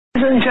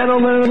Ladies and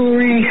gentlemen,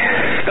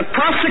 the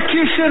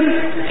prosecution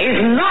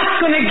is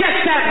not going to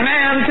get that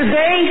man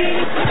today.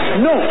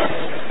 No,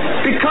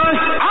 because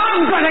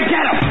I'm going to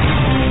get him.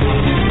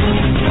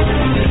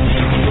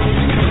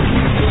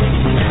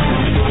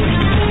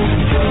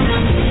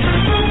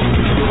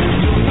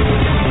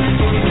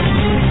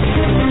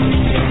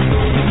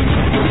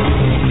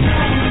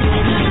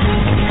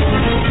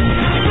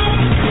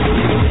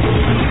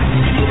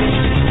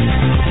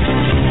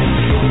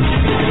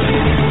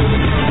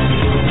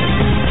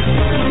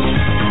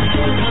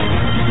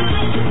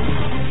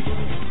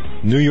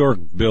 New York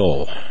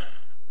bill,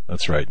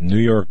 that's right, New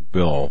York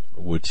bill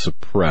would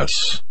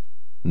suppress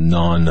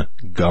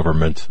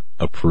non-government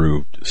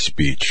approved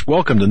speech.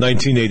 Welcome to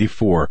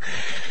 1984,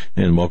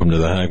 and welcome to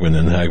the Hagmann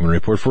and Hagmann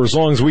Report. For as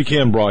long as we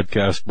can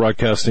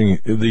broadcasting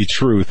the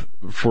truth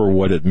for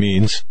what it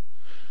means.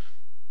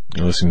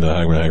 You're listening to the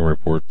Hagmann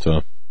Report.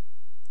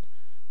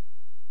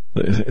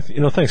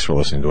 Thanks for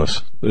listening to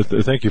us.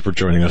 Thank you for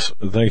joining us.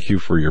 Thank you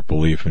for your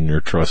belief and your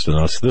trust in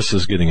us. This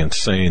is getting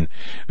insane.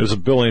 There's a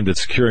bill aimed at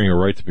securing a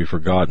right to be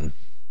forgotten.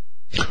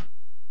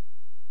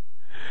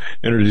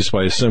 Introduced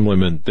by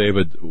Assemblyman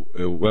David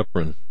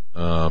Weaponized,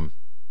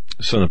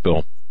 Senate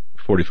Bill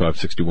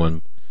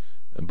 4561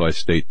 by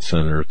State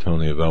Senator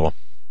Tony Avella.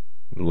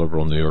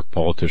 Liberal New York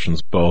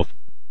politicians, both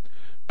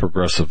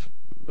progressive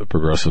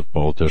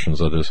politicians,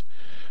 that is.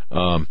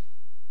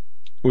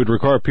 Would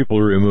require people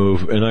to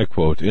remove, and I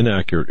quote,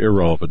 inaccurate,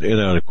 irrelevant,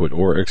 inadequate,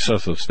 or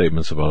excessive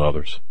statements about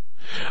others.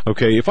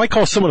 Okay, if I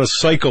call someone a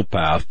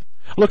psychopath,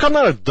 look, I'm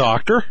not a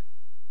doctor.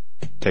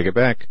 Take it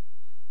back.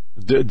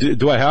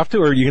 Do I have to,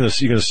 or are you going to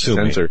sue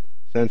me?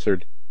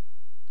 Censored.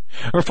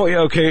 Or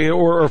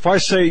if I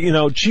say,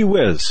 gee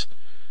whiz.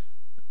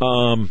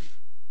 Well,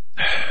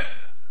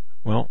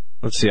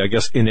 let's see, I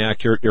guess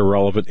inaccurate,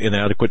 irrelevant,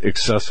 inadequate,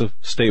 excessive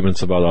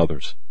statements about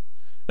others.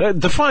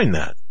 Define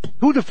that.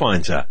 Who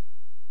defines that?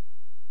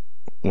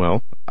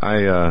 Well,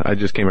 I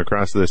just came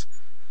across this.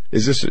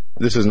 This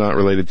is not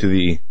related to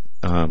the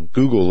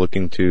Google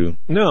looking to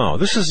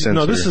this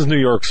is New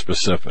York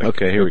specific.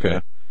 Okay, here we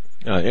go.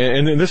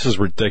 And this is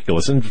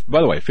ridiculous. And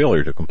by the way,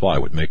 failure to comply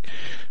would make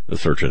the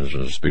search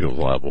engine unspeakably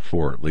liable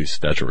for at least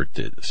statutory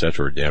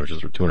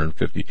damages of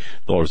 $250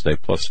 a day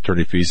plus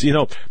attorney fees.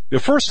 The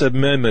First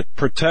Amendment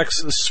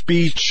protects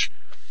speech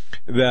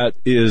that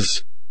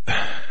is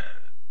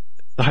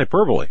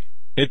hyperbole.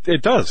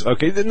 It does.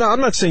 Okay. No, I'm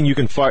not saying you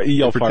can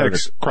yell fire in a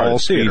crowded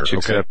theater,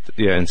 except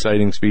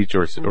inciting speech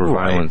or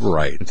violence.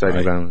 Right.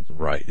 Inciting violence.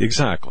 Right.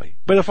 Exactly.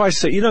 But if I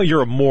say,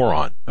 you're a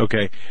moron,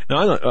 okay.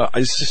 Now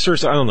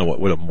seriously, I don't know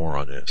what a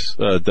moron is.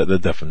 The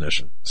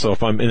definition. So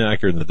if I'm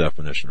inaccurate in the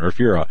definition, or if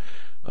you're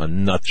a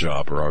nut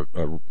job or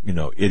a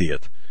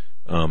idiot,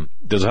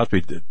 does it have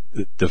to be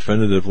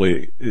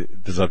definitively?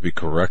 Does that have to be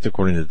correct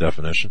according to the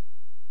definition?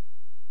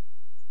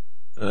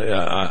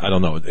 I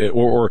don't know.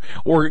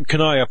 Or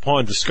can I,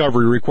 upon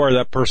discovery, require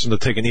that person to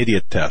take an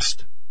idiot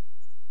test?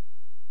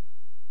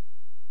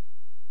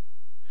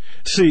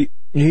 See,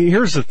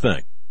 here's the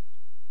thing.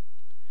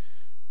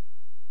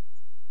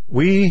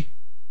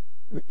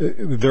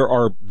 There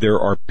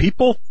are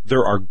people,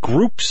 there are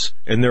groups,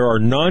 and there are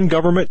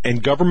non-government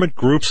and government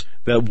groups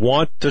that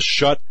want to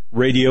shut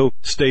radio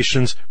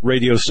stations,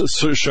 radio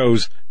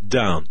shows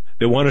down.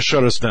 They want to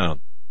shut us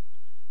down.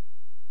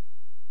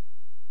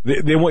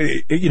 They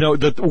want,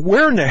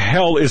 where in the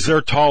hell is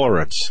their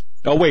tolerance?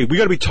 Oh wait, we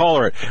gotta be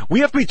tolerant. We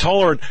have to be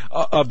tolerant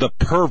of the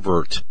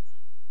pervert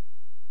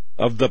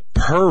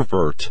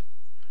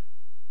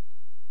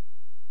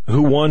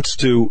who wants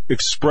to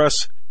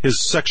express his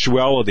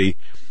sexuality,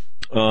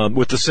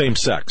 with the same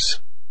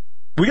sex.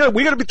 We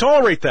gotta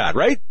tolerate that,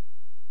 right?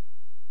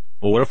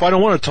 Well, what if I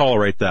don't want to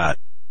tolerate that?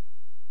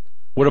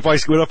 What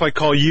if I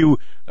call you,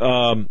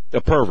 a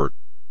pervert?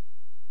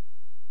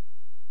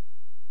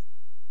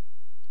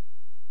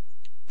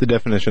 The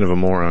definition of a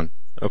moron.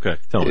 Okay,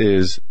 tell me.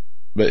 Is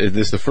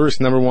the first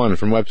number one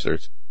from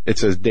Webster's. It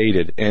says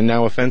dated and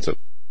now offensive.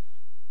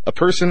 A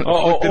person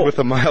afflicted with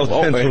a mild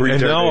mental retardation.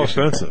 And now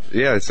offensive.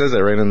 Yeah, it says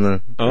that right on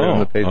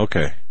the page.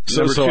 Okay.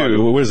 So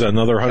two, what is that,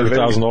 another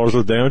 $100,000 worth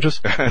of damages?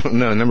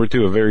 No, number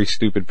two, a very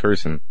stupid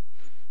person.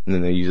 And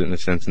then they use it in a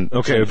sense.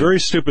 Okay, a very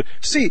stupid.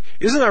 See,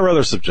 isn't that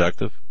rather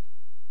subjective?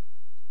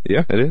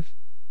 Yeah, it is.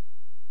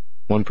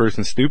 One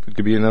person stupid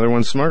could be another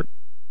one smart.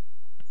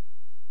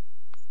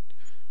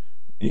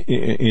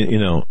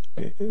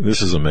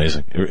 This is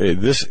amazing.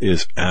 This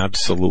is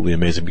absolutely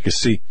amazing because,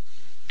 see,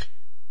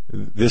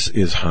 this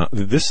is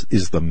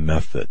the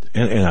method,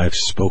 and I've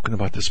spoken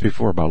about this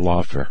before about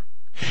lawfare,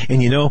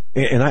 and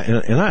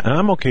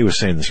I'm okay with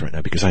saying this right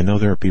now because I know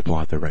there are people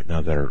out there right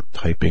now that are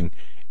typing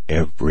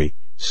every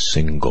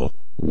single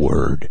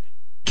word.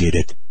 Get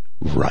it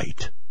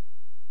right.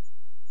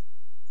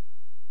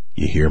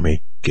 You hear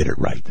me? Get it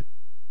right.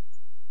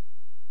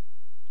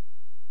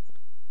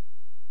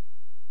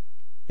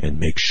 And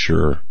make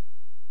sure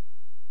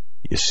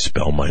you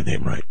spell my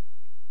name right.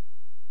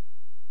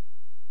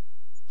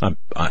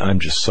 I'm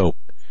just so,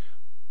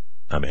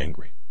 I'm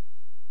angry.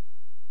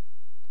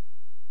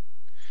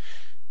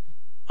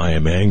 I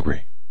am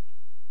angry.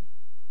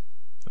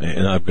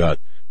 And I've got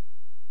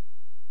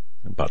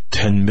about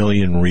 10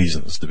 million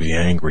reasons to be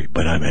angry,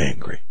 but I'm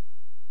angry.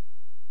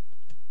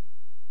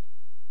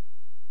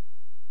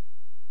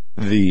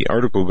 The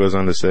article goes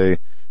on to say,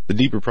 the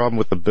deeper problem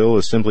with the bill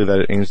is simply that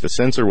it aims to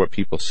censor what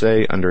people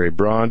say under a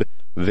broad,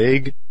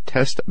 vague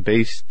test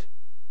based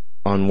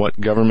on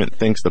what government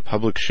thinks the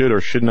public should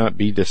or should not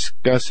be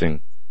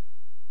discussing.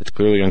 It's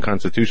clearly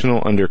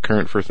unconstitutional under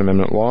current First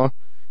Amendment law,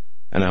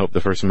 and I hope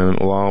the First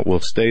Amendment law will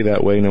stay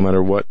that way no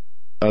matter what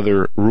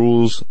other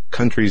rules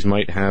countries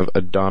might have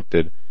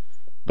adopted.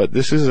 But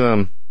this is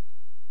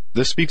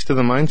this speaks to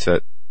the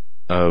mindset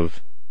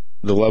of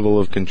the level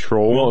of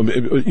control. Well,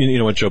 you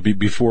know what, Joe?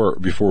 Before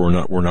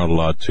we're not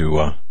allowed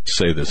to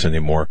say this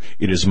anymore.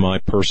 It is my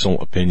personal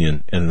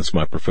opinion, and it's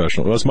my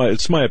professional.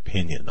 It's my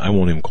opinion. I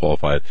won't even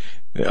qualify it.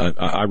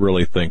 I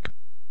really think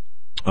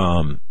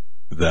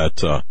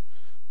that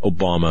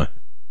Obama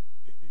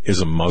is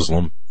a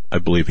Muslim. I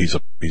believe he's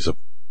a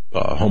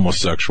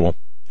homosexual.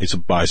 He's a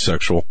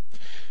bisexual.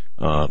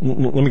 Let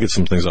me get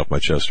some things off my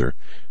chest here.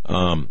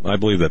 I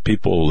believe that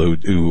people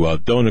who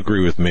don't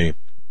agree with me,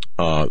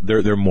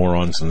 they're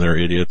morons and they're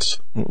idiots.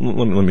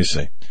 Let me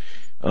see.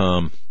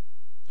 Todd,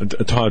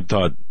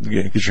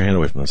 get your hand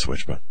away from that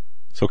switch button.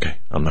 It's okay.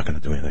 I'm not going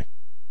to do anything.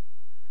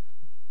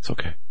 It's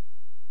okay.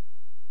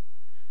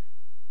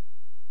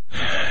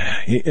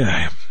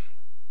 Yeah.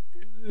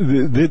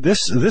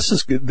 This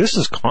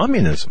is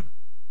communism.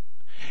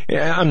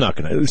 Yeah, I'm not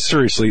going to,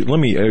 seriously, let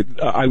me,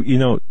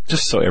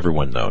 just so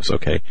everyone knows,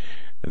 okay,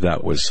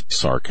 that was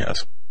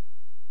sarcasm.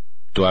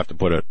 Do I have to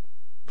put a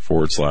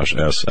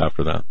 /S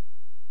after that?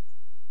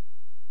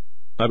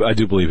 I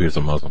do believe he's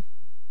a Muslim.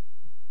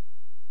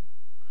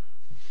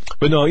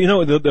 But no,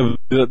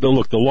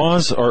 the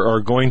laws are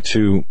going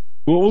to,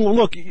 well,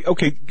 look,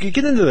 okay,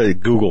 get into the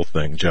Google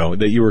thing, Joe,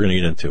 that you were going to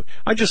get into.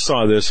 I just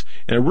saw this,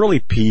 and it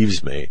really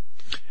peeves me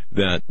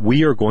that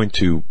we are going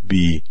to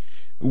be,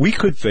 we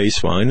could face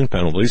fine and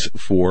penalties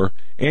for,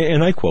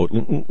 and I quote,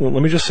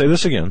 let me just say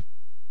this again,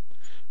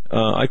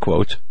 I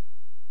quote,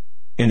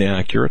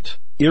 inaccurate,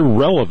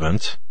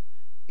 irrelevant,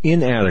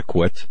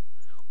 inadequate,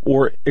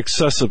 or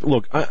excessive.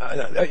 Look,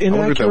 inaccurate, I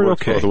wonder if that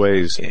works okay. both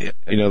ways.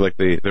 Like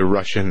the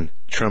Russian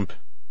Trump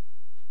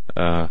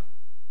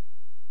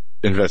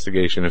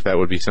investigation, if that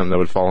would be something that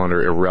would fall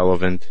under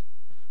irrelevant,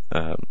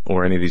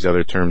 or any of these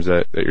other terms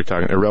that you're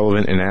talking,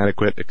 irrelevant,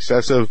 inadequate,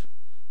 excessive.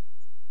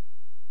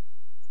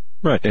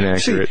 Right.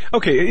 Inaccurate. See,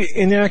 okay,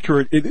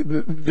 inaccurate,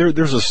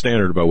 there's a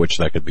standard by which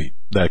that could be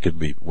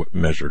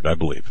measured, I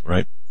believe,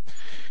 right?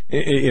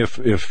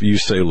 If you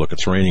say, look,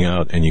 it's raining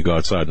out and you go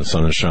outside and the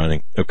sun is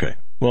shining, okay.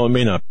 Well, it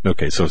may not,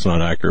 okay, so it's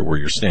not accurate where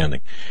you're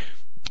standing.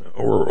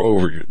 Or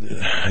over,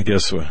 I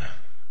guess, or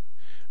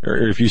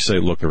if you say,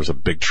 look, there was a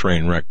big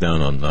train wreck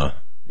down on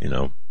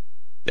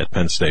at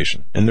Penn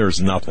Station, and there's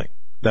nothing.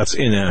 That's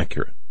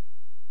inaccurate.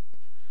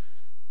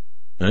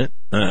 Right?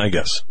 I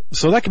guess.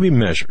 So that can be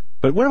measured.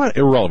 But what about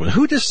irrelevant?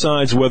 Who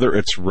decides whether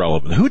it's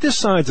relevant? Who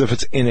decides if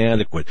it's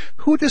inadequate?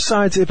 Who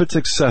decides if it's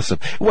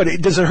excessive? What,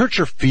 does it hurt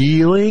your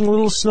feeling,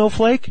 little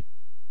snowflake?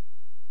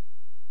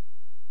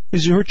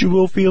 Does it hurt your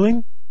little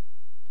feeling?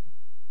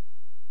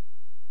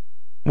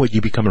 What,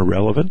 you become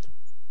irrelevant?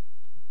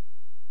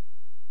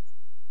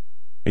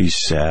 Are you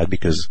sad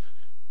because...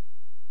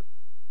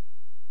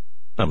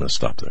 I'm going to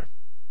stop there.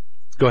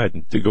 Go ahead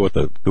and go with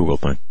the Google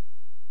thing.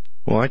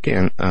 Well, I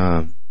can.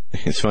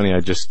 It's funny, I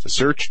just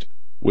searched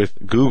with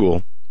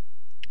Google,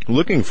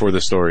 looking for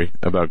the story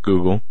about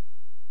Google,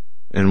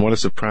 and what a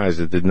surprise,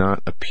 it did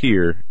not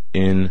appear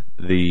in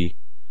the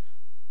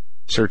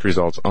search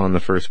results on the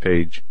first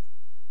page.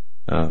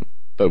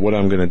 But what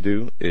I'm going to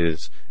do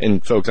is,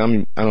 and folks, I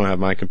don't have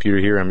my computer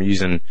here, I'm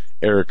using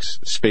Eric's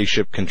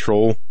spaceship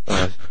control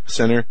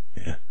center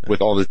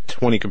with all the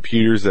 20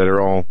 computers that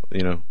are all,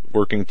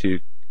 working to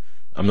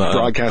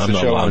broadcast the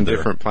show on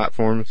different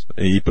platforms.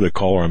 You put a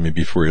collar on me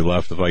before you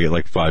left. If I get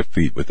like 5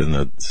 feet within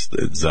it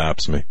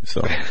zaps me.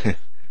 So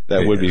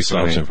that would be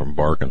funny. Stops him from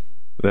barking.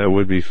 That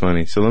would be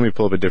funny. So let me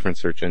pull up a different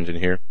search engine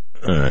here.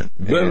 All right.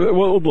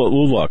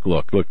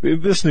 Look.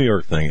 This New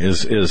York thing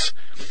is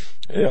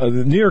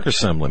the New York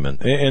Assemblyman,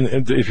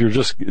 and if you're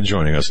just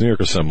joining us, New York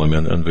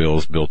Assemblyman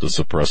unveils bill to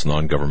suppress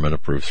non-government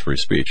approved free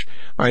speech.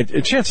 All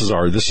right. Chances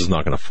are this is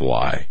not going to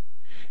fly.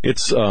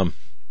 It's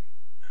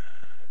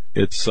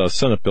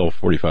Senate Bill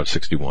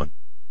 4561.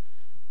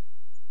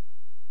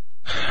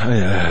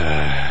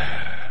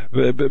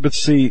 But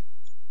see,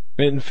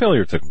 and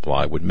failure to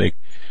comply would make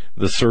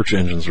the search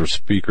engines or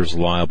speakers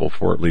liable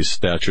for at least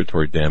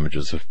statutory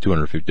damages of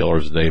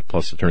 $250 a day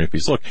plus attorney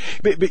fees. Look,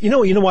 but you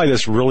know why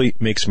this really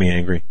makes me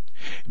angry?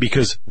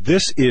 Because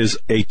this is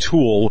a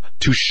tool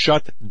to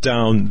shut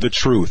down the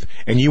truth.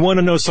 And you want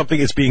to know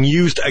something? It's being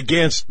used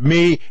against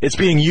me. It's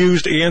being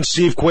used against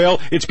Steve Quayle.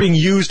 It's being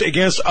used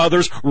against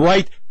others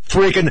right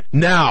freaking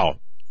now.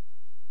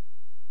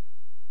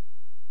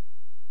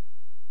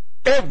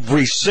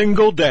 Every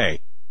single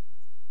day,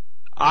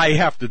 I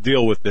have to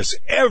deal with this.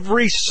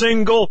 Every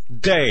single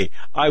day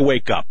I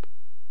wake up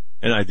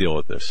and I deal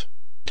with this.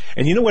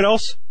 And you know what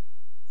else?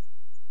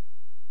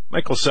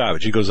 Michael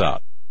Savage, he goes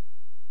out.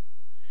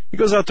 He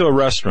goes out to a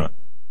restaurant,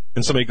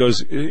 and somebody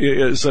calls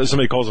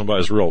him by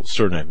his real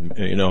surname,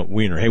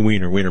 Wiener. Hey,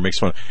 Wiener makes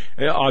fun.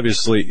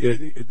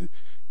 Obviously,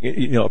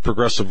 a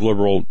progressive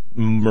liberal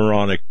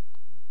moronic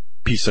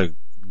piece of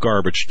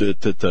garbage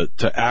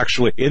to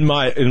actually, in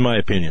my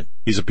opinion,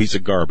 he's a piece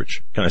of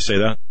garbage. Can I say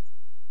that?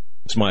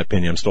 It's my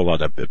opinion. I'm still allowed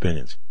to have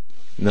opinions.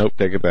 Nope,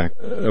 take it back.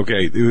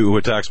 Okay, who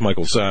attacks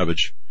Michael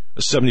Savage,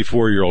 a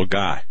 74-year-old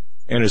guy,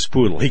 and his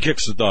poodle. He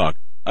kicks the dog.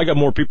 I got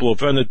more people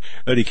offended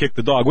that he kicked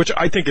the dog, which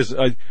I think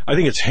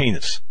it's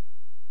heinous.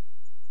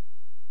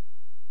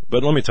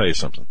 But let me tell you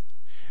something.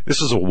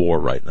 This is a war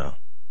right now.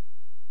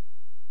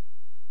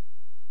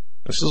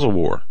 This is a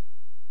war.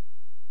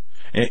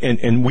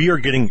 And we are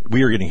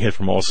getting hit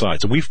from all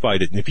sides, and we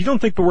fight it. And if you don't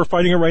think that we're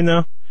fighting it right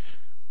now,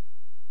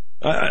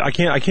 I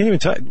can't even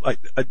tell.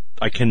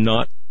 I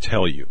cannot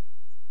tell you.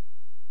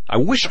 I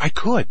wish I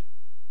could.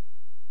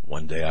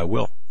 One day I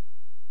will,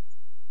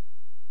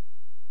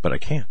 but I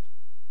can't.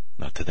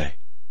 Not today.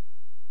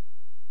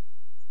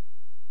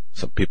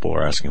 Some people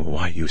are asking,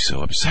 why are you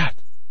so upset?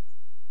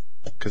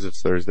 Because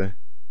it's Thursday.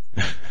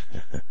 No,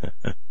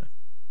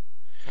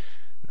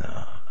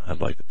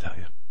 I'd like to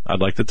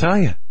tell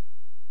you.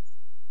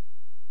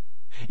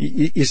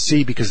 You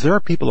see, because there are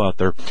people out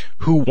there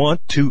who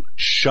want to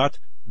shut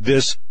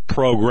this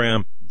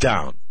program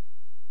down.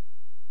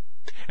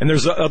 And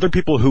there's other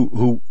people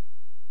who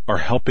are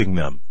helping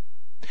them.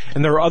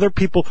 And there are other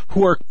people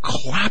who are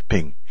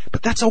clapping.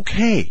 But that's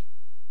okay.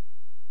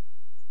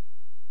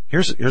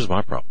 Here's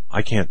my problem.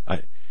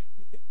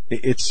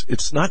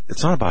 It's not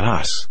about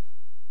us.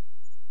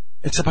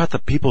 It's about the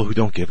people who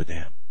don't give a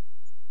damn.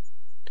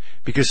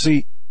 Because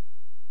see,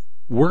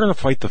 we're going to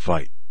fight the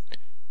fight.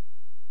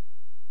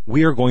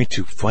 We are going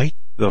to fight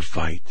the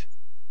fight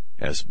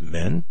as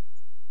men,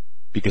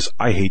 because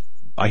I hate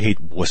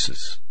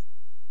wusses.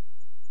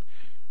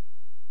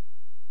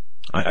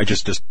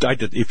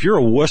 If you're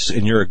a wuss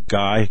and you're a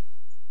guy,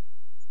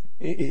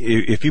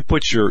 if you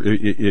got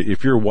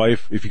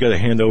to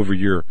hand over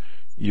your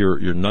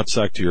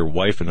nutsack to your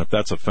wife, and if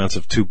that's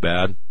offensive, too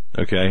bad,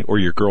 okay, or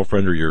your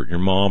girlfriend or your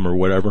mom or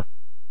whatever,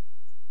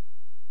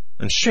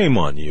 and shame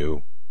on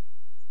you.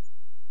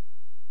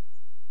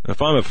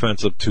 If I'm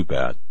offensive, too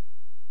bad.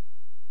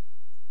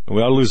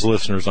 We ought to lose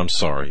listeners, I'm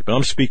sorry, but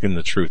I'm speaking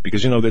the truth,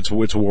 because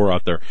it's a war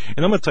out there.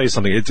 And I'm going to tell you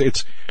something.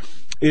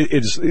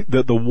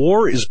 The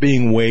war is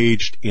being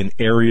waged in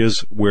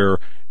areas where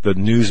the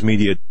news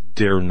media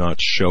dare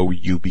not show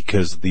you,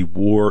 because the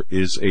war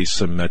is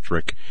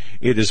asymmetric.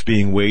 It is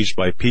being waged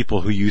by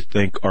people who you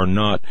think are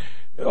not.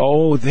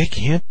 They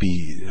can't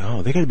be.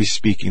 They got to be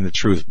speaking the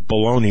truth.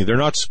 Baloney. They're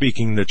not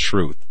speaking the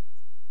truth.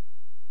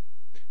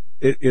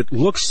 It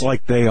looks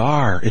like they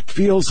are. It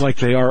feels like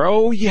they are.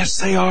 Oh, yes,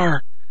 they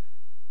are.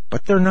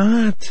 But they're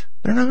not.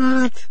 They're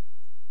not.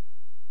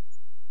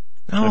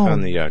 No. I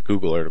found the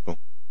Google article.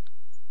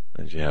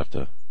 What did you do?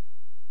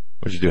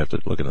 Have to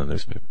look at the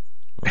newspaper?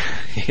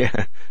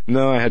 Yeah.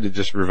 No, I had to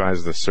just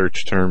revise the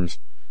search terms,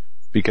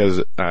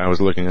 because I was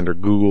looking under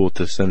Google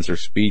to censor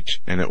speech,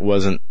 and that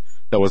wasn't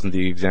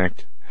the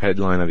exact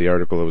headline of the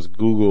article. It was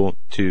Google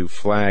to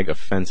flag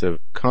offensive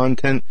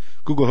content.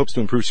 Google hopes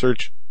to improve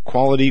search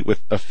quality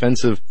with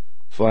offensive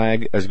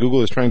flag, as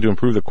Google is trying to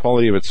improve the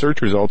quality of its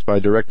search results by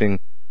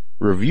directing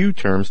review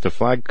teams to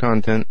flag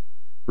content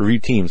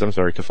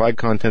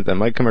that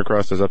might come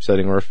across as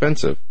upsetting or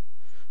offensive.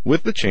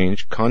 With the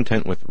change,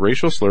 content with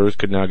racial slurs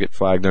could now get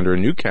flagged under a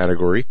new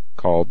category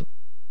called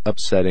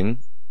upsetting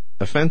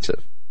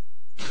offensive.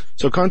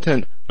 So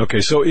content.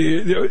 Okay, so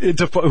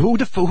who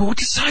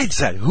decides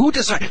that? Who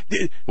decides?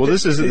 Well,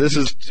 this is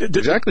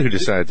exactly who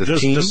decides.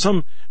 There's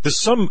some.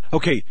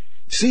 Okay,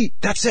 see,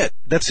 that's it.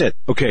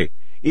 Okay,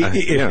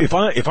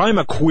 if I'm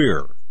a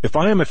queer, if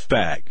I am a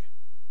fag.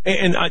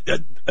 And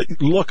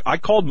look, I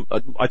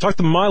talked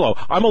to Milo.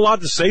 I'm allowed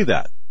to say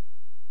that.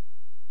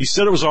 He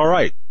said it was all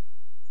right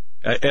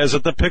as a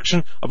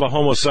depiction of a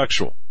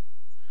homosexual.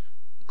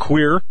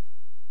 Queer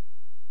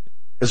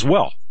as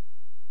well.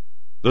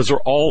 Those are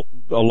all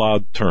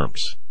allowed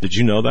terms. Did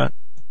you know that?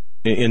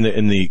 In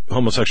the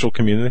homosexual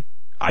community?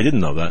 I didn't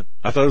know that.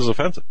 I thought it was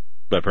offensive,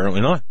 but apparently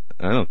not.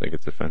 I don't think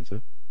it's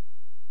offensive.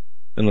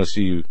 Unless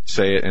you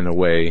say it in a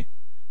way,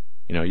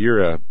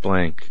 you're a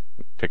blank,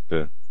 pick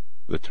the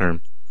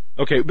term.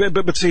 Okay,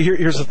 but see,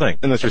 here's the thing.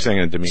 Unless you're saying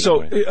it in a demeaning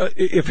way. So,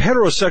 if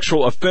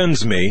heterosexual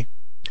offends me,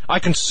 I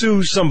can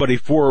sue somebody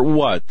for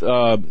what?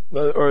 Or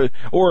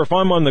if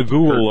I'm on the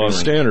Google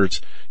standards,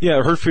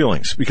 hurt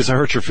feelings, because I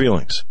hurt your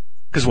feelings.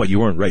 Because what, you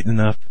weren't right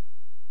enough?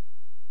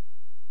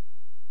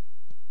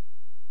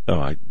 Oh,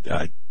 I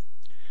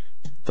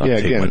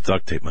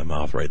duct tape my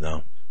mouth right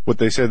now. What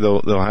they said,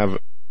 they'll have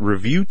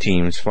review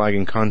teams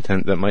flagging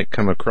content that might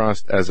come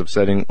across as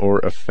upsetting or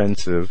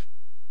offensive.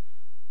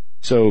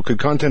 So, could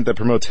content that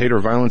promotes hate or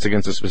violence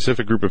against a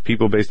specific group of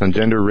people based on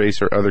gender,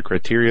 race, or other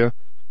criteria,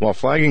 while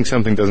flagging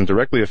something doesn't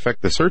directly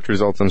affect the search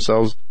results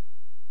themselves,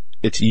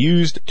 it's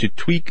used to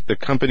tweak the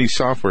company's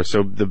software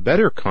so the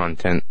better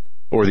content,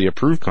 or the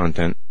approved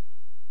content,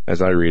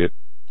 as I read it,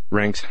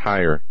 ranks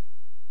higher.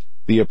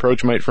 The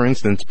approach might, for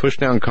instance, push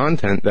down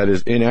content that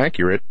is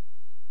inaccurate,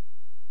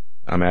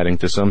 I'm adding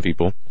to some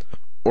people,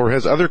 or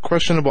has other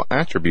questionable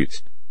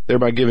attributes,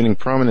 thereby giving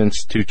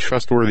prominence to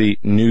trustworthy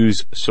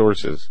news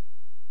sources.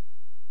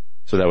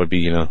 So that would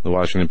be, the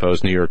Washington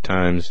Post, New York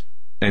Times,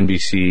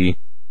 NBC,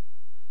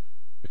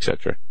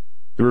 etc.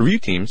 The review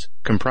teams,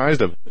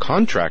 comprised of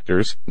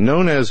contractors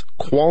known as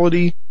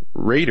quality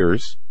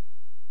raters,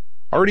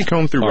 already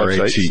comb through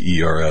websites.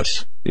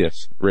 R-A-T-E-R-S.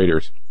 Yes,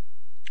 raters.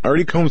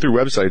 Already comb through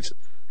websites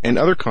and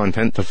other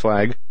content to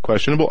flag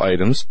questionable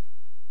items,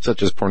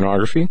 such as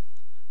pornography.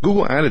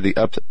 Google added the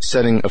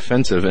upsetting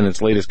offensive in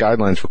its latest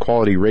guidelines for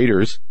quality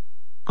raters.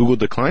 Google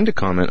declined to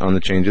comment on the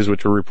changes,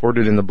 which were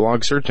reported in the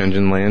blog search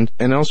engine land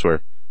and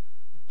elsewhere.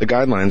 The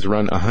guidelines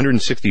run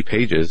 160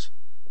 pages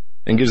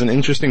and gives an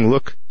interesting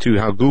look to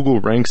how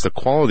Google ranks the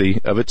quality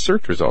of its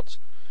search results.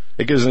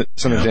 It gives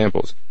some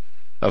examples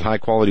of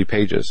high-quality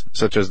pages,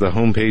 such as the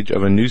homepage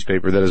of a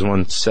newspaper that has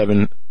won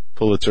 7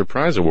 Pulitzer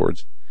Prize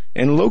Awards,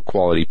 and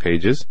low-quality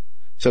pages,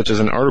 such as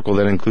an article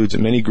that includes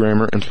many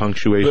grammar and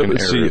punctuation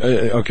errors.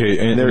 Okay,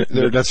 and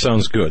that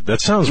sounds good.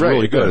 That sounds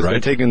really good,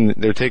 right?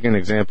 They're taking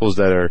examples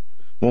that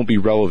won't be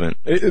relevant.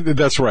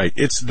 That's right.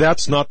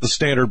 That's not the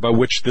standard by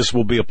which this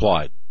will be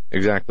applied.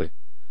 Exactly.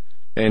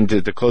 And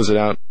to close it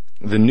out,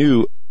 the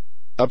new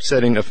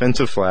upsetting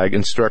offensive flag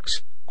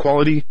instructs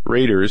quality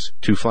raters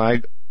to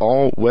flag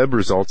all web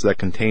results that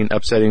contain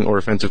upsetting or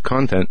offensive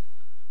content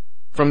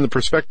from the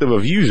perspective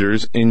of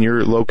users in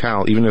your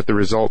locale, even if the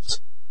results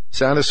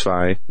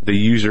satisfy the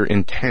user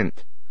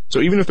intent.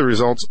 So even if the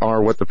results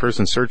are what the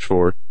person searched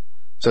for,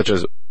 such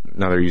as,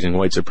 now they're using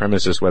white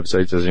supremacist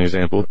websites as an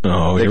example,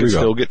 they can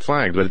still get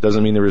flagged, but it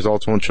doesn't mean the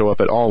results won't show up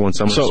at all when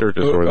someone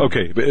searches for them.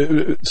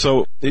 Okay,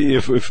 so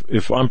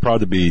if I'm proud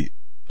to be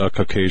a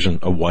Caucasian,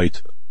 a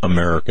white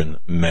American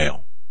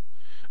male,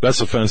 that's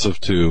offensive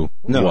to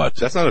no, what?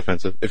 That's not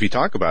offensive. If you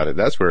talk about it,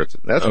 that's when it's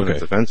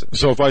offensive.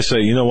 So if I say,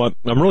 you know what,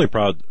 I'm really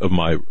proud of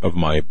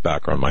my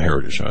background, my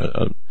heritage.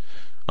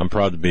 I'm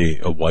proud to be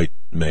a white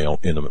male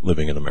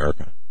living in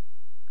America.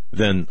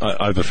 Then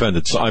I've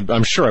offended.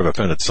 I'm sure I've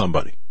offended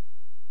somebody.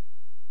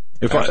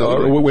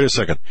 Wait a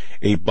second.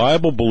 A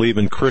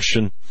Bible-believing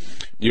Christian.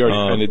 You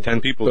already offended 10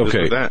 people just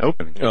with that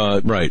opening.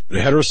 Right.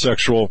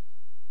 Heterosexual,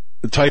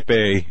 type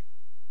A,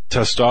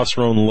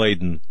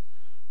 testosterone-laden,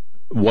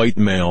 white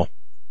male,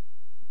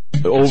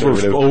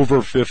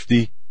 over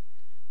 50,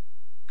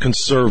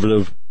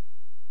 conservative.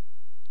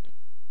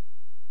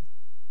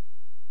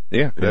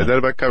 Yeah, that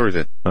about covers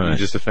it. You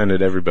just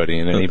offended everybody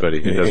and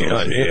anybody who doesn't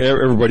listen.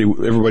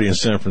 Everybody in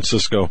San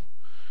Francisco,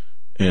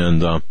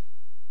 and all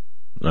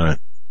right,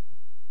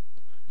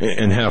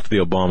 and half the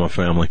Obama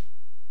family,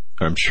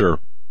 I'm sure.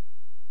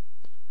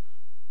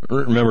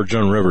 Remember,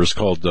 Joan Rivers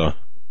called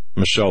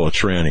Michelle a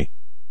tranny.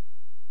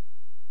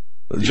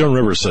 Joan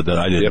Rivers said that.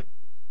 I did. Yep.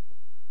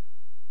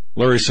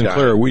 Larry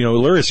Sinclair, we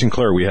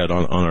had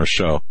on our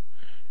show,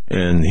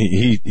 and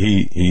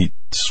he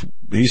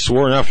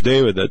swore an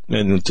affidavit that,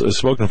 and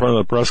spoke in front of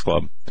the press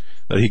club,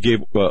 that he gave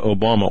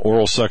Obama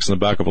oral sex in the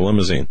back of a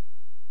limousine.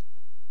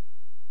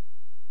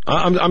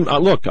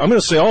 Look, I'm going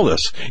to say all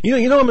this. You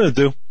know what I'm going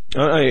to do?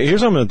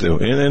 Here's what I'm going to do.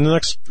 In the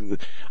next,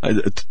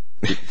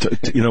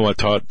 you know what,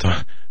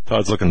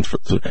 Todd's looking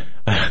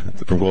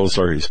from Gold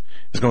Star. He's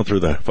going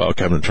through the file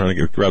cabinet trying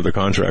to grab the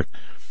contract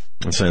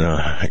and saying,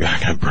 I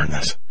got to burn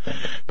this.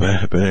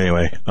 But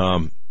anyway,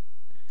 I'm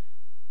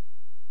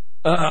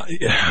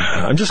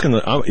just going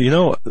to,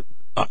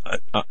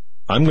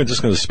 I'm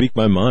just going to speak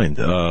my mind.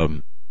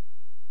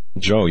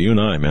 Joe, you and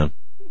I, man,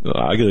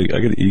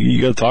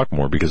 you got to talk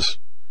more because,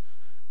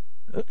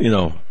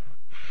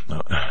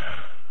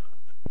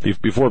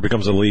 before it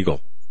becomes illegal.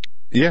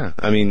 Yeah,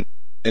 I mean,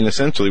 and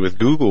essentially with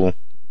Google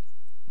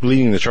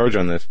leading the charge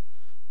on this,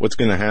 what's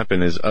going to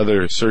happen is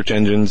other search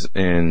engines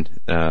and,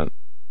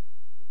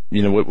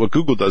 what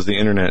Google does, the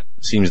internet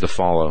seems to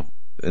follow,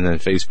 and then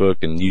Facebook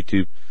and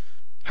YouTube.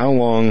 How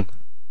long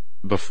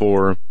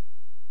before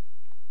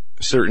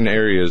certain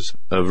areas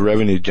of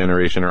revenue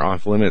generation are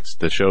off limits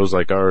to shows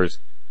like ours?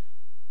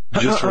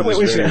 Just for this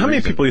very reason. How many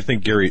people do you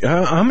think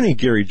how many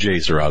Gary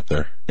J's are out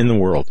there in the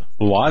world?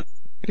 A lot?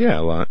 Yeah,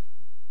 a lot.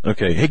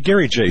 Okay. Hey,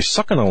 Gary J,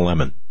 suck on a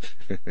lemon.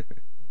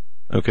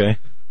 Okay.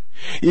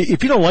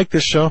 If you don't like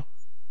this show,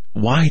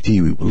 why do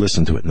you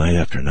listen to it night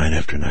after night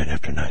after night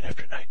after night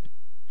after night?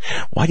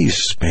 Why do you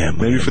spam?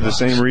 Maybe for the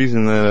same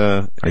reason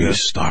that are you a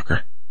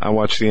stalker? I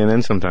watch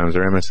CNN sometimes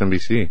or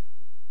MSNBC.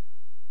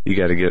 You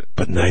got to get.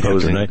 But night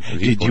after night.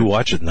 Do you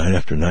watch it night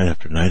after night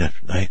after night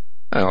after night?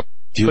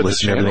 Do you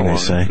listen to everything they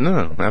say?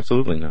 No,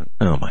 absolutely not.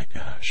 Oh my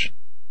gosh.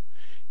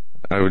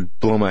 I would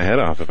blow my head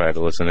off if I had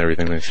to listen to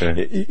everything they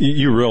say.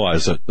 You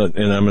realize that,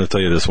 and I'm going to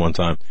tell you this one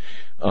time.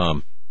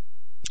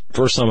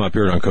 First time I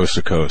appeared on Coast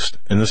to Coast,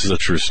 and this is a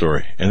true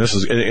story. And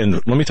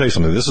let me tell you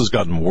something. This has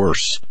gotten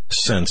worse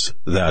since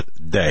that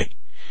day.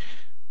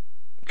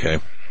 Okay.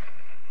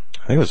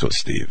 I think it was with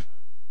Steve.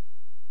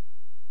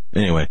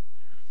 Anyway.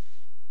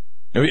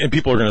 And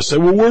people are going to say,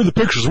 well, where are the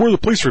pictures? Where are the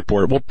police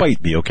report? Well,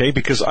 bite me, okay?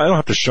 Because I don't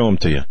have to show them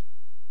to you.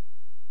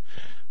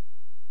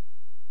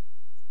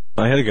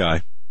 I had a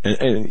guy,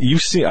 and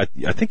you've seen, I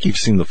think you've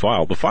seen the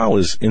file. The file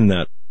is in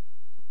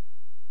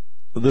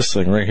this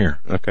thing right here.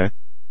 Okay.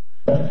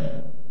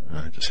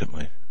 I just hit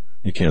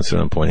you can't see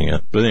what I'm pointing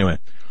at. But anyway,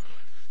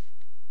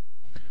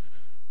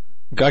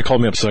 guy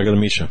called me up, said, I got to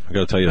meet you. I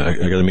got to tell you, I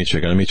got to meet you.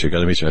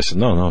 I said,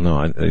 no,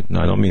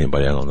 I don't meet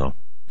anybody. I don't know.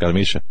 Got to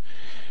meet you.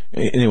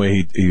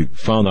 Anyway, he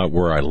found out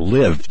where I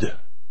lived.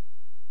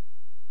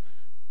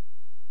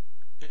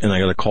 And I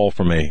got a call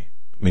from a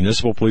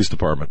municipal police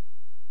department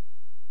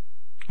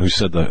who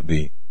said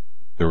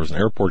there was an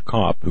airport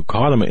cop who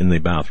caught him in the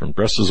bathroom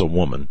dressed as a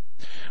woman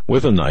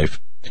with a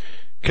knife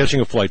catching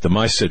a flight to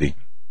my city,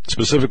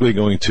 specifically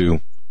going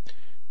to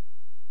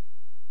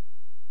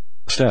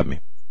stab me.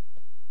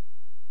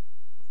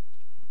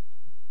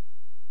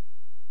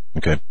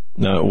 Okay.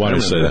 Now, why did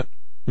I say that?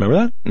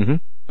 Remember that? Mm-hmm.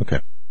 Okay.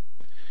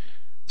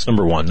 It's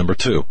number one. Number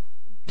two,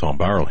 Tom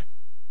Bowerly.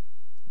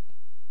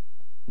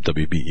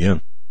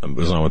 WBEN. I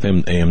was on with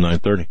him, AM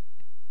 930.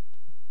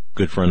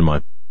 Good friend of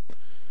mine.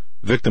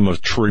 Victim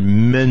of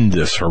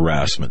tremendous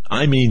harassment.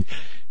 I mean,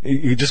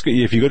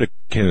 if you go to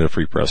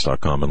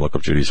CanadaFreePress.com and look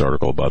up Judy's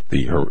article about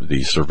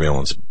the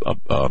surveillance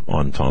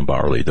on Tom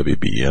Bowerly,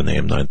 WBEN,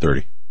 AM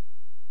 930.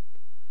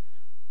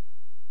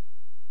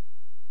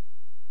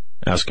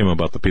 Ask him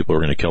about the people who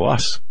are going to kill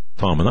us,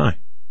 Tom and I.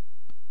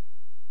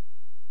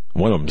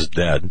 One of them's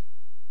dead.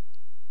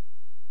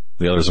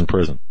 The other's in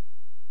prison.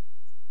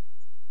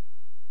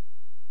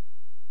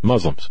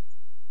 Muslims.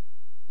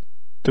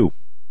 2.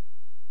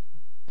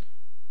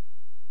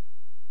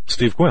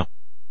 Steve Quayle.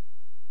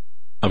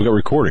 I've got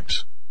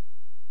recordings.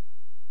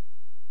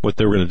 What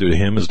they were going to do to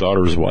him, his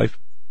daughter, his wife.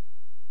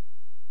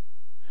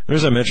 And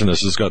as I mentioned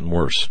this, it's gotten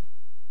worse.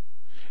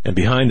 And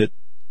behind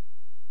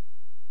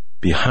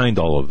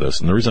all of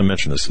this, and the reason I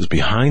mention this is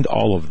behind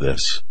all of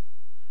this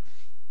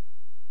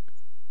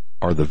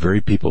are the very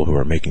people who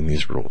are making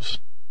these rules.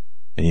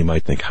 And you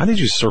might think, how did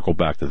you circle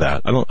back to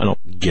that? I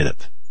don't get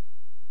it.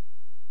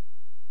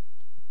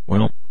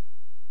 Well,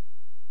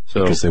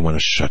 because they want to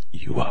shut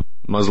you up.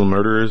 Muslim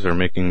murderers are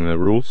making the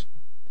rules?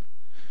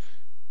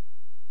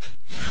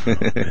 Oh,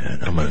 man,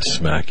 I'm going to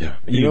smack you.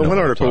 You know one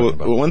article,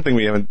 one thing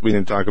we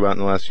didn't talk about in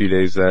the last few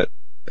days that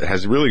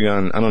has really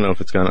gone, I don't know if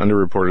it's gone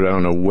underreported, I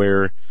don't know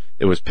where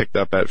it was picked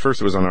up at.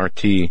 First it was on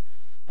RT.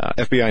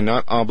 FBI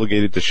not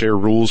obligated to share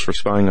rules for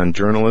spying on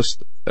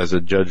journalists, as a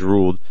judge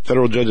ruled.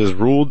 Federal judge has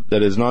ruled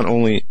that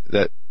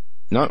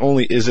not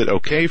only is it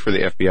okay for the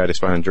FBI to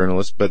spy on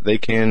journalists, but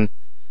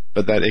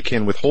that it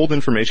can withhold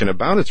information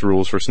about its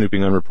rules for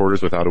snooping on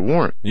reporters without a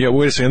warrant. Yeah,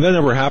 wait a second. That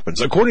never happens.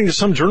 According to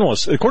some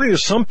journalists, according to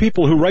some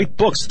people who write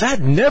books, that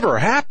never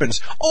happens.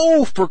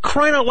 Oh, for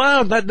crying out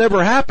loud, that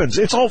never happens.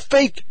 It's all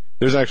fake.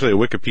 There's actually a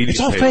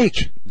Wikipedia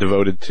page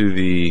devoted to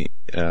the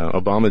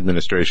Obama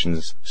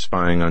administration's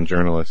spying on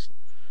journalists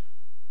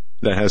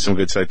that has some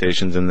good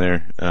citations in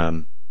there.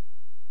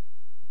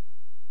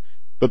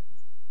 But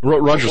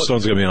Roger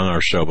Stone's going to be on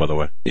our show, by the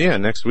way. Yeah,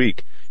 next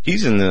week.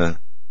 He's in the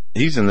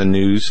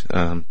news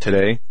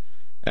today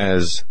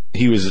as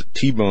he was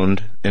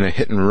T-boned in a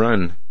hit and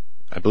run.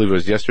 I believe it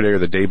was yesterday or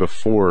the day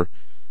before.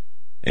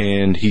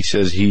 And he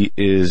says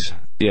it's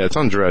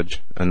on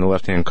Drudge in the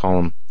left-hand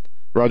column.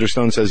 Roger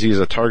Stone says he is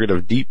a target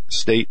of deep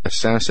state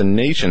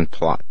assassination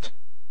plot.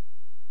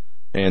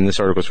 And this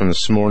article is from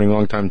this morning.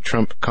 Longtime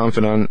Trump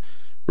confidant,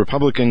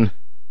 Republican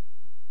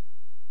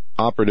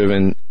operative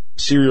and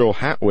serial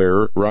hat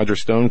wearer Roger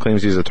Stone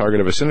claims he's a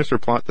target of a sinister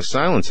plot to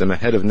silence him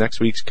ahead of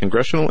next week's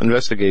congressional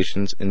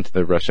investigations into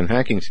the Russian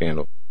hacking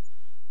scandal.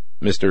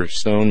 Mr.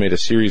 Stone made a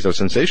series of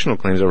sensational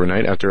claims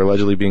overnight after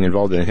allegedly being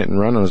involved in a hit and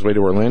run on his way to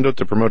Orlando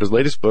to promote his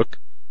latest book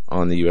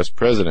on the U.S.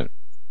 president.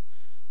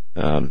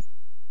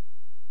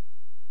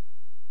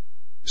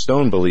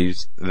 Stone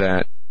believes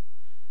that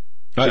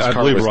I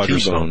believe Roger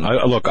Stone.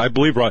 I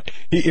believe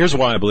here's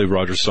why I believe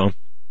Roger Stone.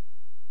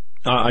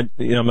 I'm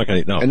not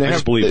going to. No, I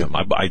just believe him.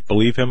 I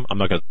believe him. I'm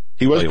not going to.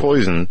 He was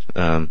poisoned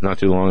not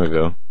too long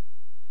ago,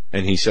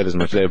 and he said as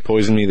much. They have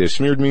poisoned me. They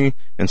smeared me,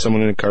 and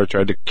someone in a car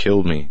tried to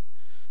kill me.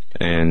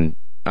 And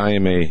I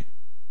am a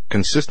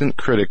consistent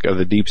critic of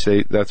the deep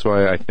state. That's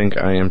why I think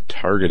I am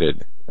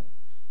targeted.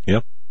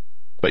 Yep.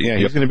 But yeah,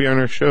 he's going to be on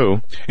our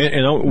show.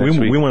 And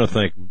we want to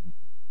thank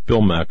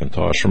Bill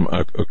McIntosh from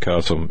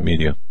Ocaso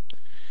Media.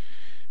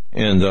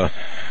 And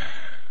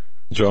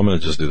Joe, I'm going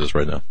to just do this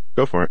right now.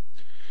 Go for it.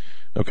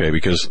 Okay,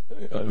 because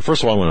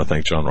first of all, I want to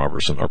thank John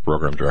Robertson, our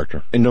program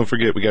director. And don't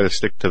forget, we got to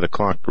stick to the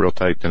clock real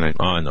tight tonight.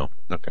 Oh, I know.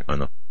 Okay. I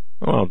know.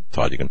 Well,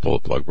 Todd, you can pull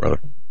the plug, brother.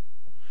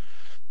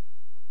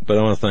 But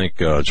I want to thank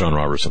John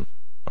Robertson,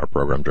 our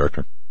program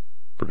director,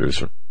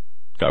 producer.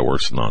 Guy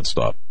works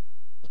nonstop.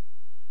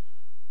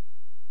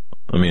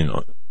 I mean,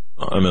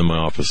 I'm in my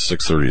office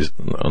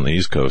 6:30 on the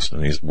East Coast,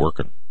 and he's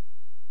working.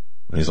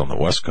 And he's on the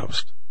West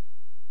Coast.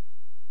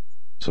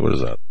 So what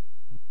is that?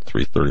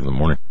 3:30 in the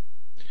morning.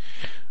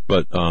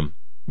 But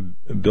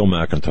Bill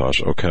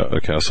McIntosh,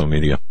 Ocaso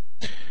Media.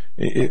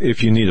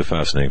 If you need a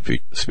fascinating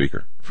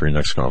speaker for your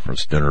next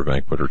conference, dinner,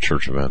 banquet, or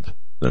church event,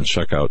 then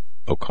check out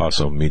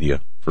Ocaso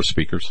Media for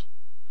speakers.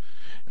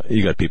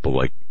 You got people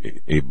like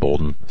Abe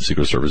Bolden,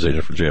 Secret Service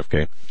agent for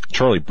JFK,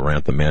 Charlie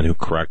Brandt, the man who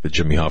cracked the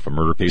Jimmy Hoffa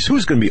murder case,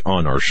 who's going to be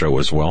on our show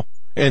as well.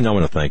 And I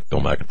want to thank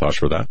Bill McIntosh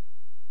for that.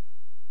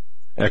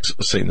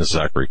 Ex-Satanist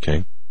Zachary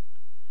King.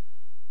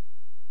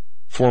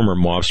 Former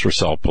mobster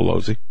Sal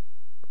Pelosi.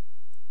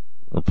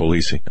 Or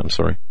Polisi, I'm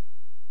sorry.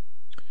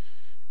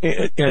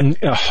 And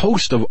a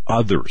host of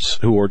others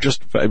who are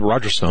just,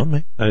 Roger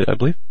Stone, I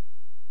believe.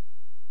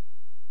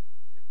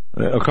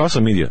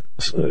 Acosta Media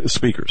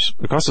speakers.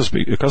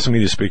 Acosta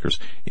Media speakers.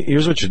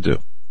 Here's what you do.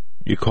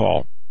 You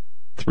call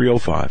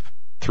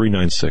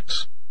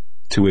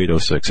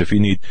 305-396-2806. If you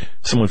need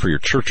someone for your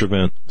church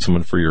event,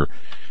 someone for your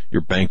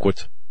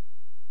banquet,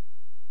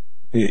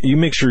 you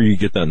make sure you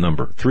get that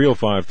number.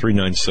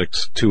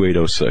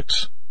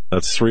 305-396-2806.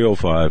 That's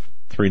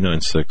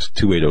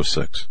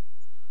 305-396-2806.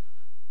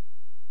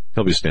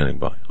 He'll be standing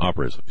by.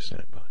 Operators will be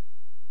standing by.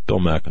 Bill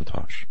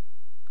McIntosh.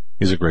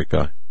 He's a great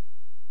guy.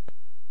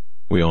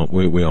 We owe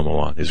him a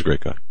lot. He's a great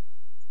guy.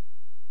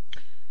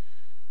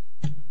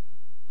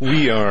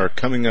 We are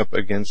coming up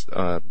against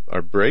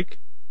our break,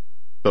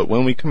 but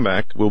when we come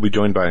back, we'll be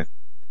joined by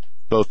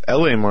both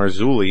L.A.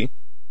 Marzulli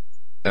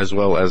as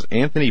well as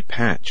Anthony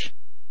Patch.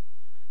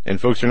 And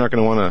folks, you're not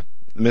going to want to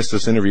miss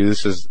this interview.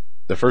 This is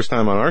the first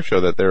time on our show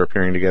that they're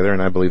appearing together,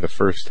 and I believe the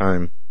first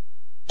time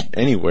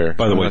anywhere.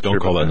 By the way, don't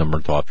call that number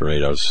until after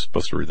 8. I was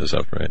supposed to read this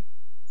after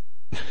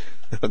 8.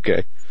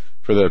 Okay.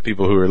 For the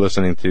people who are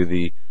listening to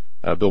the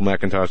Bill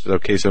McIntosh's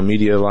Okay So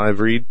Media live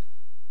read,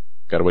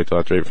 got to wait till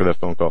after 8 for that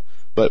phone call.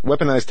 But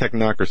Weaponized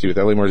Technocracy with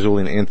L.A.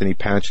 Marzulli and Anthony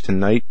Patch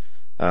tonight.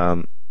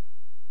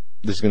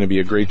 This is going to be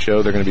a great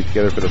show. They're going to be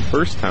together for the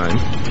first time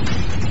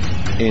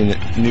in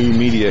new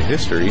media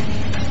history,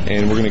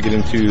 and we're going to get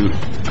into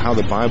how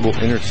the Bible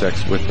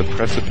intersects with the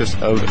precipice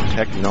of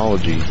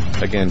technology.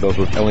 Again, both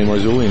with L.A.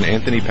 Marzulli and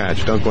Anthony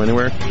Patch. Don't go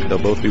anywhere. They'll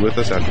both be with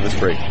us after this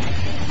break.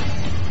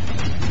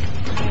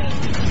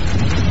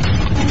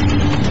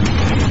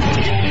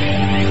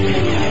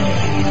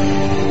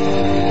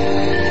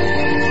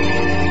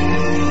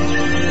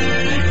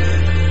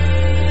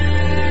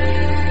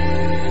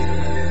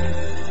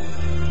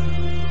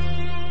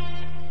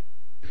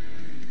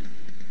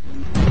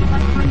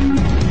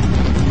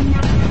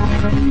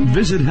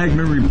 Visit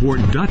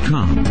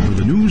HagmannReport.com for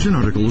the news and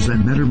articles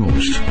that matter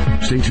most.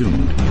 Stay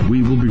tuned.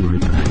 We will be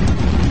right back.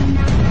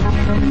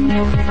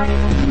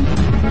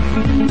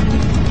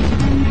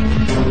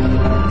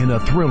 In a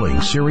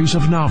thrilling series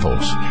of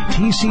novels,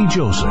 T.C.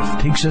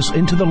 Joseph takes us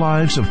into the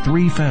lives of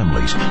 3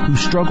 families who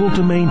struggle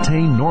to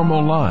maintain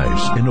normal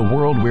lives in a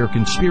world where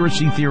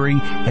conspiracy theory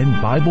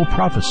and Bible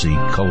prophecy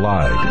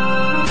collide.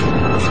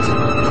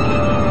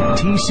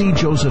 T.C.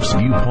 Joseph's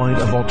viewpoint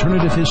of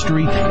alternative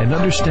history and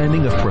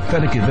understanding of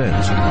prophetic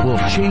events will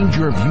change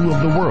your view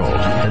of the world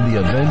and the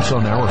events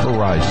on our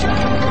horizon.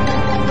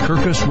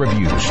 Kirkus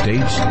Review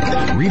states,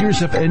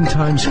 readers of end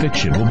times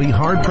fiction will be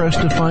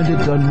hard-pressed to find it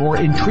done more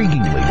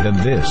intriguingly than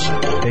this.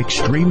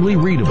 Extremely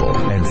readable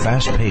and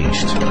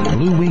fast-paced.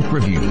 Blue Wink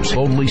Reviews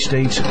boldly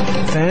states,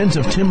 fans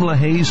of Tim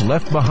LaHaye's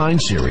Left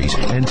Behind series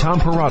and Tom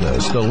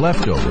Perrotta's The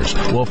Leftovers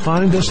will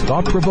find this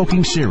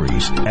thought-provoking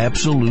series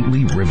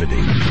absolutely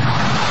riveting.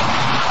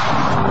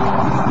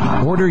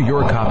 Order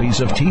your copies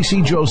of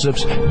T.C.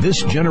 Joseph's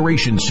This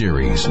Generation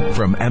series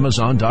from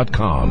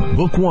Amazon.com.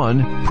 Book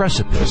 1,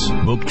 Precipice.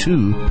 Book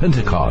 2,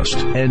 Pentecost.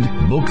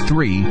 And Book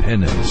 3,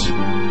 Penance.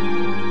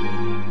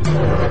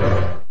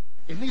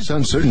 In these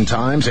uncertain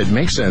times, it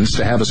makes sense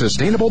to have a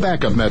sustainable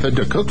backup method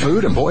to cook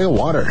food and boil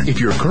water. If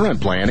your current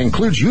plan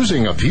includes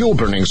using a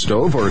fuel-burning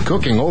stove or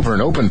cooking over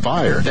an open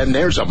fire, then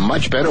there's a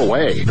much better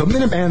way. The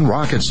Minuteman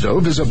Rocket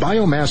Stove is a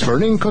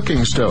biomass-burning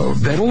cooking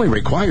stove that only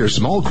requires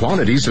small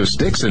quantities of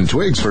sticks and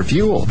twigs for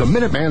fuel. The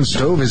Minuteman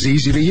Stove is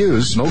easy to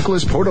use,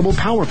 smokeless, portable,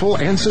 powerful,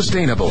 and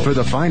sustainable. For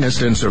the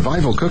finest in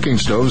survival cooking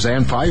stoves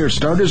and fire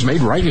starters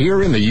made right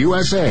here in the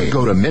USA,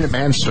 go to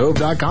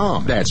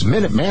MinutemanStove.com. That's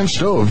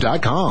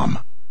MinutemanStove.com.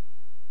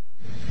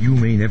 You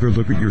may never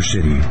look at your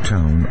city,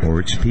 town, or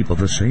its people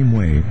the same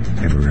way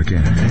ever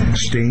again.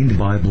 Stained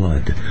by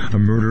Blood, a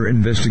murder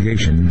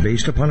investigation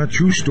based upon a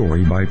true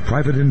story by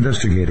private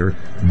investigator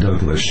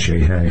Douglas J.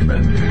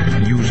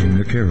 Hagmann. Using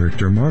the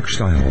character Mark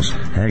Stiles,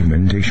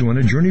 Hagmann takes you on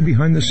a journey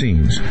behind the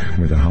scenes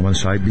where the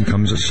homicide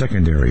becomes a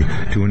secondary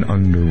to an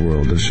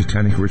underworld of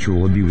satanic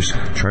ritual abuse,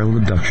 child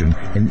abduction,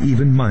 and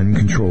even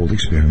mind-controlled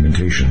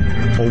experimentation.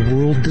 A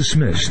world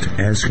dismissed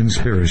as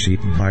conspiracy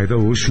by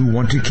those who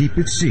want to keep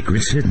its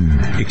secrets hidden,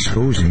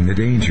 exposing the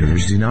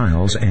dangers,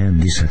 denials,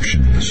 and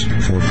deceptions.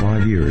 For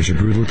 5 years, a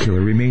brutal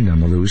killer remained on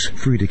the loose,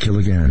 free to kill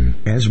again.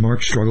 As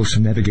Mark struggles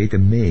to navigate the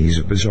maze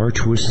of bizarre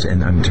twists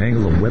and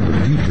untangle a web of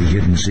deeply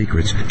hidden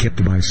secrets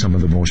kept by some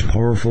of the most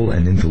powerful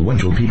and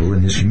influential people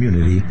in his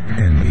community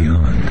and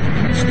beyond.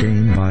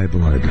 Stained by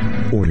Blood.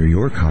 Order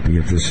your copy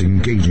of this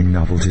engaging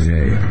novel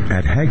today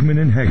at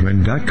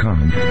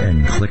HagmannandHagmann.com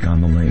and click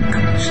on the link.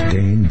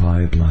 Stained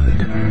by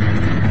Blood.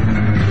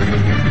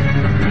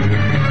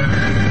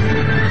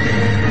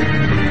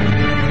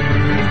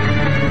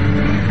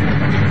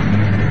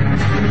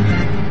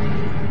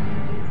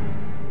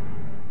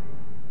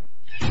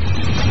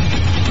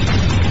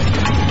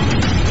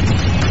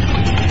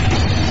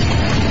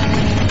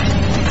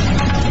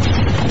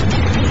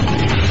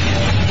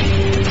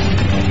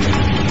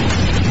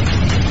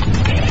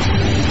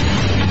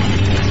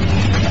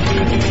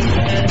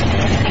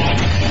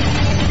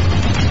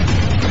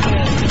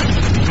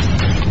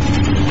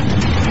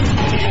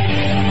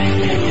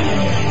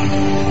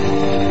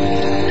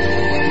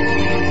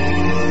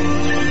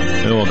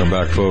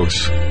 back,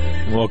 folks.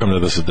 Welcome to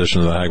this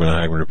edition of the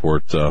Hagmann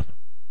Report. I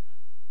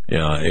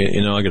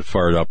get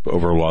fired up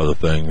over a lot of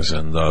things,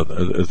 and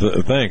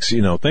thanks.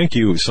 Thank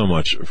you so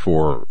much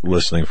for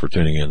listening, for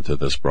tuning into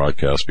this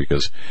broadcast.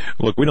 Because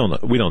look, we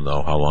don't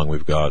know how long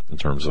we've got in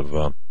terms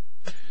of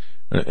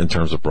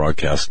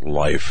broadcast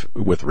life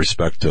with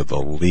respect to the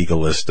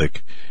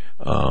legalistic,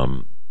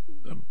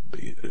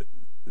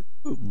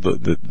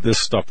 this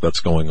stuff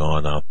that's going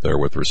on out there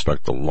with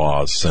respect to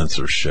laws,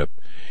 censorship.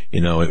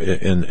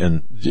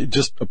 And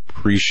just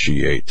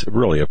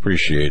really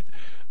appreciate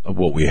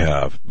what we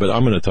have. But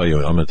I'm going to tell you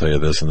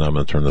this, and then I'm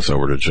going to turn this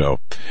over to Joe.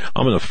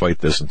 I'm going to fight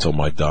this until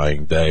my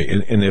dying day.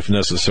 And if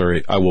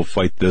necessary, I will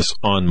fight this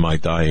on my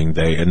dying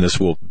day. And this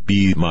will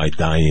be my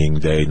dying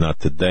day, not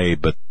today,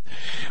 but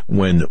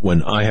when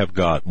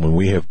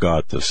we have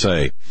got to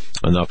say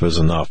enough is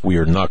enough. We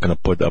are not going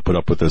to put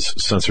up with this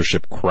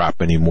censorship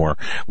crap anymore.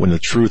 When the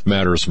truth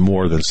matters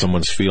more than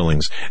someone's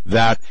feelings,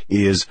 that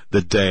is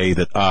the day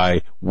that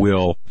I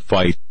will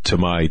fight to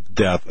my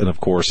death. And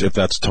of course, if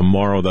that's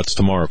tomorrow, that's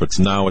tomorrow. If it's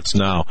now, it's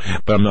now.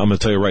 But I'm going to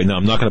tell you right now,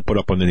 I'm not going to put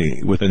up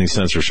with any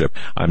censorship.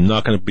 I'm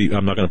not going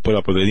to put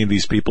up with any of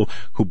these people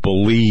who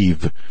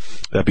believe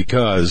that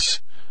because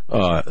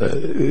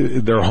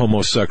they're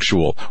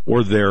homosexual,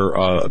 or they're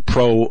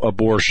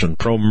pro-abortion,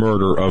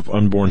 pro-murder of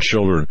unborn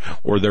children,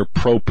 or they're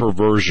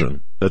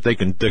pro-perversion, that they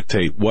can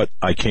dictate what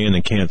I can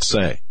and can't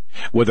say,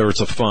 whether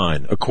it's a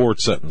fine, a court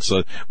sentence,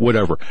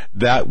 whatever.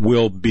 That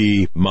will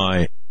be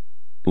my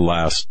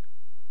perhaps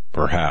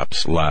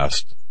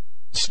last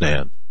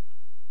stand.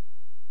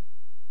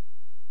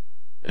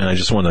 And I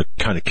just want to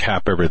kind of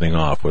cap everything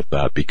off with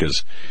that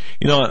because,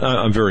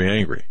 I'm very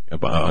angry.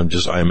 I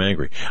am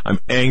angry. I'm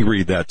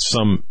angry that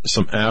some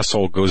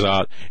asshole goes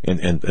out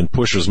and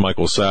pushes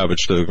Michael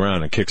Savage to the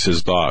ground and kicks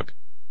his dog.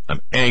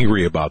 I'm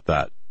angry about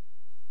that.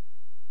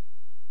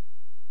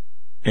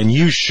 And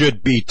you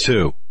should be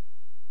too.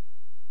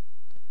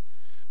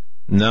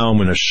 Now I'm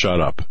going to shut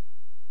up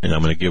and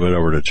I'm going to give it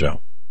over to Joe.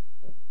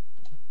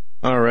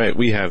 All right.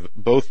 We have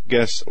both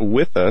guests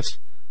with us.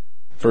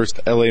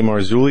 First, L.A.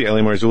 Marzulli,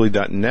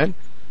 lamarzulli.net.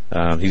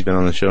 He's been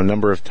on the show a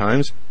number of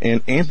times.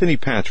 And Anthony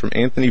Patch from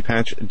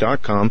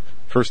anthonypatch.com.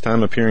 First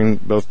time appearing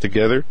both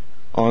together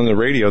on the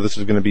radio. This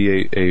is going to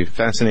be a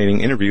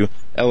fascinating interview.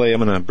 L.A., I'm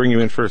going to bring you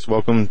in first.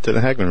 Welcome to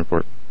the Hagmann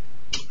Report.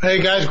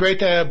 Hey, guys. Great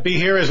to be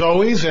here as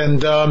always.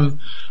 And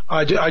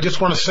I just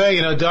want to say,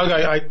 Doug,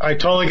 I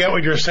totally get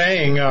what you're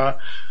saying.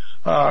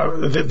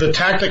 The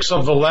tactics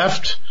of the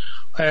left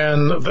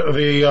and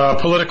the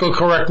political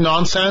correct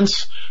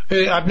nonsense,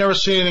 I've never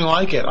seen anything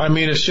like it. I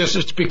mean,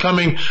 it's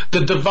becoming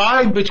the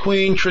divide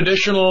between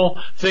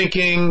traditional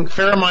thinking,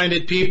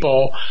 fair-minded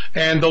people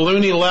and the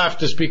loony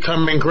left is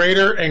becoming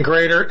greater and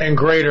greater and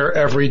greater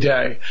every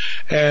day.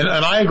 And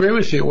I agree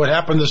with you. What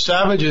happened to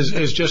Savage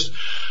is just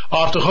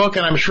off the hook.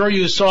 And I'm sure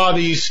you saw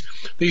these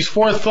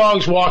four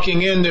thugs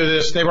walking into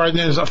this.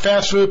 There's a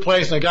fast food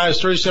place, and the guy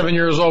is 37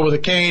 years old with a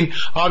cane.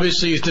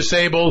 Obviously, he's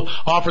disabled,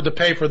 offered to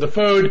pay for the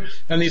food,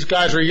 and these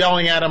guys are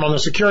yelling at him on the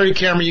security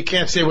camera. You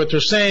can't see what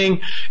they're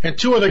saying. And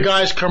two other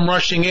guys come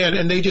rushing in,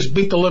 and they just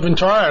beat the living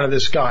tar out of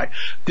this guy.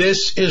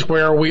 This is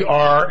where we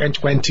are in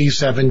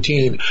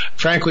 2017.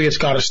 Frankly, it's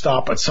got to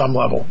stop at some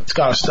level. It's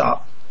got to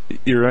stop.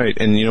 You're right.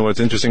 And what's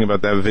interesting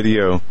about that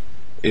video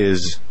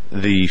is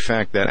the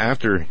fact that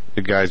after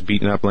the guy's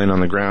beaten up, laying on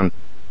the ground,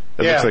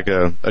 it looks like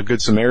a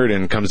good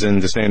Samaritan comes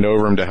in to stand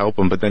over him to help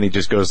him, but then he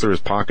just goes through his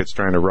pockets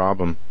trying to rob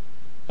him.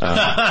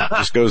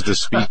 Just goes to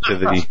speak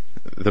to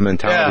the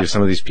mentality of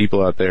some of these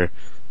people out there.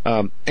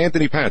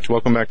 Anthony Patch,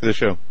 welcome back to the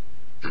show.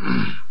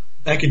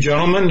 Thank you,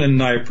 gentlemen,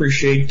 and I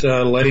appreciate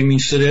letting me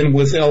sit in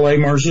with L.A.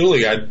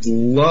 Marzulli. I'd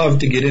love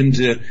to get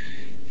into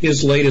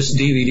his latest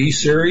DVD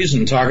series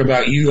and talk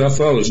about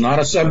UFOs. Not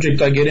a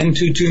subject I get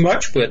into too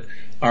much, but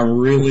I'm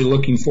really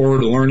looking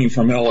forward to learning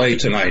from L.A.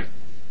 tonight.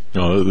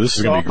 No, this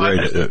is going to be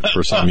great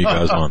for some of you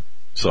guys on.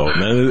 So,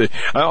 man,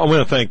 I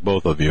want to thank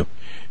both of you,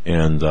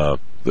 and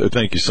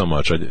thank you so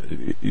much,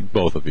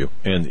 both of you.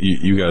 And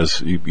you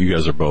guys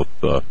are both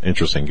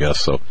interesting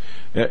guests. So,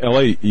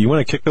 L.A., you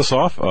want to kick this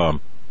off?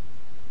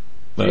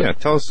 Yeah,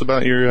 tell us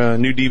about your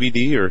new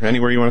DVD or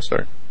anywhere you want to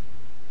start.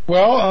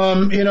 Well,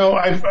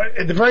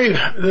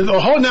 the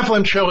whole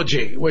Nephilim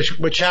trilogy,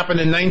 which happened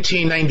in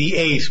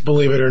 1998,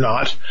 believe it or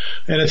not,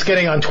 and it's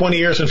getting on 20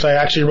 years since I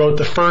actually wrote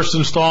the first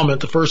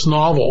installment, the first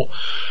novel.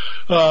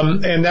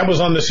 And that was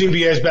on the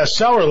CBA's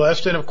bestseller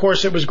list. And of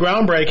course, it was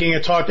groundbreaking.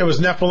 It was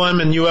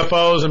Nephilim and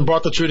UFOs and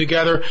brought the two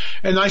together.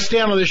 And I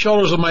stand on the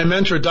shoulders of my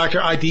mentor,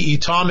 Dr. I.D.E.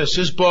 Thomas.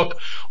 His book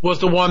was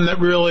the one that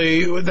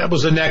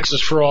was the nexus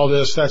for all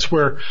this. That's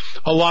where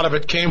a lot of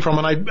it came from.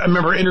 And I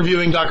remember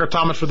interviewing Dr.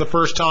 Thomas for the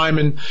first time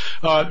and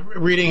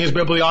reading his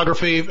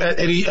bibliography at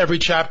every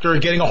chapter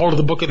and getting a hold of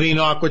the Book of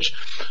Enoch, which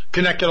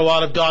connected a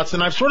lot of dots.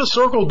 And I've sort of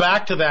circled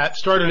back to that,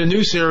 started a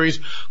new series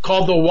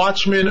called The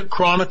Watchmen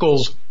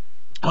Chronicles.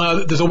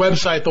 There's a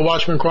website,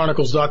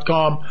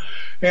 thewatchmanchronicles.com,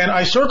 and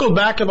I circled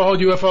back to the whole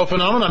UFO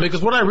phenomenon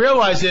because what I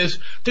realized is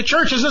the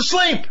church is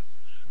asleep.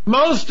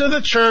 Most of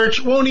the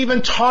church won't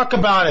even talk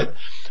about it.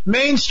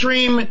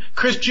 mainstream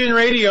Christian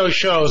radio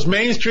shows,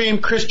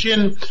 mainstream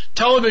Christian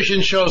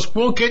television shows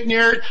won't get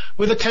near it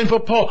with a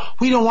 10-foot pole.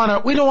 We don't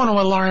want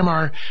to alarm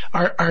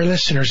our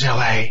listeners,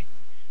 LA.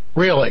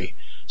 Really.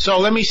 So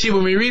let me see,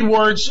 when we read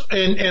words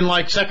in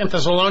like 2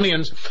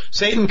 Thessalonians,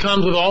 Satan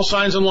comes with all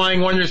signs and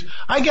lying wonders.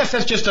 I guess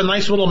that's just a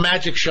nice little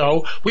magic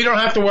show. We don't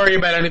have to worry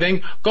about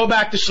anything. Go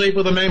back to sleep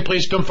with the men,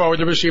 please come forward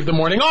to receive the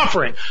morning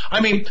offering.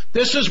 I mean,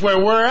 this is where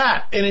we're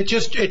at, and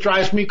it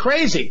drives me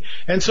crazy.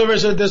 And so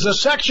there's a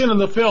section in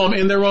the film,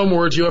 in their own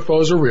words,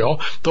 UFOs are real,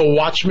 the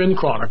Watchmen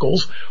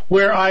Chronicles,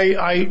 where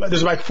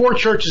there's like 4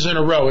 churches in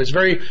a row. It's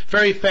very,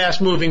 very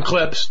fast moving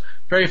clips,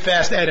 very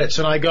fast edits,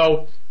 and I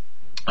go,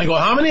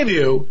 how many of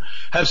you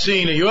have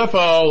seen a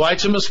UFO,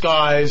 lights in the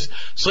skies,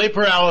 sleep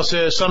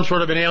paralysis, some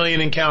sort of an alien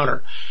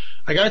encounter?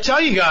 I got to tell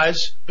you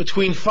guys,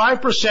 between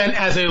 5%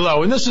 as a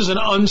low, and this is an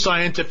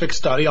unscientific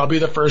study, I'll be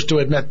the first to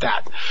admit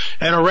that,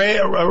 and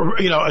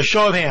a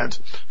show of hands,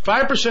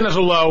 5% as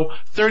a low,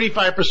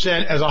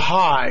 35% as a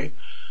high,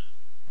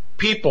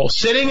 people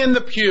sitting in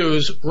the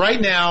pews right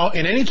now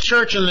in any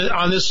church in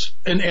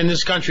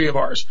this country of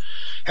ours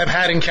have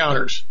had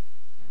encounters.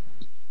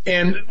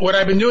 And what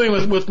I've been doing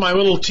with my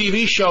little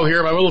TV show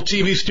here, my little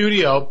TV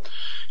studio,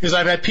 is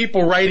I've had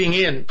people writing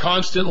in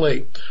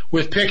constantly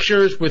with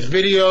pictures, with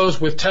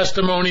videos, with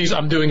testimonies.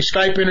 I'm doing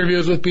Skype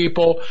interviews with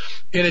people.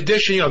 In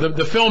addition,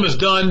 the film is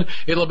done.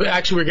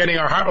 We're getting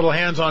our hot little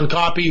hands-on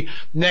copy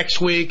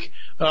next week.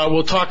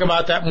 We'll talk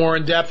about that more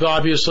in depth,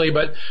 obviously,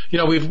 but,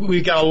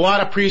 we've got a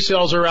lot of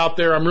pre-sales are out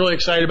there. I'm really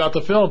excited about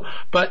the film.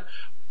 But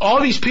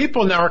all these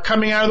people now are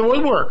coming out of the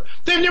woodwork.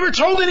 They've never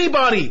told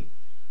anybody.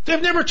 They've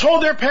never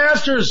told their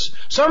pastors.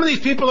 Some of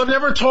these people have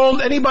never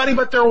told anybody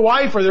but their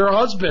wife or their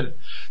husband.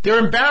 They're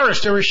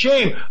embarrassed. They're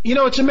ashamed.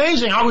 It's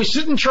amazing how we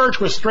sit in church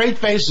with straight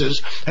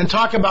faces and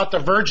talk about the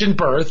virgin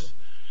birth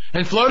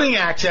and floating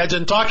axe heads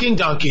and talking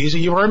donkeys.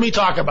 And you've heard me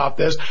talk about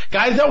this.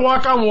 Guys that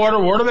walk on water,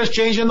 water that's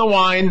changing the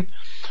wine.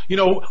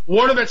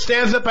 Water that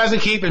stands up as a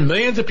keep, and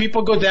millions of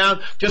people go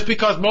down just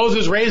because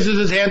Moses raises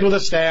his hand with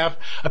a staff,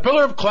 a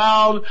pillar of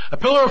cloud, a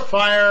pillar of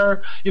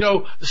fire,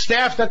 the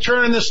staff that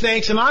turn into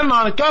snakes, and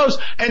on it goes.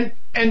 And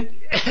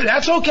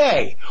that's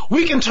okay.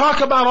 We can talk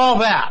about all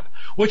that,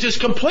 which is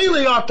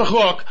completely off the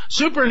hook,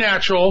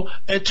 supernatural,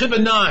 and to the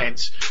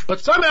nines. But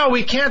somehow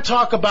we can't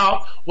talk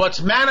about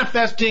what's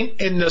manifesting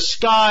in the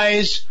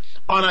skies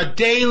on a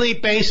daily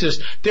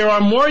basis. There are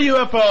more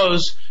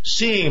UFOs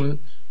seen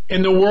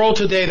in the world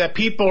today that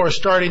people are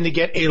starting to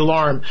get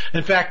alarmed.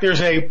 In fact,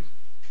 there's a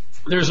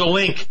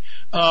link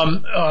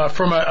from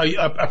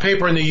a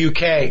paper in the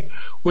UK,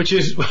 which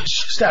is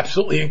just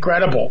absolutely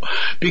incredible,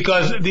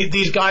 because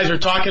these guys are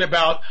talking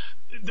about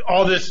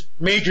all this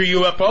major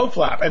UFO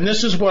flap, and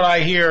this is what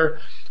I hear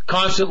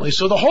constantly.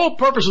 So the whole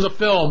purpose of the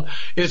film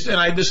is,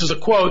 this is a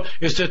quote,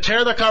 is to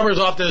tear the covers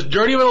off this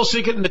dirty little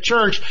secret in the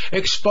church,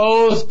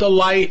 expose the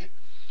light,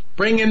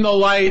 bring in the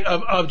light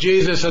of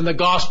Jesus and the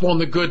gospel and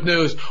the good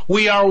news.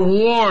 We are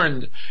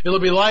warned. It'll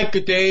be like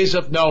the days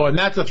of Noah, and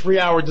that's a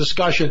 3-hour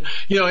discussion.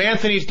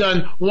 Anthony's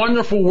done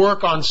wonderful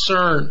work on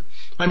CERN.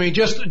 I mean,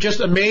 just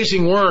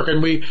amazing work.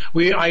 And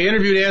I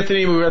interviewed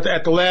Anthony. We were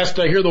at the last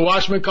Hear the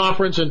Watchman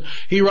conference, and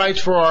he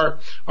writes for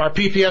our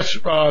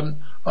PPS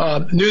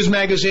news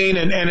magazine,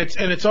 and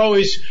it's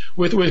always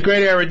with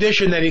great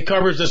erudition that he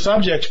covers the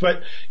subjects.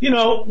 But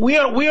we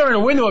are in a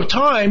window of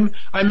time.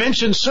 I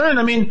mentioned CERN.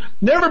 I mean,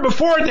 never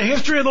before in the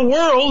history of the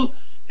world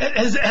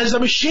has a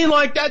machine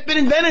like that been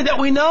invented that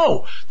we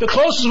know. The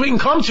closest we can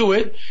come to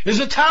it is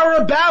the Tower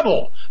of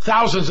Babel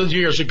thousands of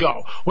years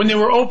ago when they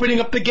were opening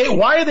up the gate.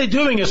 Why are they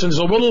doing this? And there's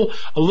a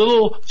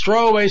little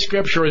throwaway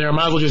scripture in there. I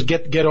might as well just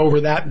get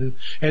over that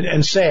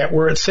and say it,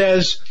 where it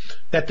says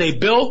that they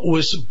built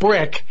with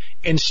brick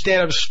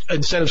instead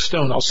of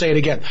stone. I'll say it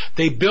again.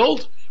 They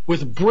built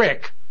with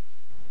brick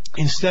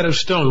instead of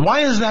stone.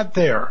 Why is that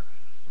there?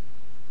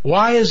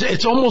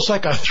 It's almost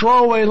like a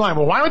throwaway line.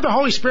 Well, why would the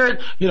Holy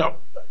Spirit,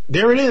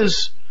 there it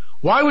is.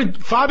 Why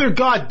would Father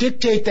God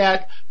dictate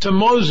that to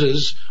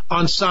Moses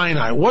on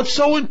Sinai? What's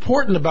so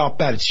important about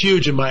that? It's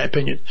huge in my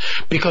opinion,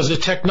 because the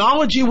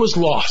technology was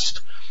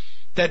lost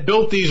that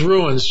built these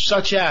ruins,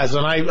 such as,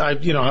 and I'm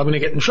going to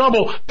get in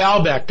trouble,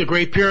 Baalbek, the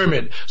Great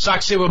Pyramid,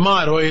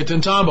 Sacsayhuaman,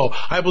 Ollantaytambo.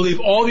 I believe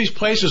all these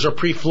places are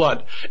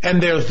pre-flood,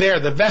 and they're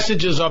there. The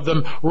vestiges of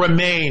them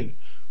remain.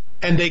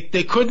 And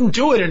they couldn't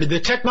do it, and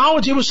the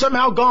technology was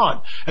somehow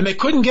gone, and they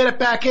couldn't get it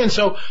back in.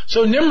 So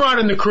Nimrod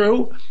and the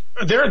crew,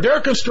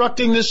 they're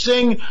constructing this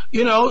thing,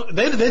 they know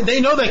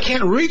they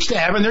can't reach to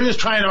heaven. They're just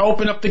trying to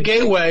open up the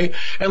gateway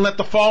and let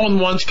the fallen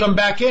ones come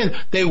back in.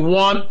 They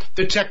want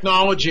the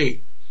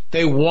technology.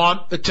 They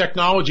want the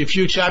technology. A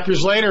few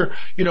chapters later,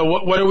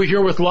 what do we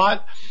hear with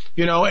Lot?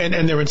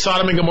 And they're in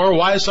Sodom and Gomorrah.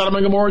 Why is Sodom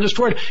and Gomorrah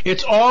destroyed?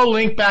 It's all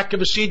linked back to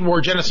the seed war,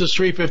 Genesis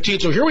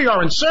 3:15. So here we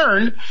are in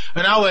CERN,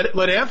 and I'll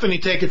let Anthony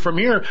take it from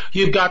here.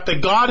 You've got the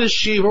goddess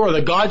Shiva, or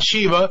the god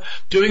Shiva,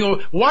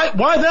 doing why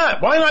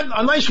that? Why not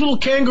a nice little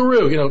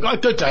kangaroo?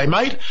 Good day,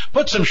 mate.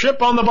 Put some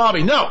shrimp on the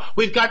bobby. No,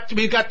 we've got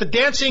the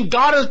dancing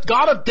god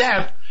of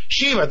death,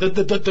 Shiva,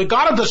 the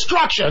god of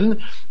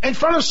destruction, in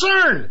front of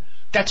CERN.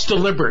 That's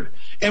deliberate.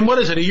 And what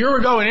is it? A year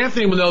ago, and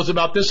Anthony knows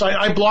about this,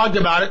 I blogged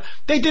about it.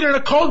 They did an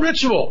occult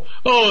ritual.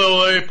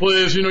 Oh, LA,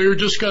 please, you're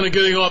just kind of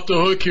getting off the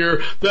hook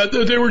here. That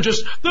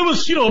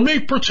was,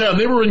 make pretend.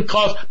 They were in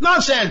class.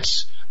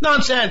 Nonsense.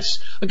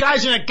 The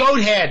guy's in a goat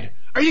head.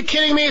 Are you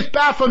kidding me? It's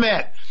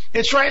Baphomet.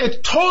 It's right. It's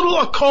total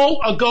occult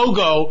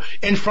a-go-go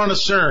in front of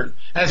CERN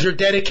as you're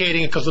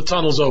dedicating it because the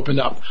tunnel's opened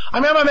up.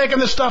 I'm not making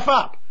this stuff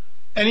up.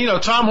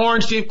 And, Tom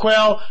Horn, Steve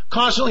Quayle,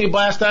 constantly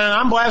blast down.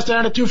 I'm blasting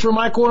down it too from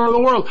my corner of the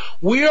world.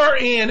 We are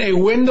in a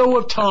window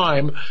of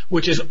time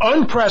which is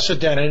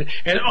unprecedented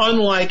and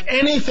unlike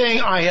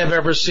anything I have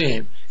ever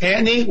seen.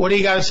 Andy, what do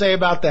you got to say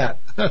about that?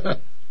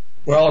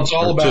 Well, it's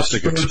all about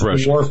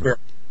spiritual warfare.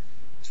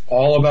 It's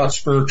all about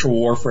spiritual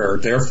warfare.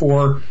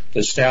 Therefore,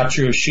 the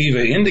statue of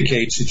Shiva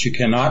indicates that you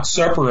cannot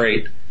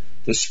separate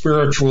the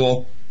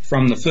spiritual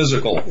from the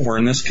physical, or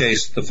in this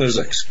case, the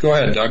physics. Go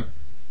ahead, Doug.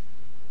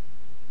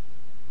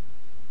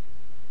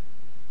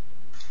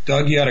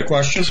 Doug, you had a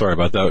question? Sorry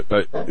about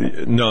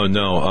that.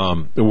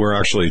 No. We're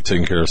actually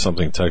taking care of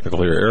something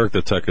technical here. Eric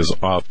the Tech is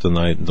off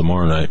tonight and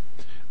tomorrow night,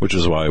 which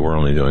is why we're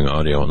only doing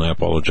audio, and I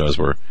apologize.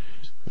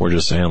 We're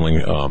just handling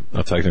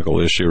a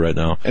technical issue right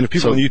now. And if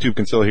people on YouTube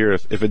can still hear,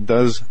 if it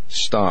does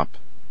stop,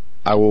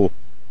 I will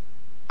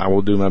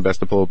do my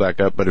best to pull it back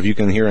up. But if you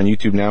can hear on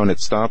YouTube now and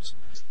it stops,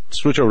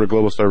 switch over to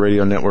Global Star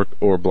Radio Network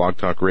or Blog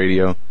Talk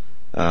Radio.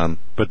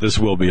 But this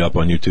will be up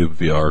on YouTube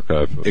via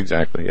archive.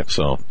 Exactly, yeah.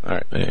 So, all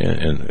right.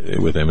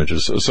 And with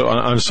images. So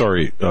I'm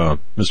sorry,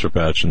 Mr.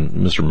 Patch and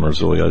Mr.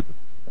 Marzulli, I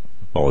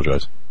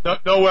apologize.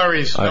 No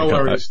worries. No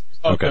worries.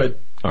 Okay. Good.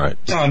 All right.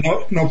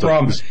 No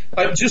problem.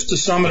 Just to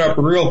sum it up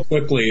real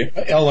quickly,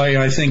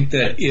 LA, I think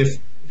that if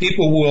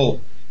people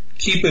will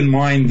keep in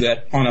mind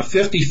that on a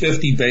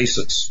 50-50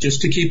 basis,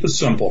 just to keep it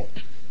simple,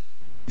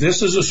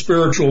 this is a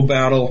spiritual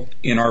battle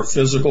in our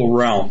physical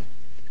realm.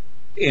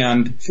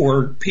 And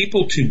for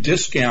people to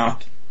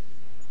discount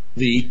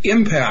the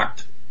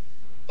impact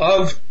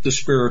of the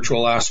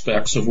spiritual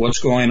aspects of what's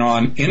going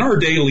on in our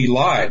daily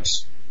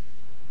lives,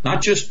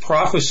 not just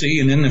prophecy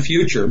and in the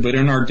future, but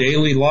in our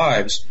daily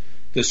lives,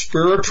 the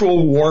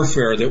spiritual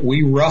warfare that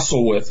we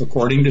wrestle with,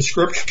 according to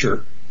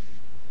Scripture,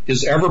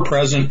 is ever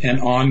present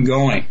and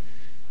ongoing.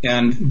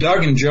 And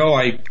Doug and Joe,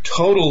 I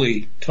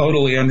totally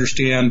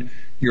understand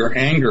your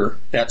anger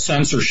at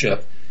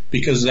censorship,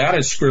 because that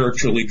is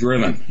spiritually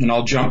driven. And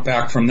I'll jump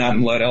back from that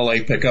and let LA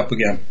pick up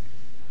again.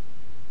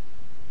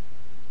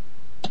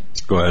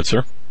 Go ahead,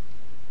 sir.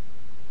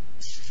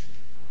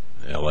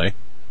 LA,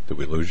 did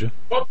we lose you?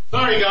 Oh,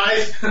 sorry,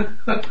 guys.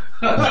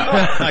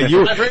 you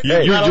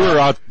were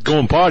out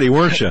going potty,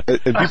 weren't you?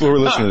 And people who are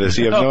listening to this,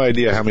 you have no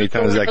idea how many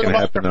times that can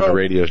happen on a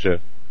radio show.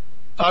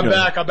 I'm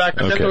back. I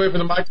stepped away from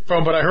the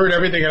microphone, but I heard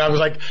everything, and I was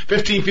like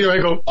 15 feet away.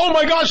 I go, oh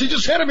my gosh, he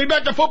just handed me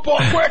back to football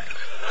quick.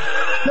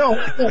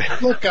 No,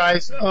 look,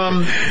 guys,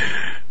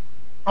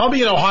 I'll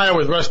be in Ohio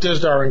with Russ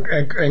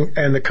Dizdar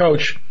and the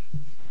coach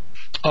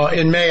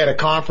in May at a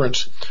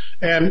conference,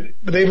 and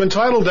they've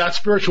entitled that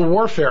Spiritual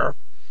Warfare.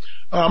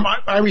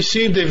 I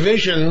received a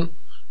vision,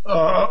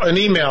 an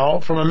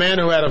email from a man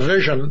who had a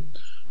vision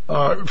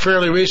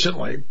fairly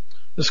recently.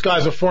 This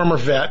guy's a former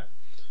vet,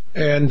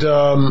 and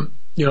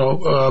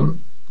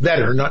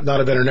veteran,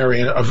 not a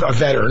veterinarian, a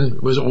veteran,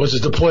 was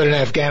deployed in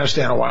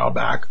Afghanistan a while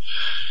back,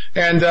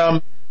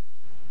 and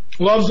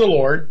loves the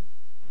Lord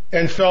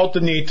and felt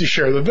the need to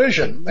share the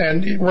vision.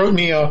 And he wrote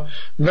me a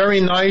very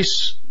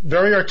nice,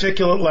 very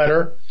articulate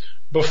letter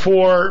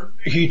before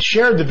he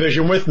shared the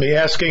vision with me,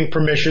 asking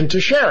permission to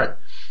share it.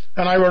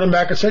 And I wrote him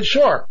back and said,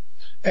 sure.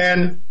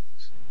 And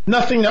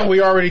nothing that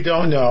we already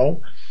don't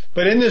know,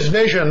 but in this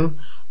vision,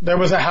 there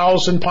was a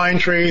house and pine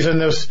trees, and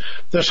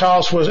this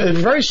house was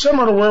very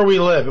similar to where we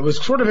live. It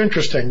was sort of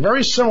interesting,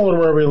 very similar to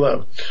where we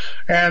live.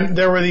 And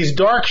there were these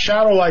dark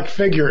shadow-like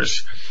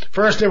figures.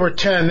 First there were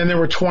 10, then there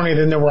were 20,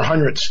 then there were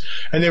hundreds.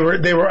 And they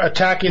were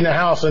attacking the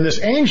house. And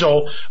this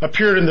angel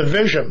appeared in the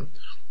vision.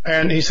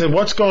 And he said,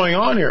 what's going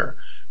on here?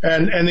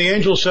 And the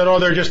angel said, oh,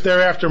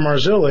 they're after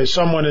Marzulli.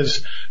 Someone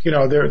is,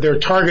 they're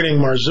targeting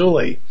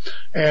Marzulli.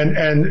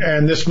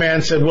 And this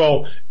man said,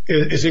 well,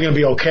 is he going to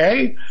be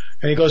okay?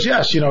 And he goes,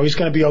 yes, he's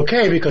going to be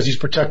okay because he's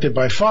protected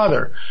by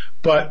Father.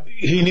 But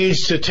he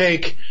needs to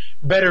take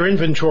better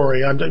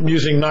inventory. I'm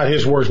using not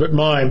his words, but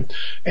mine,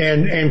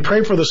 and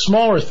pray for the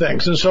smaller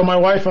things. And so my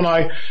wife and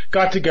I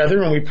got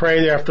together and we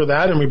prayed after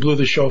that, and we blew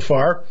the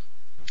shofar.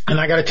 And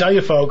I got to tell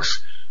you,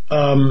 folks,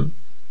 the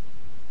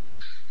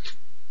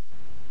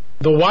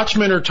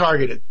watchmen are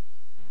targeted.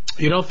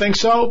 You don't think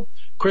so?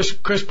 Chris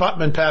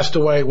Putman passed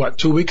away,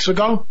 2 weeks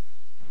ago?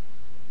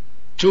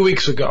 2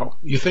 weeks ago.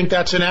 You think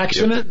that's an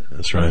accident? Yep,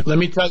 that's right. Let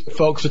me tell you,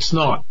 folks, it's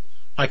not.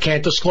 I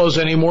can't disclose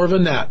any more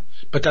than that.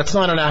 But that's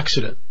not an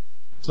accident.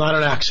 It's not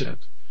an accident.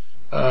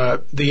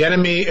 The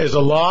enemy is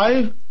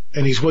alive,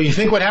 and you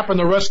think what happened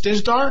to Russ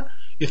Dizdar?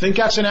 You think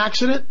that's an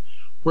accident?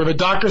 Where the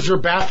doctors are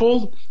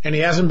baffled, and he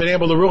hasn't been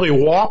able to really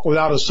walk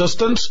without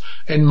assistance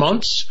in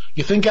months?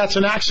 You think that's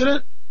an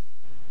accident?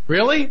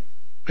 Really?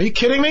 Are you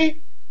kidding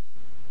me?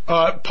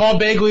 Paul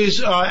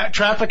Begley's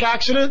traffic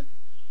accident?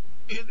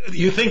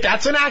 You think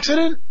that's an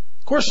accident?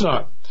 Of course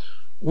not.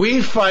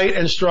 We fight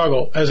and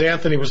struggle, as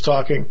Anthony was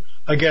talking,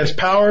 against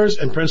powers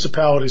and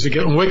principalities,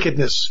 against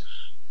wickedness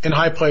in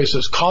high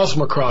places,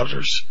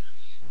 cosmocraters,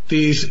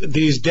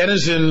 these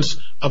denizens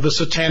of the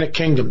satanic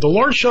kingdom. The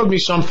Lord showed me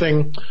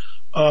something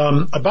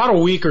about a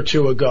week or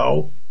two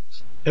ago.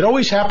 It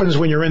always happens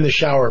when you're in the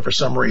shower for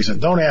some reason.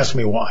 Don't ask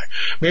me why.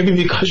 Maybe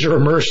because you're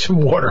immersed in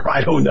water.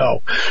 I don't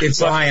know.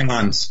 It's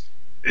ions.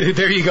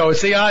 There you go.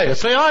 It's the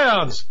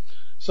ions.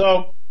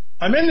 So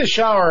I'm in the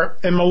shower,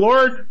 and my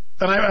Lord,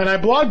 and I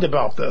blogged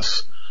about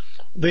this.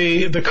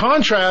 The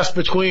contrast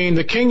between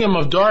the kingdom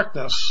of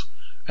darkness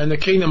and the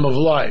kingdom of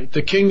light,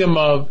 the kingdom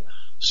of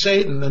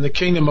Satan and the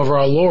kingdom of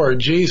our Lord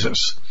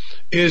Jesus,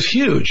 is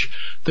huge.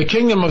 The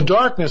kingdom of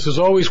darkness is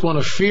always one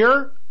of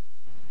fear,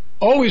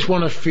 always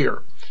one of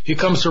fear. He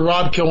comes to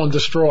rob, kill, and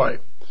destroy.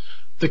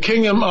 The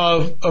kingdom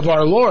of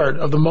our Lord,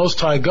 of the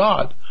Most High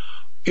God,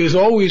 is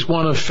always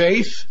one of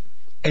faith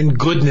and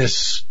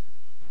goodness.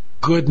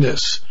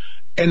 Goodness.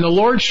 And the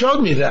Lord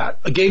showed me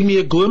that, gave me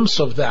a glimpse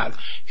of that.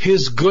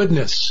 His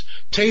goodness.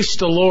 Taste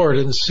the Lord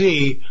and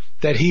see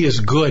that He is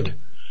good.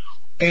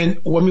 And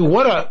I mean,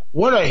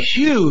 what a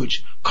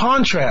huge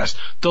contrast.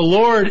 The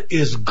Lord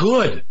is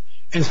good.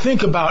 And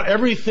think about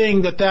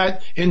everything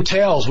that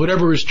entails,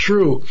 whatever is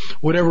true,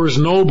 whatever is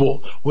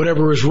noble,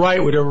 whatever is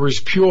right, whatever is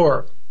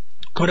pure,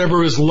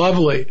 whatever is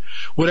lovely,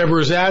 whatever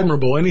is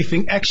admirable,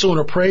 anything excellent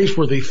or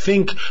praiseworthy.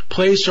 Think,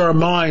 place our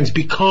minds,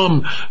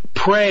 become,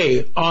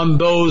 pray on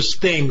those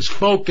things,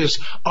 focus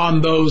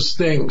on those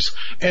things.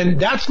 And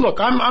that's,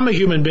 look, I'm a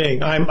human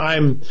being.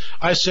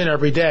 I sin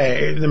every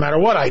day, no matter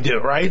what I do,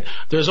 right?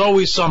 There's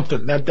always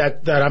something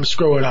that I'm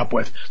screwing up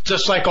with,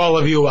 just like all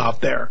of you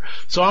out there.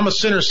 So I'm a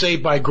sinner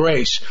saved by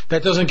grace.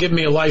 That doesn't give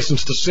me a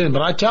license to sin,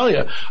 but I tell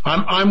you,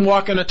 I'm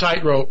walking a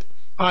tightrope.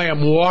 I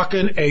am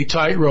walking a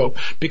tightrope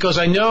because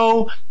I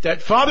know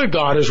that Father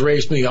God has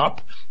raised me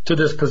up to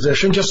this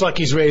position, just like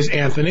He's raised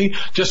Anthony,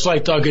 just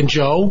like Doug and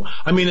Joe.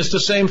 I mean, it's the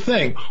same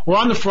thing. We're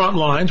on the front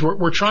lines.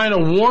 We're trying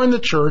to warn the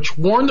church,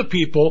 warn the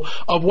people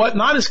of what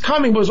not is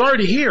coming, but was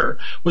already here,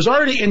 was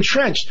already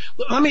entrenched.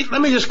 Let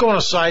me just go on a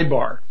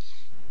sidebar.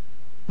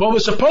 What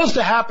was supposed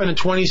to happen in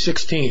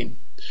 2016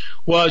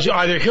 was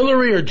either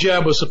Hillary or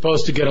Jeb was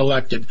supposed to get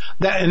elected.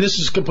 And this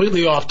is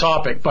completely off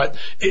topic, but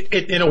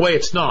in a way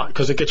it's not,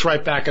 because it gets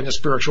right back into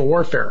spiritual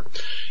warfare.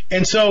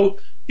 And so,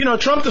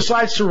 Trump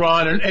decides to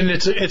run, and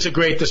it's a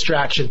great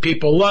distraction.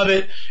 People love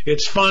it.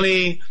 It's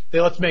funny.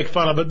 Let's make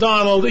fun of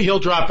Donald. He'll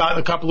drop out in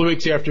a couple of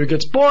weeks after he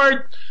gets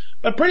bored.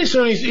 But pretty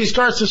soon he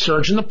starts to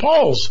surge in the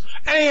polls,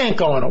 and he ain't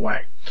going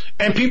away.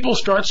 And people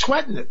start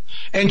sweating it.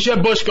 And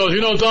Jeb Bush goes,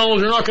 Donald,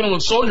 you're not going to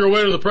insult your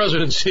way to the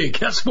presidency.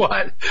 Guess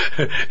what?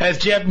 As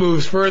Jeb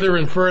moves further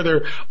and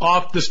further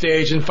off the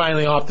stage, and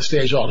finally off the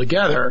stage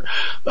altogether,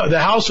 the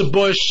House of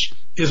Bush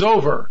is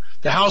over.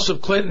 The House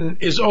of Clinton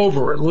is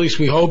over, at least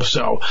we hope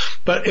so.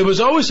 But it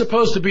was always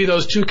supposed to be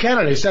those two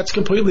candidates. That's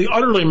completely,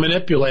 utterly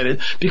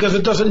manipulated, because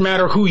it doesn't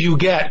matter who you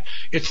get.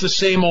 It's the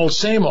same old,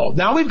 same old.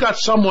 Now we've got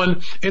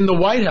someone in the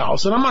White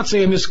House, and I'm not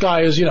saying this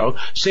guy is,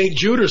 St.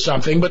 Jude or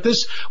something, but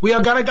we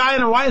have got a guy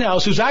in the White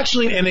House who's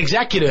actually an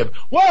executive.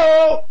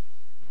 Whoa!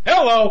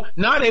 Hello!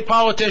 Not a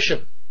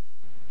politician.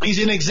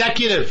 He's an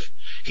executive.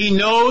 He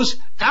knows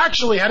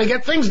actually how to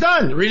get things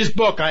done. Read his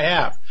book, I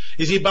have.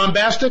 Is he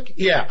bombastic?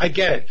 Yeah, I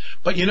get it.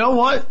 But you know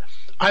what?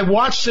 I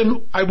watched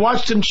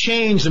him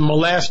change in the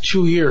last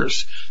 2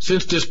 years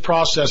since this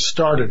process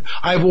started.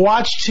 I've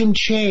watched him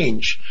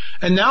change.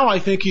 And now I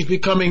think he's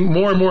becoming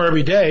more and more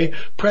every day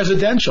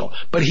presidential.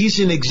 But he's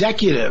an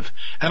executive.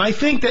 And I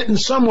think that in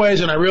some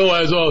ways, and I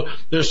realize,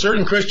 there's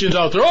certain Christians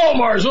out there,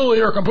 Marzulli,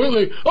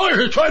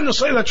 you're trying to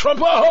say that Trump,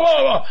 blah,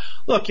 blah, blah.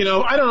 Look,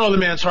 I don't know the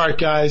man's heart,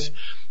 guys.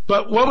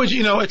 But what would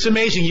it's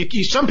amazing.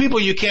 Some people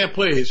you can't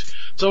please.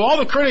 So all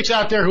the critics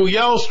out there who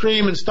yell,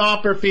 scream, and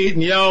stomp their feet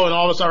and yell and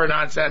all this other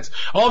nonsense,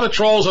 all the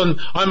trolls on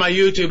my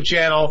YouTube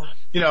channel,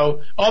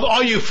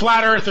 all you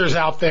flat earthers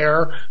out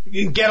there,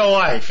 get a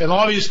life. And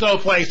all you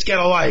snowflakes, get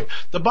a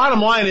life. The bottom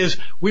line is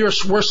we're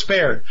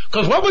spared.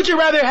 Because what would you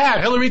rather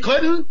have? Hillary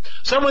Clinton?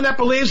 Someone that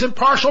believes in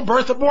partial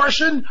birth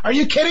abortion? Are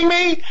you kidding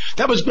me?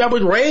 That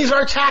would raise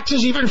our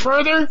taxes even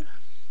further?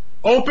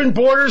 Open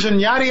borders and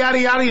yada, yada,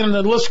 yada, and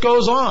the list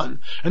goes on.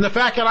 And the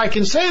fact that I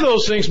can say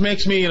those things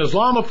makes me an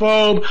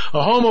Islamophobe, a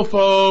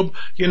homophobe,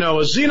 a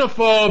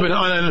xenophobe,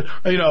 and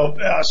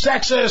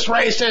sexist,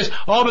 racist,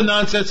 all the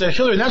nonsense that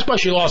Hillary, and that's why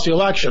she lost the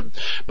election.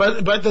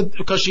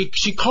 Because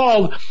she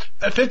called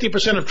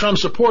 50% of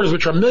Trump's supporters,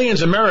 which are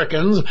millions of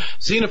Americans,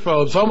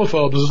 xenophobes,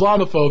 homophobes,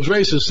 Islamophobes,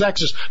 racists,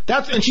 sexists.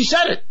 And she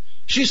said it.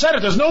 She said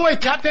it. There's no way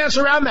tap dance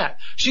around that.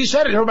 She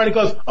said it. Everybody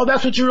goes,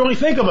 that's what you really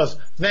think of us.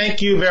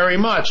 Thank you very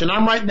much. And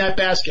I'm right in that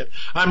basket.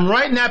 I'm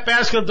right in that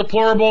basket of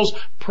deplorables,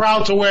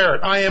 proud to wear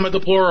it. I am a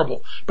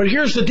deplorable. But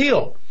here's the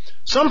deal.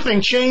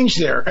 Something changed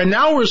there. And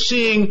now we're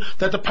seeing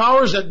that the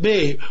powers that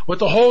be, with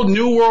the whole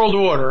New World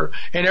Order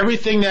and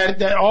everything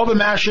that all the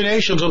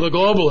machinations of the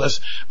globalists,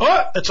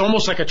 it's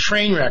almost like a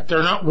train wreck.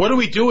 They're not, what do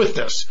we do with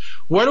this?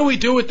 What do we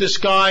do with this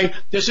guy?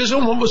 This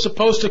isn't what was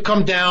supposed to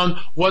come down.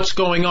 What's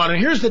going on? And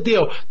here's the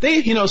deal.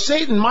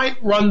 Satan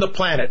might run the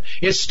planet.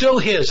 It's still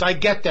his. I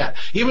get that.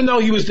 Even though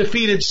he was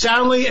defeated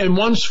soundly and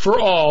once for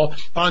all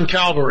on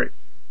Calvary.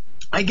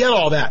 I get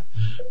all that.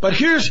 But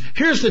here's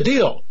the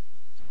deal.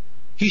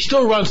 He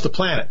still runs the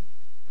planet.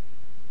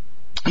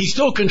 He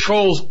still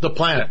controls the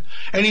planet.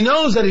 And he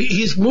knows that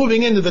he's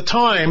moving into the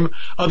time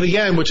of the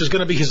end, which is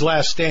going to be his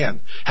last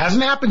stand.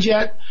 Hasn't happened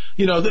yet.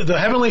 The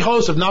heavenly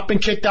hosts have not been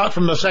kicked out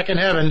from the second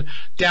heaven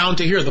down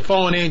to here. The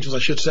fallen angels, I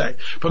should say,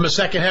 from the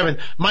second heaven.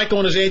 Michael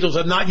and his angels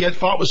have not yet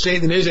fought with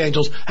Satan and his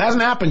angels.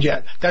 Hasn't happened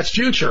yet. That's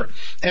future.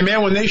 And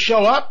man, when they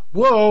show up,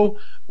 woe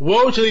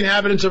to the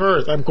inhabitants of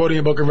earth. I'm quoting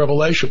a book of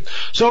Revelation.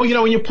 So,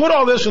 when you put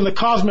all this in the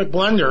cosmic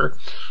blender,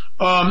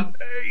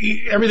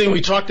 everything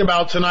we talked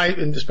about tonight,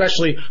 and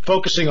especially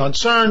focusing on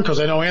CERN, because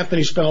I know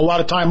Anthony spent a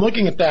lot of time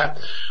looking at that,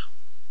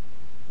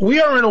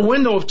 we are in a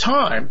window of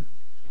time.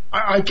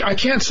 I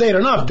can't say it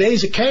enough.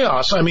 Days of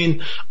chaos. I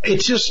mean,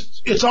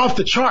 it's off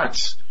the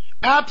charts.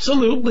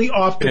 Absolutely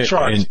off the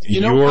charts. And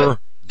your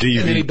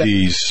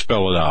DVDs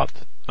spell it out.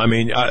 I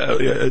mean,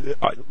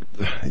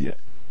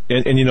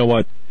 and you know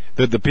what?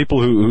 The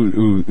people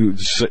who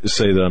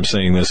say that I'm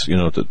saying this,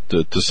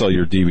 to sell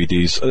your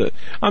DVDs,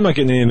 I'm not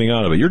getting anything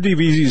out of it. Your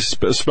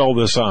DVDs spell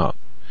this out.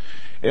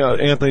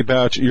 Anthony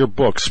Batch, your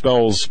book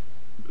spells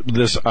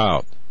this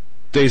out.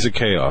 Days of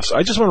Chaos.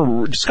 I just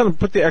want to kind of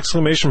put the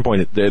exclamation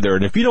point there.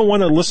 And if you don't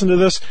want to listen to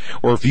this,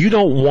 or if you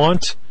don't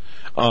want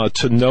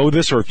to know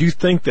this, or if you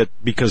think that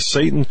because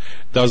Satan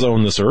does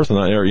own this earth, and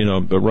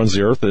runs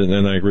the earth,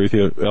 and I agree with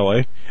you,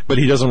 L.A., but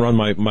he doesn't run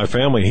my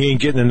family. He ain't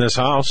getting in this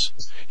house.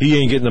 He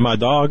ain't getting to my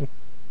dog.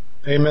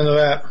 Amen to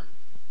that.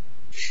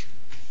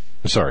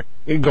 I'm sorry.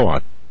 Go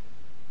on.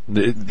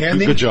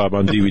 Good job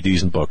on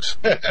DVDs and books.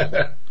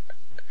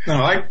 No,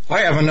 I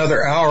have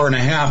another hour and a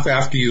half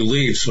after you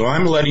leave, so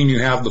I'm letting you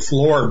have the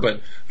floor,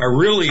 but I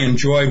really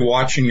enjoyed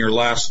watching your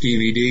last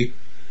DVD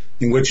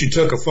in which you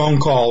took a phone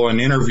call and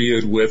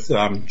interviewed with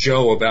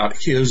Joe about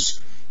his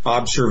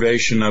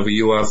observation of a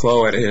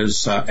UFO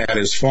at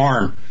his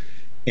farm.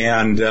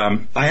 And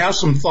I have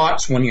some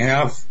thoughts when you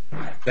have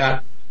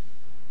that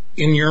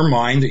in your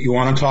mind that you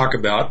want to talk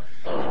about.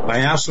 I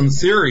have some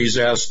theories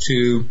as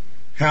to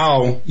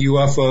how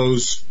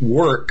UFOs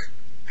work,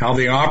 how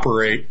they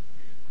operate,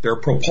 their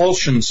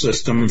propulsion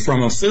system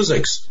from a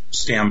physics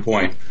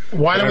standpoint.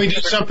 Why don't we do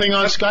something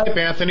on Skype,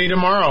 Anthony,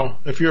 tomorrow,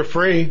 if you're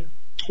free?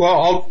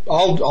 Well,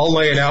 I'll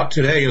lay it out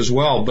today as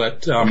well,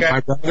 but okay.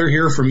 I'd rather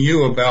hear from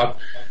you about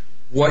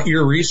what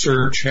your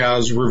research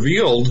has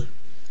revealed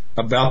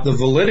about the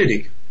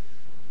validity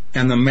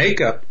and the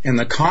makeup and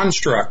the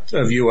construct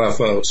of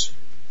UFOs.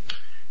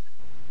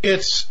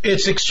 It's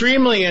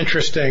extremely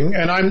interesting,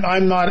 and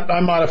I'm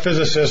not a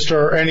physicist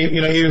or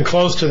even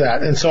close to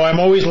that, and so I'm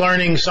always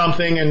learning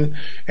something and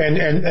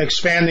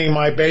expanding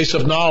my base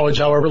of knowledge,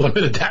 however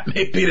limited that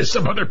may be to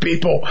some other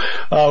people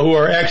who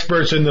are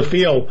experts in the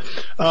field.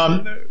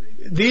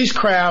 These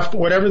craft,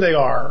 whatever they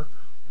are,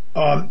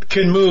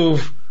 can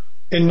move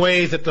in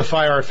ways that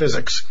defy our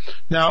physics.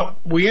 Now,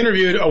 we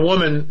interviewed a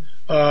woman,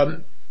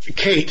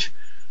 Kate.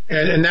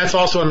 And that's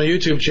also on the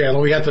YouTube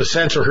channel. We had to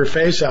censor her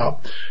face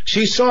out.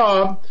 She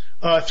saw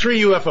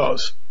 3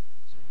 UFOs.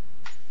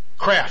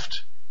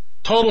 Craft.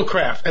 Total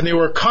craft. And they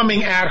were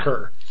coming at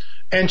her.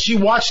 And she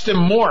watched them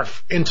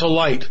morph into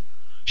light.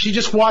 She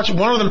just watched,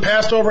 one of them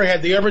passed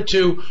overhead, the other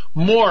 2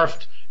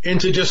 morphed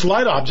into just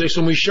light objects,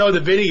 and we show the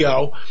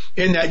video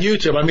in that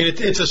YouTube. I mean,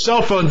 it's a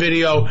cell phone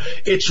video.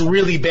 It's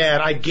really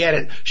bad. I get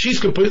it. She's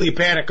completely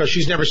panicked because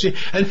she's never seen.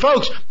 And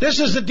folks, this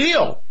is the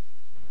deal.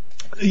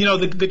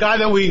 The guy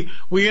that we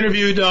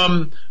interviewed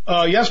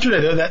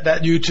yesterday,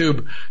 that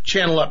YouTube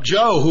channel up,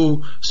 Joe,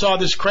 who saw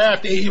this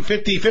craft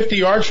 50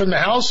 yards from the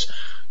house,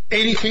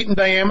 80 feet in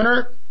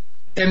diameter,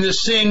 and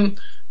this thing,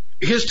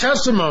 his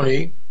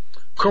testimony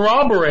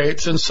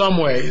corroborates in some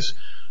ways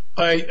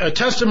a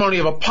testimony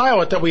of a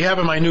pilot that we have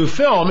in my new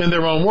film. In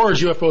their own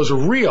words, UFOs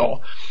are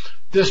real.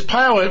 This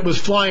pilot was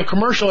flying a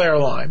commercial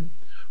airline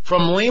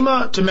from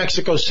Lima to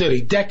Mexico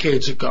City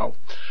decades ago.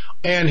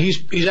 And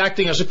he's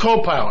acting as a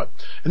co-pilot.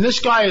 And this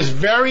guy is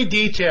very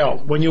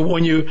detailed.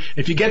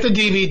 If you get the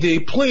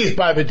DVD, please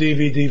buy the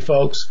DVD,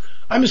 folks.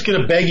 I'm just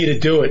going to beg you to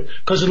do it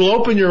because it'll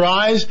open your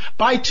eyes.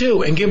 Buy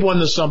 2 and give 1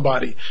 to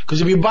somebody.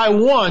 Because if you buy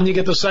 1, you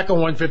get the second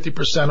one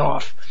 50%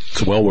 off.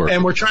 It's well worth.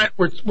 And we're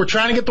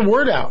trying to get the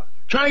word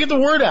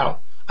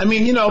out. I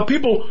mean,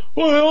 people,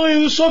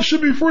 this stuff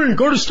should be free.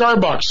 Go to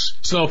Starbucks,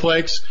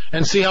 snowflakes,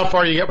 and see how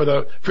far you get with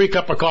a free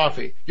cup of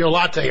coffee. Your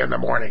latte in the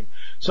morning.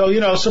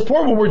 So,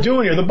 support what we're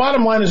doing here. The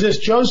bottom line is this.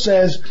 Joe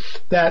says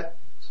that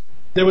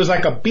there was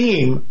like a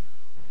beam.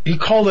 He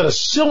called it a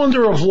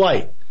cylinder of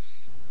light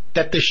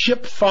that the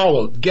ship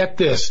followed. Get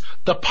this.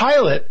 The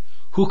pilot,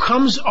 who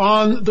comes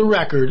on the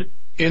record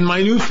in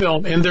my new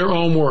film, in their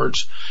own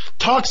words,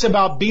 talks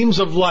about beams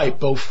of light,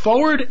 both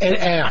forward and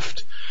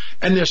aft.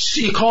 And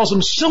he calls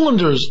them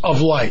cylinders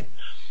of light.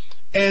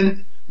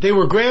 And they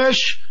were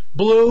grayish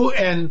blue,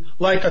 and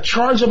like a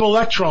charge of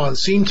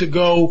electrons seemed to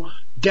go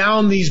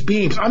down these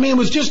beams. I mean, it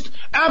was just,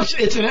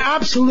 it's an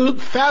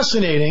absolutely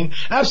fascinating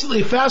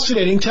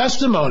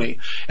testimony.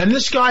 And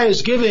this guy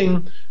is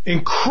giving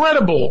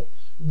incredible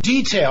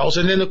details.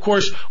 And then, of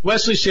course,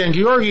 Wesley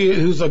Sangiorgi,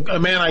 who's a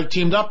man I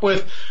teamed up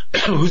with,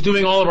 who's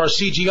doing all of our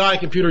CGI,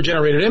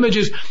 computer-generated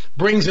images,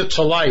 brings it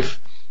to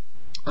life.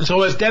 And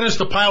so as Dennis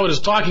the pilot is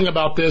talking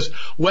about this,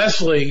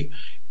 Wesley,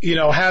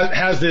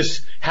 has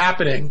this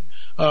happening.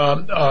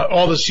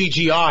 All the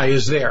CGI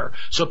is there.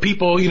 So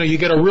people, you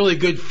get a really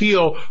good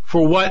feel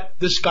for what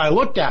this guy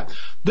looked at.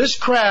 This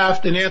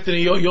craft, and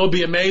Anthony, you'll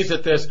be amazed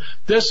at this,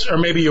 or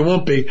maybe you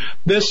won't be,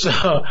 this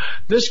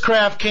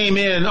craft came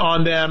in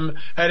on them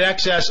at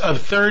excess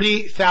of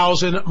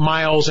 30,000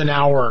 miles an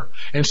hour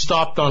and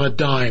stopped on a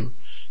dime.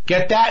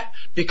 Get that?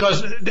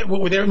 Because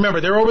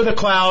remember, they're over the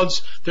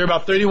clouds. They're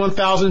about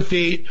 31,000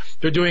 feet.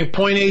 They're doing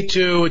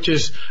 0.82, which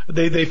is,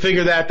 they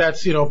figure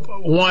that's,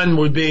 1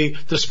 would be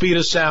the speed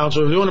of sound.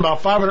 So they're doing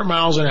about 500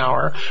 miles an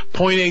hour,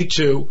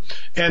 0.82,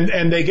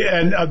 and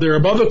they're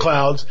above the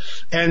clouds.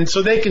 And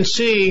so they can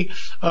see,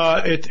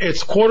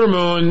 it's quarter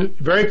moon,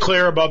 very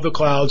clear above the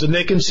clouds, and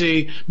they can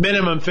see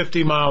minimum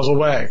 50 miles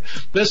away.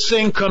 This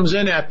thing comes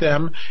in at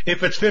them,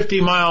 if it's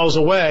 50 miles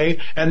away,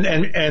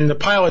 and the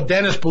pilot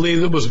Dennis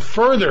believed it was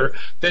further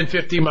than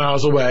 50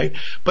 miles away,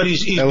 but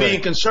he's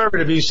being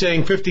conservative. He's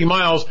saying 50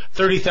 miles,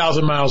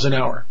 30,000 miles an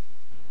hour.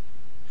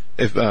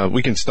 If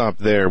we can stop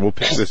there, we'll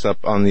pick this up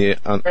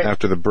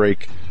after the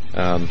break.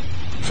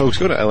 Folks,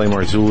 go to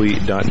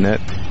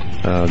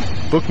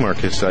lamarzulli.net, bookmark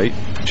his site,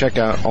 check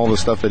out all the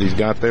stuff that he's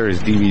got there, his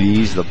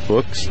DVDs, the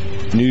books,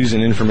 news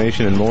and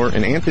information, and more,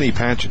 and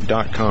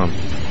anthonypatch.com.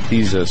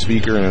 He's a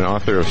speaker and an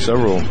author of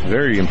several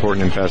very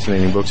important and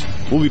fascinating books.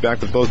 We'll be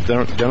back with both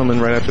gentlemen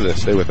right after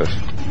this. Stay with us.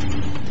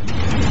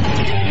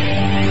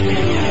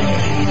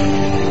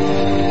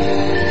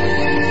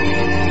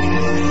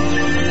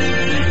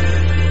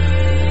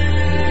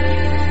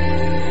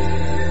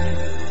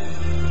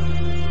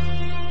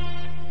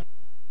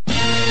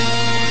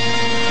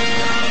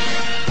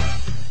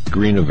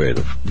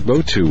 Greennovative.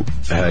 Go to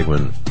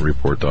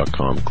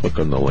HagmannReport.com. Click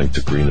on the link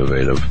to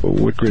Greennovative.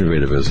 What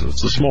Greennovative is,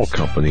 it's a small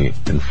company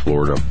in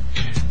Florida.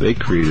 They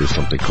created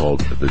something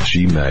called the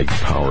GMAG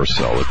power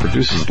cell. It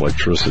produces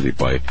electricity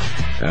by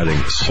adding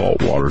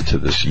salt water to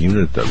this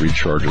unit that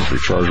recharges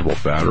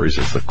rechargeable batteries.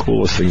 It's the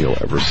coolest thing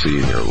you'll ever see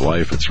in your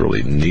life. It's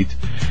really neat.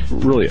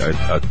 Really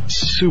a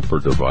super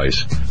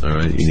device. All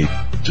right, you need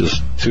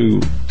just 2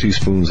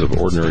 teaspoons of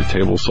ordinary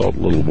table salt, a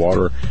little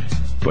water.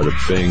 But a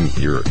bang,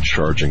 you're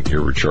charging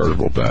your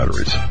rechargeable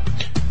batteries.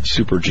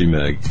 Super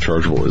GMAG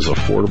chargeable is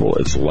affordable,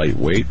 it's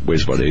lightweight,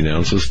 weighs about 8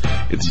 ounces,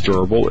 it's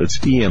durable, it's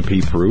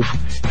EMP proof,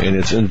 and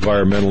it's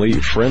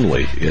environmentally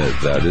friendly.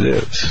 That it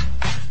is.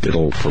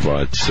 It'll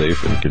provide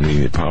safe and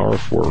convenient power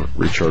for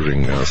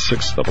recharging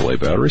 6 AA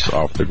batteries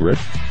off the grid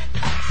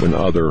when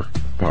other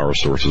power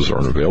sources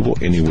aren't available,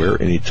 anywhere,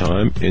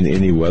 anytime, in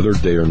any weather,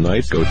 day or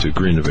night. Go to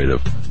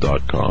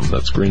greennovative.com.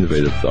 That's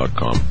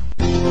greennovative.com.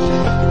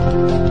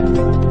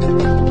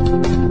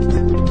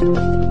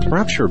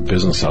 Perhaps you're a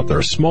business out there,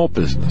 a small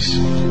business.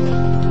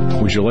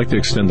 Would you like to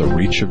extend the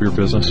reach of your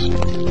business?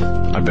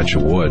 I bet you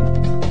would.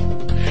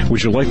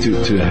 Would you like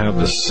to have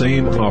the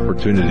same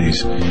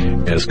opportunities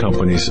as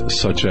companies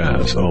such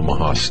as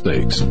Omaha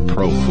Steaks and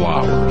Pro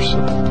Flowers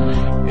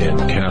and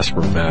Casper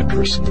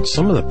Mattress and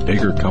some of the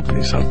bigger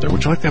companies out there?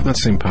 Would you like to have that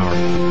same power?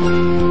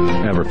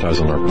 Advertise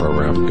on our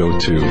program. Go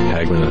to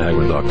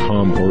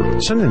Hagmann@Hagmann.com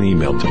or send an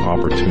email to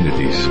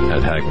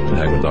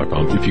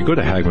opportunities@Hagmann@Hagmann.com. If you go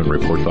to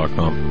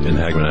HagmannReport.com and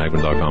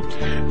Hagmann@Hagmann.com,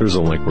 there's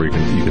a link where you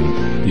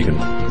can.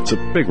 It's a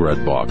big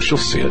red box. You'll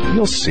see it.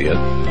 You'll see it.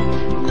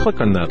 Click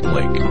on that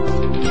link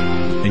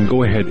and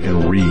go ahead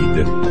and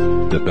read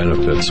the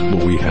benefits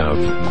what we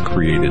have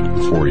created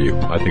for you.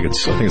 I think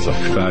it's a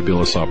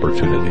fabulous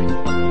opportunity.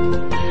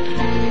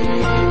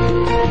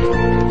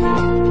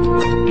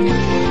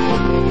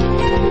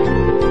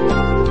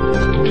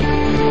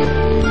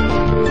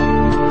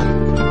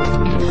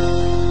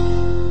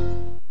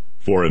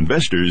 For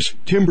investors,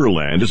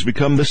 timberland has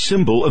become the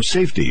symbol of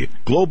safety.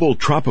 Global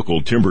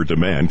tropical timber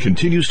demand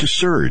continues to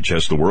surge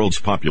as the world's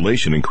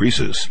population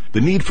increases.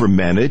 The need for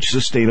managed,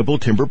 sustainable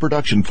timber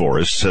production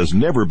forests has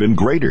never been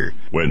greater.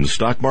 When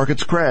stock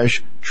markets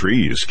crash,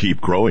 trees keep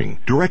growing.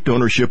 Direct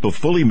ownership of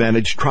fully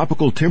managed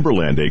tropical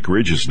timberland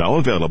acreage is now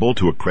available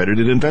to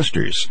accredited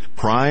investors.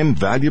 Prime,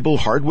 valuable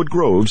hardwood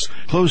groves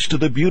close to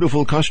the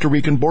beautiful Costa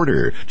Rican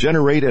border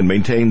generate and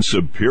maintain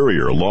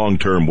superior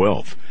long-term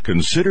wealth.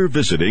 Consider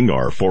visiting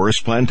our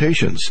forest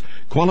plantations.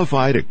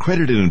 Qualified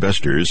accredited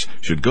investors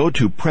should go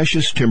to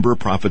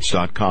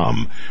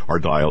PreciousTimberProfits.com or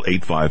dial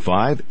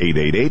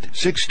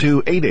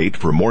 855-888-6288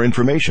 for more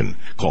information.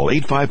 Call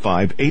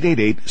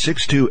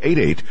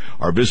 855-888-6288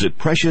 or visit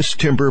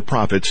PreciousTimberProfits.com.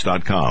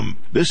 PreciouSTimberProfits.com.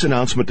 This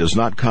announcement does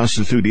not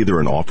constitute either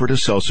an offer to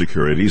sell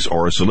securities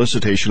or a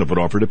solicitation of an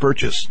offer to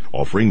purchase.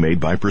 Offering made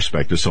by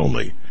prospectus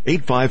only.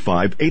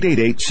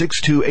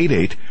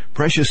 855-888-6288,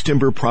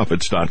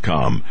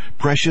 PreciouSTimberProfits.com.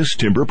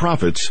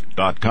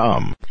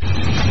 PreciouSTimberProfits.com.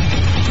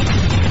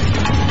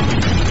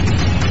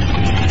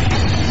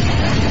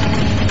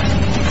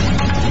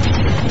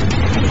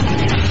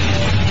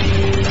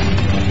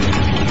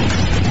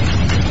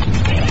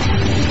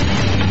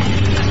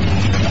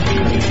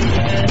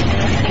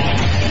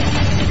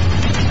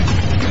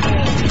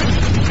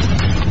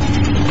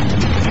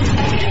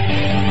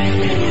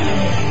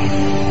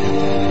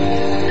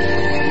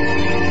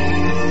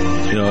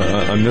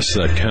 I miss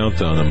that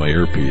countdown on my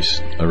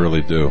earpiece. I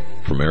really do.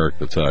 From Eric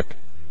the Tech.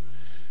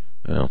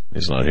 Well,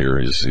 he's not here.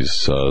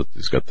 He's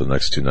got the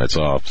next 2 nights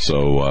off.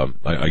 So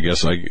I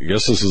guess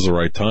this is the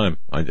right time.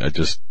 I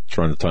just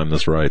trying to time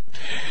this right.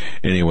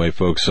 Anyway,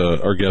 folks,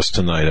 our guest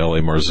tonight,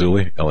 L.A.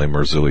 Marzulli,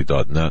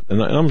 LAMarzulli.net,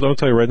 and I'm going to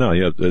tell you right now,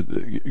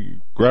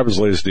 grab his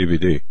latest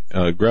DVD.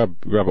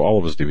 Grab all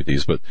of his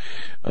DVDs, but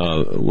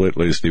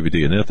latest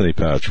DVD, and Anthony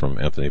Patch from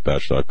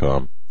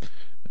AnthonyPatch.com.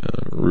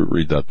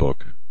 Read that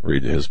book.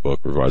 Read his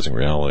book, Revising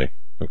Reality.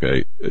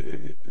 Okay.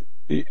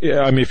 Yeah,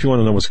 I mean, if you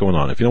want to know what's going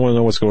on, if you don't want to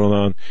know what's going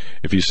on,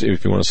 if you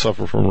want to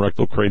suffer from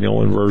rectal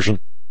cranial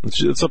inversion,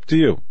 it's up to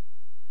you.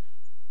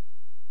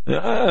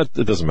 It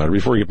doesn't matter.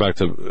 Before you get back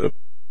to,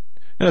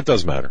 it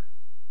does matter.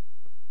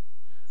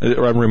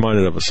 I'm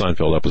reminded of a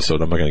Seinfeld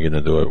episode. I'm not going to get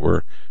into it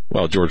where,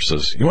 George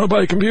says, "You want to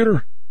buy a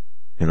computer?"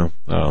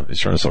 He's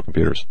trying to sell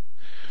computers.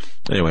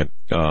 Anyway,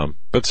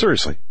 but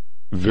seriously,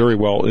 very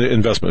well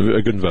investment,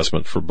 a good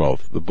investment for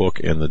both the book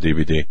and the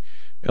DVD.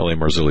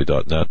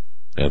 LAMarzulli.net,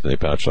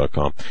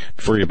 AnthonyPatch.com.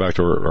 Before you get back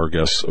to our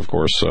guests, of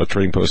course,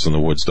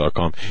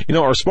 TradingPostInTheWoods.com.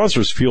 Our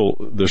sponsors fuel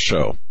this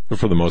show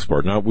for the most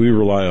part. Now, we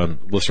rely on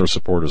listener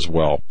support as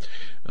well.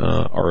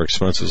 Our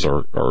expenses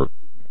are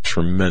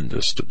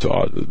tremendous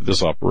to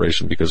this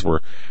operation because we're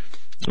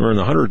in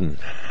a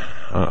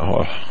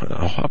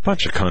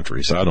bunch of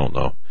countries. I don't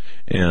know.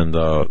 And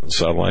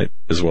satellite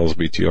as well as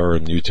BTR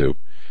and YouTube.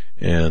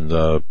 And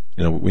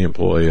we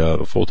employ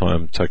a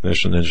full-time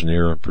technician,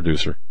 engineer, and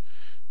producer,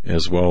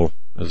 as well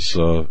as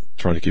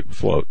trying to keep it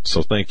afloat.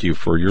 So thank you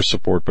for your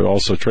support, but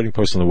also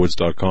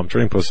TradingPostInTheWoods.com.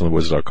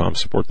 TradingPostInTheWoods.com.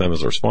 Support them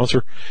as our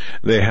sponsor.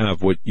 They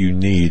have what you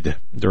need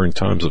during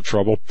times of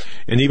trouble,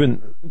 and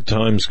even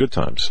good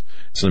times.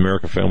 It's an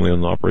American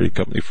family-owned and operating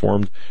company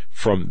formed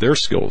from their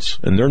skills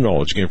and their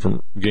knowledge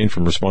gained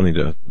from responding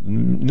to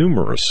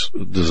numerous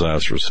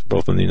disasters,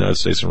 both in the United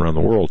States and around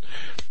the world.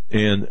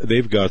 And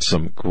they've got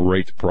some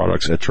great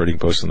products at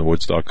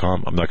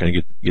TradingPostInTheWoods.com. I'm not going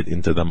to get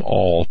into them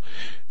all.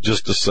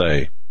 Just to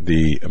say,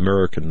 the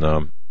American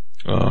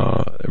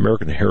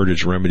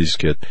Heritage Remedies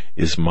Kit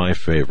is my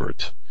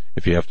favorite.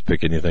 If you have to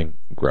pick anything,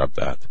 grab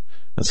that.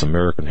 That's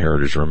American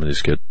Heritage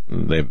Remedies Kit.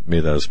 They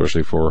made that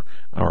especially for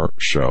our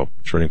show.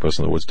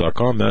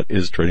 TradingPostInTheWoods.com. That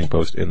is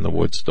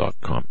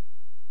TradingPostInTheWoods.com.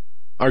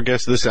 Our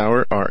guests this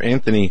hour are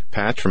Anthony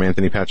Patch from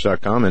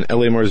AnthonyPatch.com and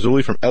L.A.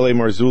 Marzulli from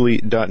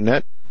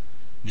LAMarzulli.net.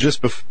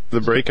 Just before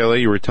the break, L.A.,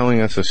 you were telling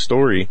us a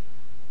story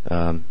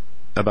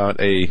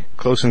about a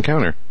close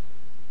encounter.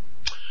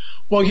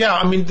 Well, yeah,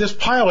 I mean, this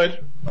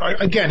pilot,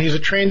 again, he's a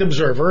trained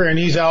observer, and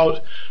he's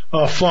out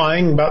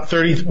flying about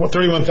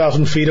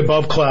 31,000 feet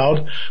above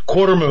cloud,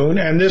 quarter moon,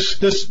 and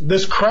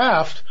this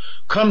craft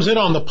comes in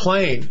on the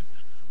plane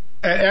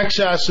at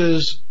excess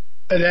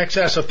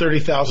of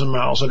 30,000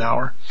 miles an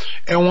hour.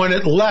 And when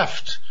it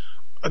left,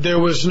 there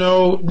was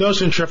no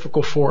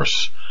centrifugal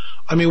force.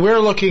 I mean, we're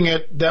looking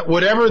at that,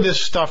 whatever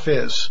this stuff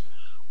is,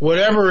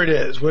 whatever it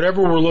is,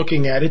 whatever we're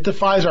looking at, it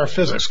defies our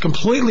physics,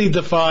 completely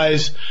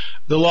defies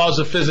the laws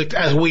of physics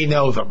as we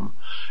know them.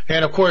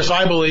 And of course,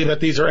 I believe that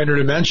these are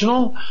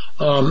interdimensional.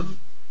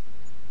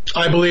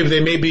 I believe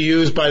they may be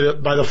used by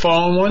the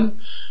fallen one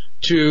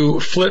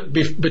to flip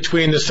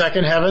between the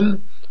second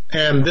heaven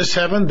and this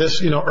heaven,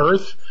 this,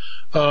 Earth.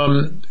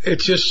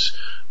 It's just,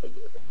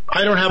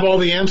 I don't have all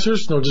the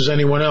answers, nor does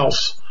anyone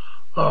else.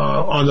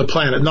 On the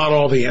planet, not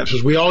all the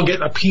answers. We all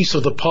get a piece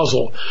of the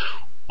puzzle.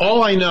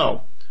 All I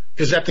know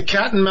is that the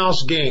cat and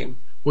mouse game,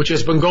 which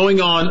has been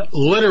going on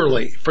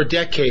literally for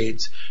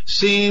decades,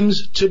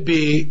 seems to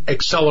be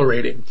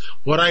accelerating.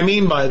 What I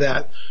mean by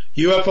that,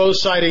 UFO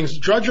sightings,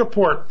 Drudge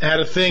Report had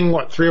a thing,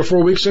 3 or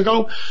 4 weeks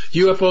ago?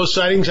 UFO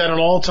sightings at an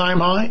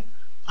all-time high?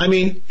 I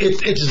mean,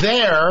 it's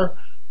there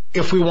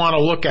if we want to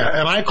look at it.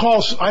 And I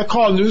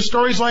call news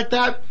stories like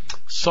that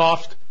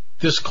soft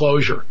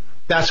disclosure.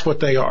 That's what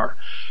they are.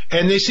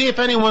 And they see if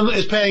anyone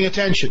is paying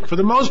attention. For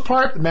the most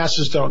part, the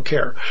masses don't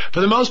care. For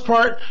the most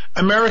part,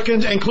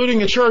 Americans, including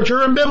the church,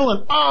 are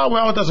ambivalent.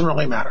 It doesn't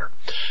really matter.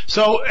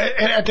 So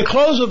at the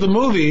close of the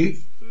movie,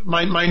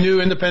 my new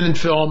independent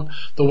film,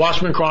 The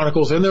Watchmen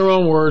Chronicles, in their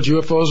own words,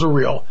 UFOs are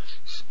real.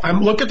 I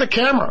look at the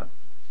camera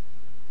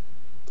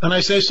and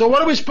I say, so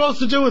what are we supposed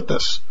to do with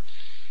this?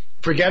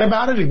 Forget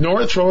about it,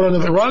 ignore it, throw it under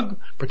the rug,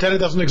 pretend it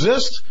doesn't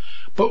exist?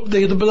 But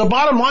the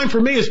bottom line for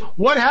me is,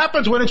 what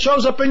happens when it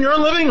shows up in your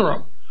living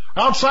room,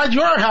 outside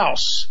your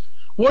house?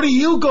 What are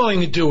you going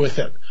to do with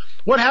it?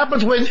 What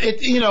happens when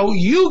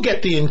you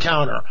get the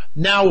encounter?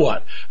 Now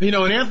what? And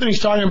Anthony's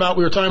talking about,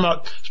 we were talking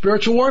about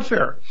spiritual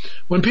warfare.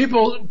 When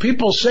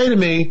people say to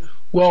me,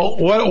 well,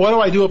 what do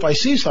I do if I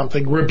see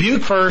something?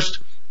 Rebuke first,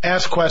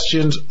 ask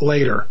questions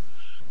later.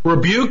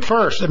 Rebuke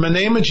first in the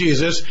name of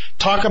Jesus,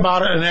 talk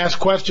about it and ask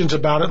questions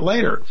about it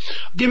later.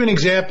 I'll give you an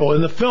example.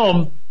 In the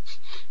film,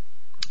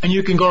 and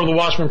you can go to the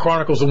Watchman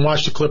Chronicles and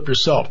watch the clip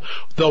yourself,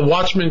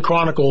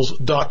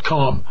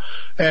 thewatchmanchronicles.com,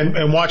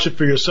 and watch it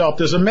for yourself.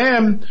 There's a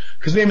man,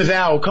 his name is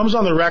Al, who comes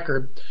on the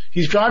record.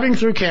 He's driving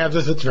through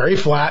Kansas. It's very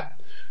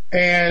flat.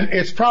 And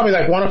it's probably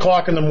like 1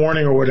 o'clock in the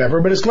morning or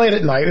whatever, but it's late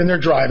at night, and they're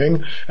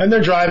driving, and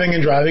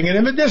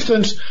in the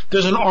distance,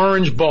 there's an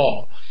orange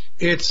ball.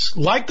 It's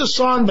like the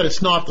sun, but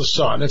it's not the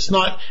sun. It's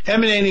not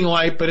emanating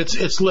light, but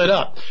it's lit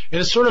up. And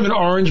it's sort of an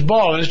orange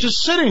ball, and it's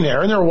just sitting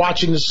there, and they're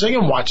watching this thing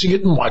and watching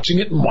it and watching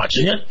it and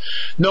watching it.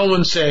 No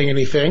one's saying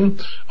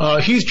anything.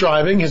 He's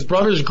driving. His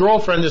brother's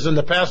girlfriend is in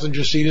the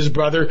passenger seat. His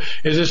brother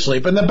is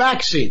asleep in the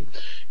back seat.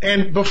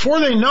 And before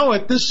they know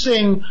it, this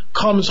thing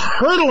comes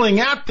hurtling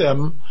at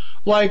them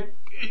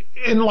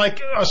in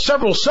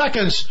several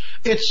seconds.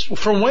 It's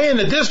from way in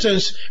the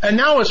distance, and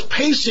now it's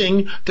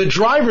pacing the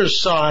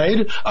driver's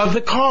side of the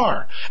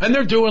car. And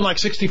they're doing like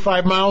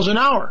 65 miles an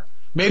hour,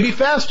 maybe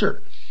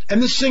faster.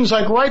 And this thing's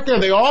like right there.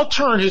 They all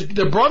turn.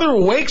 The brother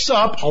wakes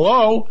up.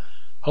 Hello,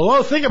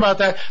 think about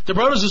that. The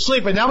brother's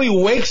asleep, and now he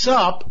wakes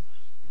up.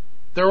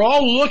 They're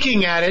all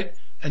looking at it,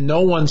 and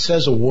no one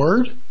says a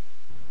word.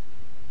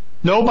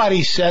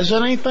 Nobody says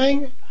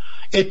anything.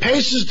 It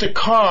paces the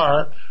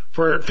car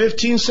for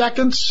 15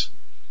 seconds,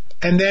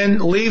 and then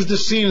leaves the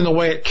scene in the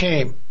way it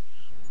came.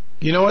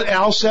 You know what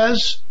Al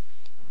says?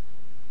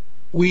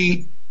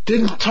 We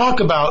didn't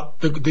talk about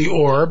the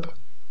orb.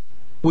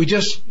 We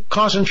just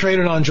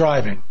concentrated on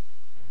driving.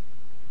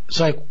 It's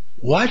like,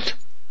 what?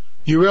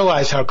 You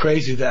realize how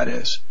crazy that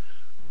is.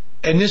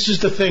 And this is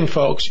the thing,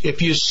 folks.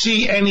 If you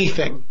see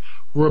anything,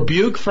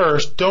 rebuke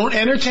first. Don't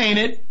entertain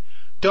it.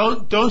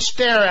 Don't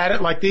stare at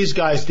it like these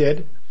guys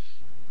did.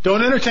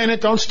 Don't entertain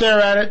it. Don't stare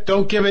at it.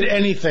 Don't give it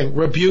anything.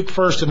 Rebuke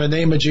first in the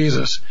name of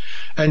Jesus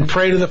and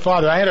pray to the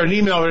Father. I had an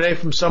email today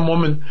from some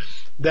woman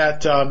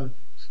that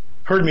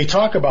heard me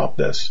talk about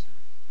this.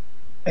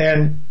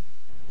 And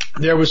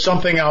there was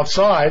something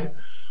outside,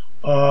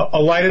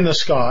 a light in the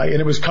sky, and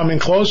it was coming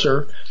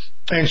closer,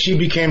 and she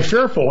became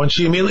fearful, and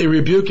she immediately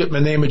rebuked it in the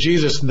name of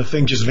Jesus, and the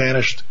thing just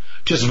vanished.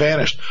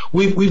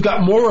 We've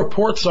got more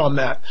reports on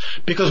that,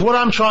 because what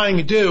I'm trying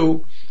to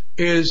do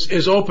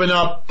is open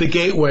up the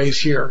gateways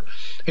here.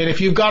 And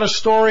if you've got a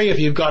story, if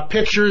you've got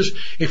pictures,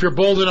 if you're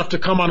bold enough to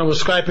come onto a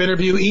Skype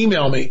interview,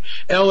 email me,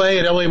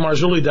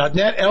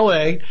 la@lamarzulli.net,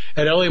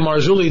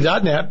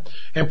 la@lamarzulli.net,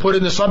 and put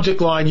in the subject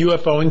line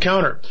UFO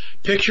encounter.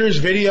 Pictures,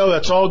 video,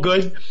 that's all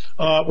good.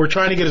 We're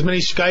trying to get as many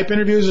Skype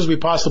interviews as we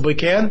possibly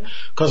can,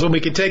 because when we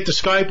can take the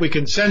Skype, we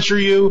can censor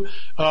you,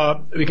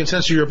 we can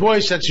censor your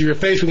voice, censor your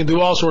face, we can do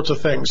all sorts of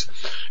things.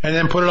 And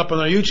then put it up on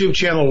our YouTube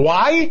channel.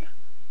 Why?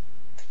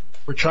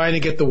 We're trying to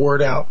get the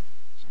word out.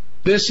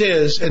 This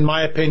is, in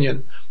my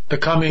opinion, the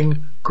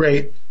coming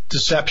great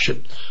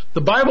deception. The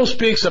Bible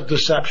speaks of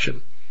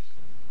deception.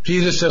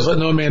 Jesus says, let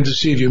no man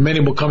deceive you. Many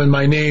will come in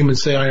my name and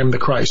say, I am the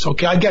Christ.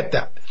 Okay, I get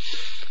that.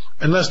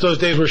 Unless those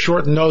days were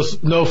shortened,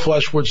 no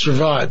flesh would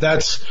survive.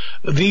 That's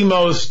the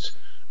most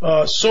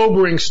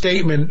sobering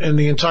statement in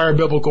the entire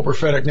biblical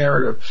prophetic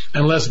narrative.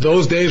 Unless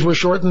those days were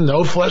shortened,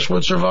 no flesh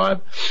would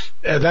survive.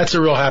 That's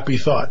a real happy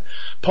thought.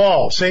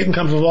 Paul, Satan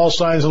comes with all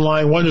signs and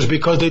lying wonders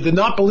because they did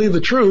not believe the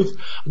truth.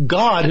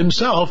 God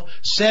himself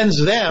sends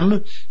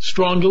them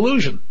strong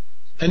delusion.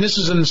 And this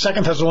is in the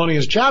 2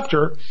 Thessalonians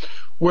chapter,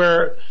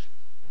 where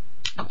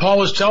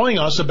Paul is telling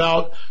us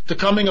about the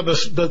coming of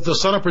the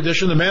son of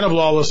perdition, the man of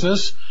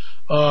lawlessness,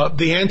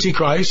 the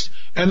Antichrist,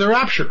 and the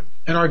rapture,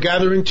 and our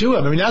gathering to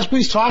him. I mean, that's what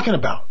he's talking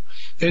about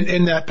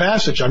in that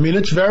passage. I mean,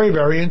 it's very,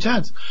 very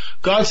intense.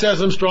 God says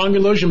them strong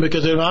delusion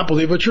because they do not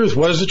believe the truth.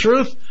 What is the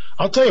truth?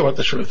 I'll tell you what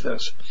the truth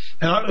is.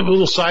 And a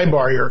little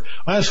sidebar here.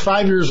 I was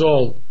 5 years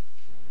old.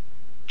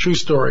 True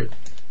story.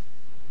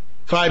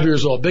 5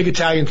 years old. Big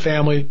Italian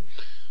family.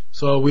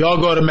 So we all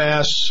go to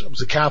Mass. I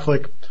was a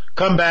Catholic.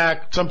 Come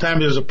back.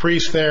 Sometimes there's a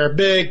priest there.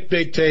 Big,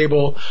 big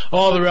table.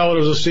 All the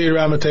relatives will sit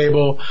around the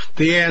table.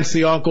 The aunts,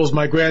 the uncles,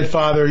 my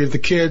grandfather, the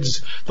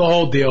kids, the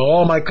whole deal.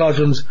 All my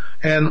cousins.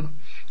 And,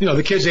 you know,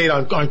 the kids ate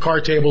on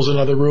card tables in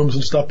other rooms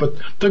and stuff, but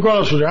the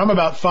grown-ups were there. I'm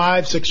about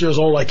 5, 6 years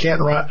old. I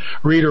can't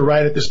read or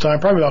write at this time.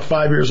 Probably about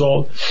 5 years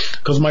old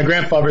because my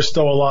grandfather's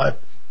still alive.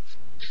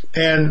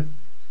 And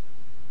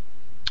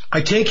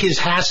I take his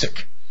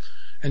hassock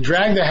and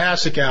drag the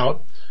hassock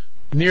out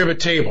near the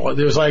table.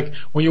 There was like,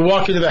 when you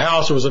walk into the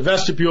house, there was a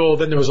vestibule,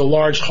 then there was a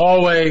large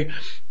hallway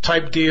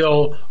type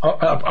deal,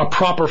 a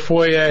proper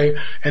foyer,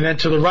 and then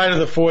to the right of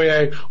the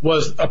foyer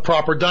was a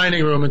proper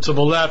dining room, and to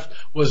the left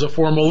was a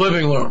formal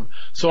living room.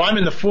 So I'm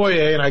in the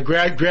foyer, and I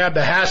grab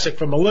the hassock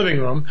from the living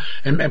room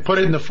and put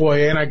it in the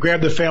foyer, and I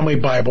grab the family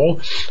Bible,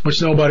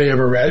 which nobody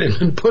ever read,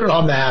 and put it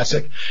on the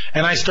hassock,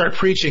 and I start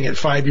preaching at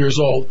 5 years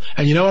old.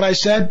 And you know what I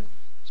said?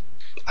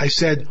 I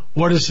said,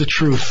 what is the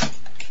truth?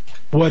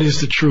 What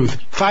is the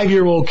truth?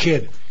 5-year-old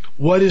kid.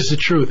 What is the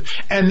truth?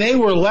 And they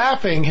were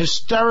laughing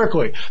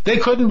hysterically. They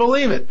couldn't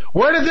believe it.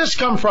 Where did this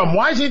come from?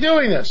 Why is he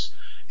doing this?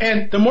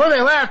 And the more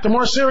they laughed, the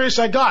more serious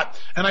I got.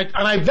 And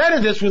I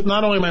vetted this with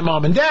not only my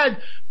mom and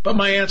dad, but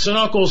my aunts and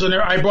uncles. And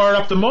I brought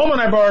it up. The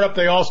moment I brought it up,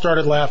 they all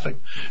started laughing.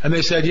 And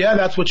they said, yeah,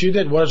 that's what you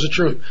did. What is the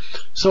truth?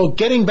 So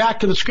getting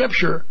back to the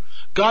scripture,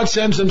 God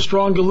sends them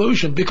strong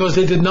delusion because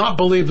they did not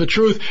believe the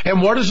truth.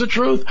 And what is the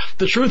truth?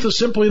 The truth is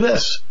simply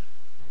this,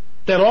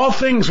 that all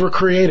things were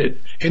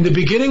created. In the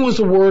beginning was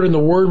the Word, and the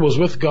Word was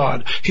with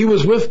God. He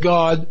was with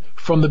God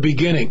from the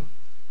beginning.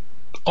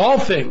 All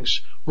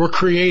things were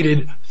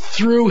created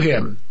through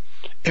Him.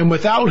 And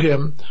without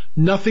Him,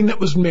 nothing that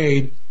was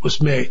made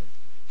was made.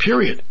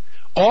 Period.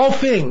 All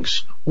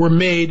things were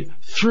made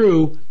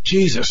through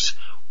Jesus.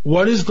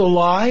 What is the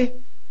lie?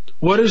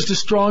 What is the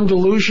strong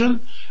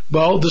delusion?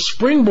 Well, the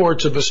springboard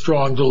to the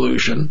strong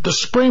delusion, the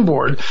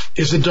springboard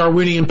is the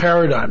Darwinian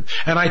paradigm.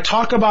 And I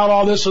talk about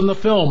all this in the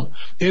film.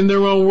 In their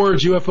own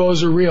words,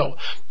 UFOs are real.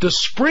 The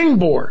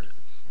springboard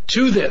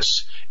to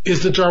this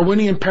is the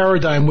Darwinian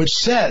paradigm, which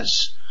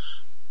says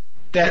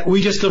that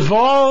we just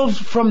evolved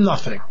from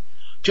nothing.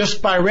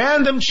 Just by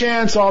random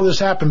chance, all this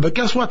happened. But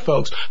guess what,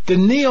 folks? The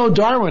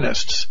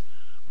neo-Darwinists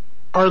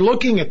are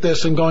looking at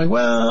this and going,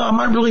 well, I'm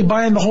not really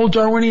buying the whole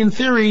Darwinian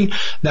theory.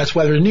 That's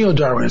why they're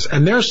neo-Darwinists.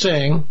 And they're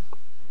saying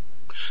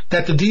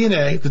that the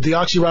DNA, the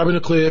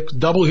deoxyribonucleic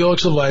double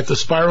helix of life, the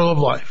spiral of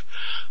life,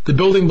 the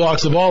building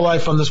blocks of all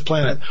life on this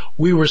planet,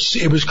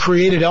 it was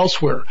created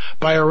elsewhere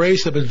by a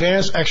race of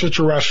advanced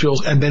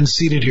extraterrestrials and then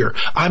seeded here.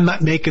 I'm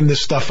not making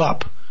this stuff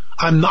up.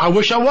 I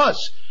wish I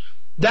was.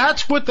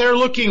 That's what they're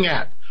looking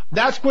at.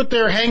 That's what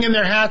they're hanging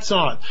their hats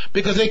on,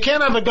 because they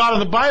can't have a God of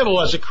the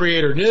Bible as a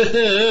creator.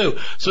 No.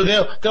 So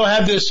they'll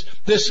have this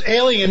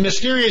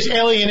mysterious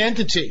alien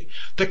entity.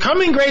 The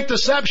coming great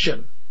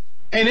deception,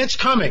 and it's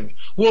coming,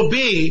 will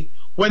be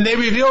when they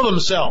reveal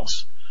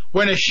themselves.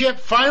 When a ship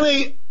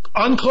finally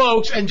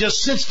uncloaks and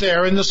just sits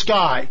there in the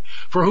sky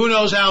for who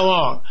knows how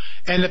long.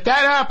 And if that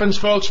happens,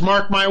 folks,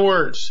 mark my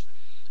words,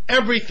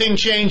 everything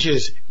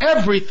changes.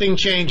 Everything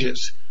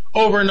changes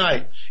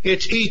overnight.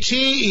 It's ET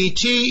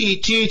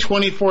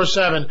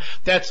 24/7.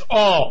 That's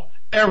all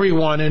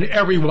everyone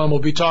will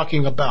be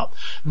talking about.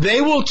 They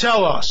will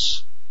tell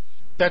us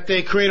that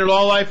they created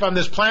all life on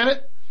this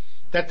planet,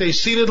 that they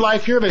seeded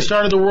life here, they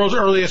started the world's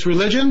earliest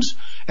religions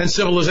and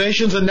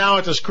civilizations, and now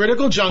at this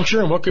critical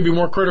juncture, and what could be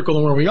more critical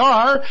than where we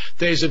are,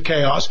 days of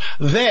chaos,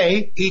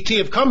 they, ET,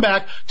 have come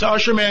back to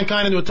usher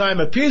mankind into a time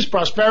of peace,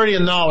 prosperity,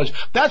 and knowledge.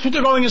 That's what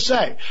they're going to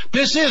say.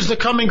 This is the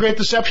coming great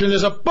deception.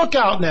 There's a book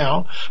out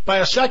now by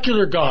a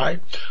secular guy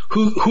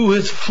who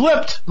has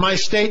flipped my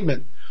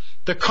statement,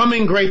 the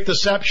coming great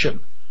deception.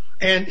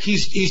 And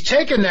he's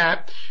taken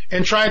that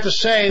and tried to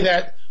say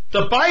that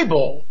the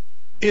Bible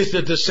is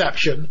the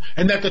deception,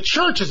 and that the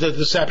church is the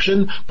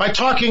deception by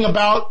talking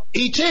about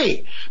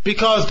ET,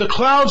 because the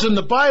clouds in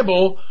the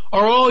Bible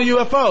are all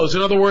UFOs.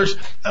 In other words,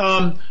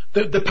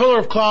 the pillar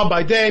of cloud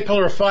by day,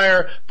 pillar of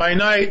fire by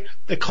night,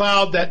 the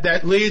cloud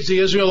that leads the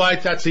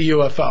Israelites, that's a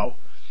UFO.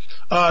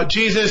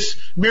 Jesus,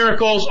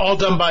 miracles, all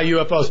done by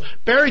UFOs.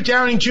 Barry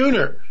Downing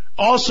Jr.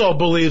 also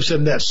believes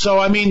in this. So,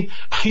 I mean,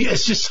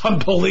 it's just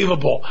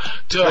unbelievable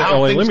to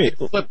how things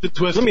flip the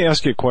twist. Let me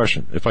ask you a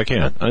question, if I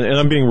can. And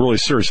I'm being really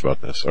serious about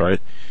this, all right?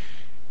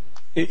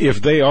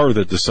 If they are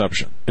the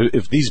deception,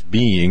 if these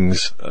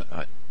beings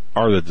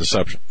are the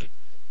deception,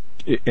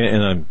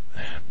 and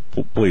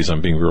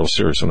I'm being real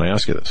serious when I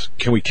ask you this,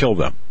 can we kill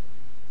them?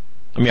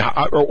 I mean,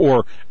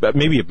 or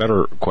maybe a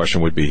better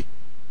question would be,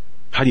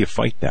 how do you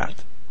fight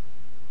that?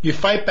 You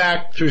fight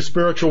back through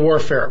spiritual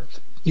warfare.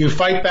 You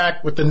fight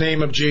back with the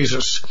name of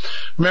Jesus.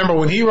 Remember,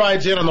 when he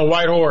rides in on the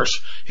white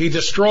horse, he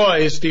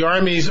destroys the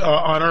armies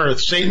on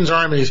earth, Satan's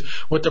armies,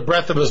 with the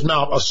breath of his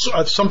mouth.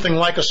 Something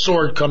like a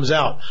sword comes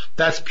out.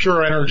 That's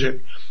pure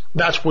energy.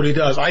 That's what he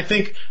does. I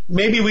think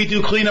maybe we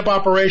do cleanup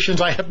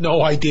operations. I have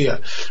no idea.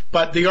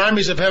 But the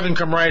armies of heaven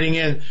come riding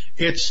in.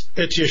 It's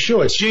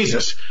Yeshua. It's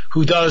Jesus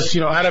who does,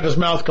 out of his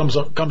mouth comes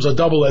a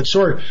double-edged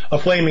sword, a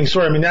flaming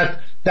sword. I mean,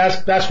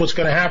 that's what's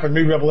going to happen.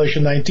 Read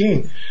Revelation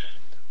 19.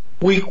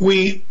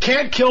 We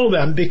can't kill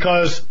them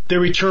because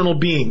they're eternal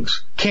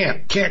beings.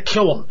 Can't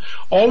kill them.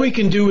 All we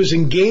can do is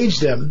engage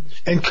them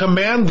and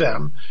command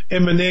them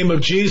in the name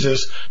of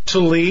Jesus to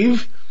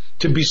leave,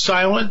 to be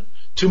silent,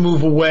 to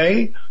move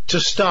away,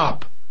 to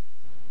stop.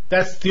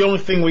 That's the only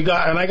thing we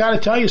got. And I got to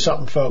tell you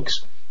something,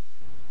 folks.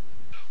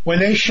 When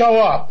they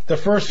show up, the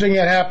first thing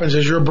that happens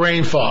is your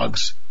brain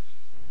fogs.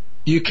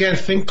 You can't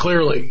think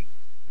clearly.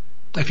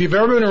 If you've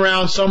ever been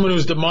around someone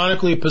who's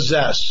demonically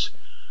possessed,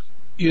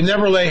 you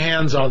never lay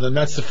hands on them.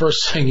 That's the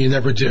first thing you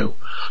never do.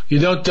 You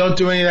don't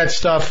do any of that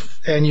stuff,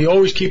 and you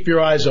always keep your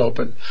eyes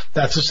open.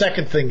 That's the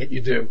second thing that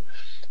you do.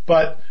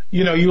 But,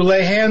 you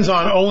lay hands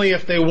on only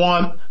if they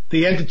want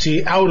the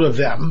entity out of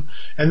them,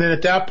 and then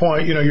at that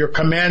point, you're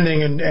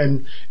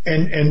commanding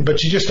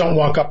but you just don't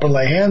walk up and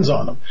lay hands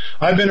on them.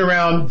 I've been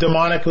around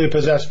demonically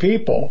possessed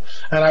people,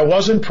 and I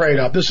wasn't prayed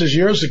up. This is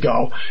years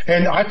ago,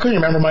 and I couldn't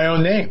remember my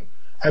own name.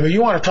 I mean,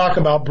 you want to talk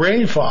about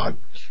brain fog.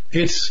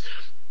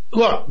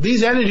 Look,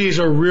 these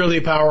entities are really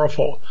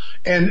powerful.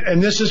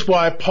 And this is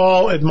why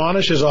Paul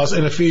admonishes us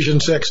in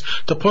Ephesians 6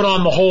 to put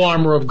on the whole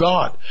armor of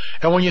God.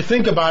 And when you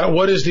think about it,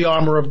 what is the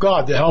armor of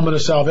God? The helmet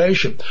of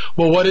salvation.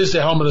 Well, what is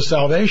the helmet of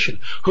salvation?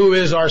 Who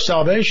is our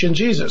salvation?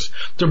 Jesus.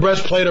 The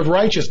breastplate of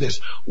righteousness.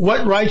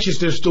 What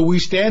righteousness do we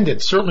stand in?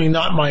 Certainly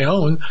not my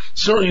own.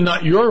 Certainly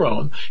not your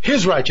own.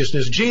 His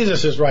righteousness.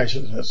 Jesus'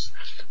 righteousness.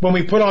 When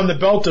we put on the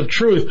belt of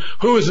truth,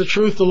 who is the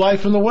truth, the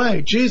life, and the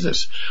way?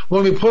 Jesus.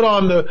 When we put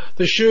on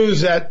the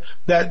shoes that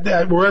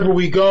wherever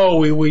we go,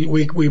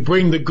 we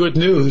bring the good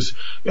news,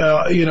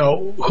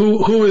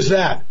 who is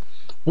that?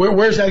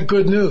 Where's that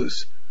good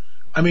news?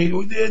 I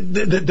mean,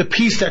 the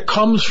peace that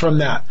comes from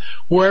that.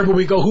 Wherever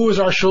we go, who is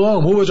our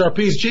shalom? Who is our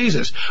peace?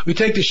 Jesus. We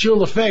take the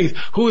shield of faith.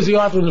 Who is the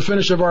author and the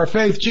finisher of our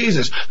faith?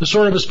 Jesus. The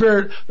sword of the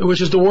Spirit,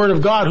 which is the word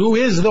of God. Who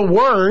is the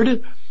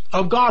word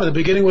of God? In the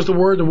beginning was the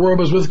Word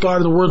was with God,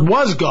 and the Word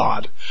was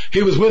God.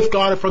 He was with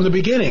God from the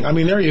beginning. I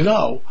mean, there you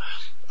go.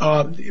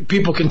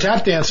 People can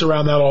tap dance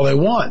around that all they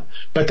want,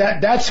 but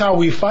that's how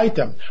we fight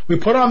them. We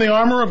put on the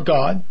armor of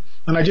God,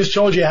 and I just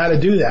told you how to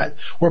do that.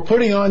 We're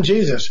putting on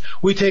Jesus.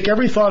 We take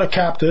every thought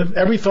captive,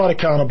 every thought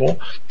accountable,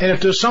 and if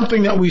there's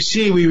something that we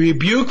see, we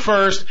rebuke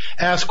first,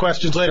 ask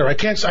questions later. I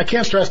can't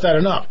stress that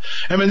enough.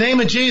 In the name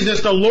of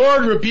Jesus, the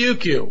Lord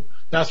rebuke you.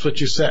 That's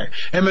what you say.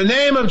 In the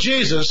name of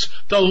Jesus,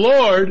 the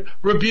Lord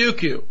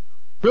rebuke you.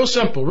 Real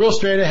simple, real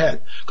straight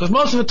ahead. Because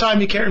most of the time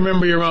you can't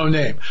remember your own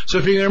name. So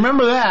if you can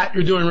remember that,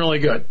 you're doing really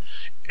good.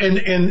 In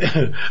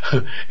the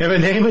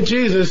name of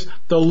Jesus,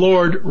 the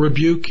Lord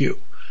rebuke you.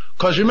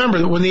 Because remember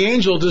that when the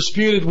angel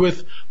disputed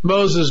with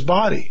Moses'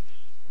 body,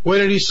 what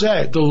did he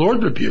say? The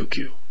Lord rebuke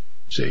you.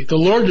 See, the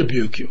Lord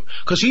rebuke you.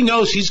 Because he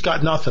knows he's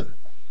got nothing.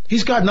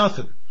 He's got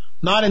nothing.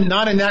 Not in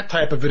that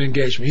type of an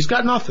engagement. He's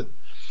got nothing.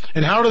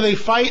 And how do they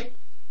fight?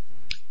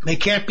 They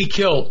can't be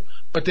killed,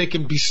 but they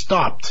can be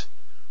stopped.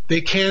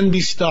 They can be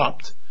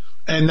stopped.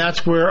 And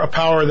that's where a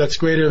power that's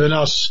greater than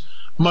us,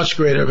 much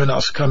greater than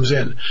us, comes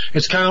in.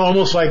 It's kind of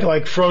almost like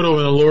Frodo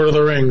in the Lord of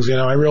the Rings.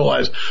 I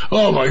realize,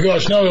 oh my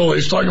gosh, now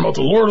he's talking about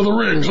the Lord of the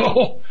Rings.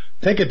 Oh,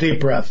 take a deep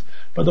breath.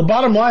 But the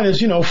bottom line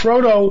is,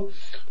 Frodo,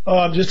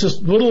 just this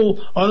little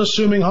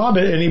unassuming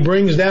hobbit, and he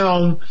brings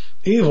down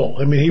evil.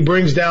 I mean, he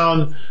brings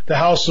down the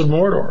House of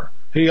Mordor.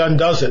 He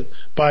undoes it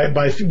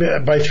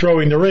by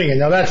throwing the ring. And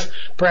now that's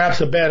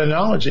perhaps a bad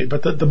analogy,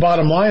 but the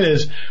bottom line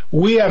is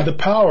we have the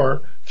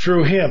power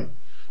through him,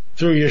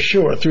 through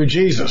Yeshua, through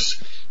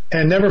Jesus.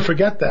 And never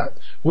forget that.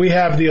 We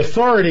have the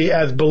authority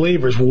as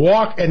believers.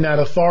 Walk in that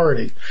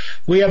authority.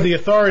 We have the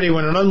authority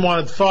when an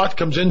unwanted thought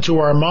comes into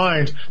our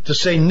mind to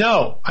say,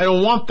 no, I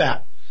don't want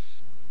that.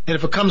 And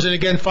if it comes in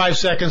again 5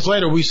 seconds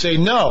later, we say,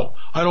 no,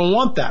 I don't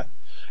want that.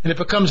 And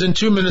if it comes in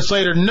 2 minutes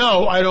later,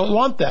 no, I don't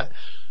want that.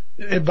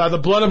 By the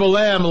blood of a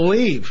lamb,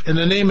 leave. In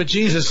the name of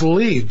Jesus,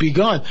 leave. Be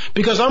gone.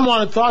 Because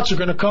unwanted thoughts are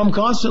going to come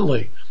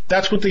constantly.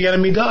 That's what the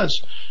enemy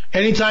does.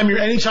 Anytime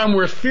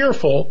we're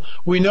fearful,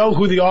 we know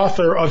who the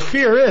author of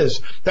fear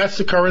is. That's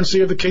the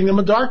currency of the kingdom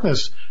of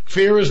darkness.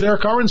 Fear is their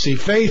currency.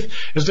 Faith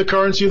is the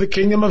currency of the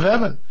kingdom of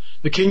heaven,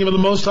 the kingdom of the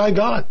Most High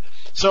God.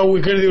 So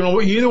we're going to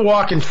you either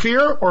walk in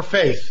fear or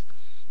faith.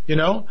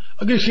 I'll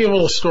give you a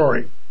little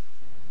story.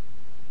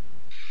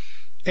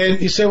 And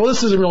you say, well,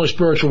 this isn't really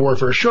spiritual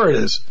warfare. Sure it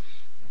is.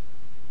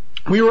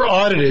 We were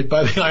audited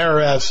by the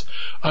IRS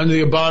under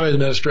the Obama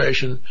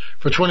administration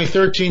for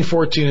 2013,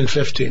 14, and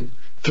 15,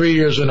 3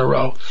 years in a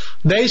row.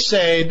 They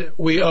said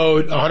we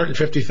owed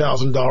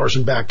 $150,000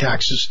 in back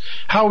taxes.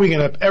 How are we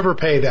going to ever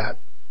pay that?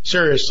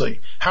 Seriously.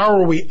 How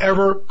are we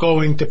ever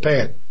going to pay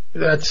it?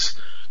 That's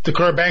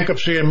declare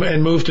bankruptcy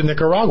and move to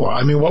Nicaragua.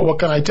 I mean, what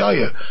can I tell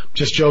you?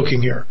 Just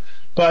joking here.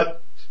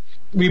 But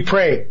we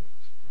prayed.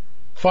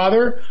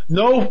 Father,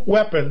 no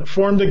weapon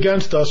formed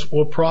against us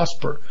will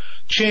prosper.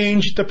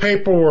 Change the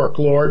paperwork,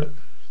 Lord.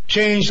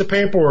 Change the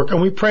paperwork. And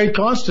we prayed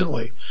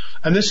constantly.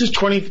 And this is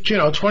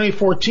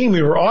 2014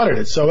 we were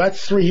audited. So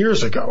that's 3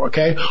 years ago,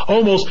 okay?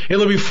 Almost,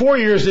 it'll be 4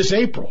 years this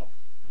April.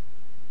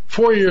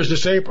 4 years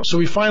this April. So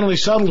we finally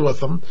settled with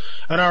them.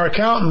 And our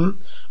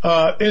accountant,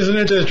 isn't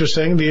it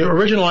interesting? The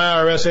original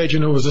IRS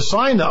agent who was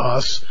assigned to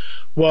us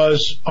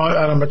was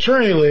on a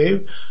maternity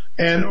leave.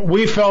 And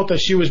we felt that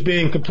she was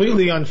being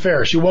completely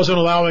unfair. She wasn't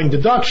allowing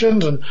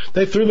deductions, and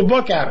they threw the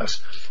book at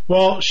us.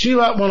 Well, she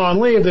went on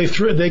leave.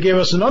 They gave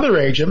us another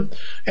agent,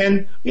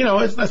 and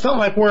it's not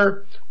like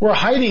we're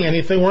hiding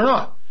anything. We're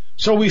not.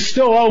 So we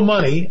still owe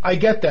money. I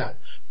get that,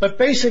 but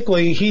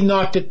basically he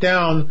knocked it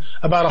down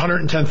about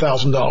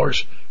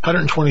 $110,000,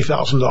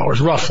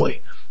 $120,000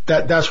 roughly.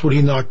 That's what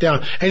he knocked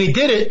down, and he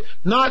did it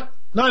not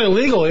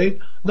illegally,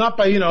 not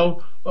by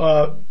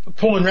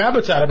pulling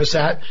rabbits out of his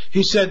hat.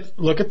 He said,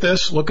 look at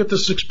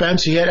this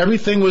expense. He had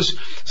everything was,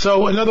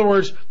 so in other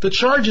words, the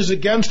charges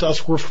against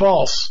us were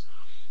false.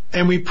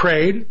 And we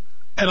prayed,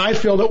 and I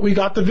feel that we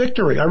got the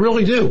victory. I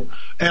really do.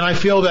 And I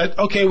feel that,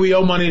 okay, we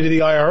owe money to the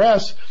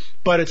IRS,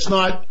 but it's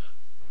not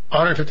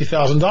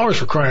 $150,000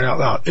 for crying out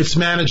loud. It's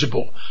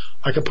manageable.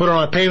 I can put it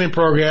on a payment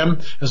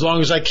program. As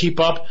long as I keep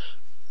up,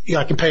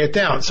 I can pay it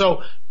down.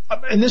 So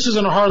and this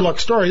isn't a hard luck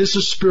story, this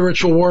is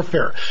spiritual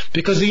warfare.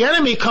 Because the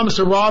enemy comes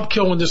to rob,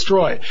 kill, and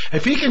destroy.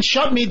 If he can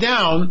shut me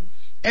down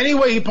any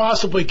way he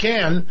possibly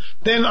can,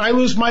 then I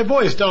lose my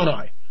voice, don't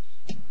I?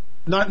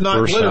 Not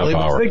literally,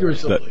 but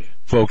figuratively.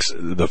 Folks,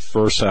 the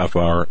first half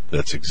hour,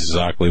 that's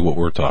exactly what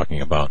we're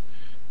talking about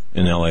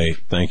in LA.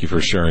 Thank you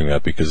for sharing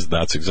that, because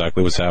that's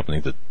exactly what's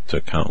happening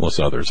to countless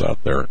others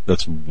out there.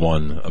 That's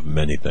one of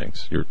many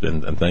things.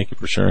 And thank you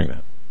for sharing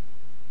that.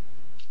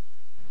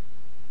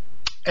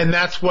 And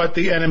that's what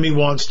the enemy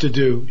wants to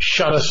do.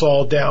 Shut us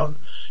all down.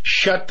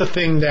 Shut the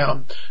thing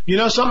down. You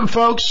know something,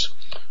 folks?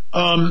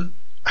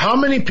 How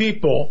many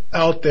people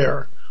out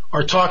there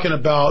are talking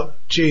about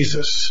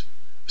Jesus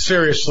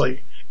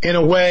seriously, in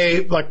a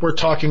way like we're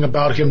talking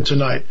about him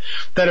tonight,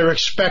 that are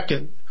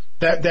expectant,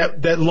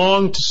 that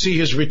long to see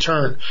his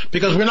return?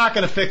 Because we're not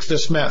going to fix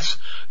this mess.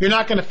 You're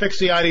not going to fix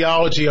the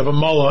ideology of a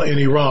mullah in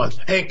Iran.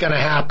 Ain't going to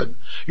happen.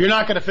 You're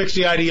not going to fix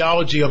the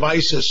ideology of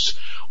ISIS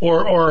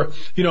or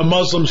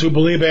Muslims who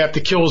believe they have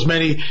to kill as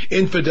many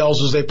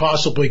infidels as they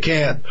possibly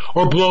can,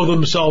 or blow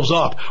themselves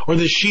up, or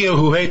the Shia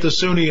who hate the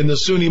Sunni and the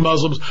Sunni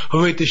Muslims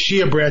who hate the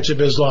Shia branch of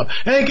Islam.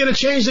 It ain't going to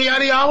change the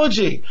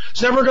ideology.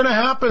 It's never going to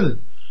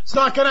happen. It's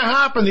not going to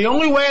happen. The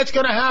only way it's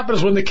going to happen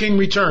is when the king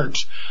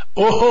returns.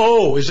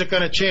 Oh, is it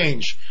going to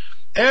change?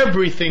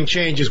 Everything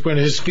changes when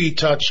his feet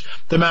touch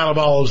the Mount of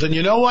Olives. And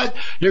you know what?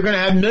 You're going to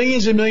have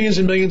millions and millions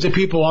and millions of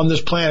people on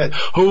this planet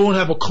who won't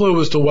have a clue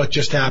as to what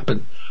just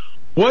happened.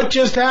 What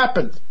just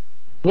happened?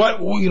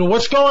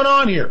 What's going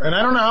on here? And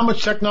I don't know how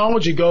much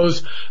technology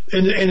goes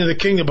into the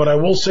kingdom, but I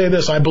will say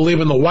this. I believe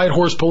in the white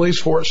horse police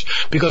force,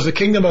 because the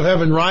kingdom of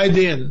heaven rides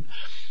in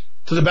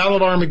to the Battle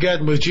of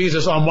Armageddon with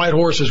Jesus on white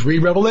horses.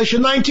 Read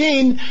Revelation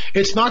 19.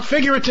 It's not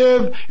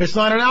figurative. It's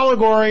not an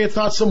allegory. It's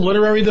not some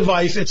literary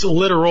device. It's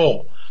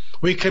literal.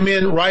 We come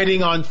in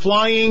riding on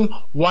flying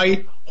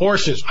white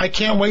horses. I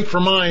can't wait for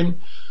mine.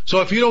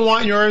 So if you don't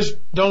want yours,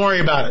 don't worry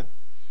about it.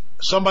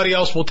 Somebody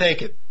else will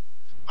take it.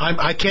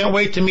 I can't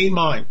wait to meet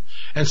mine.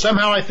 And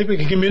somehow I think we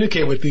can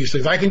communicate with these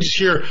things. I can just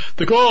hear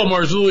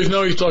Marzulli's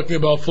now he's talking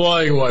about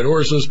flying white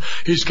horses.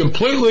 He's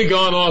completely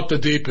gone off the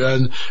deep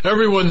end.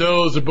 Everyone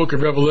knows the book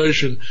of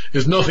Revelation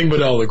is nothing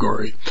but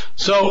allegory.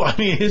 So,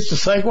 it's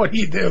just like, what do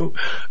you do?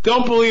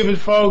 Don't believe it,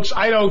 folks.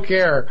 I don't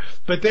care.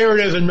 But there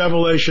it is in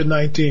Revelation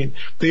 19.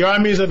 The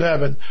armies of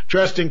heaven,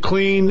 dressed in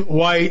clean,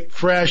 white,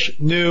 fresh,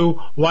 new,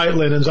 white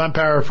linens. I'm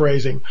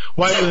paraphrasing.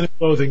 White linen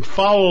clothing,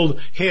 followed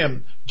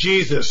him,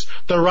 Jesus,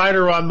 the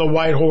rider on the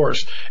white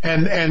horse.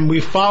 And we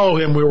follow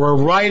him. We were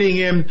riding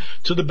him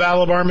to the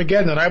Battle of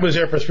Armageddon. And I was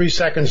there for 3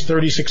 seconds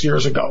 36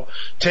 years ago.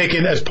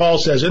 Taken, as Paul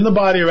says, in the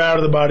body or out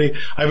of the body.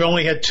 I've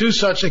only had 2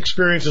 such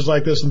experiences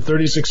like this in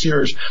 36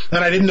 years.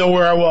 And I didn't know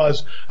where I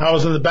was. I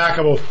was in the back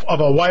of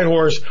a white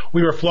horse.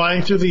 We were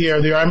flying through the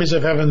air. The armies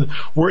of heaven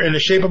were in the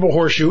shape of a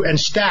horseshoe and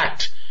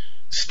stacked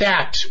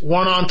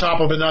one on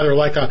top of another,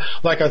 like a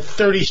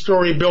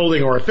 30-story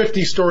building or a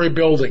 50-story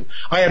building.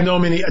 I have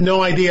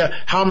no idea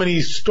how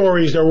many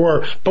stories there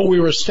were, but we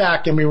were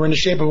stacked and we were in the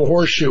shape of a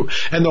horseshoe,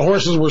 and the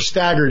horses were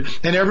staggered,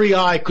 and every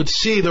eye could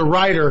see the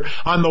rider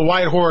on the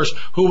white horse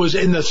who was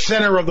in the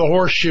center of the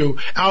horseshoe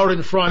out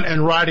in front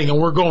and riding, and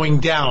we're going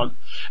down.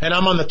 And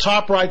I'm on the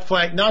top right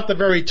flank, not the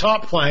very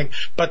top flank,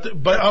 but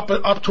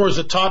up towards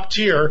the top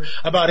tier,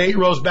 about 8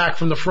 rows back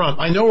from the front.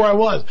 I know where I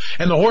was.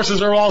 And the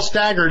horses are all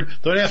staggered.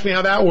 Don't ask me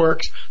how that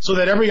works, so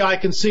that every eye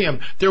can see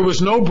them. There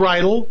was no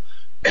bridle,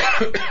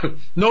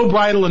 no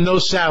bridle and no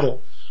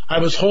saddle. I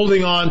was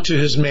holding on to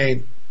his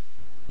mane.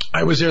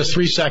 I was there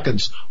 3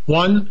 seconds.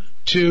 1,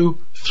 2,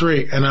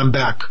 3, and I'm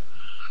back.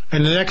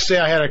 And the next day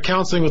I had a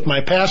counseling with my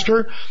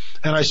pastor,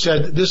 and I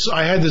said,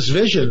 I had this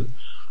vision.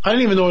 I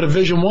didn't even know what a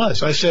vision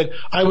was. I said,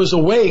 I was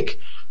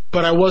awake,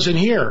 but I wasn't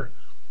here.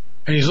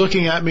 And he's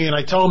looking at me, and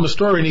I tell him the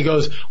story, and he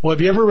goes, well,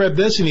 have you ever read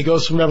this? And he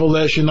goes from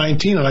Revelation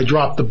 19, and I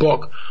dropped the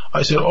book.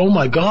 I said, oh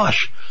my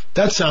gosh,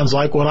 that sounds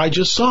like what I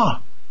just saw.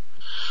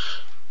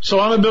 So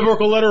I'm a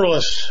biblical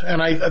literalist,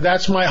 and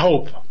that's my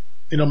hope.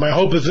 My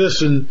hope is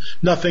this and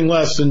nothing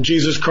less than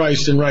Jesus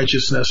Christ in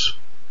righteousness.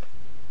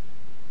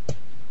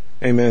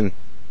 Amen.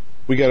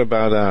 We got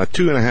about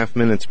 2.5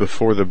 minutes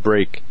before the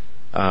break.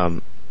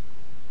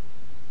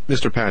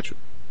 Mr. Patrick,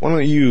 why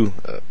don't you,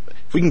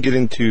 if we can get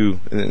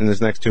into, in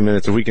this next 2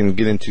 minutes, if we can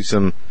get into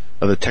some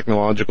of the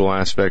technological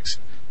aspects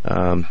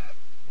of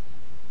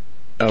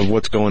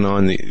what's going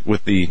on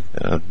with the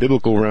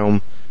biblical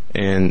realm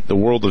and the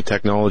world of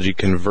technology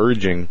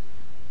converging,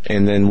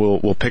 and then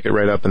we'll pick it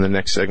right up in the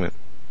next segment.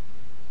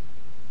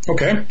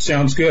 Okay,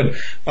 sounds good.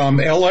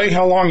 LA,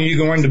 how long are you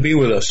going to be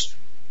with us?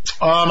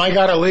 I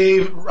got to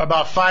leave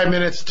about 5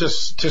 minutes to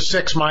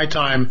 6 my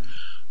time,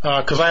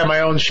 because I have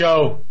my own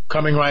show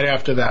coming right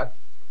after that.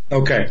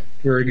 Okay,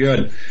 very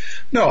good.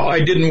 No, I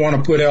didn't want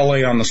to put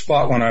LA on the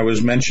spot when I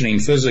was mentioning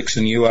physics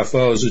and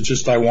UFOs. It's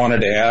just I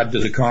wanted to add to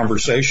the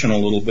conversation a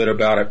little bit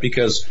about it,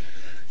 because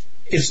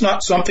it's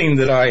not something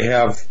that I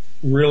have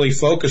really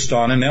focused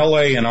on. And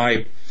LA and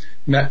I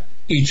met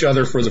each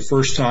other for the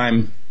first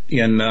time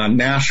in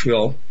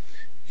Nashville,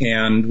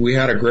 and we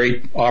had a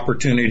great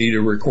opportunity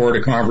to record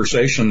a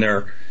conversation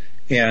there.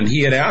 And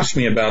he had asked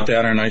me about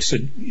that, and I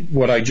said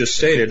what I just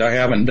stated. I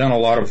haven't done a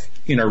lot of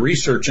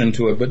research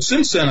into it, but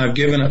since then I've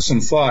given it some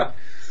thought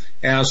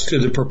as to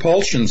the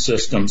propulsion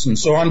systems. And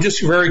so I'm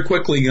just very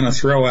quickly going to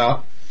throw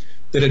out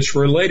that it's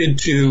related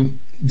to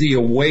the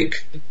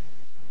Awake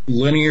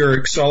linear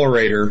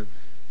accelerator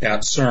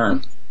at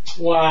CERN.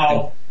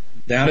 Wow.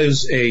 That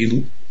is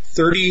a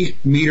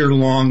 30-meter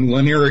long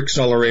linear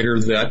accelerator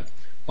that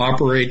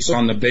operates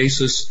on the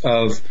basis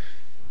of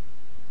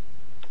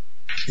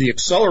the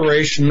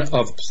acceleration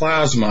of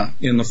plasma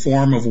in the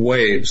form of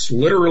waves,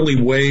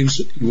 literally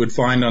waves you would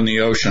find on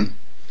the ocean.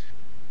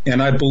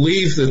 And I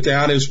believe that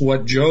that is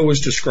what Joe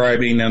was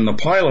describing and the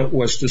pilot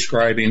was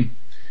describing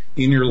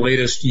in your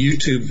latest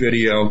YouTube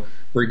video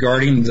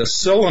regarding the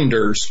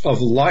cylinders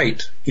of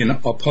light in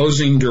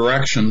opposing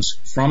directions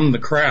from the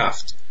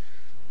craft.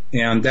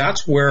 And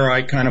that's where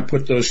I kind of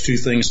put those two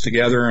things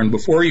together. And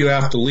before you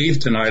have to leave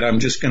tonight, I'm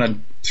just going to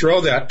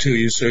throw that to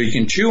you so you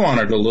can chew on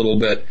it a little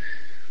bit.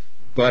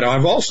 But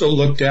I've also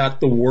looked at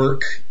the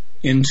work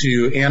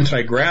into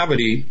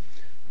anti-gravity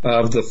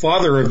of the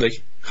father of the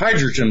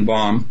hydrogen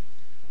bomb,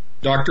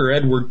 Dr.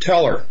 Edward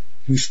Teller,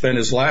 who spent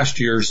his last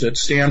years at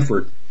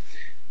Stanford.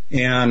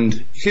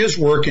 And his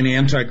work in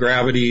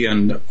anti-gravity,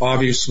 and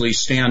obviously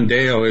Stan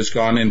Deo has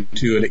gone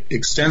into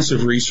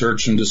extensive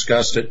research and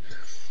discussed it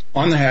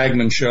on the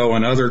Hagmann Show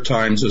and other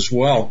times as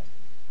well.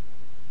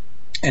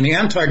 And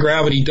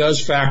anti-gravity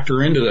does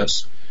factor into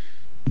this,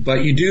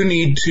 but you do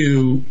need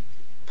to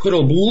put a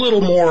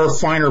little more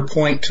finer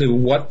point to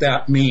what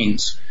that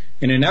means.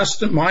 And in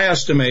my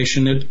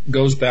estimation, it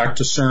goes back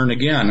to CERN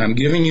again. I'm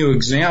giving you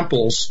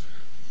examples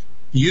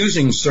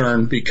using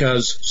CERN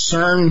because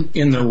CERN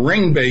in the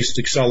ring-based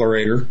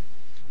accelerator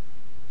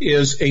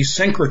is a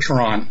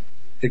synchrotron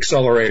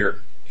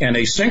accelerator. And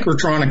a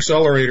synchrotron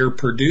accelerator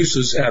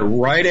produces at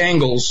right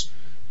angles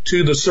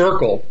to the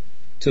circle,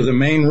 to the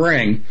main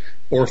ring,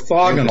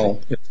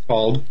 orthogonal, it's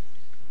called.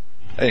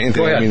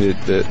 Anthony, I mean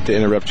to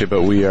interrupt you,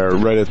 but we are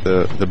right at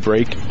the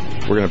break.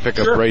 We're going to pick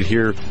up right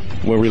here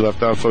where we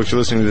left off. Folks, you're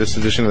listening to this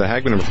edition of the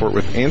Hagmann Report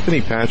with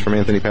Anthony Patch from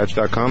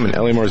AnthonyPatch.com and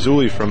L.A.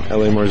 Marzulli from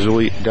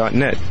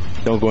LAMarzulli.net.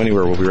 Don't go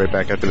anywhere. We'll be right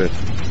back after this.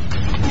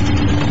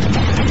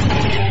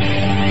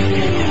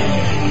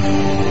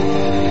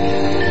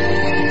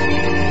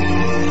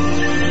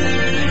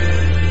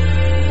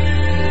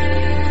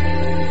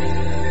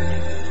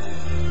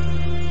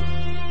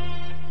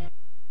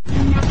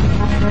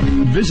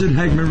 Visit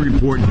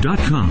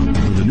HagmannReport.com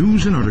for the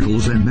news and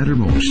articles that matter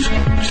most.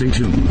 Stay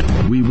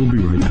tuned. We will be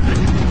right back.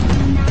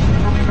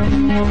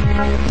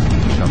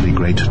 Shall be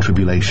great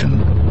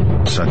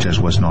tribulation, such as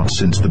was not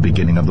since the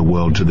beginning of the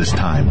world to this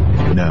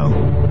time,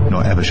 no,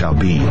 nor ever shall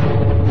be.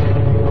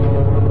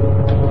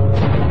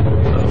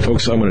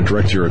 Folks, I'm going to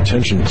direct your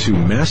attention to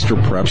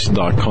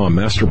masterpreps.com,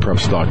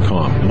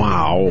 masterpreps.com.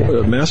 Wow.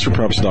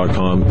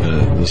 Masterpreps.com,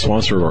 the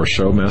sponsor of our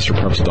show,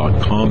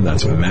 masterpreps.com.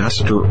 That's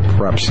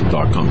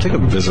masterpreps.com. Take a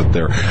visit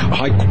there.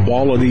 High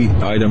quality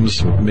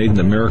items, made in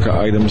America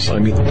items. I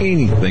mean,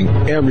 anything,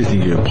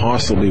 everything you could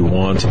possibly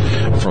want,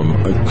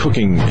 from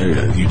cooking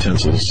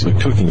utensils,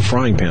 cooking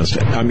frying pans.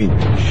 I mean,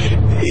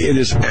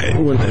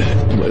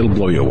 it'll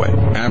blow you away.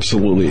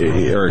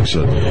 Absolutely. Eric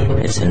said,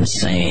 it's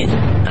insane.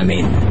 I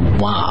mean,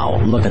 wow.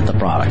 Look at the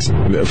products.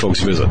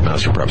 Folks, visit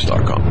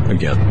masterpreps.com.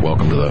 Again,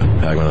 welcome to the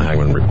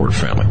Hagmann Report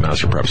family.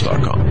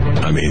 Masterpreps.com.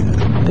 I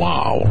mean,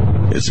 wow.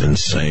 It's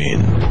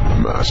insane.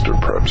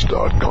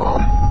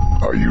 Masterpreps.com.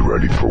 Are you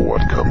ready for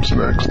what comes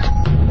next?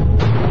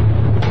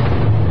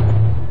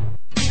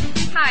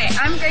 Hi,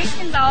 I'm Grace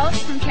Gonzalez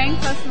from Trading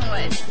Post in the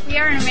Woods. We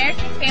are an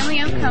American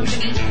family-owned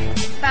company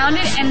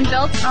founded and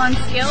built on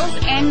skills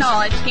and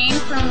knowledge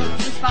gained from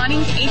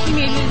responding to 18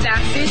 major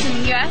disasters in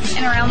the U.S.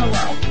 and around the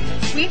world.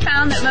 We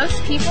found that most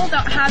people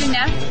don't have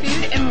enough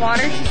food and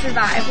water to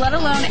survive, let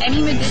alone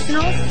any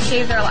medicinals to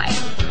save their life.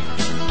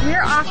 We're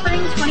offering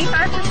 25%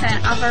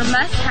 off our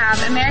must-have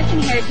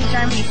American Heritage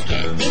Remedies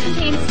kit. It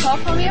contains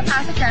 12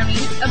 homeopathic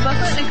remedies, a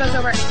booklet that goes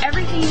over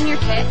everything in your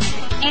kit,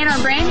 and our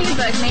brand new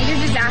book, Major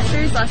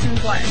Disasters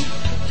Lessons Learned.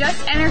 Just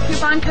enter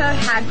coupon code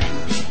HAGMANN.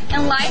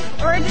 In life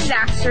or a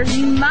disaster,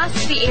 you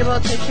must be able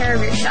to take care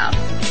of yourself.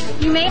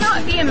 You may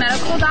not be a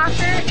medical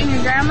doctor, and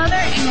your grandmother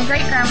and your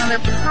great-grandmother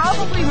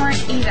probably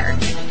weren't either,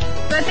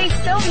 but they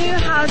still knew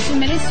how to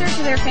minister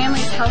to their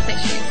family's health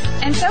issues,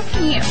 and so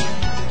can you.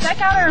 Check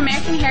out our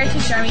American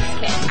Heritage Remedies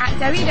kit at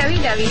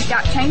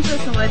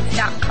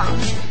www.trainedpersonwoods.com.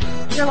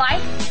 Your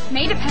life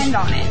may depend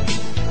on it.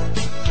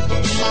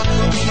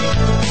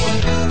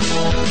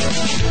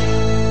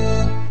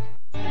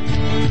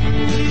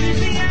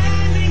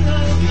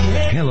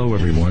 Hello,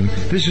 everyone.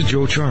 This is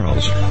Joe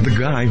Charles, the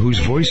guy whose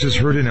voice is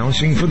heard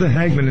announcing for the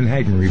Hagmann and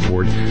Hagmann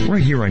Report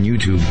right here on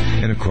YouTube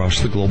and across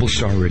the Global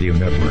Star Radio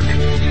Network.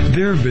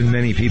 There have been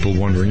many people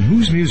wondering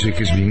whose music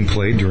is being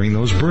played during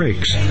those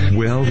breaks.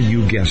 Well,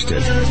 you guessed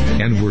it.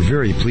 And we're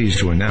very pleased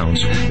to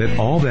announce that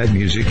all that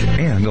music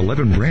and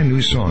 11 brand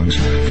new songs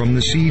from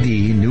the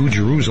CD New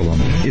Jerusalem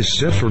is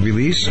set for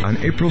release on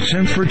April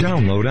 10th for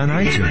download on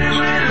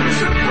iTunes.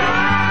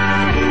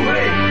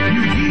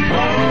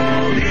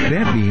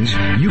 That That means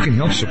you can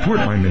help support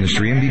my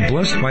ministry and be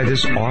blessed by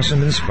this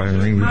awesome,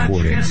 inspiring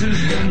recording.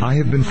 I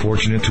have been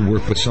fortunate to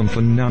work with some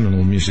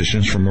phenomenal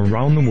musicians from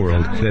around the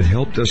world that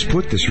helped us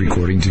put this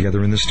recording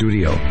together in the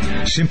studio.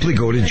 Simply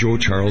go to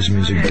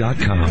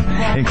joecharlesmusic.com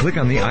and click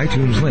on the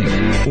iTunes link.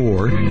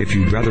 Or, if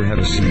you'd rather have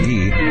a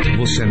CD,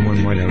 we'll send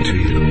one right out to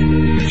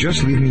you.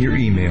 Just leave me your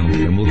email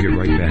and we'll get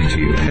right back to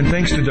you. And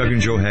thanks to Doug and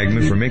Joe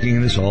Hagmann for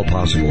making this all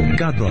possible.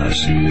 God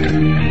bless.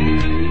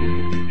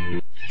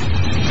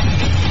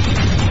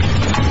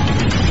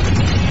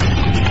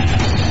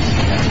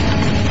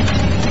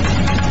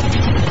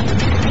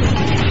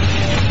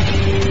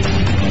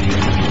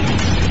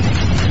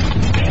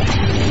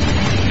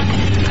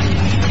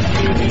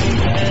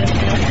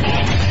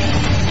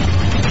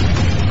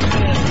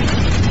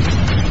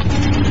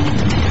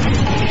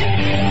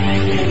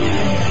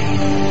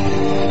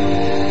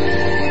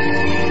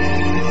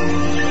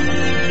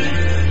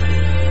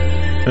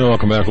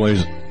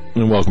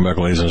 Welcome back,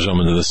 ladies and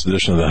gentlemen, to this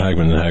edition of the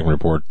Hagmann and Hagmann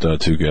Report.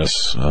 Two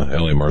guests,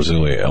 L.A.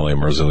 Marzulli,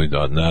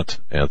 LAMarzulli.net,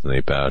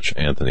 Anthony Patch,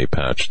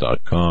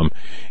 AnthonyPatch.com.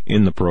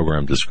 In the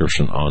program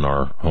description on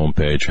our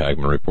homepage,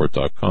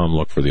 HagmannReport.com,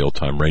 look for the Old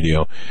Time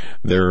Radio.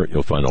 There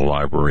you'll find a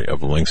library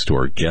of links to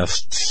our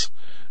guests.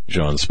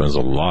 John spends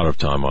a lot of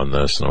time on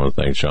this, and I want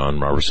to thank John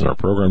Robertson, our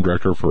program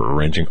director, for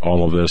arranging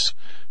all of this.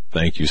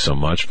 Thank you so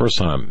much. First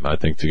time, I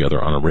think,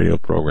 together on a radio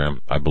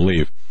program, I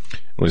believe.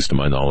 At least to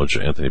my knowledge,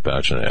 Anthony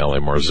Patch and L.A.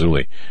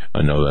 Marzulli.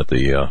 I know that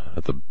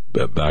at the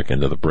back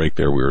end of the break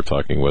there, we were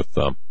talking with,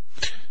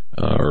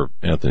 or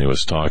Anthony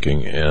was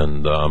talking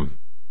and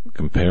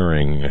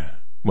comparing,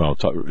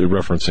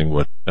 referencing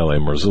what L.A.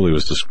 Marzulli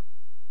was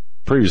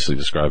previously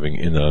describing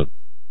in a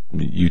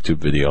YouTube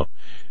video.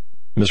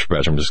 Mr.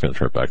 Patch, I'm just going to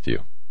turn it back to you.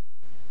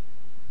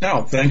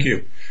 No, thank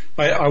you.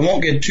 I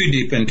won't get too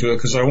deep into it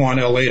because I want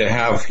L.A. to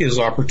have his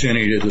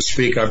opportunity to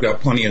speak. I've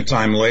got plenty of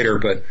time later,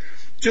 but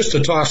just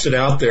to toss it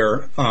out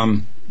there,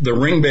 the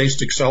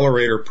ring-based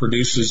accelerator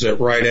produces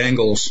at right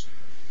angles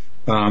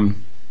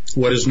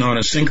what is known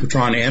as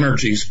synchrotron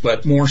energies,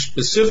 but more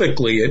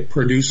specifically, it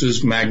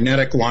produces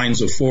magnetic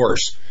lines of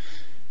force.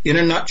 In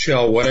a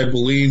nutshell, what I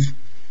believe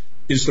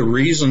is the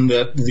reason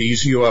that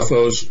these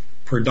UFOs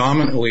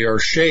predominantly are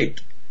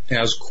shaped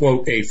as,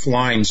 quote, a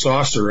flying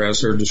saucer,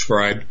 as they're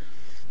described,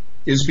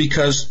 is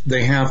because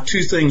they have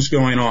two things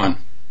going on.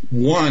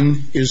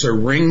 One is a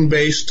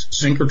ring-based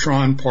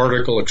synchrotron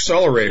particle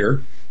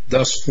accelerator,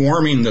 thus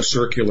forming the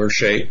circular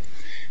shape,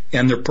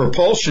 and the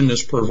propulsion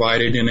is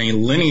provided in a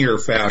linear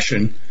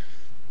fashion,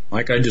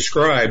 like I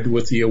described,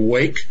 with the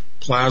awake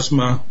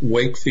plasma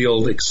wake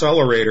field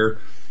accelerator,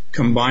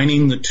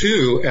 combining the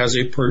two as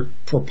a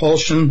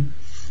propulsion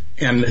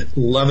and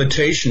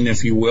levitation,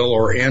 if you will,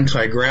 or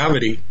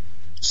anti-gravity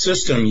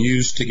system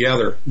used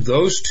together.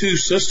 Those two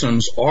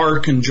systems are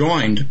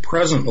conjoined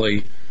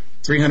presently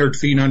 300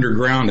 feet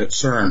underground at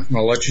CERN.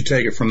 I'll let you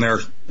take it from there,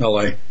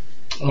 L.A.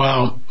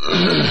 Wow.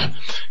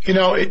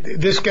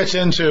 This gets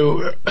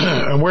into,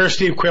 and where's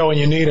Steve Quayle when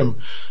you need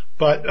him?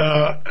 But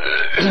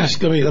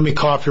let me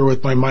cough here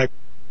with my mic.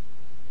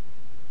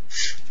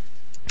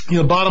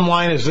 Bottom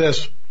line is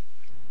this.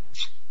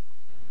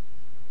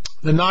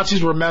 The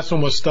Nazis were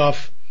messing with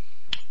stuff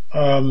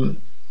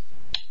in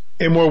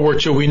World War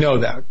II. We know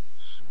that.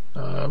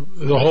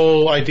 The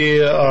whole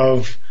idea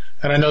of,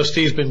 and I know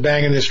Steve's been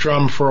banging this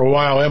drum for a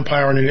while,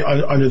 Empire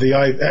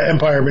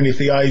Beneath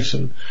the Ice,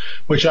 and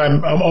which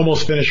I'm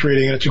almost finished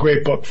reading, and it's a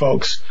great book,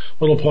 folks.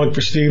 Little plug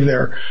for Steve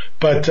there.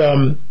 But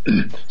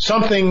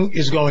something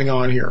is going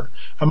on here.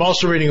 I'm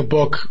also reading a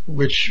book,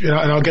 which, and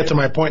I'll get to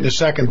my point in a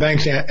second.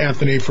 Thanks,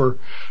 Anthony, for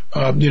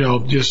I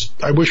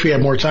wish we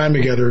had more time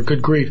together.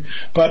 Good grief.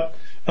 But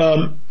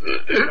I'm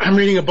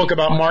reading a book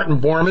about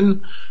Martin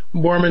Bormann.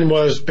 Bormann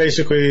was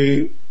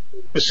basically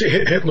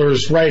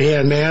Hitler's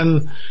right-hand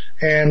man,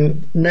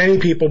 and many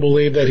people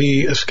believe that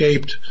he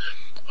escaped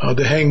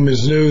the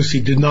hangman's noose. He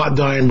did not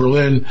die in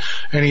Berlin,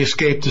 and he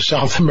escaped to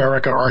South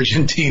America,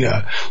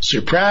 Argentina.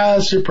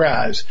 Surprise,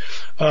 surprise.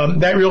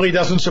 That really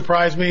doesn't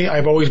surprise me.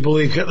 I've always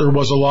believed Hitler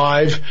was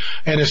alive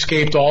and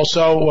escaped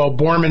also. Well,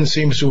 Bormann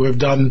seems to have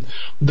done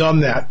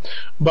that.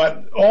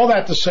 But all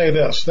that to say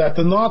this, that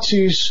the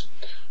Nazis,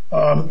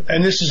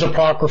 and this is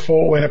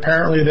apocryphal, and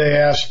apparently they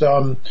asked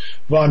von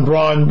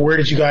Braun, where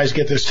did you guys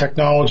get this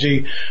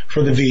technology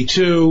for the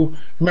V2?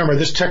 Remember,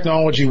 this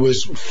technology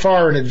was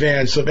far in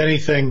advance of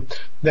anything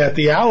that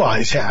the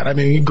Allies had. I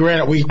mean,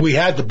 granted, we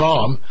had the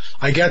bomb.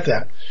 I get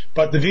that.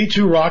 But the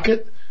V2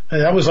 rocket,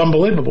 that was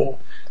unbelievable.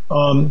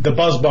 The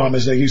buzz bomb,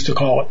 as they used to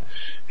call it.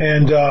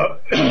 And,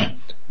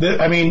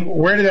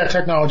 where did that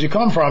technology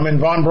come from? And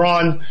von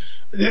Braun,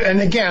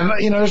 and again,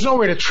 there's no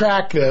way to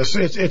track this.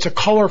 It's a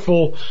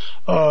colorful,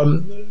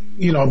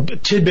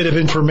 tidbit of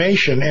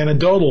information,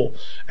 anecdotal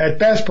at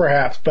best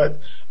perhaps, but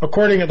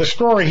according to the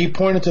story, he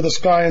pointed to the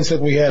sky and said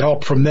we had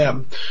help from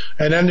them.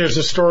 And then there's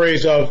the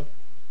stories of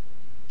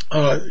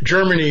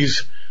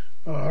Germany's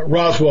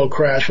Roswell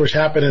crash, which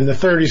happened in the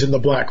 30s in the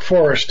Black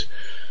Forest.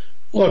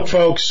 Look,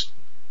 folks,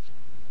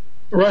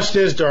 Russ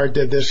Dizdar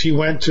did this. He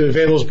went to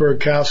Wedelsburg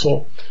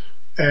Castle,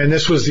 and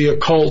this was the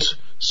occult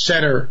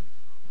center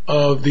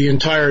of the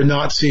entire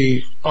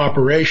Nazi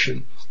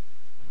operation,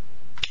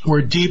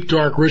 where deep,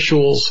 dark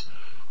rituals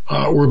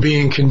were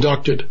being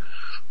conducted.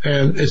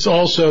 And it's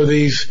also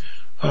the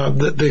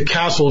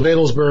castle of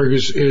Adelsberg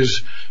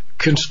is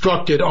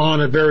constructed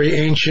on a very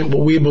ancient,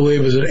 what we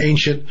believe is an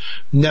ancient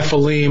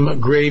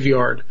Nephilim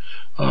graveyard.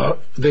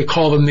 They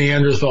call them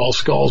Neanderthal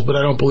skulls, but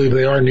I don't believe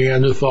they are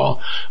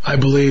Neanderthal. I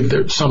believe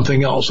they're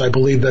something else. I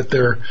believe that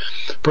they're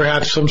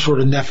perhaps some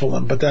sort of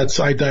Nephilim, but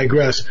I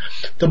digress.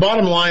 The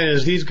bottom line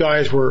is these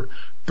guys were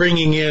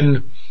bringing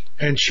in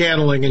and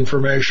channeling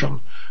information.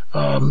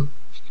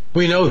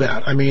 We know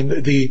that. I mean,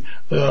 the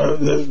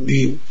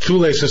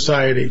Thule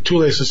Society,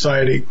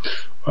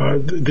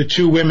 the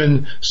two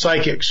women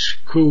psychics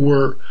who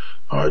were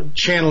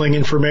channeling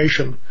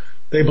information.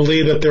 They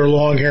believed that their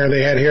long hair,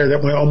 they had hair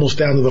that went almost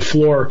down to the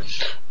floor,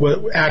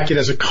 acted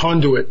as a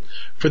conduit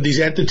for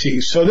these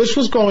entities. So this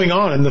was going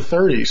on in the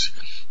 30s.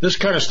 This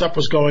kind of stuff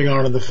was going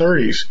on in the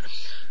 30s.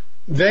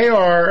 They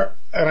are,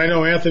 and I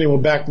know Anthony will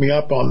back me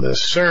up on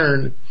this,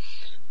 CERN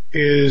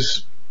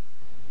is,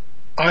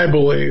 I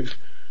believe,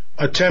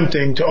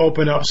 attempting to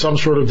open up some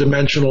sort of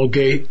dimensional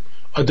gate,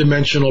 a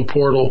dimensional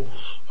portal.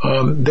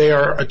 They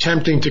are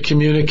attempting to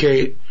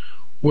communicate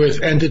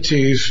with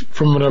entities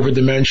from whatever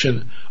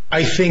dimension.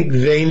 I think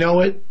they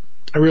know it.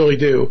 I really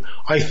do.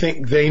 I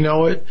think they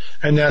know it,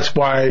 and that's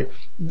why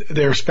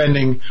they're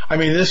spending. I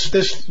mean,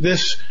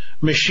 this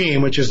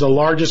machine, which is the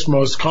largest,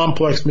 most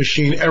complex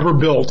machine ever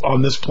built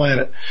on this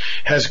planet,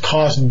 has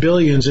cost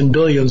billions and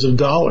billions of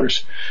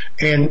dollars.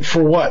 And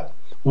for what?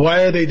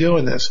 Why are they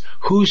doing this?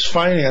 Who's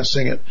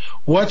financing it?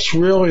 What's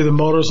really the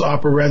modus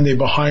operandi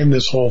behind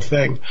this whole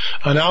thing?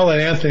 And I'll let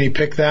Anthony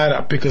pick that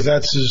up because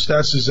that's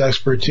his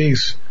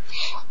expertise.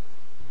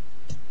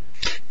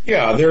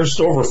 Yeah, there's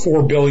over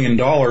 $4 billion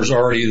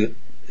already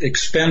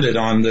expended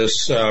on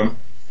this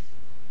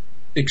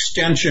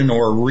extension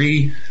or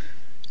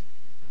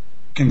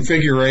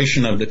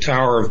reconfiguration of the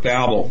Tower of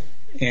Babel.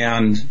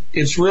 And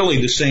it's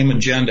really the same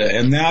agenda,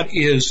 and that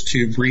is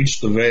to breach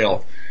the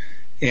veil.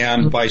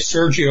 And by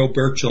Sergio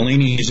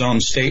Bertolini's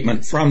own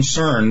statement from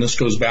CERN, this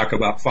goes back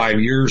about 5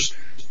 years,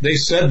 they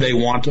said they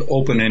want to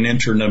open an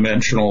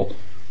interdimensional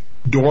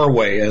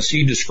doorway, as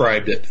he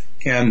described it.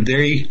 And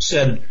they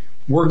said,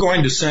 we're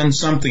going to send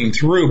something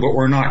through, but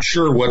we're not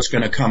sure what's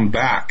going to come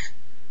back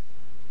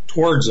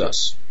towards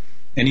us.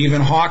 And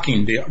even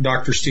Hawking,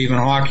 Dr. Stephen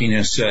Hawking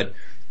has said,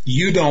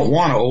 you don't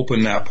want to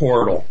open that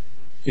portal.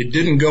 It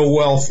didn't go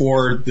well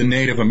for the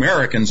Native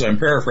Americans, I'm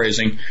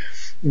paraphrasing,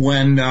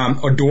 when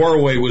a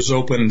doorway was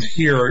opened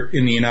here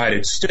in the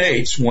United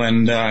States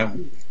when,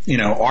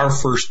 our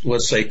first,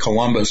 let's say,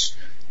 Columbus,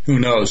 who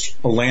knows,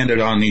 landed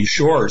on these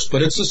shores.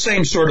 But it's the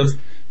same sort of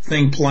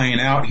thing playing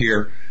out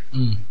here.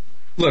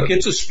 Look,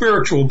 it's a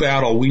spiritual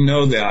battle. We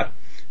know that.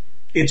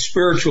 It's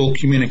spiritual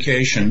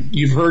communication.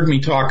 You've heard me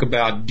talk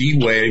about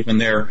D-Wave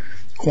and their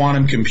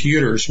quantum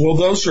computers. Well,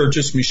 those are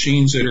just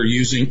machines that are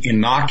using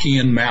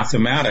Enochian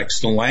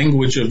mathematics, the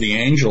language of the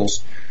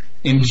angels,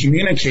 in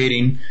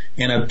communicating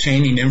and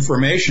obtaining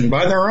information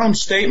by their own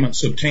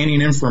statements,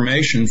 obtaining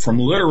information from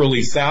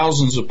literally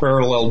thousands of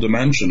parallel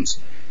dimensions.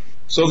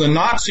 So the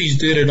Nazis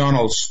did it on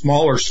a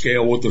smaller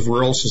scale with the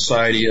Vril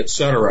Society,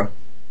 etc.,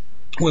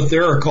 with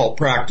their occult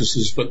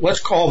practices, but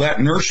let's call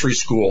that nursery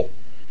school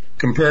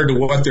compared to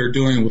what they're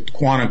doing with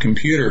quantum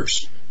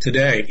computers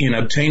today in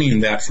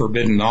obtaining that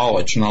forbidden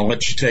knowledge, and I'll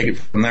let you take it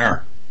from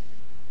there.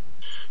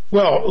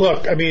 Well,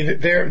 look, I mean,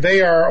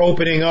 they are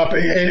opening up,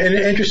 and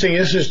interesting,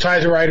 this just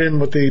ties right in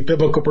with the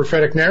biblical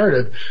prophetic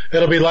narrative.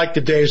 It'll be like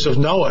the days of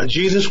Noah.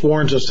 Jesus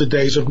warns us the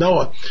days of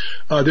Noah.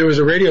 There was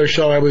a radio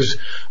show I was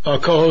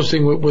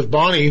co-hosting with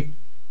Bonnie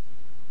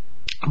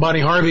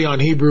Harvey on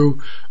Hebrew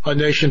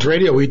Nations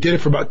Radio. We did it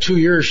for about 2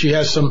 years. She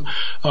has some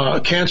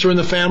cancer in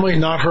the family,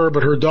 not her,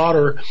 but her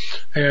daughter,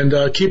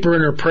 and keep her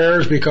in her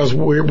prayers because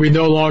we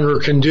no longer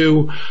can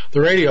do the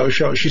radio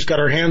show. She's got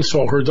her hands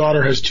full. Her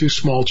daughter has 2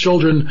 small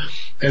children,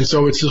 and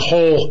so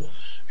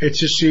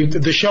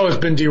the show has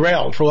been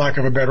derailed, for lack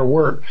of a better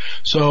word.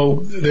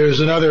 So there's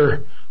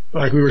another,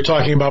 like we were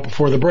talking about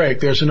before the break,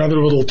 there's another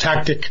little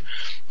tactic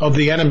of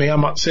the enemy.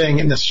 I'm not saying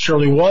it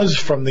necessarily was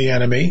from the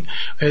enemy.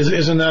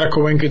 Isn't that a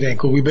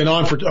coincidence? We've been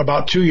on for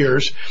about 2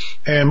 years,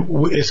 and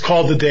it's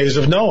called the days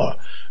of Noah.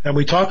 And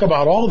we talk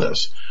about all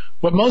this.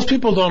 What most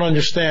people don't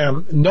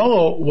understand,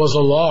 Noah was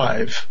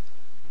alive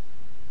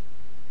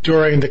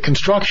during the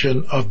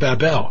construction of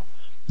Babel.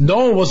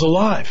 Noah was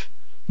alive.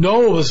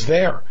 Noah was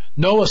there.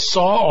 Noah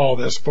saw all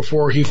this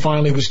before he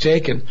finally was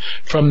taken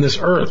from this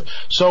earth.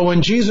 So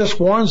when Jesus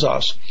warns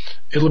us,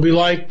 it'll be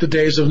like the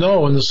days of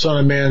Noah when the Son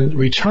of Man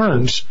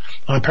returns.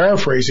 I'm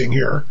paraphrasing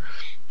here.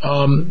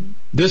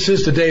 This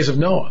is the days of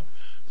Noah.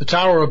 The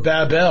Tower of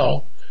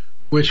Babel,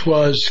 which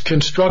was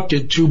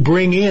constructed to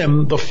bring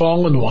in the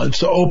fallen ones,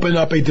 to open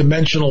up a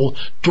dimensional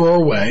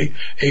doorway,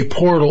 a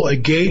portal, a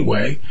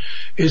gateway,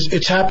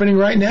 it's happening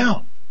right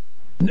now.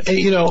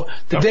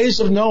 The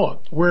days of Noah,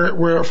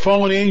 where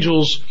fallen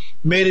angels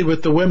mated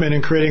with the women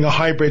and creating a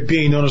hybrid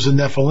being known as the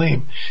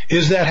Nephilim.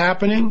 Is that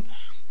happening?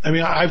 I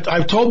mean,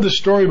 I've told this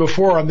story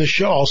before on this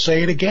show. I'll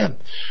say it again.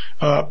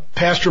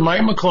 Pastor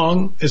Mike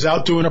McClung is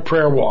out doing a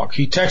prayer walk.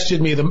 He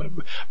texted me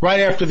right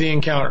after the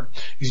encounter.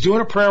 He's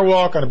doing a prayer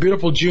walk on a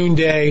beautiful June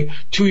day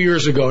 2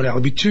 years ago now.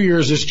 It'll be 2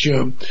 years this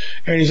June.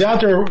 And he's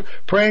out there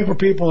praying for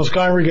people in his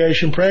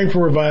congregation, praying for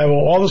revival,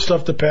 all the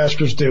stuff that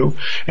pastors do.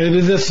 And in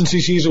the distance, he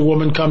sees a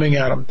woman coming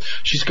at him.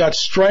 She's got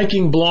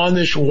striking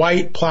blondish,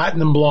 white,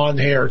 platinum blonde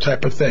hair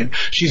type of thing.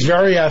 She's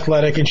very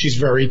athletic and she's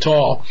very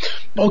tall.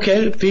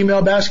 Okay,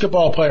 female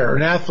basketball player,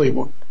 an athlete.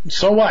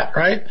 So what,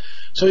 right?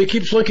 So he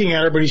keeps looking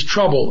at her, but he's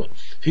troubled.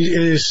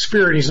 In his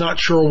spirit, he's not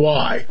sure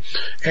why.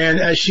 And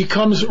as she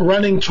comes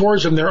running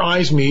towards him, their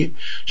eyes meet.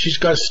 She's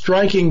got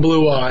striking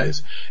blue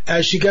eyes.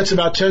 As she gets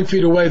about 10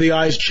 feet away, the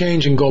eyes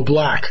change and go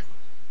black.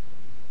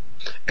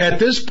 At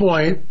this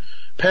point,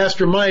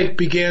 Pastor Mike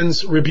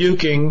begins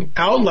rebuking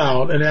out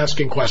loud and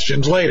asking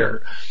questions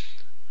later.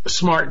 A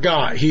smart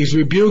guy. He's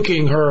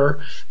rebuking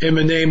her in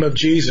the name of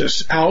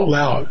Jesus out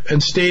loud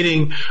and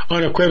stating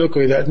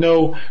unequivocally that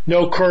no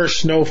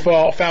curse, no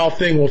foul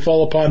thing will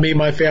fall upon me,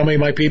 my family,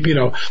 my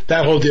people,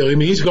 that whole deal. I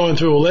mean, he's going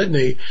through a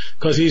litany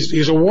because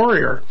he's a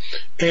warrior.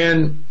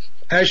 And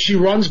as she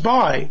runs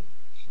by,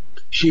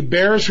 she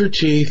bares her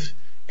teeth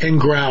and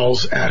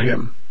growls at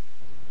him.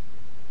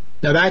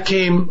 Now that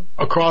came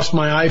across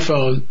my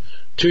iPhone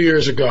 2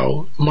 years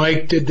ago.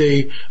 Mike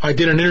I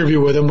did an interview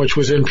with him, which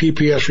was in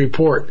PPS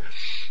Report.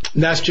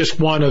 And that's just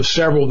one of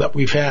several that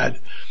we've had.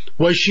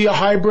 Was she a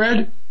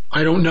hybrid?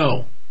 I don't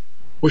know.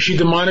 Was she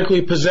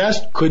demonically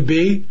possessed? Could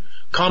be.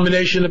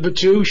 Combination of the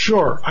two?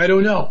 Sure. I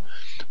don't know.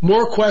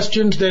 More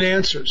questions than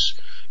answers.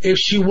 If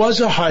she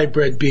was a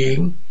hybrid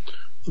being,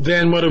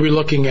 then what are we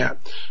looking at?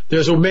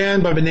 There's a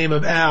man by the name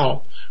of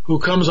Al who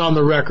comes on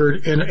the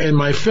record in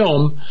my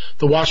film,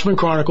 The Watchmen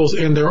Chronicles,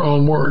 in their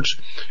own words.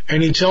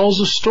 And he tells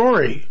a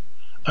story.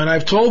 And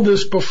I've told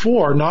this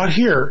before, not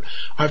here.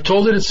 I've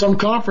told it at some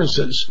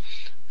conferences.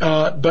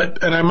 And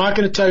I'm not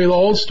going to tell you the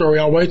whole story.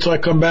 I'll wait till I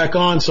come back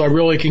on so I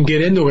really can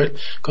get into it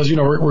because,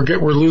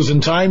 we're losing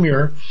time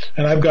here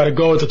and I've got to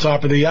go at the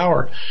top of the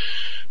hour.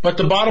 But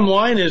the bottom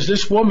line is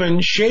this woman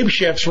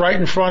shapeshifts right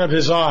in front of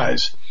his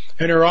eyes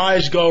and her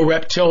eyes go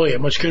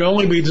reptilian, which can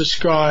only be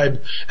described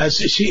as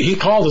he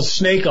called it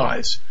snake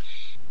eyes.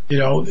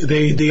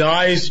 The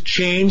eyes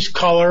changed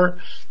color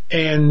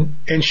and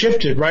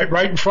shifted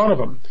right in front of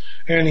him.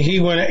 And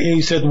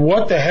he said,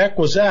 what the heck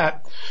was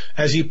that?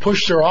 As he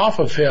pushed her off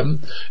of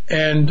him,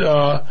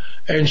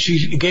 and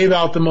she gave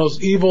out the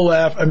most evil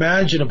laugh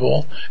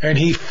imaginable, and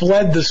he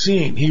fled the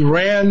scene. He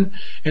ran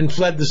and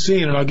fled the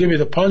scene, and I'll give you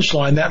the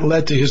punchline. That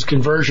led to his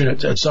conversion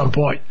at some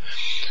point.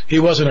 He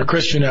wasn't a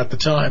Christian at the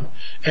time.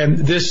 And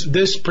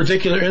this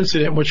particular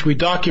incident, which we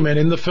document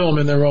in the film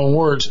in their own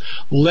words,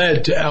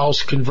 led to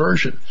Al's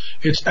conversion.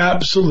 It's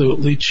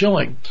absolutely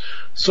chilling.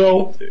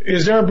 So,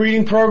 is there a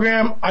breeding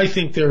program? I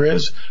think there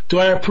is. Do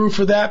I have proof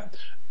of that?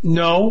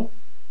 No.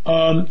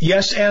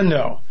 Yes and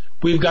no.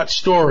 We've got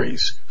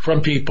stories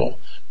from people.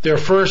 They're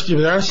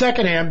not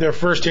secondhand, they're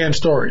first-hand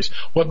stories.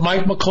 What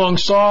Mike McClung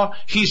saw,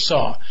 he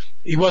saw.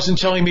 He wasn't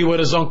telling me what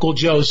his Uncle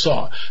Joe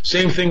saw.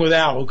 Same thing with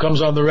Al, who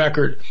comes on the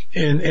record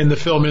in the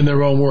film in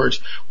their own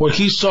words. What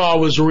he saw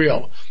was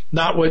real,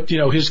 not what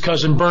his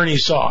cousin Bernie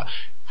saw.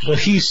 What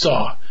he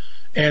saw.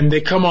 And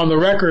they come on the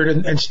record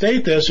and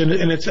state this, and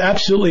it's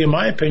absolutely, in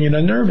my opinion,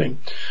 unnerving.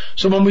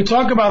 So when we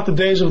talk about the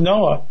days of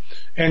Noah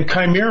and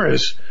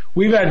chimeras,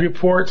 we've had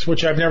reports,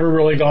 which I've never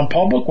really gone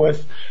public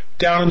with,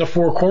 down in the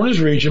Four Corners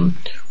region,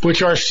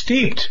 which are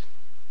steeped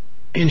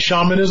in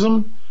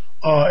shamanism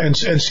and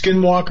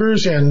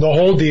skinwalkers and the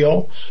whole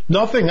deal.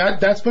 Nothing.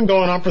 That's been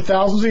going on for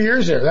thousands of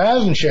years there. That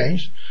hasn't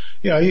changed.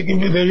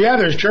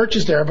 There's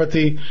churches there, but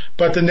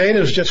the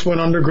natives just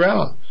went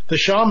underground. The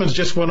shamans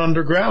just went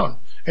underground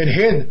and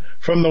hid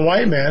from the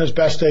white man as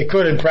best they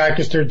could and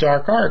practiced their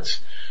dark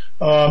arts.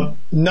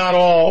 Not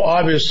all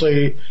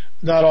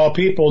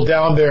people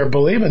down there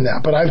believe in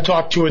that, but I've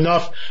talked to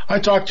enough. I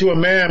talked to a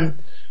man,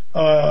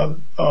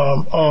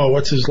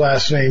 what's his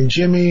last name?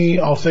 Jimmy,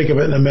 I'll think of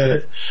it in a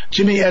minute.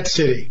 Jimmy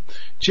Etzity,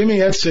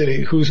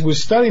 who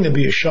was studying to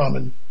be a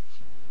shaman.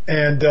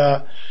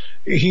 And,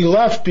 he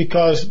left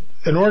because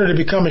in order to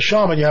become a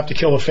shaman, you have to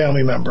kill a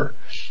family member.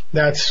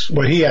 That's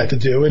what he had to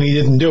do, and he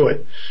didn't do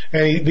it.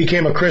 And he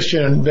became a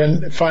Christian and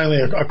then finally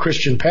a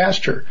Christian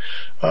pastor.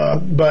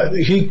 But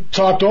he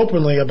talked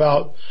openly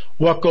about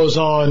what goes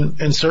on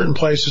in certain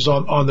places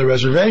on the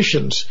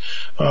reservations.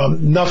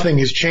 Nothing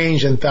has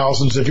changed in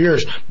thousands of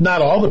years.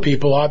 Not all the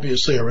people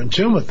obviously are in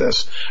tune with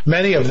this.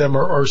 Many of them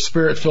are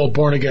spirit-filled,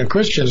 born-again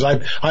Christians.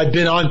 I've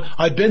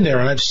been there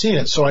and I've seen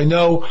it, so I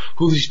know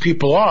who these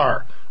people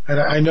are. And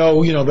I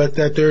know,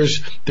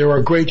 that there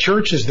are great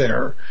churches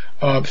there,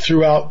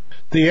 throughout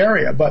the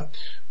area. But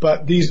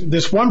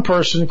this one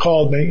person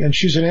called me, and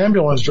she's an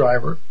ambulance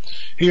driver.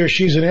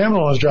 She's an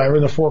ambulance driver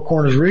in the Four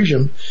Corners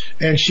region,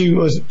 and she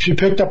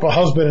picked up a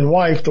husband and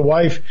wife. The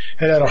wife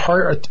had a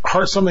heart,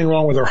 something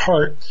wrong with her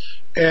heart,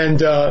 and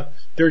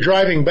they're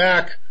driving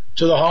back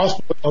to the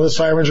hospital. The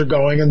sirens are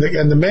going, and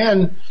the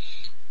man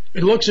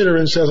looks at her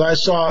and says,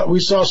 we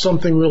saw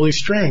something really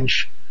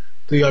strange.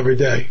 the other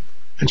day.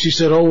 And she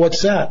said, oh,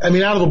 what's that? I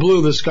mean, out of the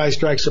blue, this guy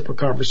strikes up a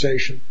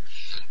conversation.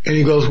 And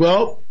he goes,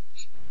 well,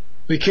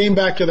 we came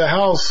back to the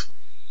house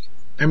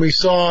and we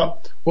saw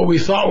what we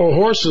thought were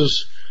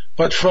horses,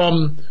 but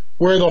from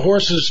where the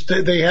horses,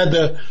 they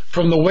had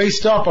from the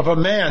waist up of a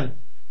man,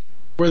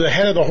 where the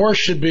head of the horse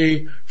should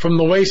be, from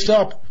the waist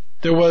up,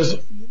 there was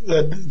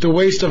the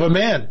waist of a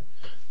man,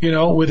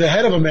 with the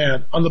head of a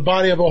man on the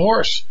body of a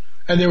horse.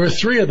 And there were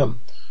 3 of them.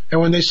 And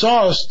when they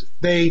saw us,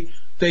 they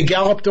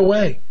galloped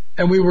away,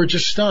 and we were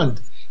just stunned.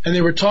 And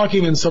they were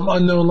talking in some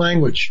unknown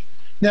language.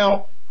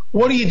 Now,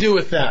 what do you do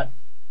with that?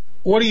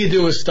 What do you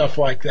do with stuff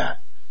like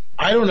that?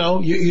 I don't know.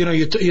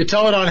 You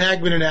tell it on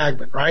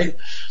Hagmann, right?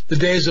 The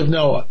days of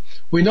Noah.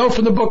 We know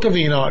from the book of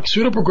Enoch,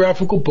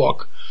 pseudepigraphical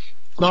book,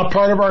 not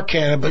part of our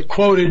canon, but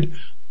quoted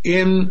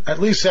in at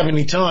least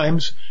 70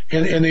 times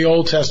in the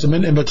Old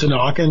Testament, in the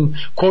Tanakh, and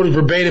quoted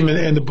verbatim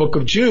in the book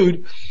of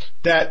Jude,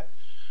 that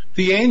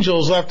the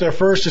angels left their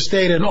first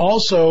estate and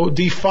also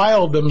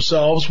defiled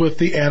themselves with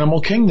the animal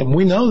kingdom.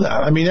 We know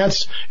that. I mean,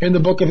 that's in the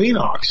book of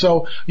Enoch.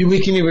 So we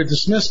can either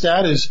dismiss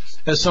that as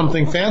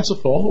something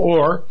fanciful,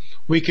 or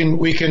we can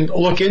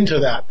look into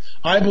that.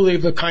 I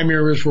believe the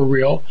chimeras were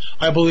real.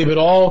 I believe it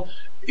all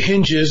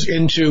hinges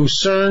into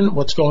CERN,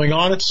 what's going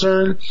on at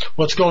CERN,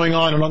 what's going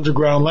on in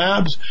underground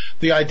labs,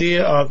 the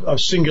idea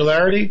of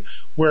singularity,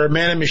 where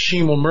man and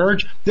machine will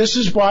merge. This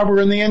is why we're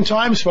in the end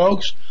times,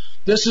 folks.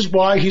 This is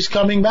why he's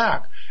coming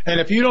back. And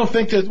if you don't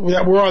think that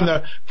we're on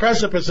the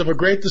precipice of a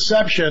great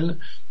deception,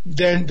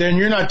 then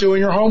you're not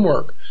doing your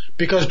homework.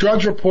 Because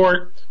Drudge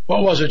Report,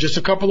 what was it, just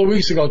a couple of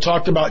weeks ago,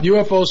 talked about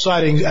UFO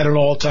sightings at an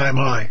all-time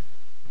high.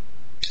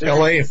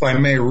 L.A., if I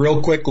may,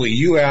 real quickly,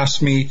 you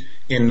asked me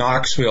in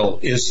Knoxville,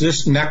 is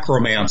this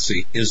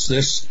necromancy? Is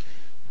this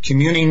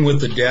communing with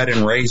the dead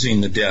and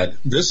raising the dead?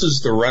 This is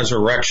the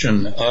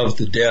resurrection of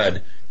the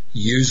dead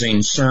using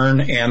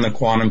CERN and the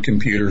quantum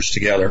computers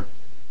together.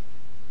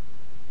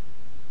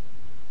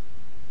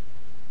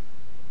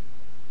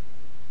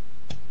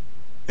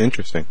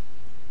 Interesting.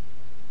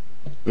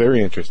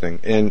 Very interesting.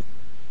 And,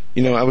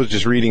 I was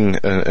just reading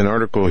an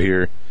article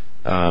here.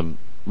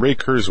 Ray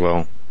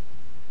Kurzweil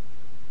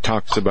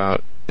talks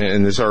about,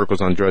 and this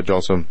article's on Drudge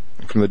also,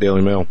 from the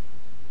Daily Mail,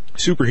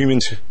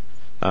 superhumans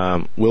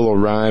will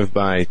arrive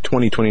by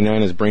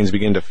 2029 as brains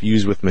begin to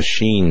fuse with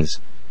machines.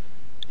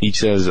 He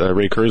says,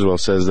 Ray Kurzweil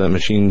says that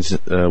machines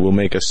will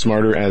make us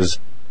smarter as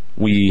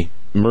we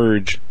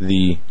merge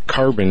the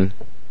carbon.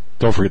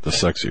 Don't forget the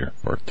sexier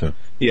part, too.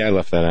 Yeah, I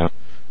left that out.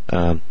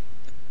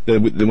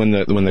 When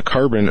the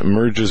carbon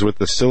merges with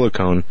the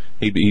silicone,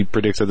 he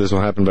predicts that this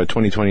will happen by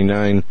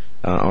 2029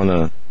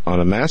 on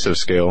a massive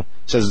scale.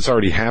 Says it's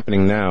already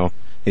happening now.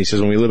 He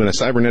says when we live in a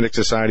cybernetic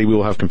society, we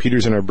will have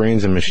computers in our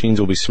brains and machines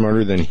will be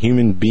smarter than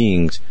human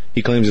beings.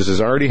 He claims this is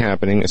already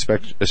happening,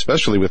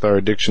 especially with our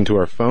addiction to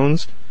our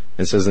phones,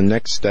 and says the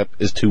next step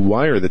is to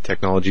wire the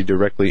technology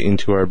directly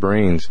into our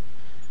brains.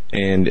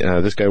 And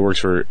this guy works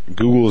for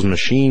Google's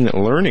machine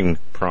learning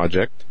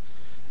project.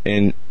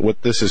 And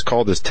what this is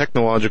called is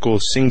technological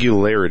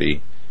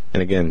singularity.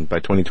 And again, by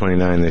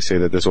 2029, they say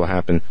that this will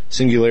happen.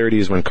 Singularity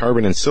is when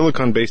carbon and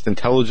silicon-based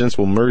intelligence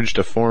will merge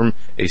to form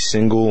a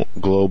single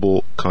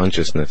global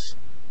consciousness.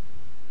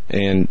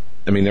 And,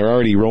 they're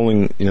already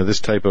rolling, this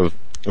type of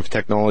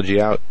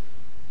technology out.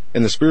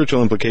 And the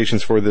spiritual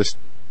implications for this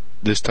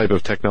type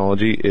of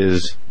technology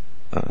is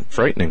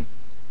frightening.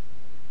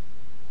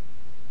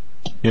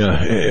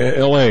 Yeah,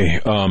 L.A.,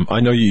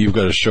 I know you've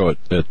got to show it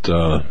at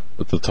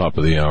the top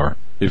of the hour.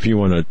 If you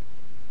want to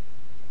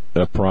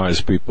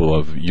apprise people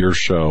of your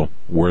show,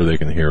 where they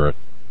can hear it,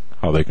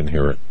 how they can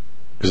hear it,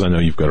 because I know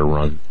you've got to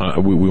run.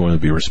 We want to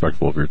be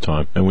respectful of your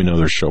time, and we know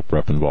there's show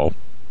prep involved.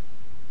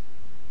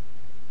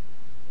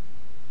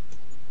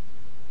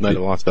 Might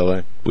have lost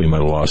L.A. We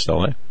might have lost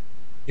L.A.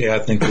 Yeah, I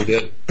think we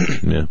did.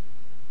 Yeah.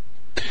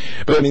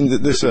 But,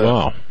 this...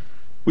 wow.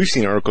 We've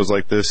seen articles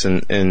like this,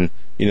 and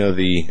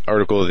the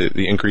article,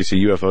 the increase of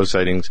UFO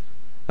sightings.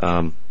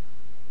 I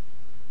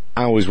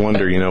always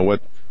wonder,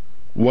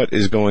 what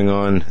is going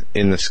on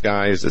in the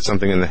sky? Is it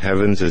something in the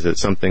heavens? Is it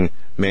something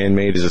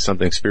man-made? Is it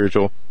something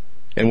spiritual?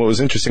 And what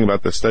was interesting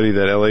about the study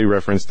that L.A.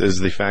 referenced is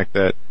the fact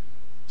that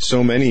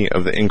so many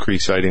of the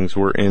increased sightings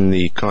were in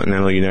the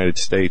continental United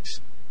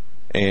States,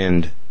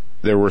 and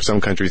there were some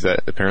countries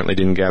that apparently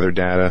didn't gather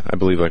data. I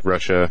believe like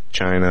Russia,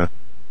 China,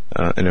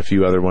 and a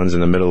few other ones in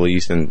the Middle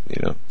East and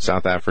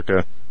South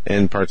Africa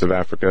and parts of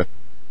Africa.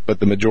 But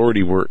the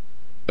majority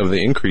of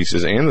the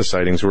increases and the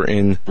sightings were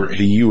in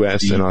the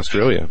U.S. and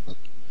Australia.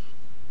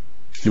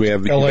 Do we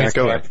have back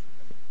up?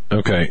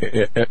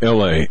 Okay,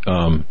 L.A.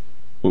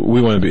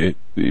 We want to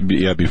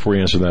be before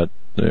you answer that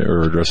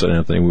or address that,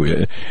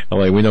 Anthony.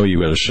 L.A. We know you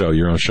got a show,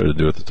 your own show to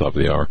do at the top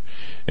of the hour,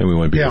 and we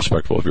want to be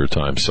respectful of your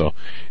time. So,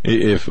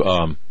 if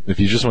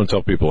you just want to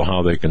tell people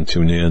how they can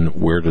tune in,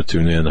 where to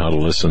tune in, how to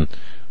listen,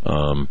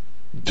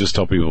 just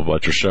tell people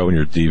about your show and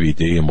your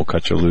DVD, and we'll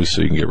cut you loose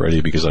so you can get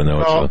ready, because I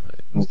know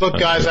look,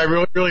 guys, I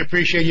really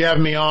appreciate you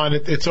having me on.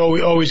 It's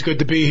always good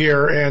to be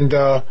here. And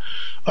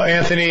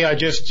Anthony, I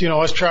just,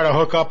 let's try to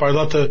hook up. I'd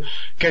love to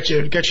get you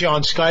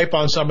on Skype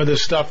on some of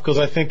this stuff, because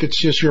I think it's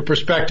just, your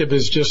perspective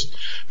is just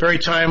very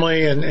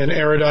timely and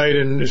erudite,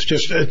 and it's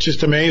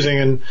just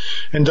amazing.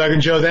 And Doug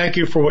and Joe, thank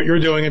you for what you're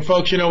doing. And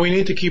folks, we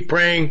need to keep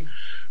praying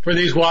for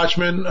these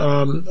watchmen.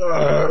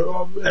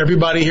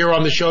 Everybody here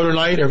on the show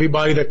tonight,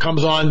 everybody that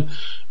comes on,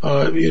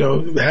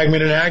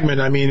 Hagmann and Hagmann.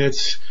 I mean,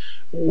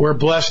 we're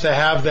blessed to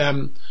have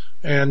them,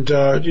 and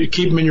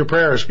keep them in your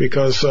prayers,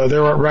 because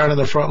they're around in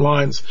the front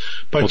lines.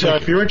 But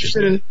if you're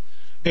interested in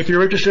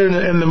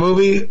the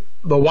movie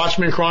The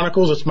Watchmen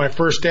Chronicles, it's my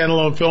first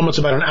standalone film. It's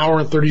about an hour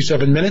and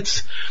 37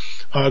 minutes.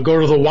 Go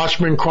to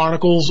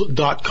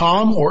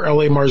thewatchmenchronicles.com or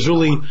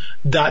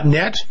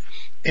lamarzulli.net,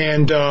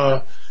 and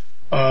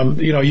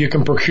you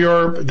can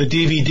procure the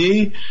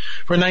DVD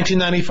for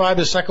 $19.95.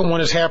 The second one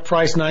is half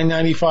price,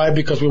 $9.95,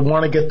 because we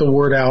want to get the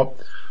word out.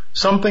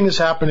 Something is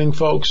happening,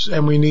 folks,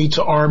 and you need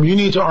to arm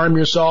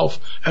yourself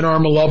and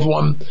arm a loved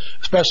one,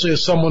 especially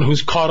as someone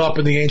who's caught up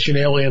in the ancient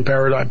alien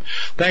paradigm.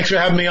 Thanks for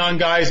having me on,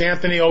 guys.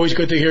 Anthony, always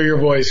good to hear your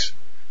voice.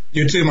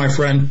 You too, my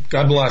friend.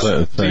 God bless.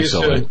 Thanks,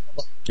 L.A.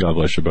 God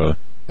bless you, brother.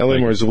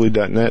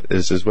 LAMarzulli.net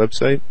is his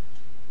website.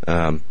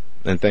 And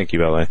thank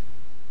you, L.A.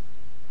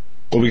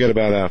 Well, we got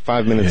about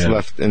 5 minutes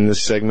left in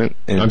this segment.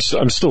 And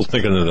I'm still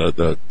thinking of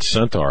the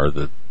Centaur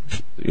that,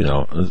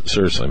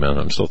 seriously, man,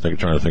 I'm still trying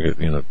to think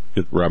of,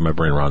 wrap my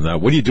brain around that.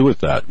 What do you do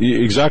with that?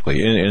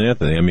 Exactly. And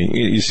Anthony, I mean,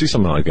 you see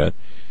something like that.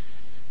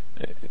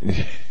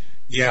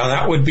 Yeah,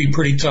 that would be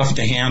pretty tough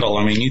to handle.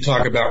 I mean, you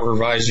talk about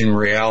revising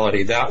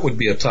reality. That would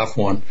be a tough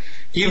one.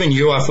 Even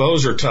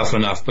UFOs are tough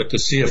enough, but to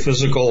see a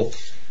physical,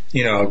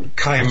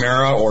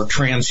 chimera or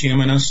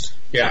transhumanist,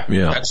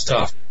 that's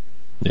tough.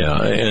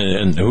 Yeah,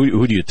 and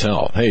who do you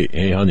tell?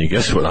 Hey, honey,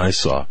 guess what I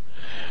saw?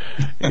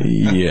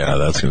 Yeah,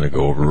 that's going to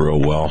go over real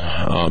well.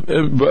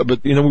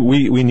 But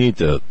we need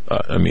to.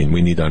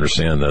 We need to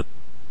understand that,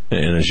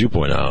 and as you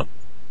point out,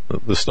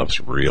 this stuff's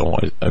real.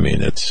 I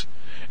mean,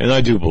 and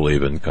I do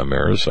believe in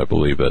chimeras. I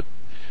believe that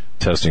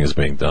testing is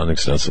being done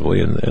extensively,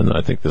 and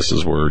I think this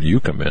is where you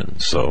come in.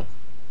 So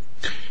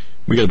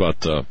we got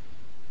about,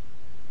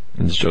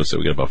 as Joe said,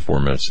 we got about 4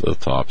 minutes to the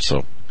top.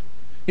 So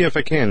yeah, if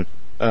I can,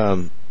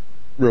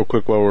 real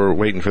quick while we're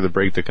waiting for the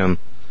break to come.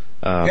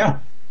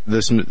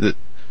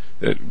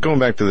 Going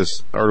back to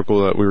this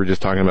article that we were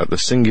just talking about, the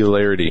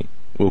singularity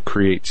will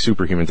create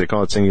superhumans. They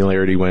call it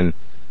singularity when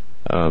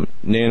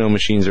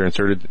nanomachines are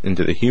inserted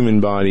into the human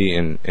body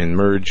and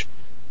merge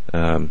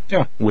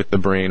with the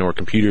brain, or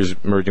computers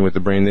merging with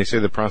the brain. They say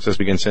the process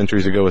began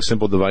centuries ago with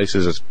simple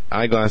devices as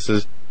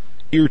eyeglasses,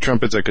 ear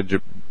trumpets that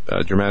could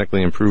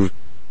dramatically improve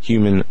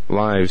human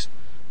lives.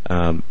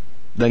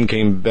 Then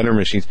came better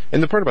machines.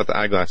 And the part about the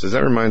eyeglasses,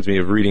 that reminds me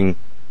of reading,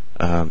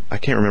 I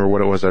can't remember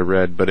what it was I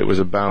read, but it was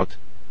about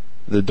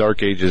the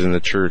Dark Ages in the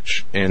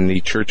church and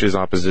the church's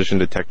opposition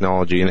to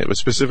technology, and it was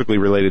specifically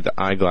related to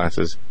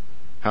eyeglasses.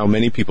 How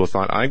many people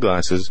thought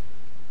eyeglasses,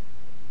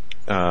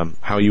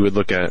 how you would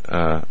look at,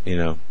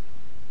 the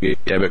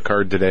debit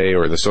card today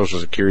or the social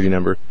security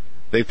number,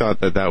 they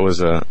thought that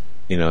was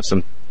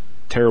some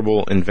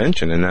terrible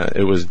invention and that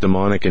it was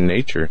demonic in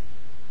nature.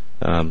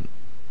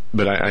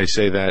 But I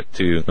say that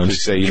to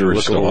say,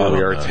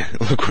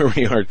 look where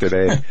we are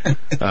today.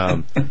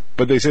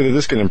 But they say that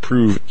this can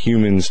improve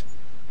humans.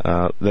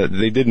 That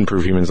they did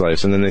improve humans'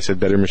 lives, and then they said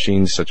better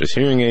machines such as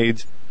hearing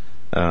aids,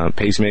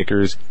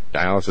 pacemakers,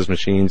 dialysis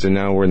machines, and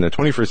now we're in the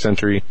 21st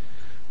century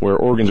where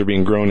organs are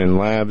being grown in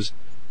labs,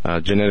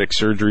 genetic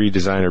surgery,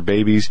 designer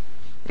babies.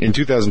 In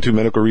 2002,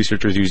 medical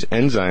researchers used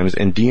enzymes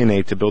and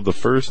DNA to build the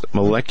first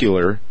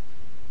molecular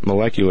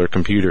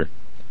computer.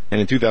 And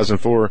in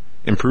 2004,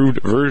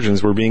 improved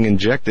versions were being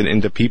injected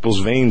into people's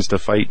veins to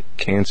fight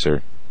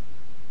cancer.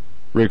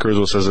 Ray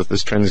Kurzweil says if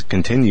this trend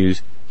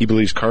continues, he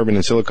believes carbon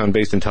and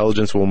silicon-based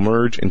intelligence will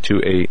merge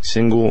into a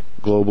single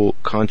global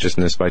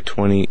consciousness by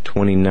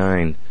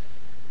 2029.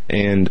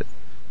 And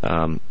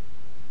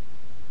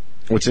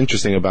what's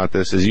interesting about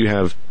this is you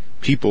have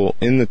people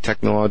in the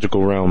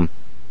technological realm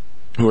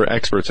who are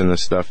experts in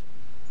this stuff.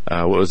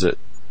 What was it?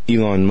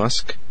 Elon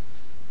Musk.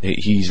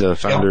 He's the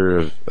founder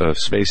of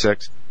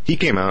SpaceX. He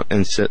came out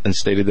and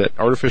stated that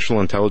artificial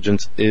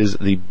intelligence is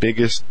the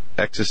biggest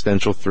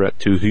existential threat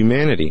to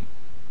humanity.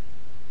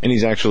 And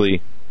he's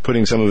actually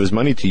putting some of his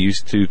money to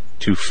use to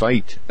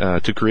fight,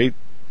 to create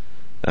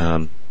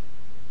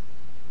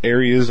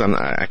areas.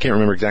 I can't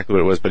remember exactly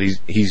what it was, but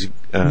he's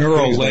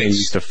neural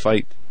lace to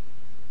fight.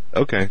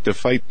 Okay, to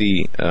fight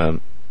the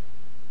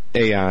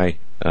AI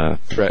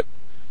threat,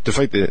 to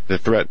fight the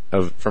threat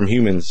from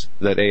humans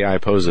that AI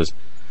poses.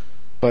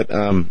 But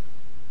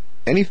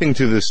anything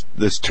to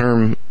this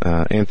term,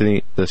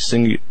 Anthony, the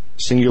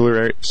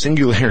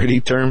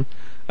singularity term,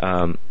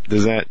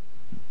 does that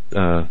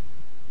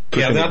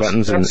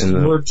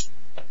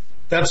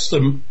that's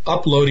the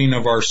uploading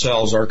of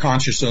ourselves, our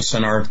consciousness,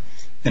 and our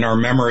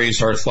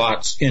memories, our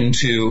thoughts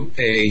into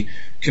a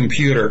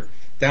computer.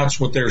 that's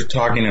what they're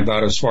talking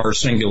about as far as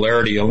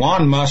singularity.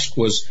 Elon Musk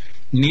you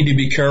need to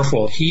be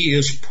careful. He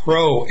is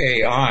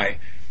pro-AI.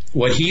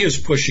 What he is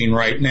pushing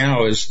right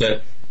now is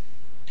that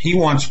he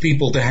wants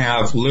people to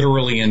have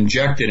literally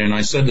injected, and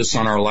I said this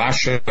on our last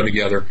show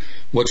together,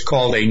 what's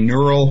called a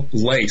neural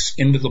lace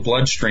into the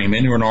bloodstream,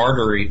 into an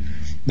artery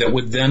that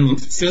would then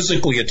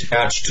physically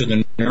attach to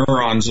the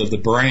neurons of the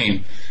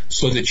brain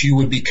so that you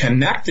would be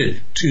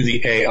connected to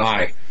the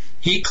AI.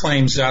 He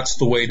claims that's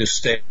the way to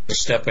stay a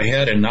step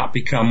ahead and not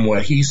become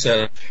what he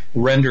said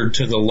rendered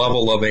to the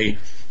level of a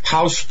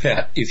house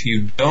pet if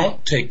you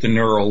don't take the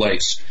neural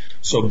lace.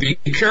 So be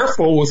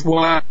careful with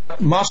what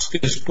Musk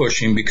is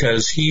pushing,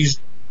 because he's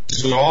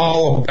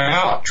all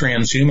about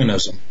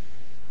transhumanism.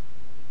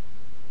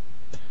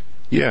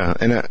 Yeah,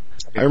 and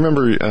I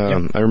remember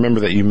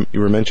that you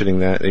were mentioning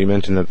that. You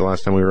mentioned that the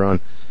last time we were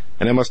on,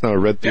 and I must not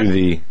have read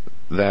through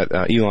that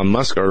Elon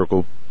Musk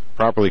article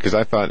properly, because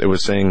I thought it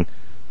was saying,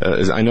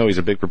 I know he's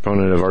a big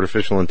proponent of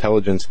artificial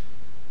intelligence,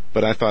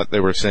 but I thought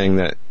they were saying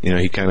that,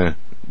 he kind of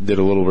did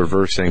a little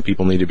reverse, saying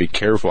people need to be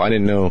careful. I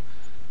didn't know,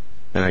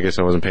 and I guess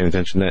I wasn't paying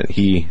attention that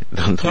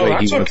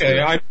that's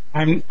okay.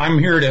 I'm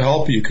here to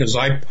help you, because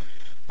I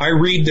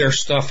read their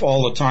stuff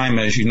all the time,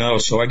 as you know,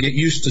 so I get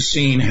used to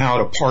seeing how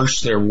to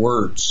parse their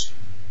words.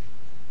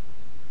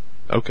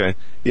 Okay.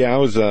 Yeah,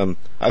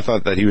 I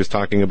thought that he was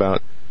talking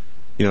about,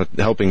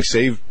 helping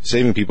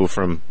saving people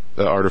from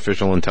the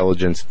artificial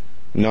intelligence,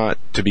 not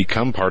to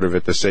become part of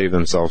it, to save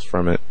themselves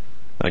from it.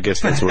 I guess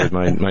that's where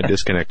my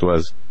disconnect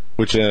was,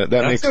 which, that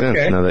makes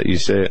sense now that you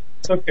say it.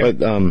 It's okay.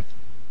 But,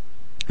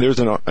 there's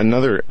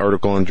another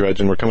article on Dredge,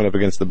 and we're coming up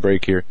against the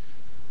break here.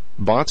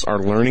 Bots are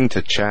learning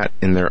to chat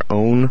in their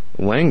own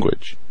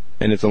language,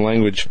 and it's a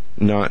language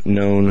not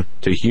known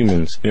to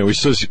humans. Yeah, we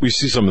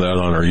see some of that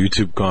on our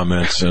YouTube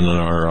comments and on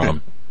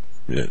our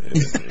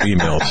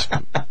emails.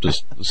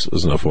 Just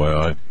as an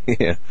FYI.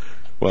 Yeah,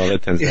 well,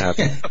 that tends to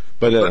happen.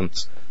 But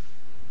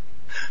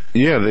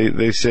yeah,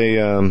 they say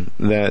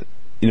that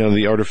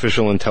the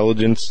artificial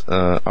intelligence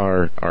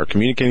are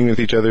communicating with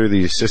each other.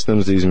 These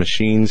systems, these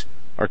machines,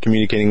 are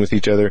communicating with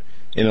each other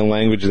in a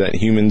language that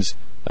humans.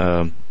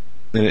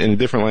 In a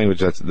different language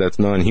that's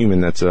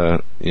non-human, that's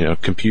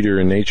computer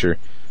in nature,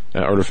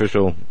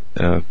 artificial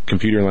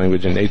computer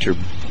language in nature.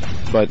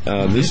 But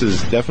this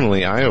is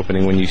definitely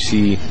eye-opening when you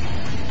see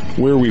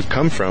where we've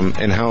come from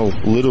and how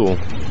little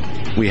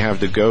we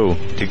have to go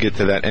to get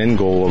to that end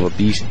goal of a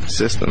beast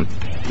system.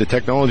 The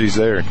technology's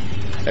there,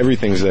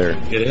 everything's there.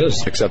 It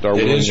is, except our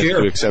willingness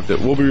to accept it.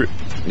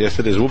 Yes,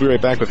 it is. We'll be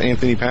right back with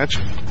Anthony Patch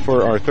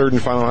for our third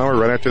and final hour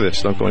right after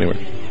this. Don't go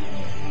anywhere.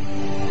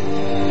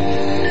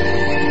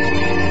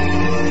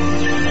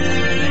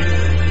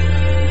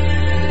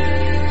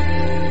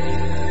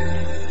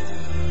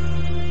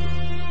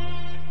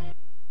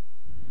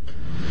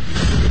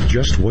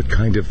 Just what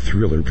kind of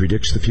thriller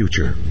predicts the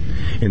future?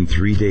 In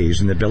 3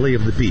 Days in the Belly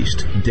of the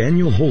Beast,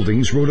 Daniel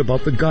Holdings wrote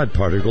about the God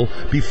particle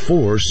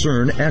before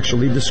CERN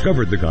actually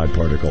discovered the God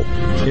particle.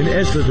 In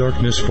As the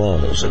Darkness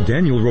Falls,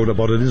 Daniel wrote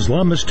about an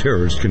Islamist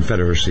terrorist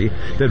confederacy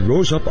that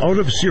rose up out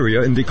of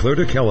Syria and declared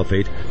a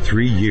caliphate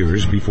 3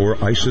 years before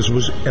ISIS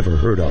was ever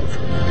heard of.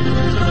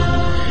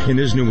 In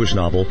his newest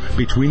novel,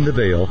 Between the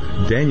Veil,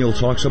 Daniel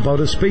talks about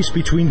a space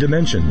between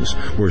dimensions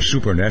where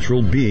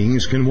supernatural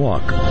beings can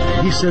walk.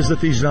 He says that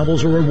these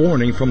novels are a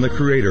warning from the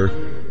Creator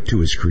to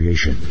his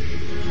creation.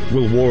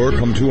 Will war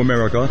come to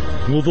America?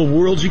 Will the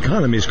world's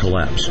economies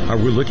collapse? Are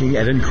we looking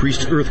at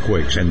increased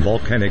earthquakes and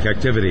volcanic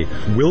activity?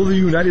 Will the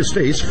United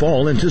States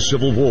fall into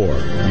civil war?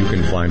 You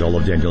can find all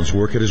of Daniel's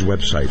work at his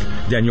website,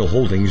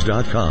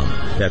 danielholdings.com.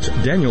 That's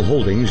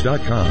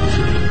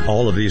danielholdings.com.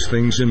 All of these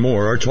things and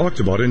more are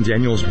talked about in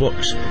Daniel's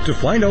books. To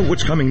find out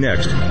what's coming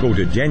next, go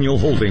to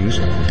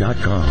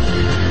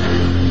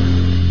danielholdings.com.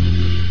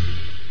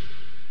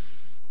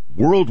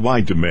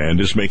 Worldwide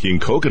demand is making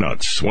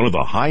coconuts one of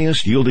the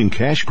highest yielding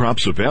cash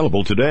crops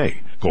available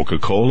today.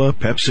 Coca-Cola,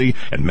 Pepsi,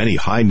 and many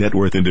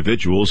high-net-worth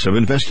individuals have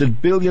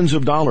invested billions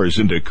of dollars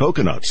into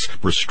coconuts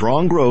for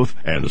strong growth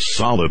and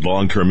solid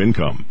long-term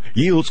income.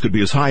 Yields could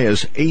be as high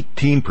as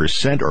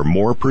 18% or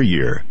more per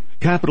year.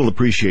 Capital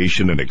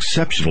appreciation and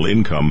exceptional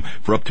income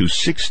for up to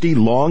 60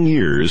 long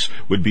years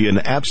would be an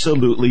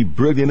absolutely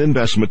brilliant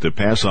investment to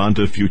pass on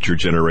to future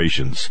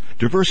generations.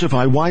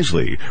 Diversify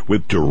wisely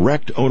with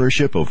direct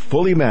ownership of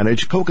fully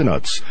managed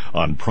coconuts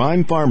on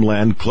prime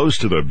farmland close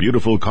to the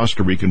beautiful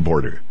Costa Rican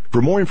border.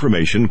 For more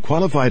information,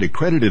 qualified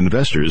accredited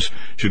investors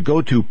should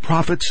go to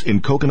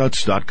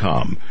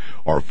profitsincoconuts.com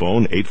or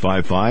phone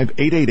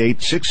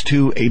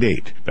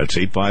 855-888-6288. That's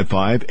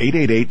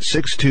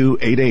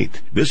 855-888-6288.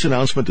 This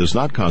announcement does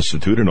not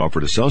constitute an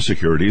offer to sell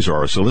securities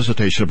or a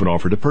solicitation of an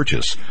offer to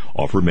purchase.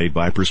 Offer made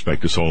by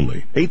prospectus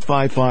only.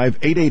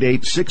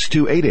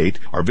 855-888-6288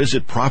 or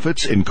visit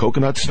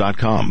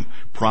profitsincoconuts.com.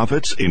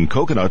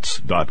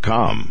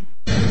 profitsincoconuts.com.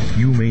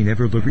 You may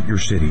never look at your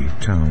city,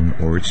 town,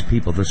 or its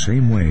people the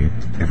same way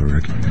ever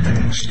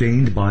again.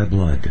 Stained by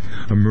Blood,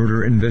 a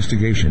murder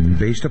investigation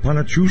based upon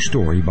a true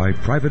story by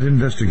private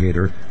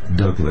investigator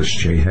Douglas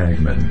J.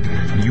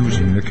 Hagmann.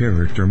 Using the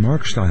character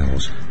Mark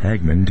Stiles,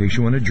 Hagmann takes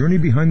you on a journey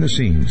behind the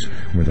scenes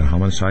where the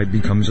homicide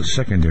becomes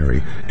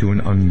secondary to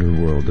an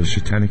underworld of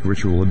satanic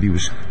ritual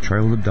abuse,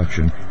 child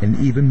abduction, and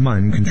even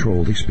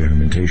mind-controlled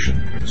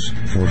experimentations.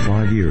 For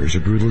 5 years, a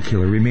brutal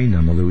killer remained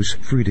on the loose,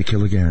 free to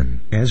kill again.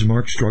 As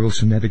Mark struggles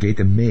to navigate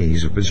the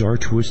maze of bizarre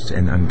twists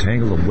and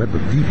untangle a web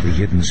of deeply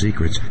hidden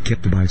secrets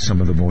kept by some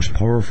of the most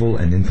powerful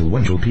and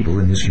influential people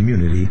in his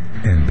community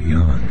and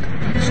beyond.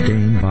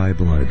 Stained by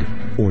Blood.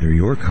 Order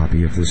your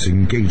copy of this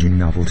engaging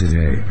novel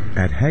today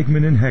at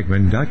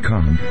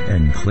HagmannandHagmann.com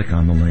and click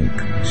on the link.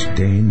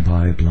 Stained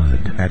by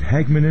Blood at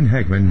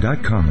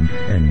HagmannandHagmann.com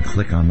and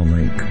click on the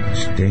link.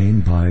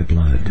 Stained by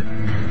Blood.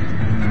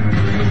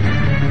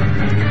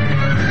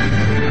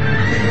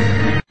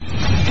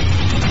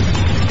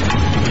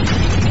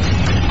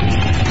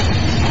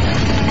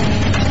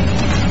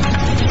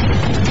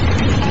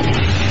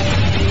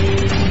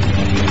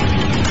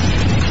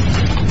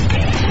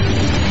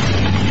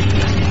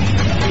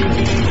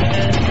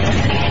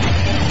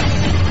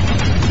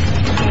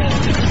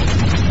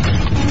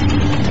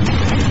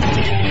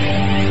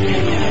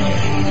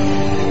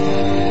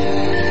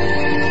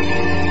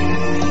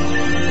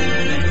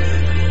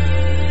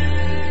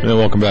 And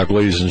welcome back,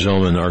 ladies and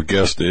gentlemen. Our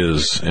guest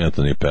is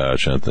Anthony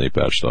Patch.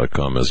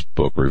 AnthonyPatch.com. His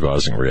book,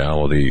 Revising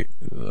Reality,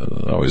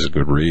 always a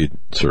good read,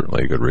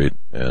 certainly a good read.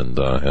 And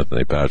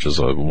Anthony Patch is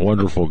a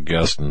wonderful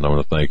guest, and I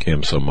want to thank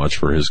him so much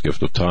for his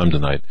gift of time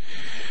tonight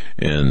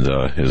and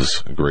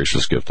his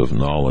gracious gift of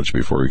knowledge.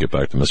 Before we get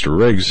back to Mr.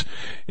 Riggs,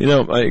 you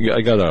know,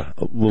 I got a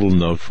little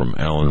note from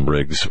Alan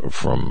Riggs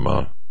from,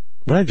 what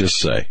did I just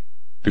say?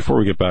 Before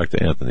we get back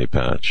to Anthony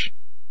Patch.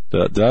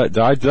 Did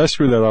I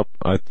screw that up?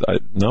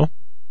 No?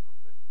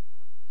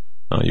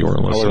 Oh, you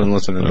weren't listening. I wasn't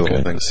listening to the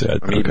whole thing.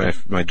 I'm eating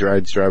my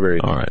dried strawberry.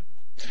 All right.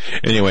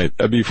 Anyway,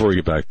 before we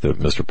get back to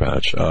Mr.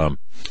 Patch, I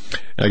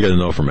got a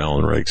note from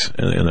Alan Riggs,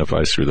 and if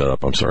I screw that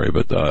up, I'm sorry,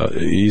 but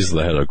he's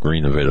the head of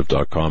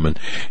greeninnovative.com, and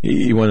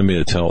he wanted me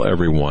to tell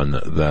everyone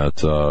that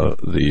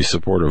the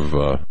support of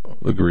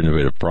the Green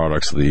Innovative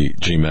products, the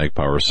GMAG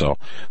Power Cell,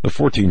 the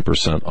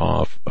 14%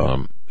 off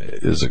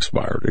is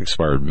expired. It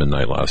expired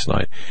midnight last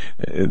night.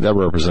 That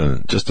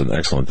represented just an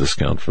excellent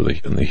discount for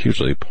the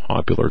hugely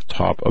popular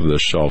top of the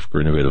shelf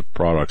Green Innovative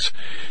products.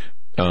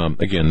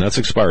 Again, that's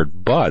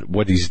expired, but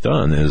what he's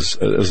done is,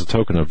 as a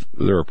token of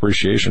their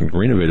appreciation,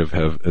 Green Innovative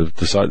have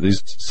decided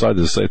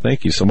to say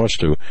thank you so much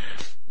to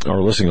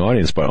our listening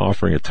audience by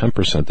offering a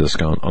 10%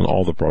 discount on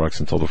all the products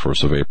until the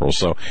 1st of April.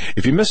 So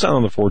if you missed out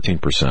on the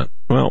 14%,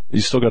 well,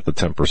 you still got the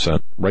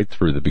 10% right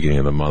through the beginning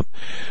of the month.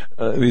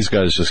 These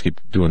guys just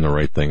keep doing the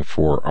right thing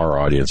for our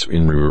audience,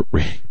 and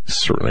we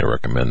certainly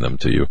recommend them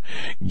to you.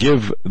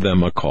 Give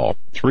them a call,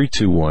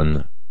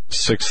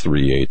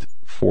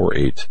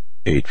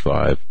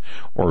 321-638-4885,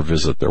 or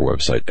visit their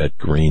website at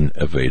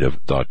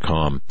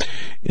greeninnovative.com.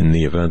 In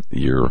the event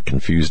you're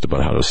confused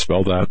about how to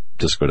spell that,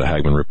 just go to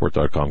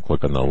HagmannReport.com,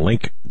 click on the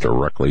link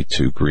directly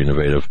to Green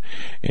Innovative,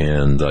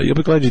 and you'll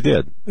be glad you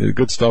did.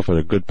 Good stuff at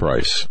a good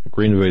price.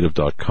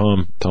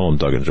 greeninnovative.com. Tell them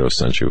Doug and Joe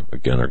sent you.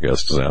 Again, our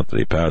guest is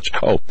Anthony Patch.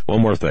 Oh,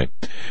 one more thing.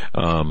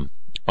 On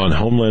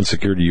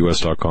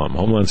HomelandSecurityUS.com.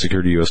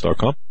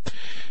 HomelandSecurityUS.com.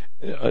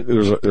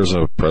 There's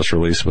a press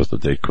release with the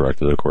date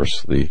corrected, of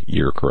course, the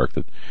year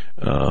corrected.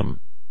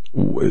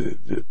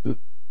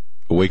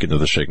 Awaken to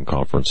the Shaken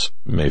Conference,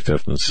 May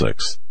 5th and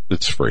 6th.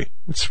 It's free.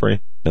 It's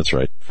free. That's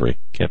right, free.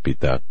 Can't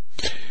beat that.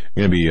 I'm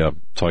going to be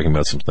talking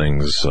about some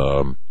things.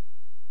 Well,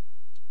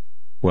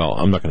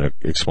 I'm not going to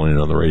explain it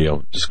on the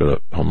radio. Just go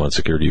to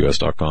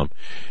HomelandSecurityUS.com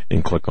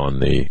and click on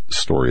the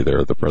story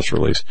there, the press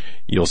release.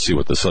 You'll see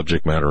what the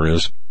subject matter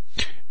is,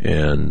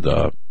 and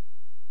I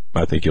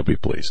think you'll be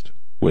pleased.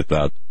 With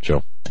that,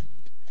 Joe.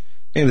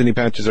 Anthony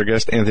Patch is our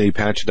guest,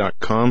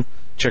 AnthonyPatch.com.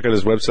 Check out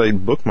his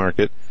website, bookmark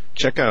it.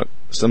 Check out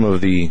some of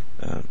the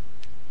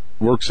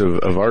works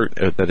of art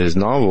that his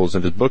novels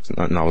and his books,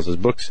 not novels, his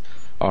books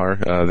are.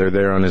 They're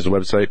there on his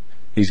website.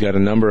 He's got a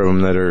number of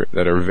them that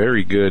are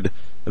very good,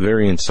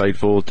 very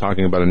insightful,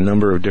 talking about a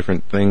number of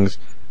different things.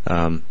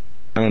 I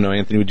don't know,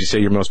 Anthony, would you say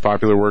your most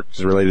popular work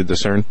is related to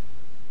CERN?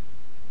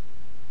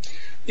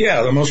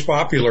 Yeah, the most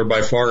popular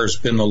by far has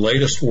been the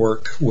latest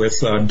work with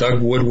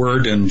Doug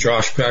Woodward and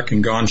Josh Peck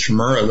and Gon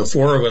Shimura. The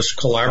four of us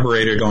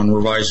collaborated on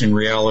Revising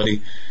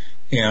Reality,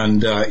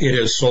 and it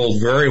has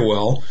sold very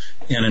well.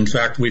 And in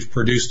fact, we've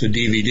produced a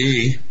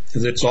DVD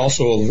that's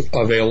also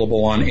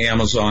available on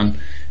Amazon,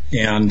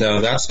 and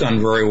that's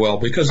done very well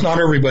because not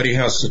everybody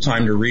has the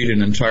time to read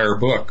an entire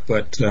book.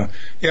 But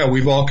yeah,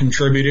 we've all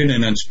contributed,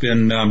 and it's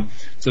been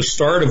the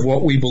start of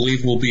what we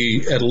believe will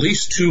be at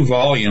least 2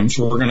 volumes.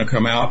 We're going to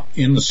come out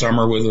in the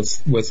summer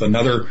with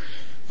another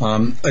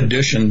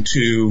addition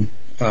to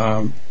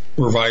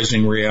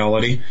Revising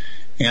Reality.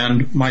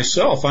 And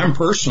myself, I'm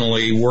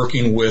personally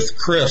working with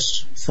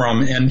Chris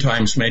from End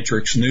Times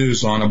Matrix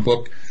News on a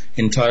book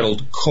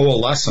entitled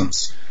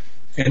Coalescence.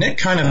 And it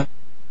kind of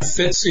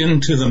fits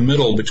into the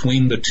middle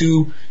between the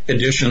two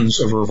editions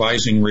of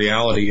Revising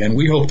Reality, and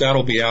we hope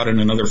that'll be out in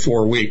another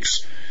 4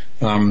 weeks.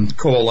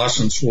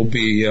 Coalescence will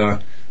be,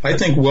 I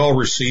think, well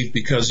received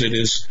because it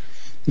is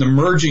the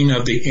merging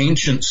of the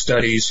ancient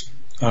studies,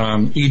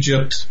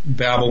 Egypt,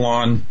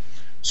 Babylon,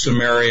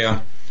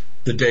 Samaria,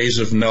 the days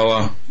of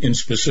Noah in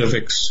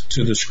specifics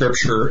to the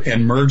scripture,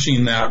 and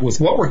merging that with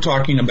what we're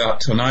talking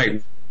about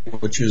tonight,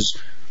 which is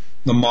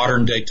the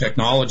modern day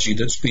technology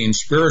that's being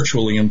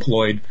spiritually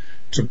employed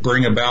to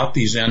bring about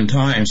these end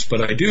times.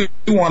 But I do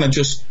want to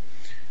just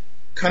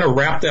kind of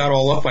wrap that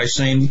all up by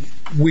saying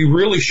we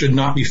really should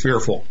not be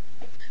fearful.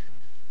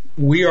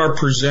 We are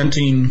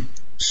presenting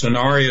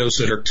scenarios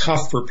that are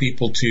tough for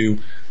people to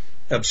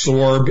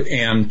absorb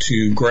and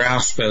to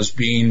grasp as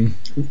being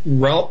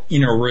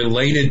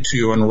related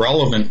to and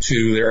relevant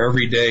to their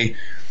everyday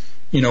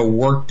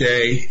work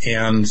day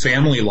and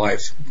family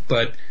life.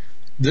 But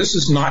this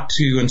is not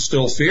to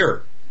instill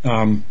fear.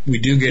 We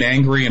do get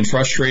angry and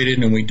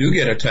frustrated, and we do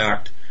get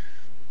attacked.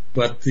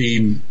 But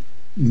the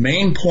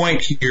main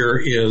point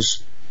here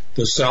is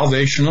the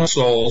salvation of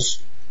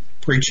souls,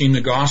 preaching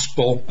the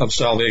gospel of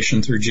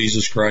salvation through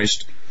Jesus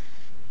Christ.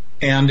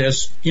 And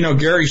as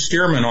Gary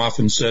Stearman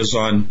often says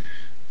on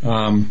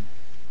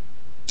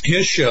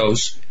his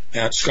shows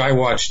at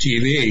Skywatch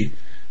TV,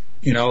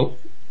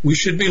 we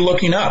should be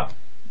looking up.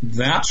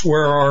 That's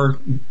where our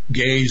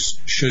gaze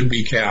should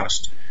be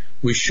cast.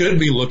 We should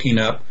be looking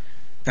up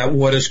at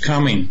what is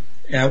coming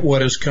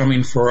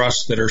for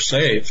us that are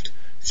saved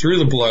through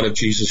the blood of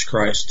Jesus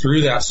Christ,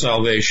 through that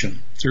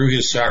salvation, through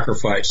his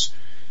sacrifice.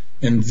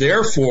 And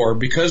therefore,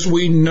 because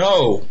we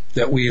know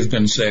that we have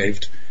been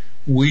saved,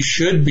 we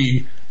should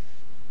be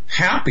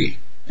happy.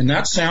 And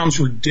that sounds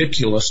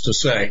ridiculous to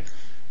say,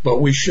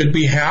 but we should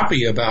be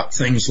happy about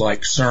things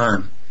like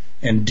CERN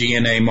and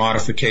DNA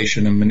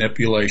modification and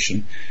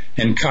manipulation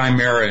and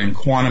chimera and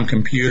quantum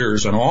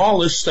computers and all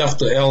this stuff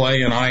that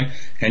LA and I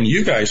and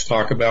you guys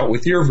talk about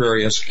with your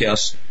various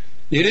guests.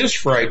 It is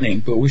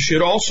frightening, but we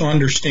should also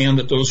understand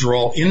that those are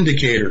all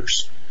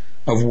indicators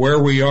of where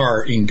we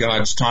are in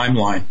God's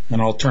timeline.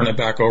 And I'll turn it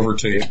back over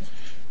to you.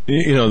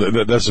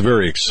 That's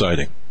very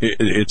exciting.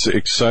 It's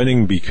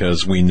exciting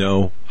because we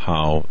know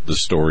how the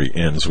story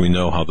ends. We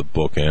know how the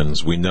book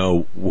ends. We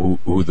know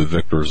who the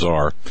victors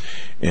are.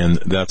 And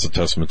that's a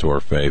testament to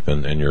our faith.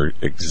 And you're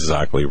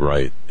exactly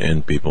right.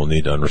 And people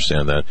need to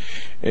understand that.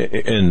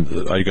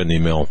 And I got an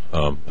email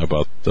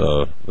about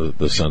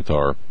the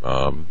Centaur.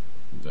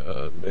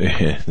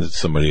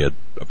 Somebody had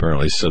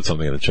apparently said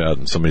something in the chat,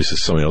 and somebody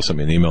else sent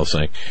me an email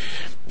saying,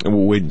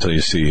 wait until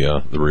you see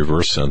the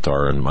reverse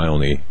Centaur. And my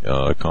only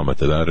comment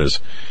to that is,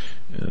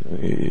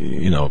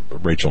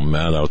 Rachel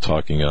Maddow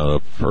talking out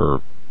of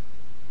her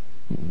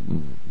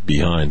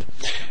behind.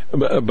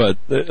 But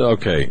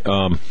okay.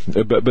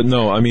 But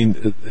no, I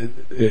mean,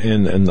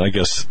 and I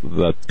guess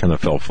that kind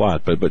of fell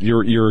flat, but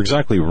you're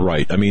exactly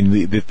right. I mean,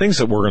 the things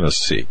that we're going to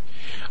see,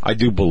 I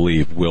do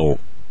believe will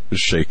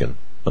shaken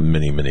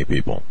many, many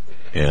people.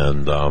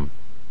 And,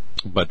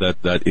 but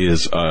that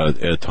is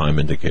a time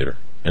indicator.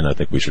 And I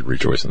think we should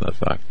rejoice in that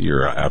fact.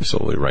 You're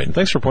absolutely right. And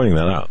thanks for pointing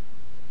that out.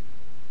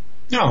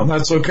 No,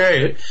 that's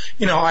okay.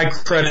 I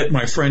credit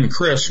my friend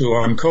Chris, who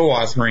I'm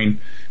co-authoring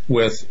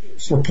with,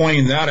 for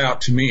pointing that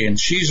out to me. And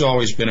she's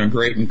always been a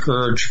great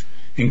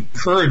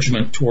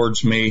encouragement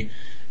towards me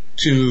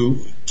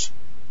to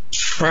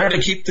try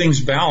to keep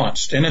things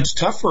balanced. And it's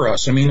tough for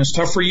us. I mean, it's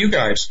tough for you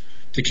guys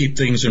to keep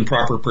things in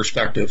proper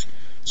perspective.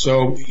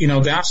 So,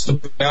 that's the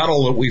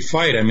battle that we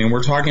fight. I mean,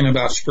 we're talking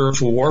about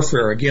spiritual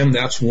warfare. Again,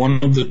 that's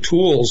one of the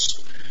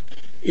tools,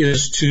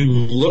 is to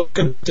look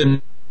at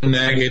the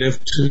negative,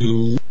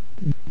 to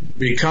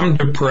become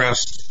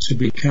depressed, to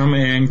become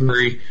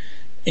angry,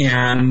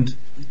 and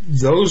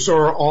those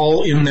are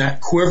all in that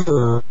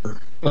quiver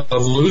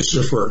of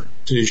Lucifer,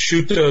 to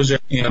shoot those.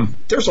 And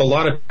there's a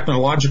lot of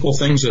technological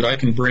things that I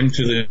can bring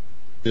to the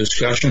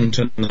discussion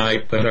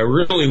tonight, but I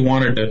really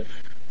wanted to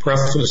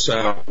preface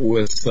out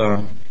with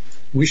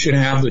we should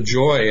have the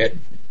joy at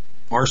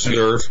our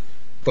serve,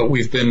 but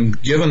we've been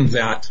given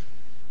that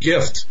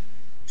gift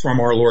from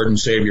our Lord and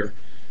Savior.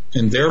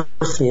 And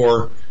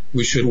therefore,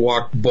 we should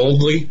walk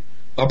boldly,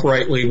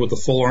 uprightly with the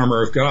full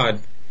armor of God,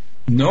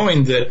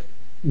 knowing that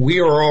we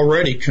are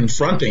already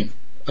confronting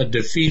a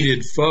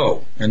defeated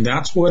foe. And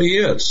that's what he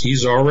is.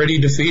 He's already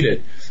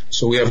defeated.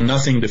 So we have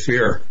nothing to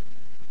fear.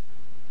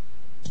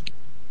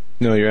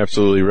 No, you're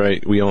absolutely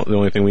right. The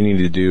only thing we need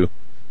to do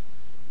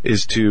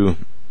is to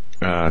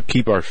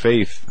keep our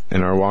faith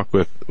and our walk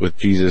with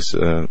Jesus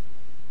in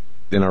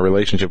our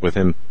relationship with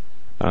him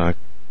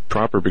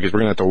proper, because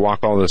we're going to have to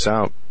walk all this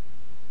out.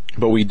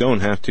 But we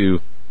don't have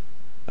to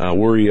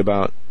worry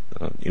about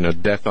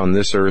death on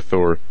this earth,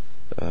 or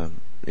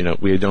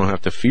we don't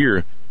have to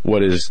fear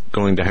what is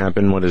going to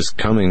happen, what is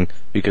coming,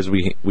 because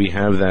we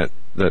have that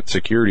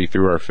security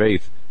through our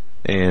faith,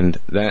 and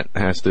that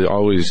has to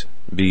always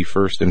be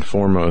first and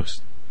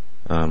foremost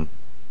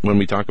when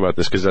we talk about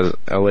this, because as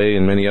LA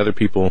and many other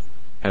people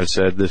have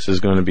said, this is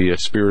going to be a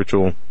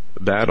spiritual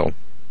battle,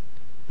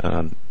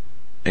 and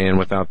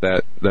without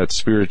that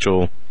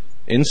spiritual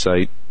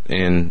insight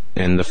and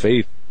the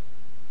faith,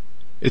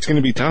 it's going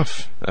to be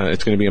tough.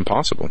 It's going to be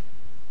impossible.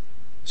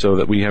 So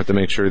that we have to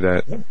make sure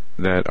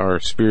that our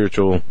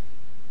spiritual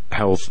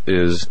health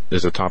is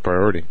a top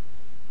priority.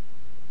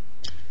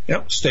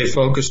 Yep, stay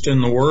focused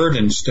in the Word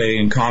and stay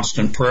in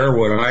constant prayer.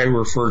 What I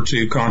refer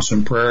to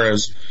constant prayer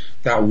as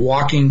that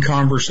walking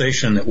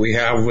conversation that we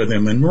have with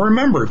Him. And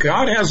remember,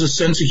 God has a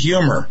sense of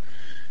humor,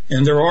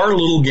 and there are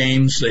little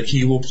games that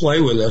He will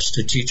play with us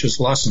to teach us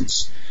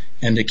lessons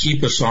and to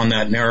keep us on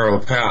that narrow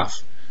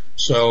path.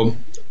 So,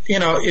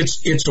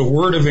 it's a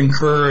word of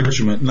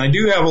encouragement. And I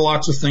do have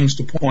lots of things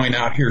to point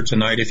out here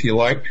tonight, if you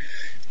like.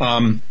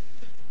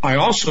 I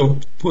also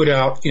put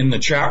out in the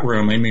chat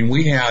room,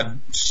 we had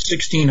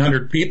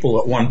 1,600 people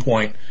at one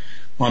point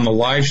on the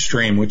live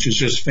stream, which is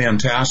just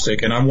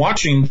fantastic. And I'm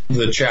watching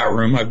the chat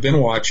room. I've been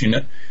watching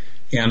it.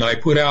 And I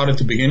put out at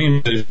the beginning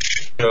of the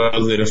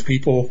show that if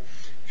people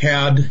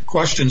had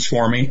questions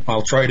for me,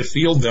 I'll try to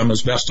field them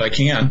as best I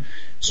can.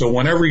 So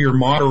whenever your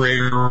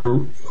moderator,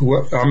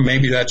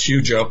 maybe that's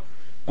you, Joe,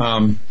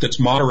 that's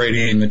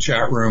moderating the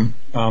chat room,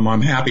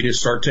 I'm happy to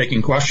start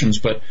taking questions.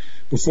 But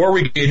before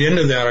we get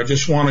into that, I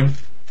just want to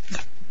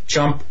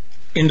jump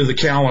into the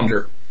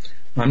calendar.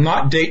 I'm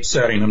not date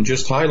setting. I'm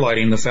just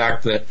highlighting the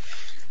fact that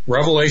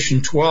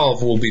Revelation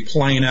 12 will be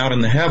playing out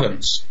in the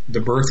heavens,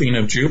 the birthing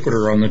of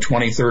Jupiter on the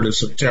 23rd of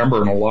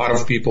September, and a lot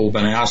of people have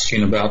been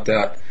asking about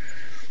that.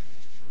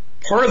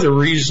 Part of the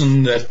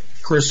reason that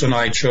Chris and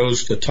I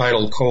chose the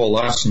title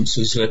Coalescence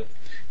is that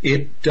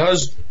it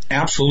does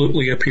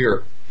absolutely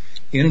appear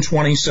in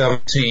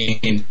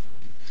 2017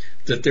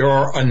 that there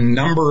are a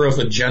number of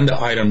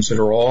agenda items that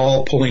are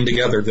all pulling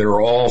together, that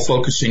are all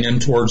focusing in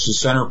towards the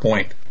center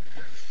point,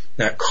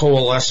 that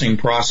coalescing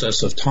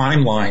process of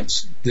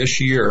timelines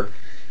this year.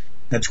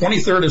 At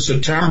 23rd of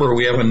September,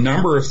 we have a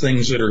number of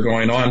things that are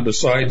going on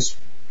besides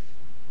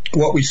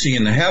what we see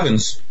in the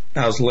heavens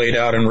as laid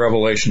out in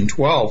Revelation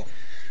 12.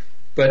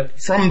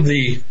 But from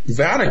the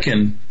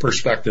Vatican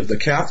perspective, the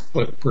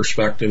Catholic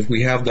perspective,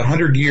 we have the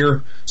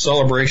 100-year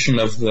celebration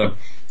of the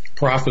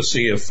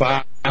prophecy of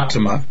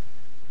Fatima.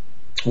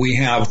 We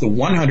have the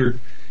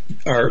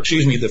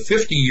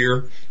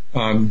 50-year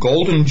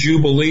Golden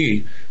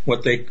Jubilee,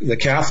 what the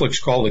Catholics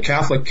call the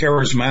Catholic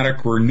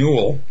Charismatic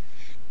Renewal,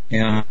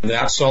 and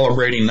that's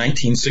celebrating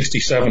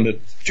 1967 to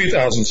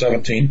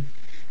 2017,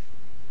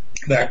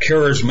 that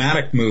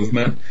charismatic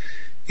movement.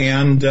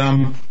 And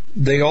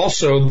they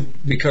also,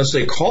 because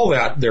they call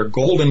that their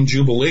Golden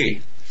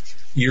Jubilee,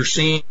 you're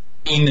seeing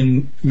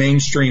in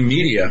mainstream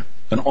media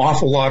an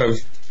awful lot of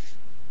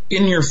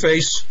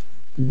in-your-face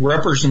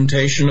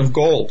representation of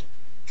gold.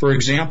 For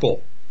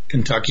example,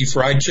 Kentucky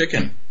Fried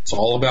Chicken. It's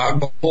all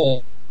about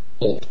gold.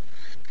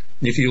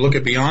 If you look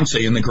at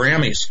Beyonce in the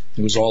Grammys,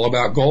 it was all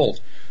about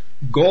gold.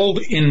 Gold,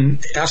 in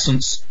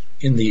essence,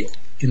 in the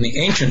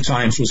ancient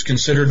times, was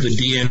considered the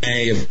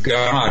DNA of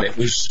God. It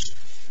was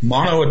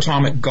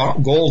monoatomic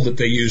gold that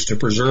they used to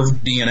preserve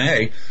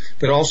DNA,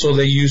 but also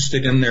they used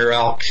it in their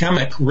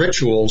alchemic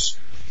rituals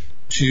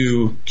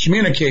to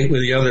communicate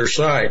with the other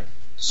side.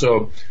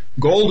 So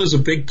gold is a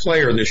big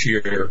player this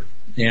year,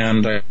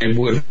 and I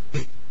would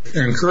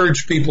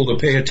encourage people to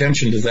pay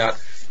attention to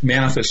that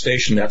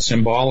manifestation, that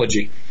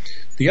symbology.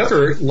 The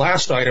other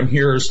last item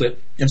here is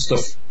that it's the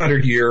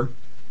 100-year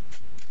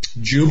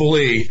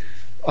Jubilee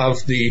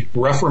of the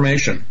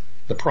Reformation,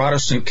 the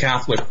Protestant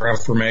Catholic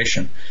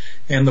Reformation.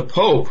 And the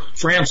Pope,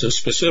 Francis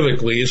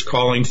specifically, is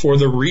calling for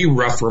the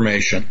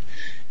re-Reformation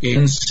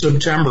in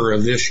September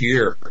of this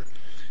year.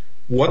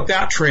 What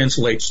that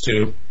translates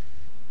to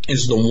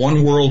is the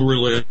one world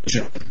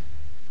religion.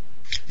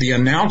 The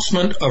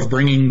announcement of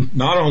bringing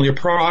not only a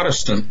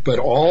Protestant, but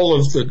all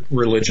of the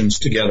religions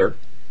together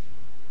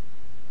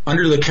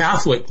under the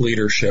Catholic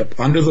leadership,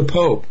 under the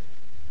Pope,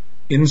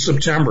 in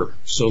September.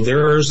 So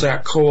there is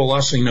that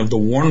coalescing of the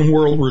one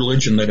world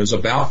religion that is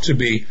about to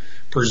be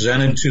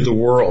presented to the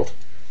world.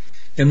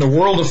 In the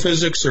world of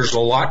physics, there's a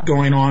lot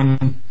going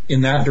on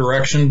in that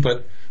direction,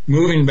 but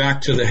moving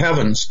back to the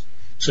heavens,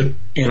 so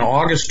in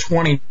August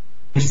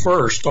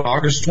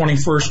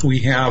 21st, we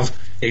have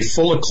a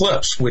full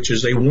eclipse, which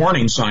is a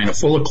warning sign, a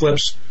full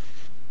eclipse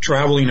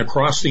traveling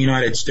across the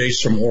United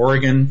States from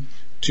Oregon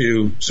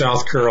to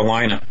South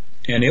Carolina.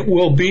 And it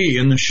will be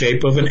in the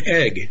shape of an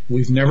egg.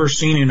 We've never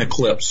seen an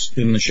eclipse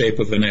in the shape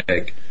of an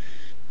egg.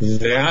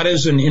 That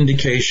is an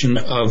indication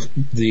of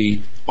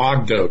the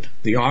Ogdoad.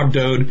 The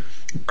Ogdoad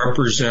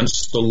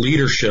represents the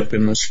leadership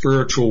in the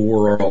spiritual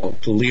world,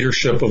 the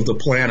leadership of the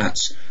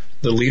planets,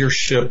 the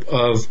leadership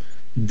of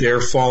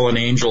their fallen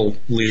angel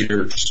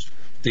leaders.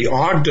 The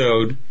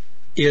Ogdoad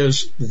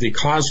is the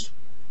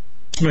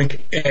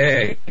cosmic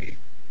egg,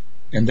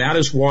 and that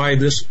is why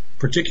this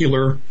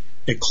particular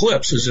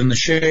eclipse is in the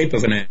shape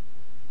of an egg,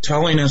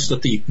 telling us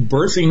that the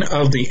birthing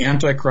of the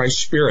Antichrist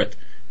spirit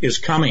is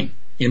coming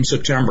in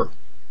September.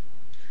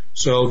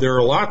 So there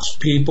are lots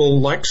of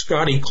people like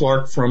Scotty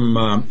Clark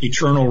from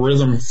Eternal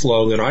Rhythm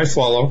Flow that I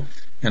follow,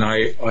 and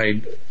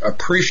I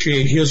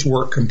appreciate his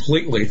work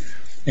completely.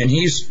 And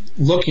he's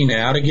looking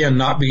at, again,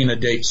 not being a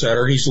date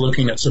setter, he's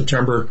looking at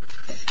September,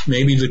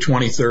 maybe the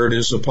 23rd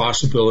is a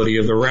possibility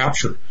of the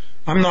rapture.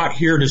 I'm not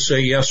here to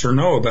say yes or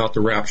no about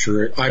the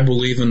rapture. I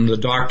believe in the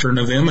doctrine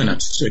of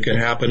imminence. It could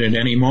happen at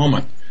any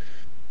moment.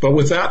 But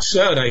with that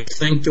said, I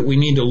think that we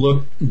need to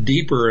look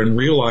deeper and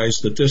realize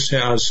that this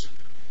has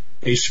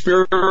a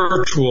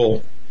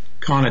spiritual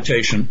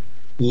connotation,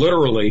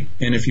 literally.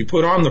 And if you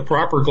put on the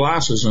proper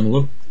glasses and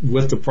look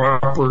with the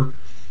proper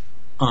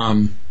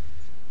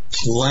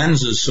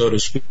lenses, so to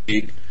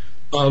speak,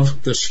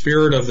 of the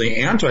spirit of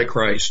the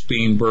Antichrist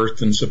being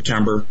birthed in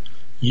September,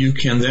 you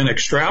can then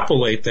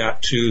extrapolate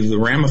that to the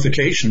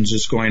ramifications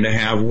it's going to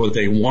have with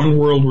a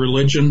one-world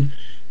religion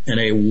and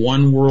a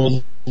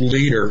one-world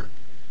leader,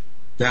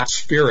 that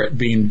spirit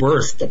being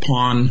birthed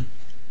upon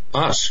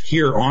us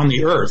here on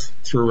the earth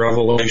through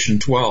Revelation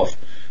 12.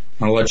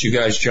 I'll let you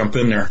guys jump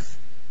in there.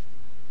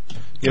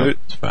 Yeah,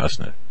 it's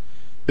fascinating.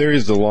 There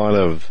is a lot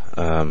of,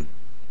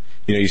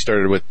 you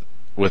started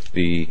with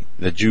the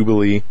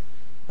Jubilee.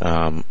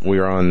 We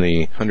are on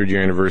the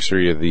 100-year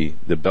anniversary of the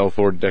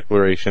Balfour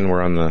Declaration.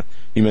 We're on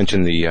you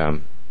mentioned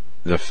the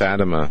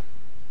Fatima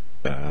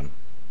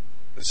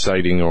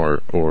sighting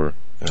or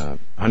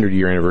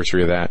 100-year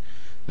anniversary of that.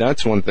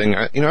 That's one thing.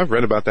 I've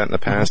read about that in the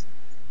past,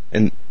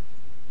 and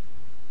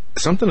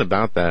something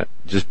about that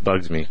just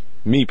bugs me.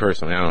 Me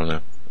personally, I don't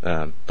know.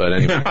 But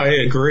anyway, I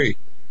agree.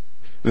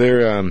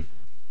 There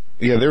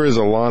is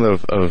a lot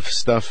of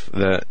stuff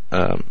that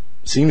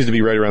seems to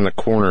be right around the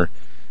corner.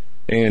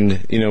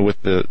 And,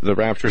 with the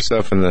rapture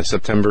stuff and the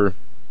September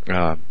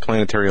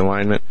planetary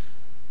alignment,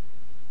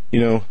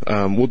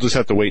 we'll just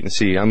have to wait and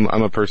see. I'm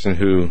a person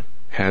who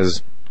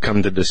has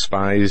come to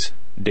despise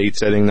date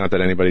setting. Not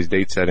that anybody's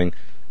date setting.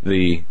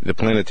 The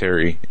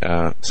planetary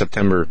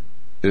September,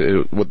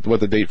 what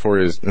the date for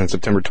is, and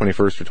September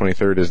 21st or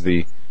 23rd is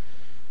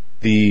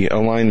the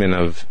alignment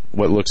of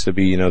what looks to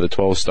be, the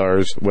 12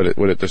 stars, what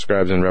it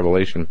describes in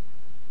Revelation.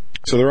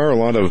 So there are a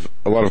lot of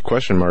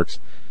question marks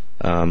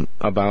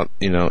about,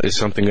 is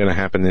something going to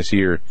happen this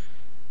year?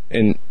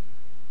 And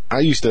I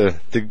used to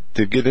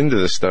get into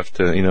this stuff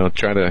to,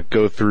 try to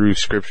go through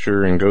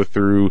scripture and go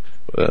through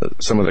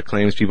some of the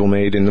claims people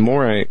made. And the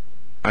more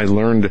I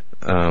learned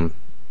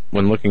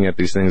when looking at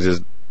these things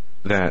is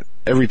that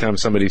every time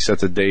somebody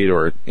sets a date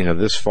or,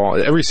 this fall,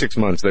 every 6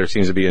 months there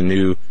seems to be a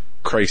new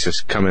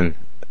crisis coming.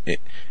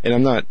 And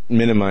I'm not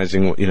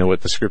minimizing,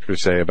 what the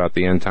scriptures say about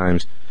the end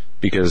times,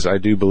 because I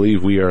do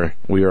believe we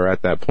are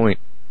at that point.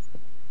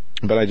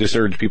 But I just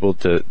urge people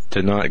to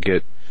not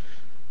get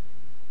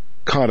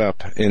caught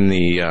up in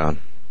the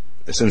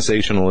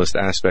sensationalist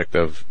aspect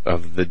of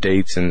the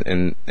dates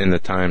and the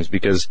times,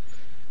 because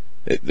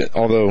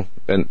although,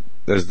 and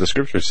as the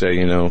scriptures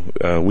say,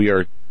 we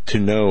are to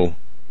know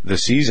the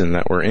season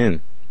that we're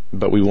in,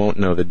 but we won't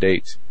know the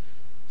dates.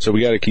 So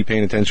we got to keep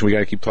paying attention. We got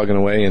to keep plugging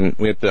away, and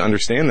we have to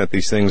understand that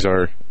these things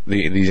are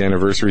these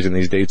anniversaries and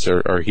these dates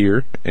are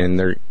here, and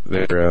they're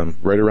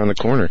right around the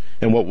corner.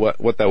 And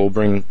what that will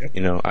bring,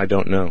 I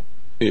don't know.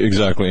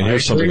 Exactly. And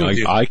here's something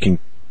I can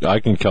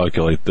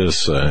calculate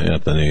this,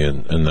 Anthony,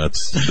 and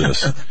that's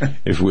this.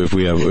 If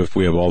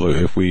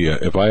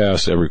I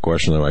asked every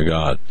question that I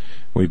got,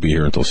 we'd be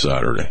here until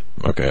Saturday.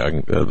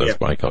 Okay, that's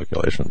my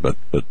calculation. But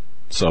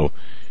so.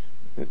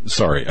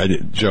 Sorry,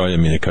 Joe, I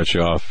didn't mean to cut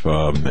you off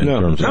terms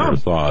of your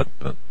thought.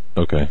 But,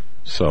 okay,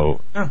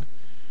 so, all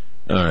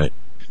right.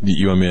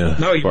 You want me to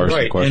fire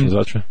some questions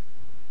at you?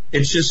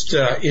 It's just,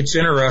 it's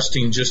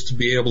interesting just to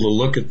be able to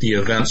look at the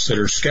events that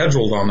are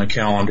scheduled on the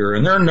calendar.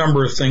 And there are a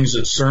number of things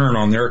at CERN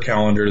on their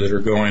calendar that are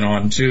going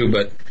on too.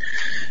 But,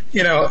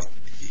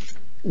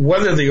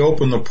 whether they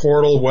open the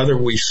portal, whether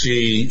we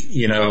see,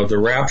 the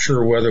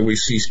rapture, whether we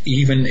see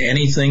even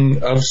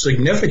anything of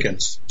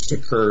significance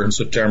occur in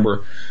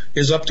September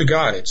is up to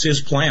God. It's His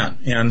plan.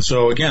 And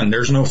so again,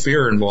 there's no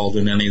fear involved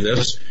in any of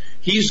this.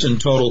 He's in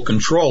total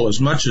control.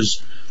 As much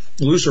as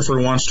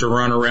Lucifer wants to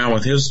run around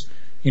with his,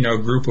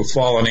 group of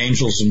fallen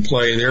angels and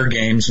play their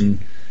games and,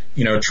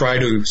 try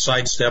to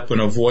sidestep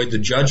and avoid the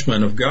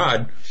judgment of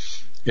God,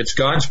 it's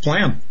God's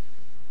plan.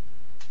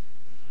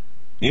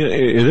 Yeah,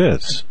 it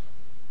is.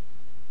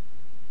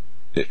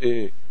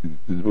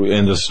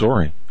 End of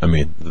story. I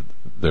mean,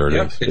 there it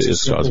is. It's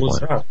as simple as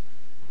that.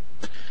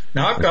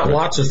 Now, I've got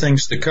lots of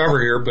things to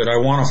cover here, but I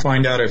want to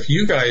find out if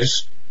you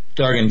guys,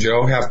 Doug and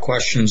Joe, have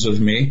questions of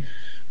me,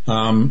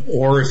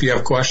 or if you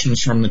have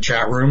questions from the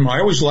chat room. I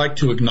always like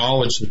to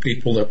acknowledge the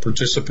people that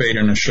participate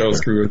in a show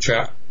through a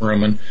chat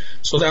room, and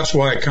so that's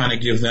why I kind of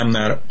give them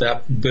that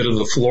bit of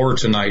the floor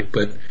tonight.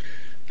 But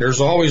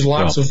there's always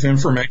lots of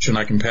information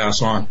I can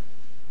pass on.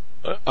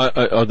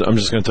 I'm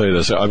just going to tell you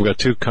this. I've got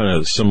two kind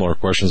of similar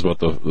questions about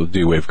the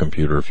D-Wave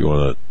computer, if you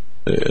want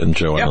to. And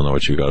Joe, I don't know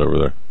what you got over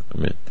there.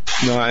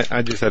 No,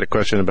 I just had a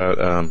question about,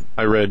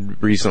 I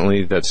read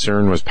recently that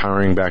CERN was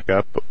powering back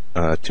up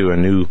to a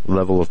new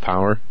level of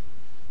power.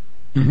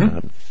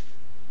 Mm-hmm.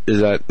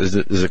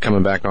 Is it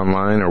coming back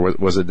online, or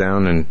was it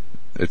down and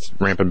it's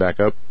ramping back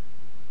up?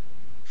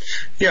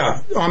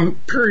 Yeah,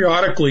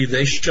 periodically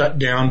they shut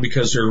down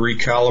because they're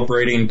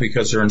recalibrating,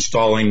 because they're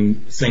installing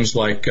things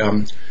like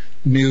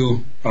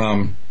new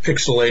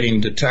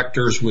pixelating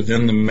detectors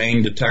within the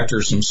main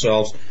detectors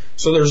themselves.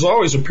 So there's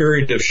always a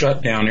period of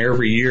shutdown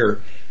every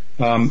year.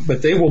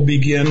 But they will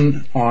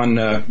begin on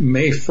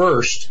May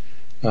 1st.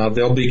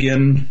 They'll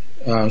begin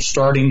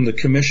starting the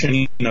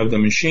commissioning of the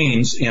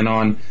machines, and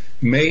on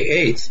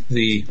May 8th,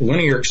 the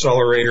linear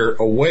accelerator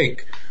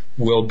Awake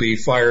will be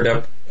fired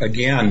up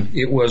again.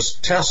 It was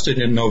tested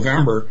in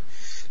November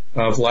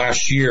of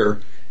last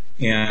year,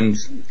 and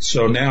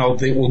so now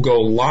they will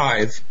go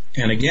live.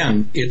 And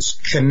again, it's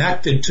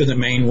connected to the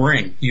main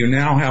ring. You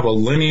now have a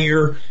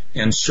linear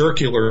and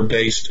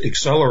circular-based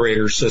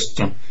accelerator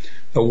system.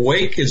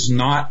 Awake is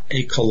not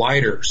a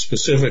collider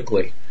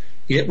specifically.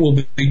 It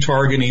will be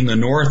targeting the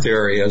north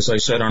area, as I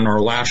said on our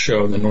last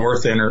show, the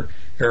north area,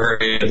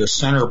 the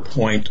center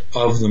point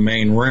of the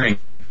main ring.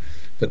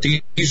 But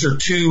these are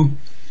two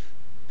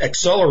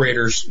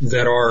accelerators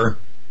that are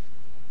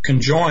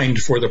conjoined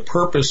for the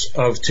purpose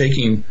of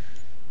taking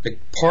the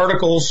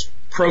particles,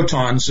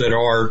 protons that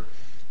are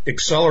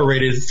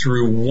accelerated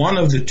through one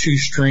of the two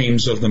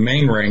streams of the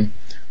main ring,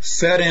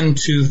 fed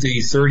into the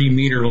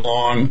 30-meter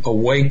long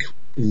Awake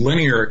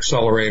linear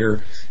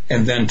accelerator,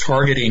 and then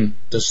targeting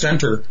the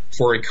center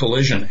for a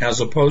collision, as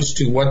opposed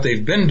to what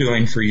they've been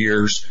doing for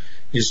years,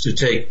 is to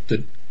take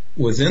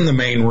within the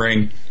main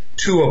ring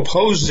two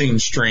opposing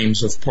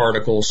streams of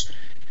particles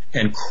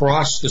and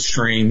cross the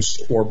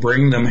streams or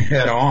bring them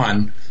head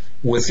on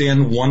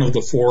within one of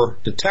the four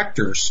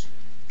detectors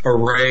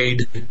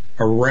arrayed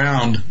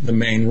around the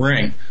main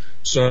ring.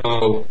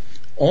 So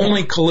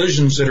only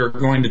collisions that are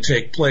going to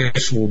take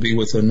place will be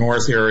with the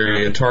north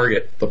area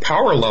target. The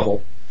power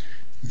level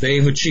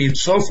they've achieved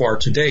so far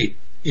to date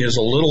is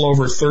a little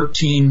over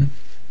 13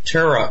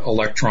 tera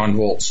electron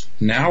volts.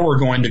 Now we're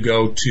going to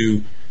go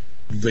to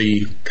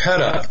the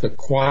peta, the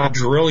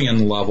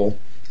quadrillion level.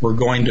 We're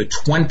going to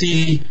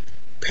 20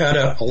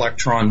 peta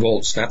electron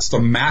volts. That's the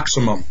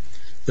maximum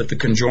that the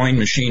conjoined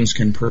machines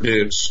can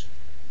produce.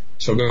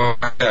 So go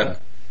ahead.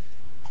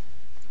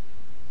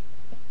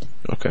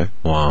 Okay.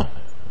 Wow.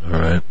 All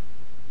right.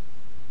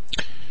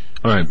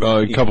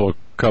 A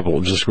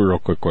couple just real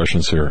quick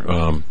questions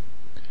here.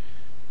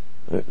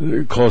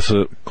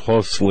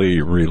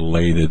 Closely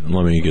related.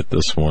 Let me get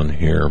this one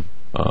here.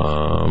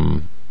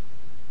 Anthony,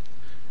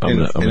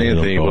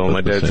 well,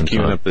 my dad's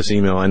queuing up this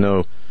email. I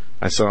know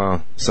I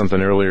saw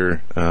something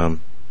earlier.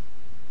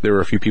 There were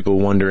a few people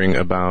wondering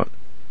about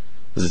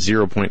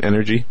 0-point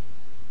energy.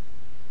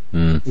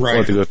 Right. I'll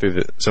have to go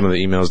through some of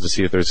the emails to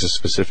see if there's a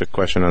specific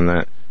question on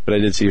that. But I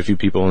did see a few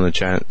people in the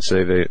chat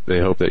say they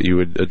hope that you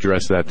would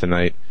address that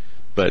tonight,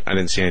 but I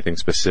didn't see anything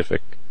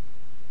specific.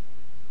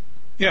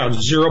 Yeah,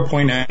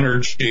 0-point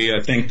energy,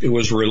 I think it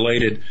was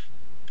related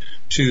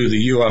to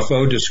the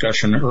UFO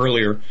discussion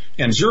earlier.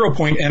 And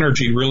 0-point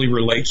energy really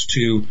relates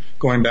to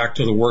going back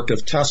to the work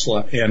of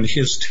Tesla and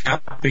his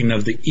tapping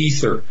of the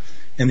ether.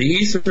 And the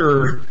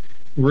ether,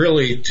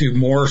 really, to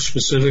more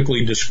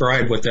specifically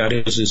describe what that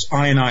is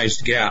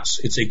ionized gas.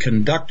 It's a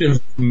conductive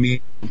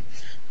medium.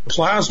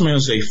 Plasma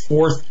is a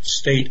fourth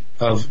state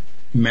of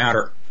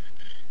matter,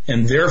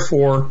 and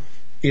therefore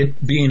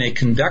it being a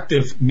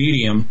conductive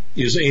medium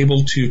is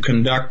able to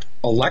conduct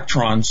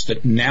electrons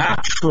that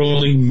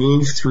naturally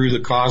move through the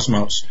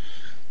cosmos.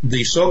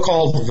 The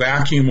so-called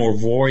vacuum or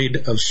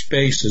void of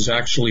space is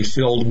actually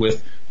filled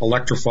with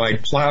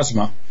electrified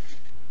plasma.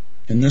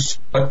 And this is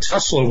what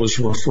Tesla was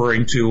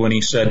referring to when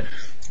he said,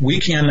 we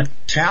can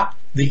tap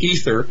the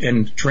ether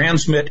and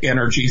transmit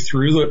energy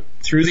through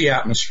the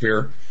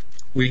atmosphere.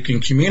 We can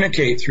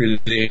communicate through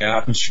the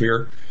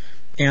atmosphere,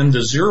 and the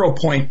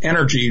 0-point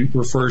energy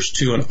refers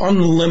to an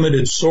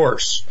unlimited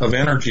source of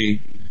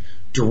energy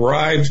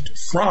derived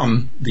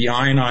from the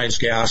ionized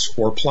gas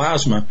or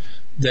plasma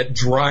that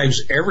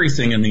drives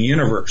everything in the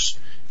universe,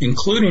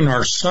 including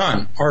our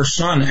sun. Our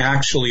sun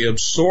actually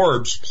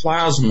absorbs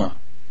plasma,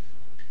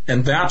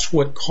 and that's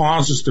what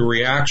causes the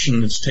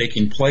reaction that's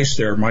taking place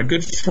there. My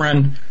good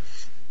friend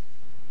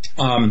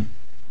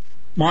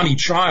Monty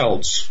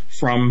Childs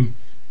from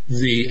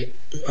the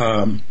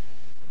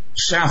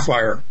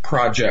Sapphire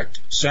Project.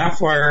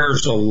 Sapphire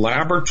is a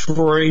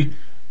laboratory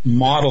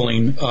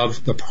modeling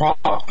of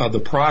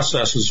the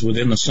processes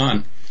within the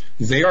sun.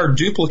 They are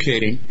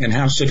duplicating and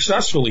have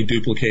successfully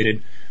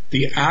duplicated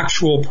the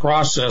actual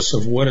process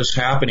of what is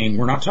happening.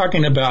 We're not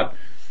talking about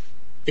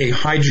a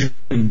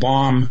hydrogen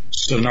bomb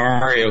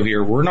scenario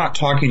here. We're not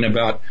talking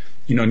about,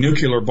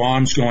 nuclear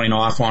bombs going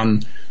off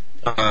on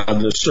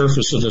the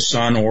surface of the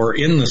sun or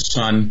in the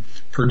sun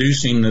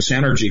producing this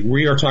energy.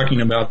 We are talking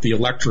about the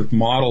electric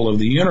model of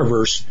the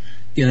universe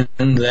in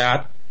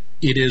that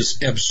it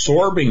is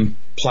absorbing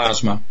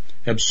plasma,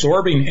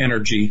 absorbing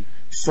energy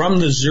from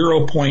the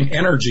 0-point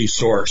energy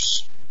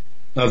source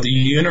of the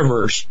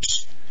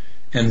universe.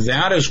 And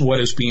that is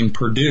what is being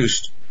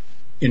produced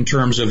in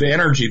terms of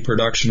energy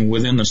production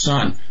within the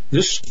sun.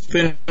 This has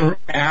been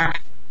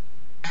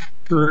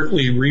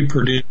accurately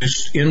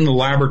reproduced in the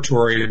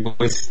laboratory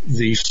with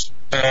the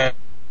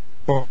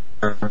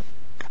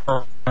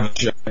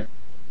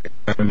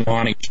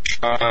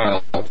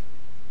child.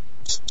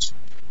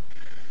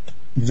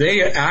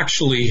 They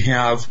actually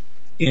have,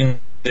 in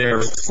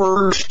their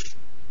first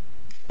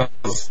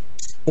of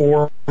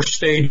 4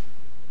 stages,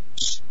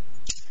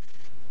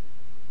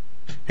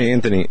 Hey,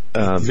 Anthony.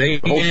 They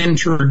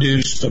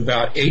introduced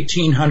about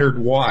 1,800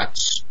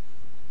 watts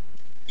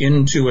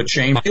into a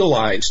chamber,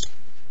 realized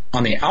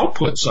on the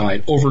output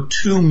side over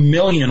 2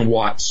 million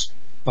watts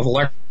of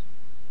electric.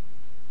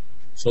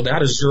 So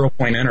that is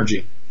 0-point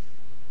energy.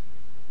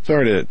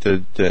 Sorry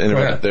to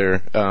interrupt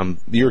there.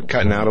 You're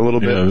cutting out a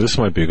little bit. Yeah, this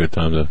might be a good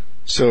time to.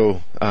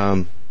 So,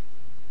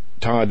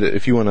 Todd,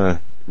 if you want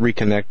to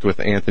reconnect with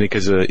Anthony,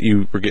 because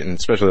you were getting,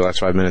 especially the last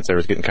 5 minutes, there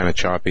was getting kind of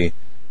choppy,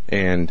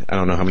 and I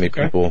don't know how many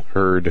people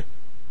heard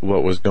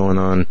what was going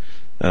on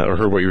or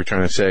heard what you were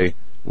trying to say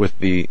with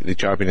the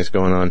choppiness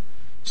going on.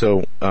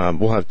 So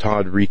we'll have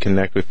Todd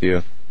reconnect with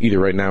you either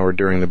right now or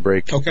during the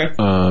break. Okay.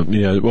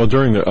 Yeah. Well,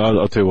 during the,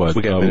 I'll tell you what.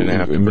 We got a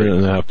minute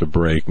and a half to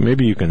break.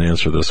 Maybe you can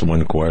answer this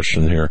one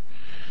question here.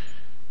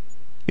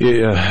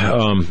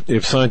 Yeah.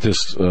 If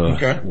scientists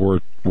were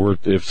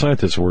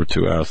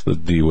to ask the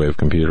D-Wave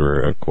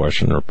computer a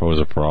question or pose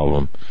a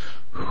problem,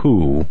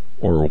 who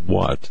or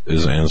what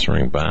is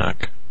answering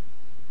back?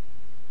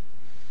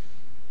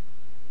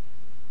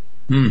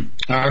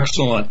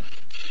 Excellent.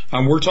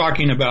 We're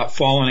talking about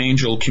fallen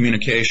angel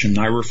communication.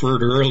 I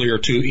referred earlier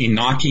to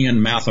Enochian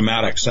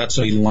mathematics. That's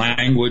a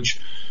language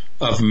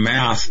of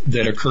math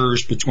that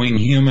occurs between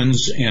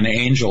humans and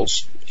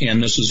angels,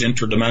 and this is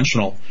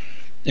interdimensional.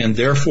 And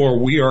therefore,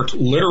 we are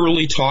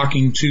literally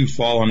talking to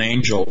fallen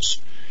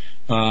angels.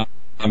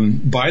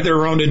 By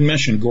their own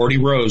admission, Gordy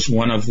Rose,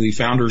 one of the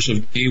founders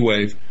of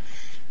D-Wave,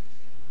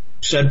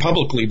 said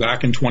publicly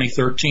back in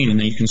 2013,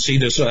 and you can see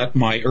this at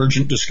my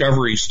Urgent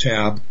Discoveries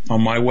tab on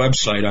my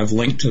website. I've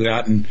linked to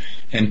that and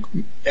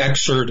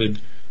excerpted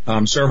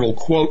several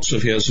quotes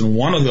of his, and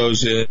one of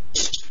those is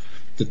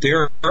that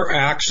they're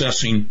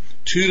accessing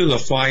 2 to the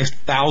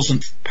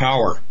 5,000th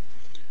power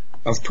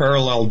of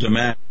parallel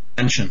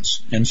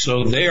dimensions. And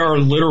so they are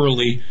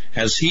literally,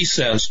 as he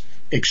says,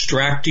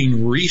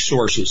 extracting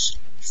resources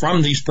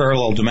from these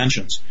parallel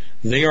dimensions.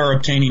 They are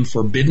obtaining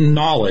forbidden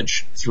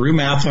knowledge through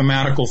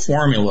mathematical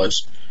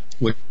formulas,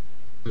 which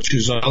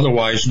is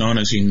otherwise known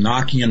as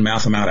Enochian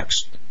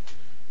mathematics.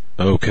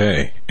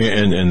 Okay,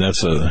 and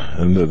that's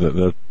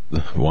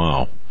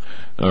wow.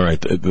 All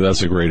right,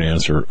 that's a great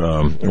answer.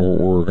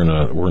 We're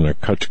gonna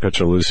cut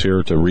you loose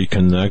here to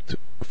reconnect.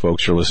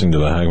 Folks, you're listening to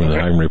the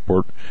Hagmann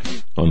Report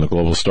on the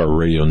Global Star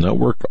Radio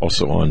Network,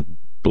 also on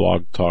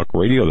Blog Talk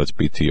Radio, that's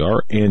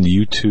BTR, and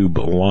YouTube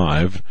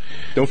Live.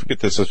 Don't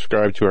forget to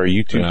subscribe to our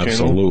YouTube channel.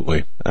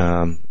 Absolutely.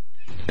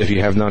 If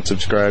you have not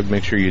subscribed,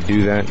 make sure you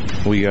do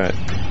that. We got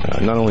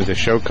not only the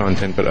show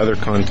content, but other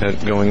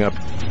content going up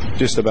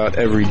just about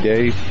every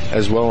day,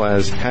 as well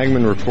as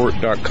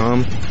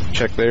HagmannReport.com.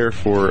 Check there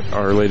for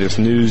our latest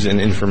news and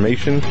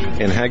information,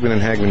 and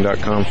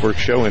HagmannandHagmann.com for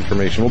show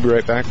information. We'll be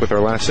right back with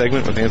our last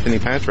segment with Anthony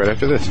Patch right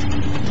after this.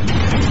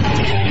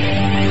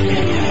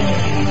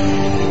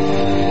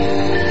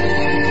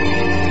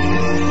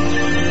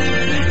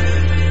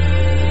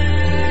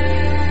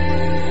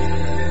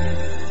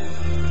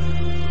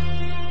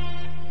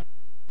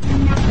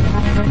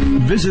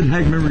 Visit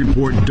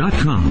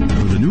HagmannReport.com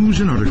for the news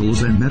and articles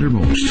that matter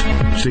most.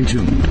 Stay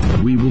tuned.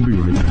 We will be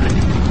right back.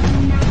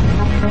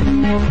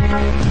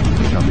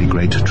 There shall be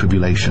great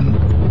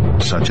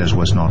tribulation, such as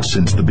was not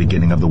since the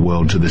beginning of the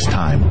world to this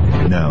time,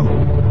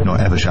 no,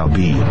 nor ever shall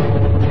be.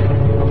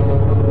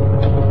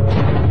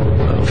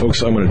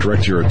 Folks, I'm going to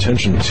direct your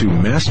attention to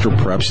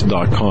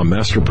masterpreps.com.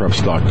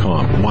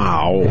 Masterpreps.com.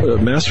 Wow.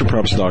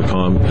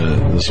 Masterpreps.com,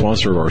 the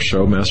sponsor of our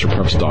show,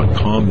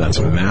 masterpreps.com. That's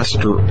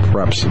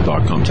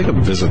masterpreps.com. Take a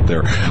visit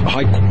there.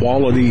 High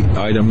quality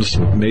items,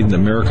 made in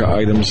America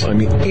items. I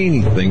mean,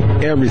 anything,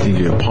 everything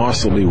you could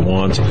possibly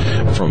want,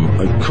 from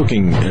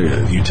cooking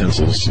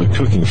utensils,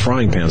 cooking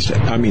frying pans.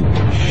 I mean,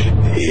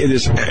 it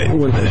is,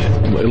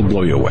 it'll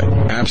blow you away.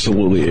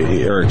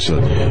 Absolutely. Eric's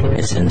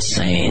it's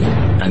insane.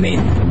 I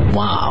mean,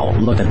 wow.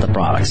 Look at the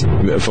products.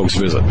 Folks,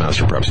 visit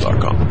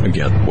masterpreps.com.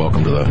 Again,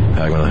 welcome to the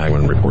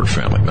Hagmann Report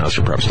family.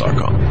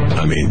 Masterpreps.com.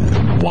 I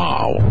mean,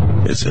 wow.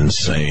 It's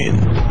insane.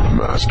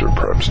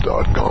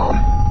 Masterpreps.com.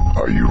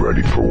 Are you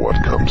ready for what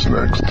comes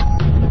next?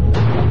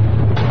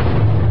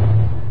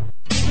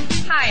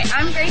 Hi,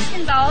 I'm Grace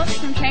Gonzalez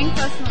from Trading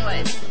Post in the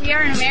Woods. We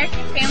are an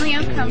American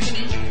family-owned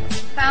company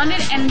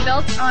founded and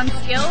built on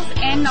skills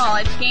and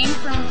knowledge gained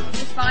from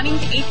responding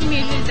to 18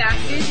 major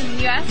disasters in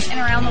the U.S. and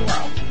around the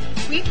world.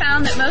 We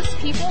found that most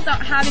people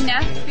don't have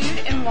enough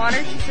food and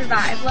water to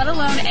survive, let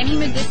alone any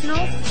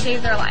medicinals to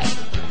save their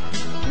life.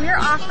 We're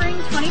offering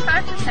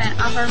 25%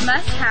 off our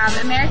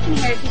must-have American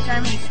Heritage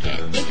Remedies kit.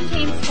 It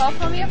contains 12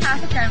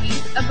 homeopathic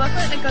remedies, a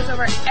booklet that goes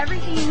over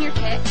everything in your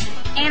kit,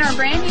 and our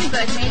brand new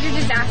book, Major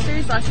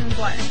Disasters Lessons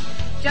Learned.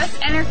 Just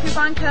enter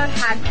coupon code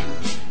Hagmann.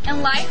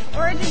 In life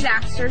or a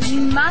disaster,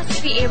 you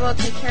must be able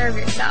to take care of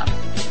yourself.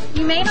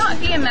 You may not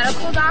be a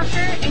medical doctor,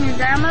 and your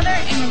grandmother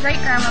and your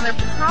great-grandmother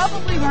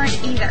probably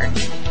weren't either.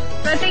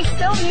 but they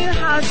still knew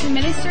how to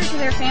minister to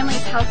their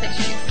family's health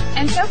issues.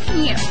 And so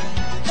can you.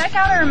 Check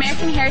out our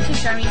American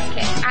Heritage Remedies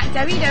Kit at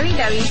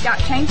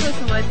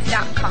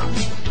www.trainedpersonwoods.com.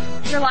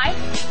 Your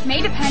life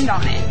may depend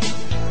on it.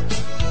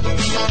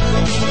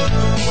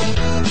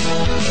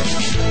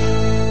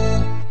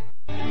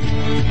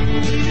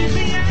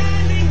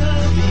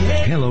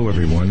 Hello,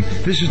 everyone.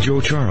 This is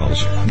Joe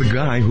Charles, the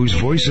guy whose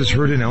voice is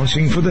heard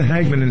announcing for the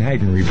Hagmann and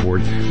Hagmann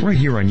Report right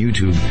here on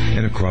YouTube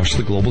and across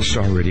the Global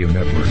Star Radio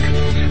Network.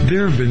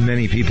 There have been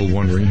many people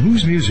wondering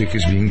whose music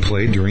is being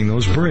played during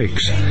those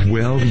breaks.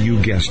 Well,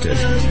 you guessed it.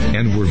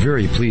 And we're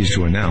very pleased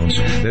to announce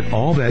that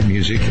all that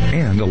music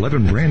and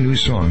 11 brand new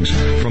songs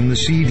from the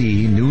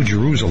CD New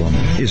Jerusalem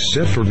is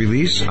set for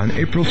release on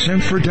April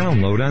 10th for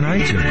download on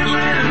iTunes.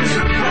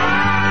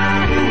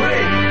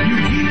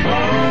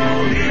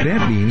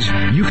 That means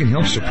you can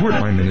help support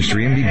my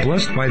ministry and be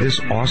blessed by this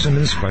awesome,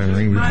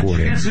 inspiring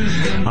recording.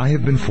 I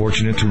have been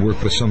fortunate to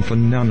work with some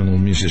phenomenal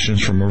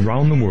musicians from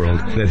around the world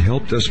that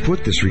helped us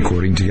put this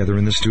recording together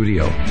in the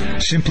studio.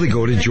 Simply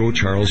go to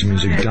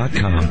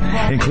joecharlesmusic.com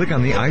and click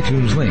on the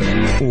iTunes link.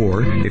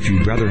 Or, if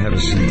you'd rather have a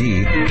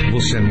CD,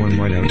 we'll send one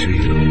right out to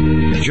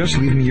you. Just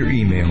leave me your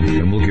email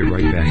and we'll get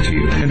right back to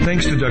you. And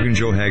thanks to Doug and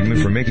Joe Hagmann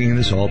for making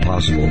this all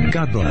possible.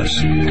 God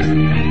bless.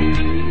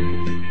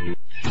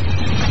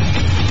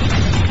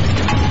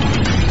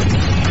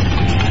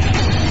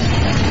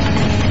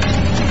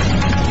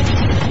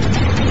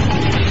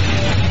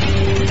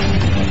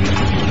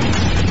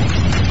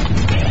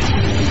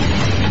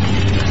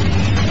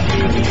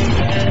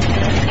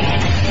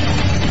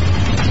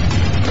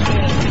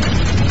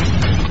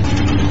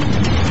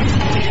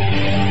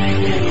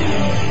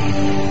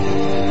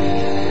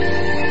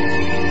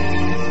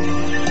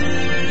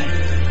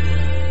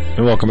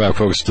 Welcome back,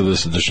 folks, to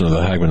this edition of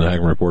the Hagmann and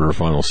Hagmann Reporter,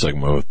 final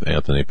segment with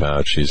Anthony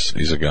Patch.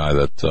 He's a guy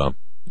that I'm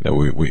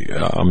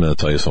going to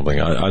tell you something.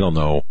 I don't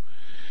know.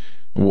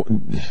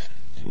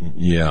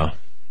 Yeah.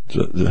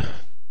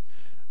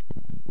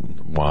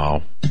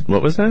 Wow.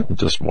 What was that?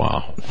 Just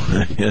wow.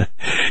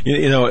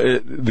 You know,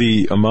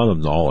 the amount of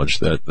knowledge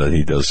that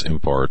he does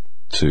impart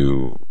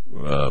to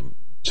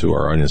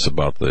our audience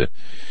about the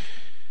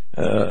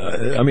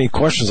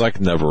questions I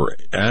can never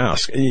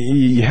ask.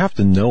 You have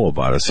to know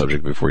about a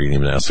subject before you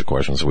can even ask the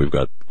questions. So we've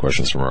got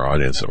questions from our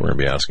audience that we're going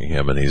to be asking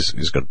him, and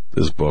he's got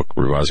his book,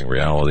 Revising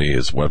Reality,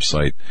 his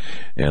website,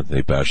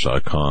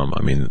 AnthonyPatch.com.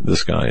 I mean,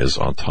 this guy is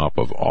on top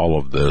of all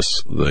of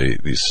this, the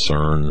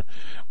CERN,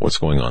 what's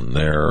going on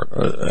there,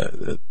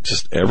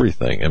 just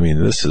everything. I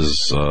mean, this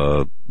is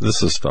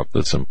stuff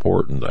that's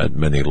important at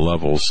many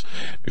levels.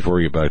 Before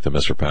we get back to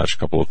Mr. Patch, a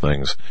couple of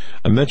things.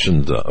 I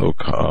mentioned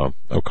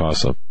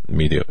Ocaso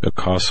Media,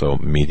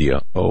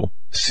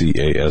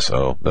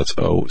 O-C-A-S-O, that's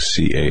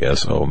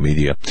O-C-A-S-O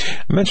Media.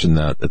 I mentioned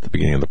that at the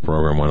beginning of the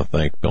program. I want to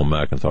thank Bill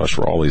McIntosh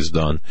for all he's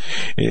done.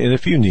 And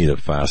if you need a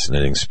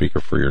fascinating speaker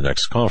for your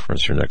next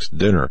conference, your next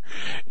dinner,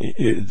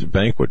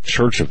 banquet,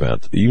 church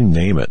event, you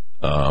name it,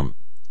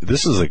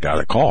 this is a guy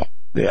to call.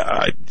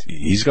 Yeah,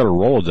 he's got a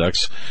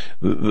Rolodex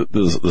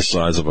the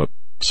size of a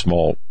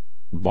small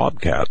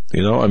bobcat,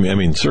 you know? I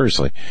mean,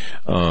 seriously.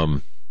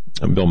 And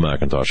Bill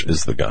McIntosh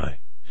is the guy.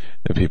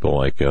 And people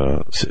like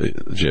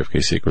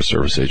JFK Secret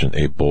Service agent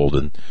Abe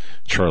Bolden,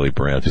 Charlie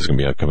Brandt, who's going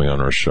to be coming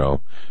on our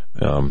show.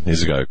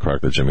 He's the guy who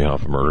cracked the Jimmy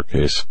Hoffa murder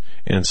case,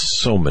 and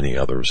so many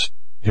others.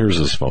 Here's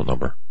his phone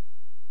number.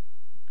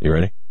 You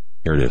ready?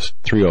 Here it is.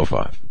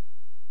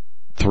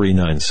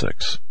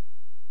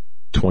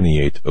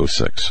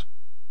 305-396-2806.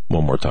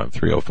 One more time,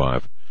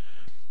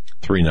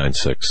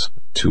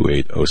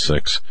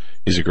 305-396-2806.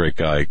 He's a great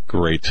guy,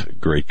 great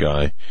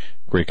guy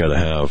to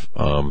have.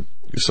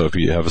 So if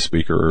you have a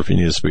speaker, or if you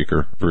need a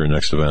speaker for your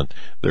next event,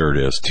 there it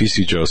is.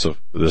 T.C.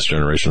 Joseph, This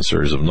Generation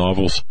series of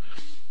novels.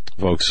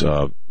 Folks,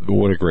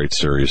 what a great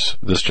series.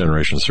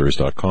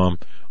 ThisGenerationSeries.com,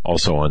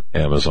 also on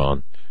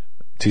Amazon.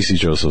 T.C.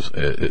 Joseph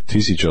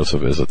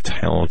is a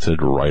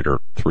talented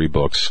writer. 3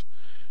 books.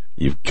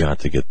 You've got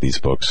to get these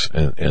books.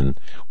 And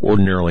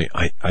ordinarily,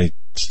 I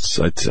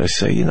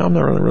say, you know, I'm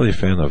not really a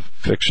fan of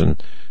fiction,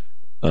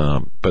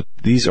 but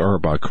these are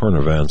about current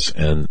events,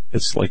 and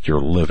it's like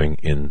you're living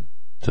in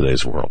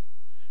today's world.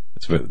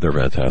 They're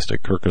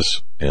fantastic.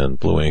 Kirkus and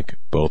Blue Ink,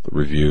 both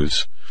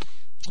reviews,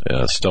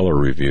 stellar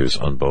reviews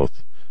on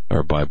both,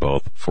 or by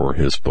both, for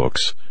his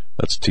books.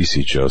 That's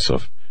T.C.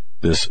 Joseph,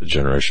 This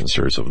Generation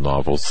series of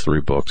novels,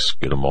 3 books.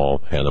 Get them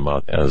all, hand them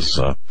out as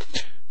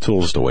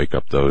tools to wake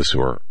up those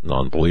who are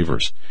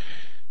non-believers.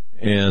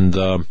 And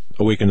a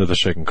week into the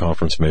Shaken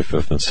Conference, May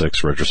 5th and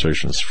 6th,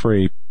 registration is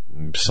free.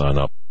 Sign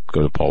up.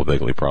 Go to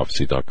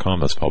paulbegleyprophecy.com.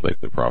 That's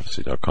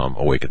paulbegleyprophecy.com.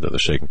 Awaken to the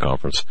Shaken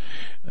Conference.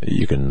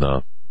 You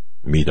can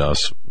meet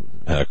us.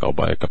 Heck, I'll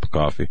buy a cup of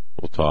coffee.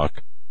 We'll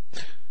talk.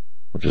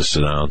 We'll just sit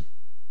down.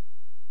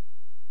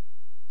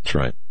 That's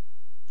right.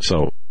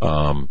 So,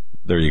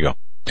 there you go.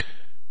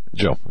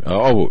 Joe.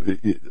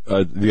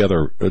 The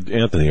other,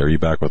 Anthony, are you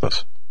back with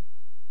us?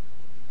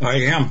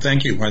 I am.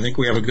 Thank you. I think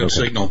we have a good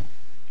signal.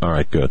 All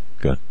right. Good.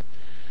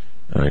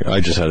 I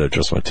just had to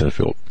adjust my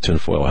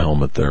tinfoil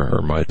helmet there,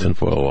 or my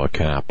tinfoil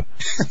cap.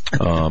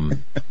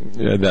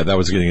 That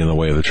was getting in the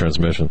way of the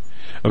transmission.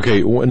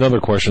 Okay, another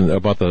question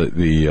about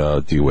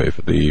the D-Wave,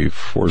 the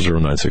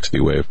 4096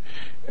 D-Wave.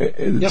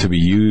 To be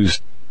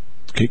used,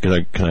 can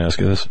I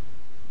ask you this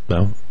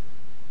now?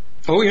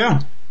 Oh,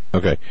 yeah.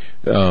 Okay.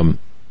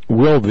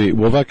 Will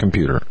that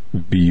computer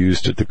be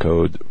used to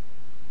decode,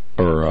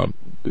 or,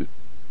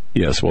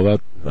 yes,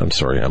 I'm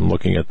sorry, I'm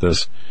looking at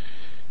this.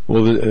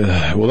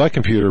 Will that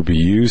computer be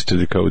used to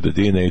decode the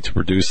DNA to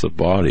produce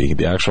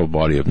the actual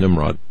body of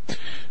Nimrod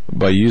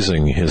by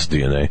using his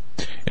DNA,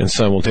 and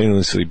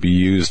simultaneously be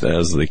used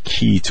as the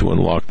key to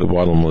unlock the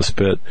bottomless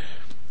pit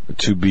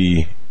to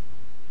be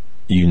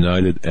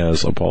united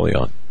as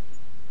Apollyon?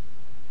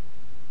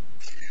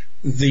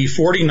 The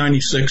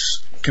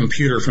 4096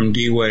 computer from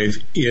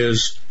D-Wave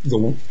is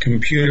the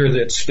computer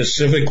that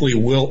specifically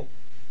will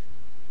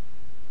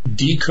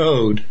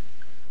decode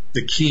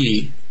the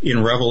key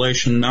in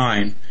Revelation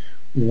 9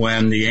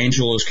 when the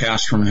angel is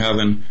cast from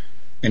heaven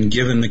and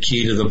given the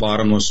key to the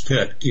bottomless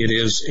pit. It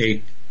is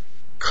a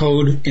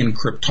code in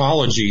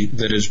cryptology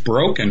that is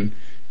broken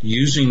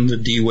using the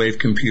D-Wave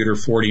computer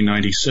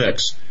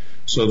 4096.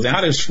 So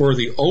that is for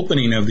the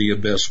opening of the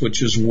abyss,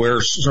 which is where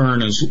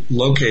CERN is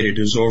located,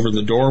 is over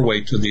the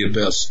doorway to the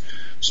abyss.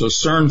 So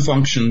CERN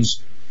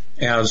functions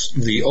as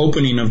the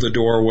opening of the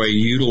doorway,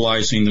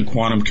 utilizing the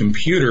quantum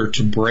computer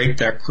to break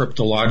that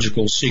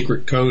cryptological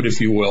secret code, if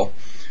you will.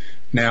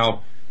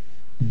 Now,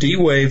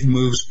 D-Wave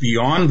moves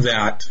beyond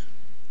that,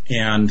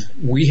 and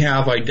we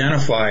have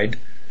identified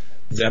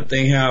that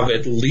they have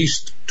at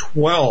least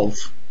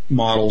 12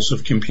 models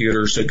of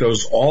computers that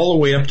goes all the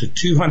way up to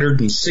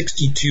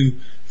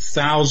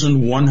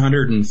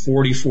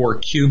 262,144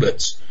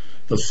 qubits.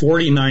 The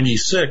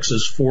 4096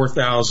 is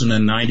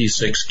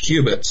 4,096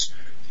 qubits.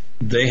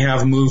 They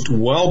have moved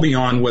well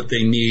beyond what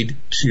they need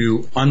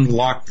to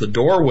unlock the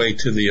doorway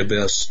to the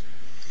abyss.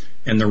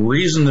 And the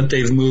reason that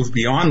they've moved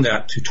beyond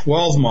that to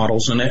 12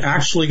 models, and it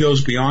actually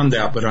goes beyond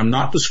that, but I'm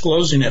not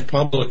disclosing it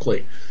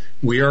publicly.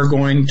 We are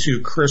going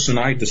to, Chris and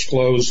I,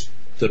 disclose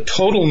the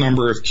total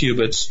number of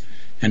qubits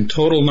and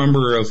total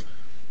number of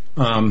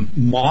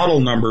model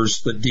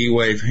numbers that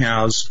D-Wave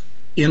has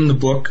in the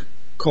book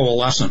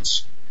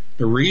Coalescence.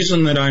 The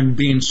reason that I'm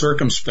being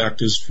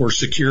circumspect is for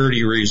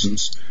security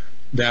reasons.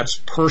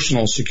 That's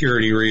personal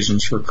security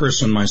reasons for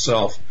Chris and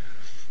myself.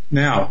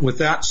 Now, with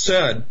that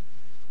said,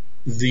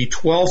 the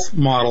 12th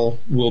model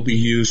will be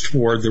used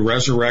for the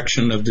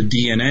resurrection of the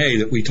DNA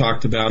that we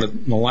talked about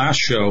in the last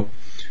show,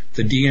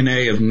 the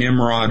DNA of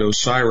Nimrod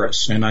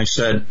Osiris. And I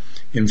said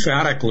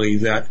emphatically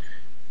that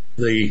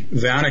the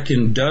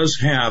Vatican does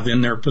have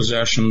in their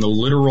possession the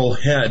literal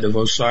head of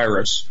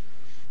Osiris,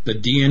 the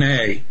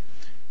DNA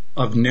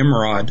of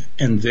Nimrod,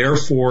 and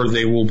therefore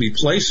they will be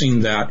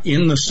placing that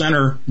in the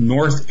center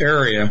north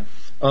area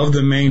of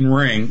the main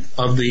ring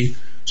of the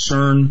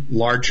CERN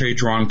Large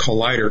Hadron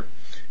Collider.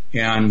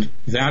 And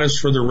that is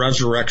for the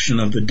resurrection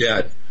of the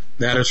dead.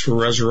 That is for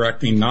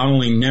resurrecting not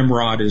only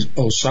Nimrod as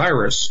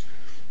Osiris,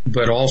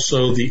 but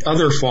also the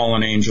other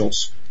fallen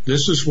angels.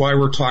 This is why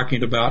we're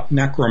talking about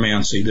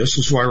necromancy. This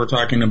is why we're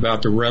talking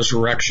about the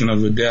resurrection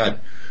of the dead.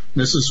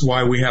 This is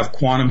why we have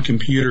quantum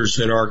computers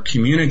that are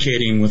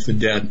communicating with the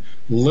dead,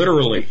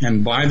 literally,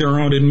 and by their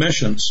own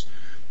admissions,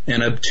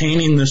 and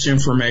obtaining this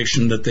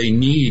information that they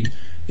need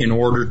in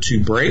order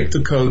to break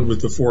the code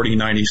with the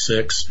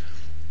 4096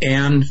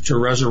 and to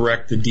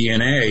resurrect the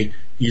DNA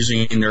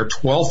using their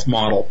 12th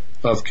model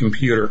of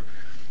computer.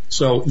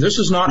 So this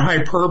is not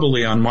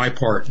hyperbole on my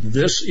part.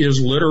 This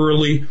is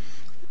literally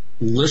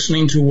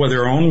listening to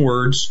their own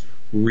words,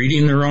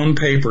 reading their own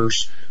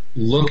papers,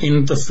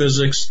 looking at the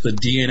physics, the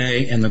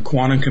DNA, and the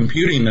quantum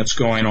computing that's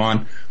going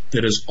on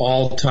that is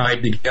all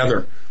tied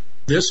together.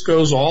 This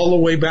goes all the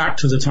way back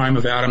to the time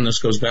of Adam. This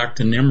goes back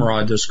to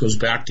Nimrod. This goes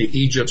back to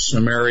Egypt,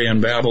 Samaria,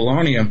 and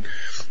Babylonia.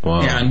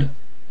 Wow. And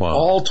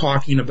all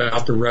talking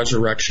about the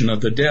resurrection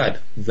of the dead.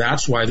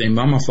 That's why they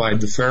mummified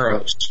the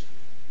pharaohs.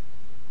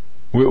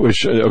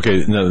 Which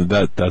okay, no,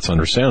 that's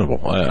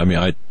understandable.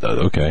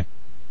 Okay,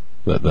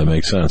 that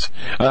makes sense.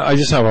 I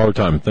just have a hard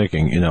time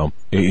thinking.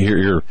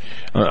 Here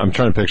I'm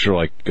trying to picture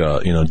like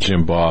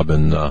Jim Bob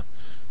and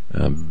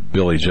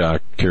Billy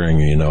Jack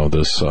carrying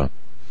this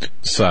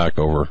sack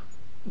over.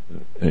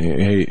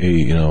 Hey,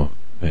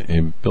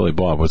 Billy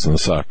Bob, what's in the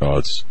sack? Oh,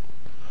 it's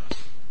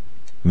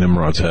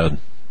Nimrod's head.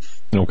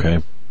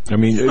 Okay. I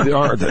mean,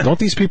 don't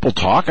these people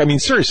talk? I mean,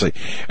 seriously,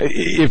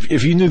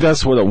 if you knew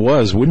that's what it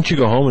was, wouldn't you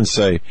go home and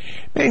say,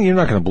 man, you're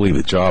not going to believe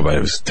the job I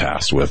was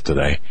tasked with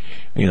today,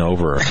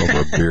 over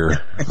a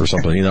beer or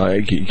something,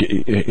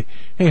 hey,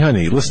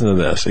 honey, listen to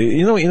this.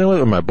 You know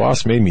what my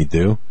boss made me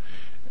do?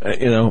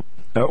 Or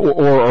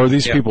are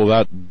these people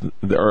that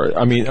are,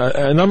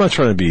 and I'm not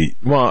trying to be,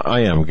 well,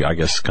 I am, I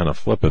guess, kind of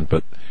flippant,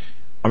 but,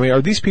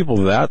 are these people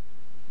that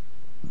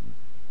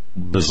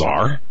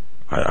bizarre?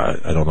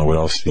 I don't know what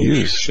else to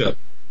use. Shit.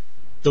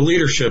 the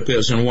leadership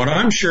is. And what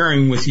I'm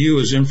sharing with you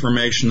is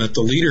information that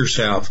the leaders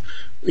have.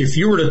 If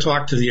you were to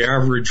talk to the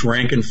average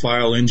rank and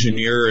file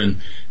engineer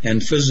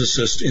and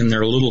physicist in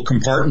their little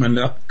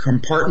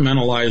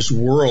compartmentalized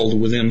world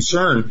within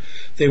CERN,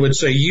 they would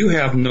say, you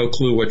have no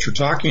clue what you're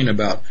talking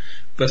about.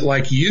 But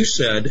like you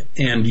said,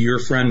 and your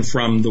friend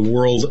from the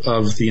world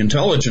of the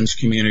intelligence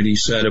community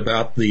said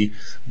about the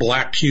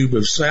black cube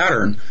of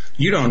Saturn,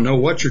 you don't know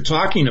what you're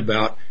talking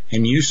about.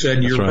 And you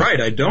said, you're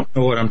right, I don't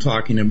know what I'm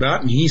talking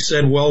about. And he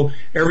said, well,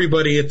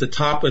 everybody at the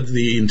top of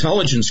the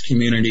intelligence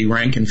community,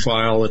 rank and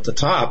file at the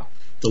top,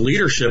 the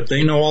leadership,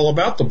 they know all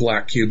about the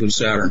black cube of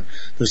Saturn.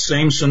 The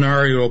same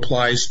scenario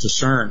applies to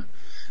CERN.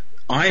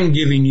 I'm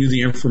giving you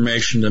the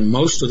information that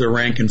most of the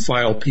rank and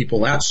file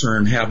people at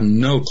CERN have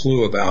no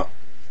clue about.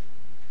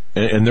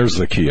 And there's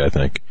the key, I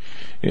think.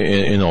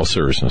 In all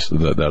seriousness,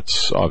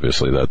 that's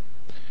obviously that.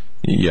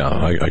 Yeah,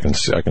 I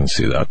can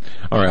see that.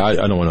 All right,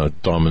 I don't want to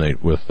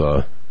dominate with.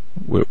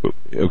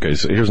 Okay,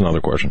 so here's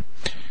another question.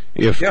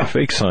 If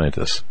fake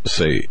scientists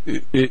say,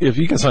 if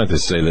you can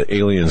scientists say that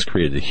aliens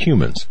created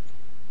humans,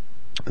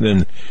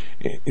 then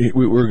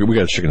we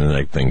got a chicken and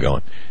egg thing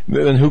going.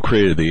 Then who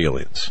created the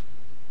aliens?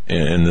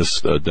 And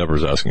this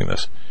Deborah's asking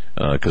this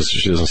because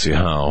she doesn't see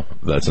how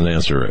that's an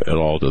answer at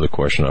all to the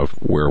question of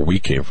where we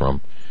came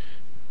from.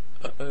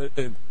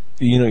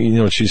 You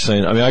know what she's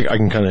saying. I mean, I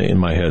can kind of in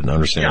my head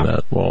understand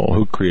that. Well,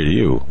 who created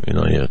you?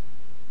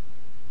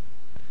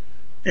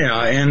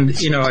 Yeah, and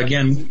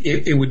again,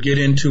 it would get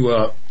into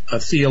a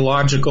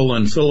theological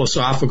and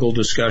philosophical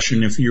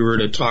discussion if you were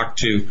to talk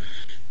to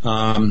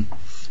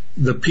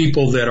the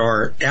people that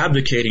are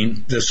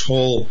advocating this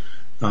whole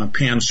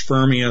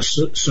panspermia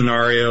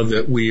scenario,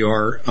 that we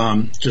are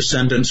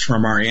descendants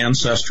from our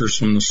ancestors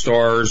from the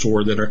stars,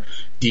 or that our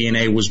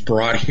DNA was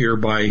brought here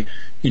by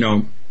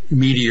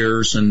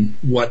meteors and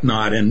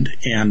whatnot, and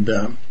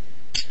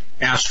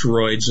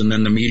asteroids, and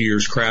then the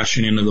meteors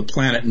crashing into the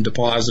planet and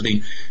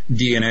depositing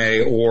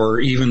DNA, or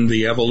even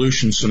the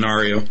evolution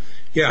scenario.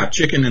 Yeah,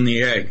 chicken and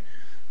the egg.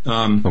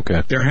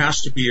 Okay. There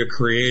has to be a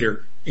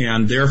creator,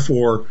 and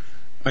therefore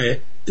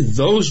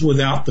those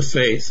without the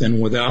faith and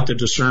without the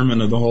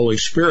discernment of the Holy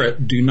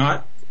Spirit do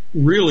not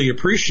really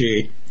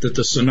appreciate that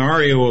the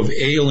scenario of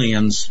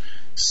aliens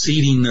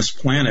seeding this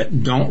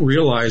planet don't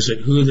realize that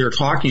who they're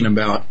talking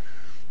about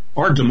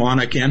are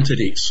demonic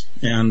entities,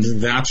 and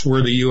that's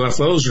where the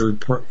UFOs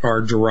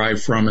are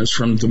derived from, is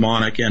from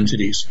demonic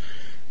entities.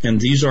 And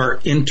these are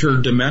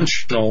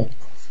interdimensional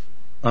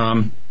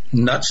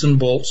nuts and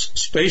bolts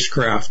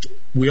spacecraft.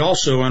 We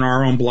also, in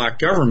our own black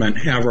government,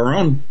 have our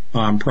own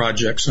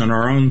projects and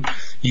our own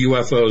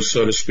UFOs,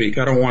 so to speak.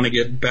 I don't want to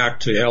get back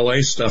to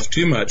LA stuff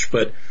too much,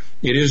 but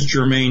it is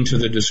germane to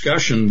the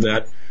discussion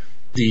that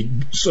the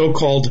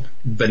so-called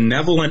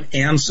benevolent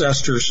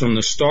ancestors from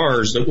the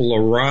stars that will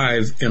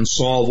arrive and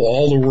solve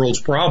all the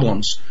world's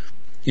problems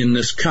in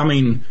this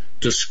coming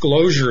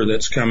disclosure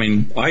that's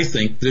coming, I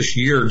think this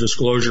year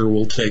disclosure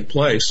will take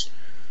place.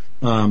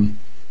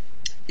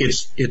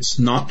 It's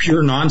not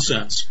pure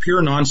nonsense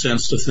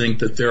to think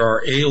that there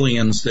are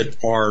aliens that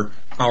are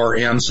our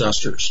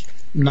ancestors.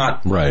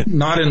 Not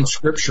in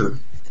Scripture,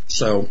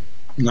 so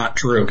not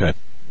true. Okay.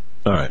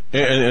 All right,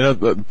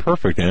 and a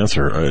perfect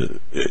answer,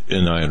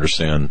 and I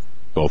understand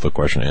both the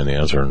question and the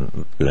answer,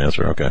 and good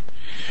answer. Okay,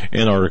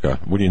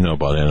 Antarctica. What do you know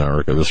about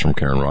Antarctica? This is from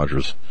Karen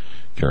Rogers.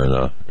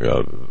 Karen,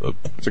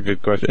 it's a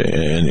good question,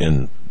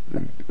 and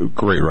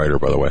great writer,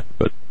 by the way.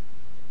 But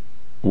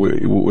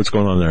what's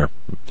going on there,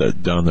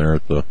 down there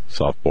at the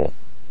South Pole?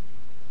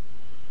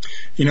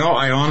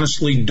 I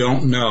honestly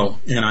don't know,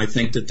 and I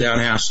think that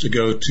has to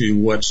go to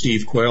what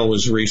Steve Quayle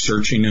is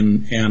researching,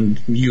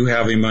 and you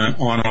have him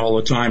on all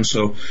the time.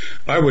 So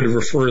I would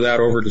refer that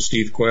over to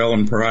Steve Quayle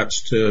and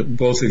perhaps to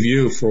both of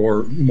you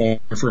for more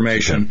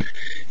information. Okay.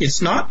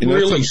 It's not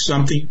really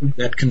something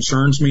that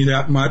concerns me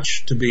that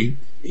much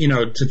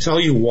to tell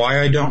you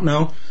why I don't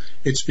know.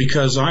 It's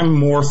because I'm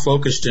more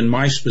focused in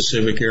my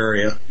specific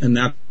area, and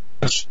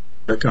that's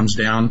what it comes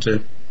down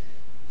to.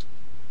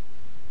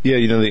 Yeah,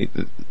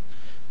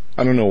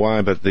 I don't know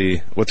why, but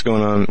what's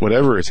going on,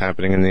 whatever is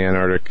happening in the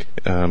Antarctic,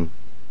 is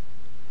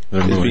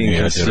being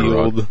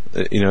concealed.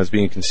 It's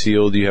being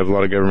concealed. You have a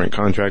lot of government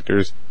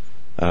contractors.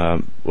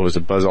 What was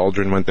it? Buzz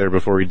Aldrin went there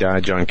before he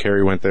died. John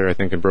Kerry went there, I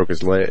think, and broke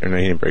his leg. Or no,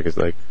 he didn't break his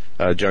leg.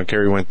 John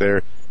Kerry went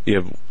there. You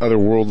have other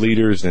world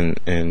leaders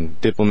and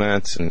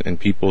diplomats and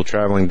people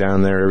traveling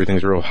down there.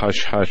 Everything's real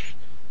hush-hush.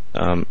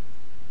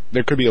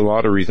 There could be a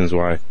lot of reasons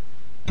why.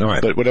 All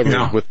right. But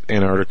whatever with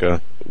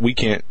Antarctica, we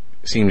can't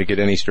seem to get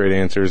any straight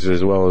answers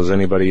as well as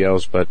anybody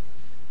else, but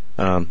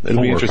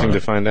it'll be interesting to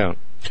find out.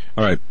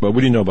 All right, but what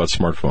do you know about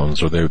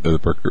smartphones? Are they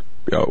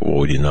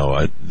what do you know?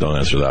 I don't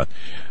answer that.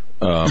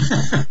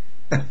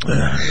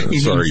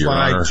 Sorry, Your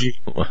Honor.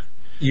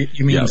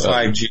 You mean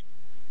 5G?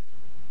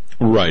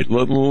 Right.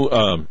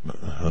 Allow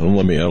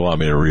me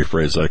to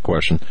rephrase that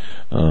question,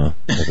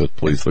 if it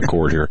please the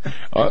court here.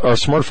 Are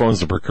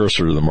smartphones the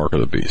precursor to the mark of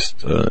the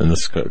beast? And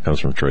this comes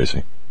from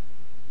Tracy.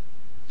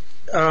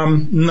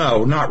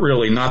 No, not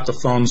really, not the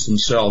phones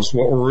themselves.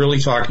 What we're really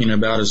talking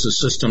about is the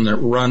system that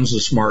runs the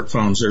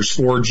smartphones. There's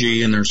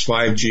 4G and there's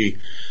 5G.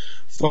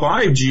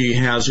 5G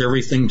has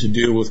everything to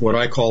do with what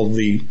I call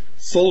the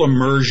full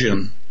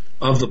immersion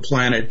of the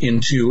planet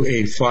into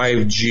a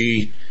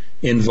 5G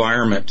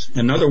environment.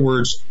 In other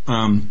words,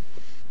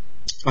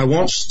 I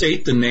won't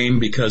state the name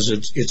because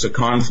it's a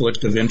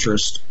conflict of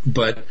interest,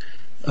 but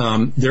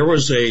there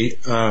was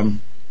a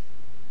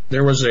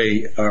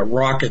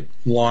rocket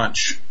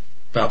launch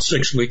about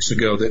 6 weeks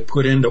ago that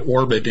put into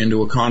orbit,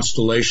 into a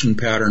constellation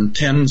pattern,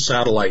 10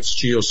 satellites,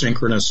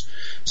 geosynchronous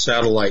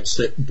satellites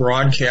that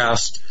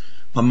broadcast,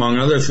 among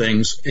other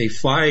things, a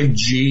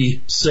 5G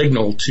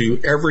signal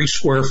to every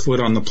square foot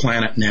on the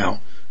planet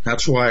now.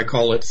 That's why I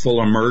call it full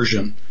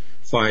immersion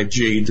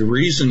 5G. The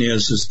reason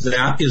is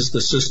that is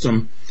the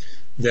system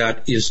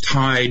that is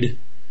tied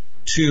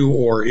to,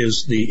 or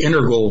is the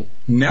integral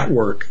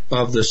network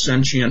of, the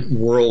sentient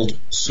world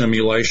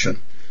simulation.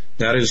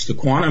 That is the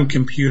quantum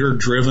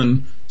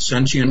computer-driven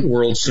sentient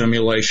world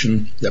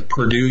simulation that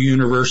Purdue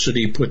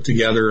University put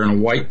together in a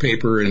white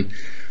paper in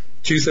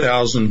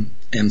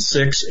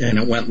 2006, and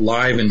it went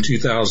live in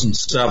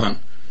 2007.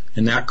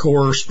 And that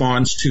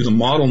corresponds to the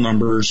model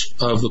numbers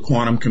of the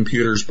quantum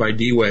computers by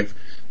D-Wave.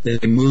 They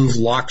move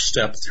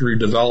lockstep through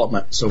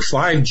development. So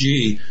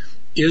 5G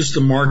is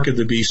the mark of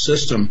the beast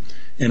system.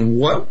 And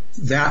what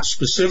that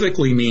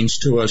specifically means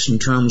to us in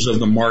terms of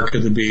the mark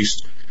of the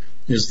beast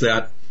is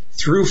that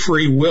through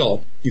free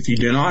will, if you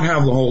do not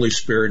have the Holy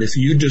Spirit, if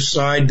you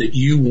decide that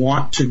you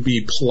want to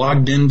be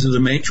plugged into the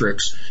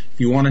matrix, if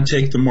you want to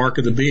take the mark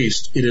of the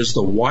beast, it is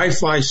the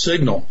Wi-Fi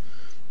signal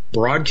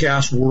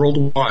broadcast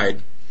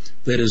worldwide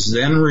that is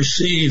then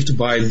received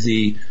by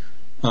the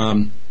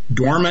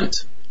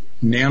dormant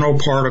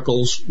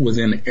nanoparticles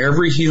within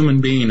every human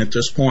being at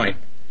this point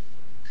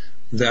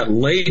that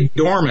lay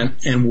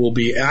dormant and will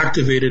be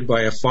activated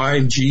by a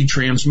 5G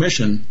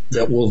transmission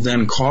that will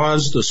then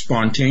cause the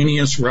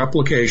spontaneous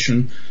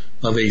replication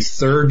of a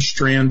third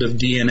strand of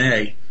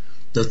DNA.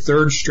 The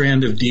third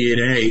strand of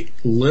DNA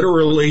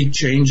literally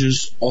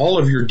changes all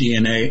of your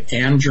DNA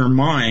and your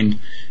mind,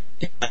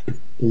 and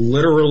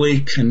literally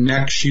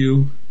connects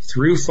you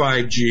through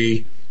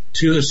 5G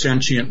to the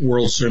sentient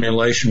world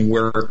simulation,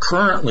 where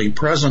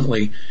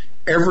presently,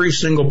 every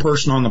single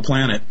person on the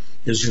planet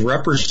is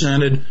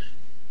represented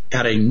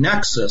at a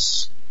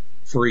nexus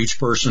for each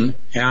person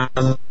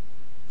as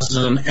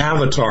an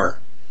avatar.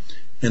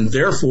 And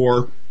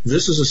therefore,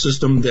 this is a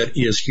system that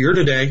is here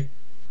today.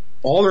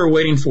 All they're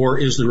waiting for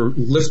is the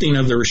lifting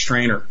of the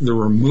restrainer, the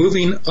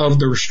removing of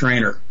the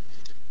restrainer.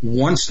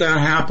 Once that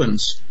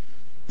happens,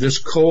 this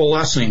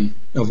coalescing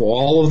of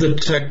all of the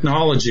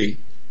technology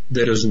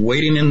that is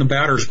waiting in the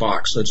batter's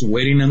box, that's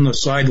waiting in the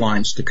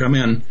sidelines to come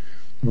in,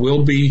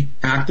 will be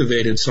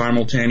activated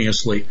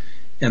simultaneously.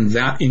 And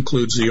that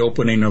includes the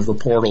opening of the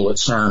portal at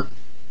CERN.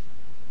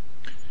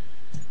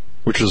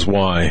 Which is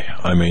why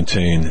I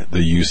maintain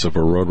the use of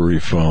a rotary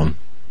phone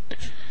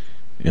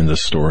in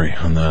this story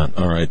on that.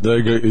 All right.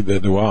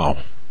 Wow.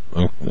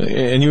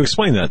 And you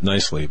explained that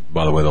nicely,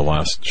 by the way, the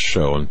last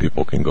show, and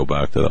people can go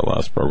back to that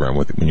last program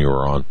when you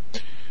were on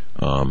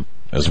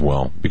as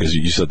well, because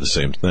you said the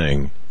same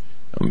thing.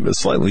 It's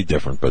slightly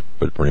different, but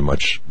pretty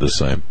much the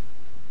same.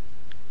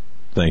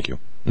 Thank you.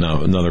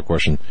 Now, another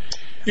question.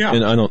 Yeah.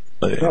 And I don't...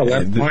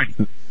 that's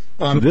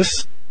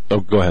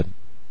fine. Go ahead.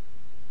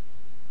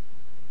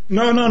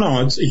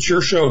 No. It's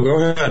your show.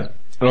 Go ahead.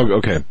 Oh,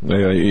 okay.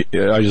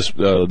 I just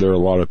there are a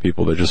lot of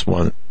people that just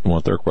want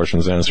their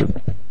questions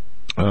answered.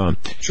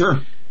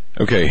 Sure.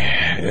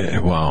 Okay.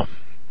 Wow.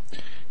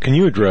 Can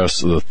you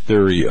address the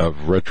theory of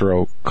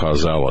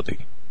retrocausality?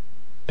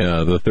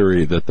 The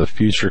theory that the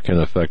future can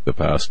affect the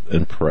past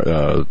and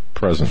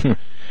present.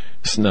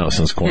 Now,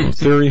 since quantum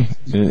theory,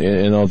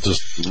 and I'll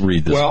just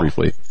read this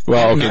briefly.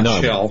 Well, okay,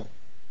 no.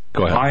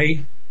 Go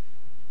ahead.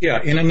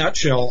 In a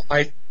nutshell,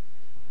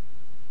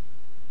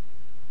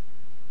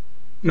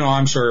 No,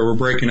 I'm sorry, we're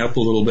breaking up a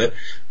little bit.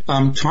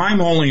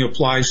 Time only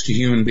applies to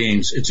human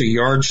beings. It's a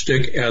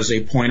yardstick as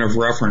a point of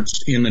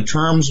reference. In the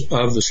terms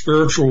of the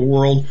spiritual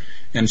world,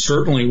 and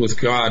certainly with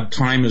God,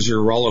 time is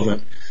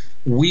irrelevant.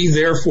 We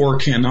therefore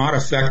cannot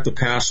affect the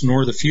past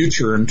nor the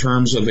future in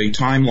terms of a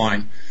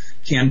timeline.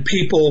 Can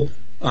people,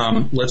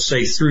 let's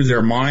say through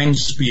their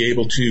minds, be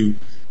able to,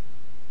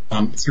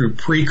 through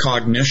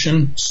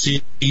precognition,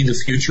 see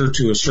the future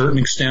to a certain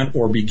extent,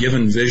 or be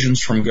given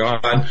visions from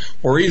God,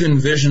 or even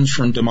visions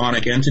from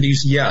demonic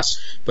entities? Yes.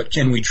 But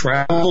can we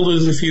travel to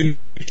the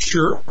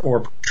future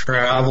or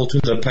travel to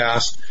the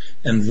past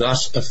and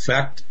thus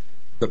affect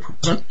the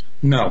present?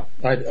 No.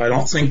 I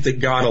don't think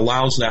that God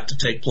allows that to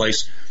take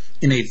place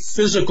in a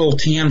physical,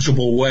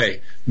 tangible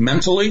way.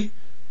 Mentally,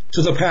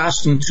 to the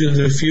past and to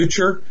the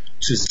future,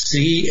 to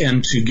see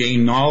and to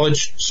gain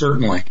knowledge,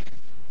 certainly.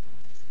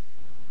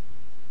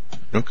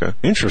 Okay.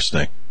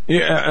 Interesting.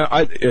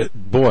 Yeah,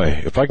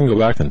 boy, if I can go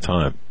back in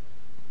time,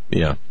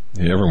 yeah,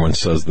 everyone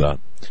says that.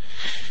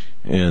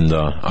 And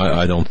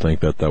I don't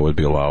think that would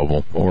be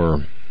allowable.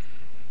 Or,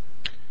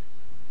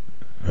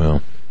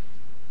 well,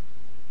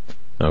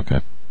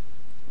 okay.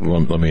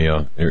 let me.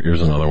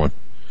 Here's another one.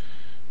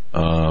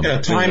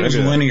 Time is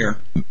linear.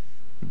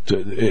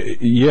 The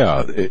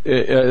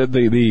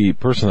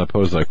person that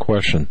posed that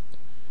question.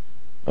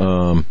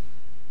 The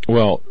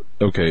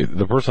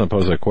person that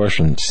posed that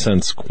question,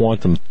 since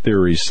quantum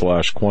theory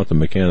 / quantum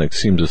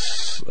mechanics seem to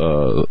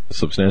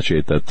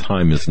substantiate that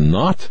time is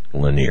not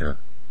linear,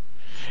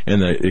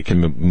 and that it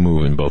can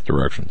move in both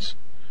directions.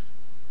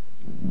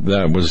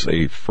 That was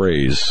a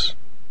phrase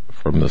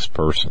from this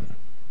person,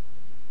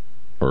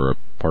 or a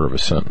part of a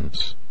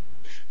sentence.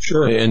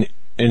 Sure. And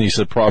he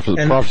said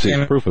prophecy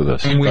is proof of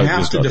this. And we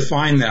have to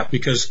define that,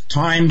 because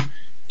time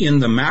in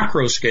the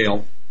macro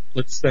scale,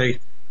 let's say...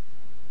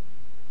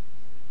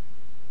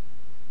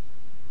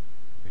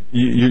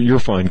 You're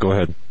fine. Go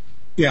ahead.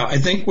 Yeah, I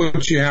think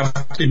what you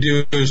have to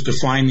do is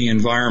define the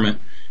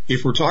environment.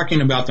 If we're talking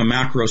about the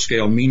macro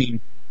scale,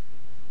 meaning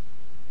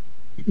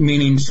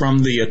from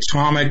the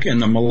atomic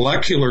and the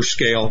molecular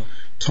scale,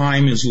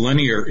 time is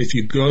linear. If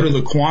you go to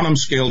the quantum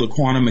scale, to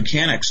quantum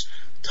mechanics,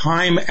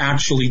 time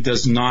actually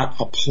does not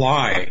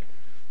apply.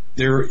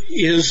 There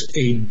is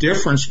a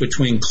difference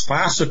between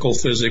classical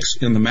physics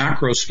in the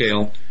macro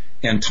scale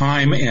and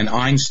time and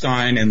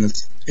Einstein and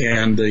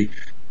the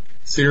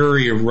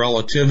theory of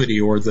relativity,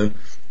 or the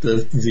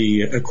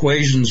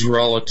equations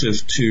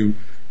relative to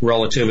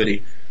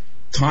relativity.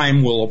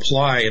 Time will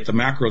apply at the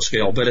macro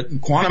scale, but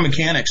at quantum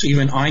mechanics,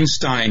 even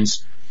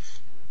Einstein's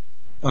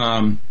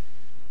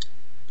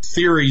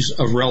theories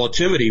of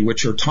relativity,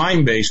 which are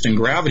time-based and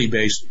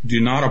gravity-based, do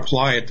not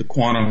apply at the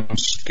quantum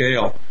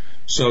scale.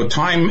 So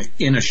time,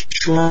 in a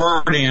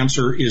short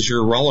answer, is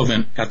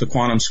irrelevant at the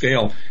quantum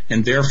scale,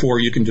 and therefore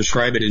you can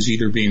describe it as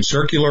either being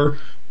circular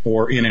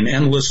or in an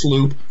endless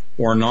loop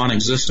or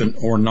non-existent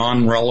or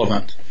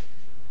non-relevant.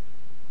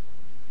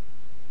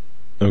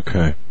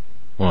 Okay.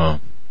 Wow.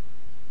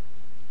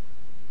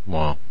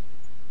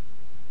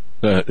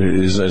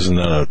 Isn't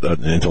that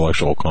an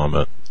intellectual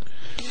comment?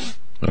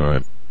 All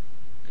right.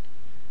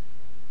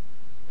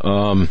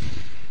 I'm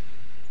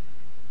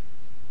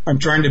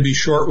trying to be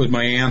short with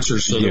my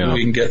answers so that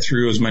we can get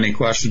through as many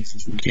questions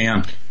as we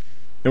can.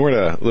 And we're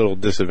at a little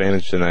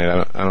disadvantage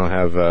tonight. I don't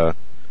have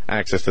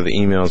access to the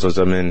emails as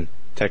I'm in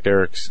Tech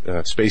Eric's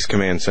Space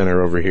Command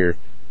Center over here.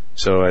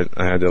 So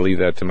I had to leave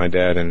that to my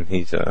dad, and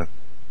he's... they've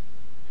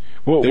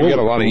got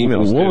a lot of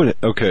emails.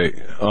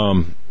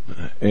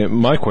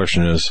 My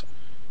question is,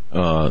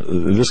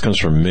 this comes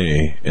from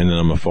me, and then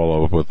I'm going to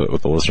follow up with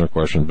a listener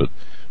question, but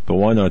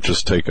why not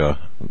just take a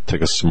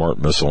smart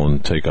missile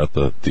and take out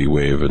the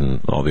D-Wave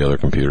and all the other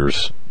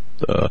computers,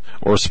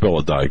 or spill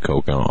a Diet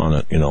Coke on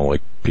it,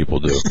 like people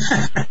do?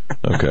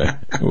 Okay.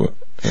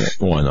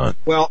 Why not?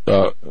 Well,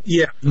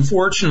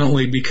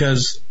 unfortunately,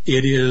 because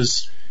it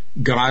is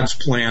God's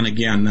plan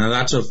again.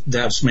 Now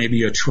that's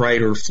maybe a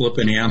trite or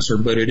flippant answer,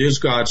 but it is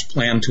God's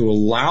plan to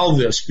allow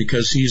this,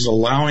 because He's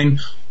allowing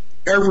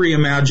every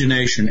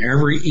imagination,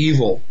 every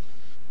evil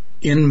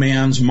in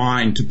man's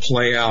mind to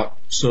play out,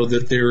 so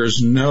that there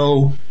is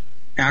no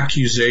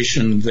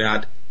accusation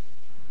that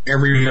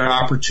every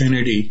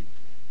opportunity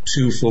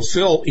to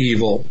fulfill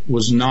evil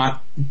was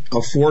not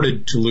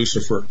afforded to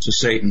Lucifer, to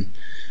Satan.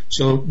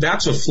 So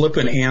that's a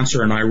flippant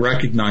answer, and I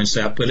recognize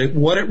that. But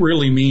what it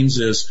really means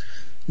is,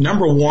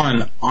 number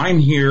one, I'm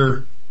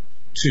here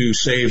to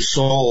save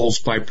souls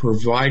by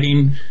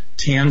providing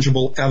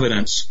tangible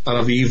evidence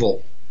of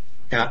evil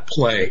at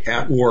play,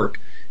 at work,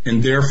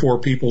 and therefore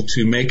people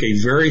to make a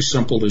very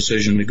simple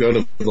decision to go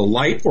to the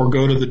light or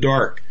go to the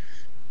dark,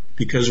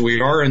 because we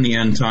are in the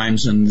end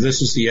times, and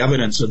this is the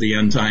evidence of the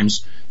end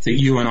times that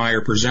you and I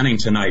are presenting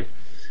tonight.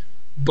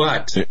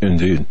 But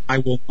indeed, I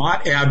will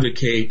not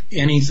advocate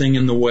anything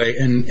in the way,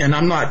 and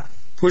I'm not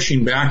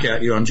pushing back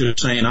at you, I'm just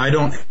saying I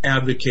don't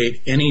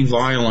advocate any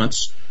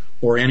violence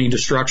or any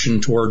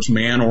destruction towards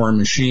man or a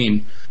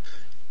machine.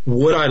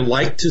 Would I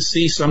like to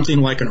see something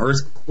like an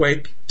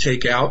earthquake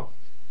take out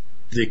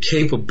the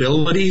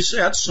capabilities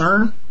at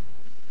CERN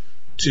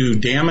to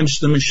damage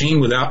the machine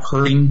without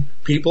hurting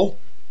people?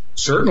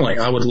 Certainly,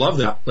 I would love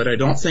that, but I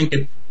don't think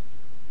it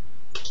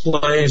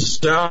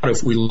plays out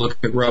if we look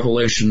at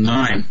Revelation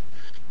 9.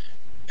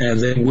 And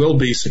they will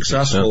be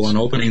successful in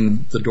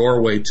opening the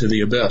doorway to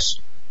the abyss.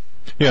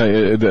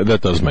 Yeah, that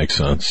does make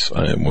sense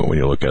when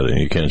you look at it.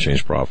 You can't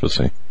change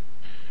prophecy.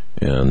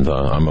 And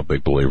I'm a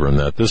big believer in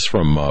that. This is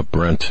from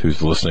Brent,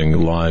 who's listening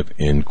live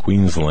in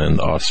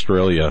Queensland,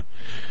 Australia.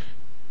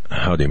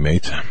 Howdy,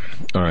 mate.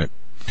 All right.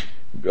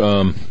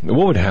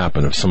 What would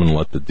happen if someone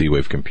let the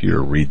D-Wave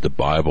computer read the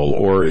Bible,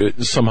 or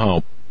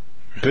somehow...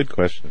 Good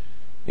question.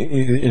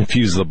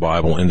 Infuse the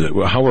Bible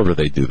into, however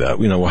they do that.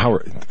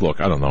 Look,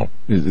 I don't know.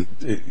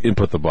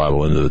 Input the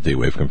Bible into the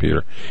D-Wave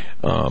computer.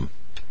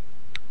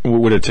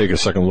 Would it take a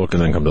second look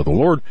and then come to the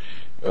Lord?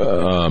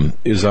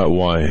 Is that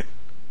why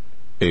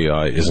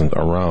AI isn't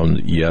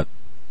around yet?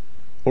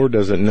 Or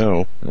does it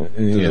know?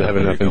 Does it have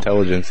enough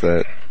intelligence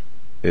that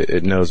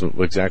it knows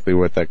exactly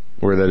where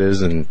that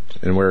is and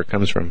where it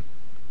comes from?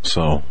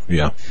 So,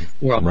 yeah.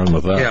 Well, run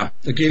with that. Yeah.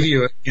 To give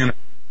you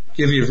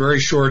a very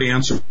short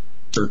answer,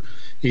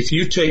 if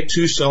you take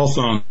two cell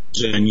phones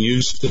and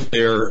use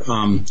their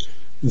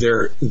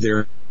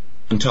their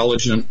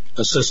intelligent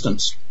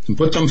assistants and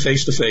put them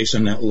face to face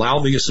and allow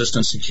the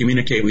assistants to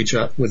communicate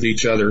with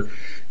each other,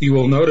 you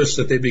will notice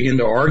that they begin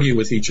to argue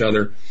with each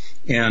other,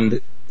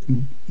 and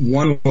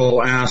one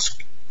will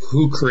ask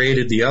who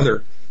created the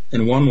other,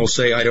 and one will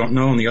say, I don't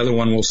know, and the other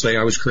one will say,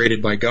 I was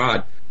created by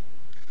God.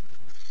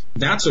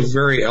 That's a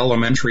very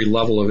elementary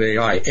level of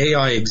AI.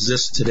 AI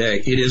exists today.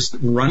 It is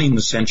running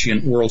the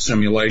sentient world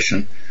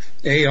simulation.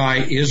 AI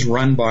is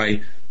run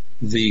by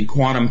the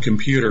quantum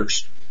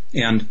computers,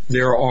 and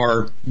there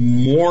are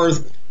more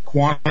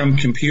quantum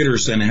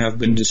computers than have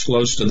been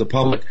disclosed to the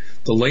public.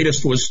 The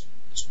latest was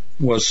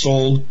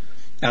sold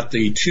at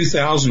the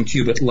 2,000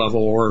 qubit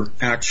level, or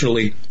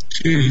actually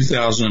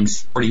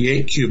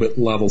 2,048 qubit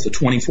level. The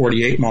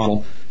 2048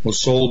 model was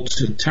sold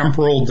to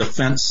Temporal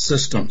Defense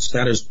Systems.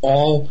 That is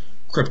all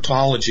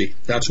cryptology.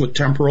 That's what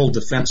Temporal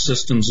Defense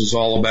Systems is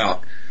all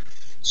about.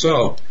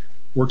 So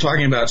we're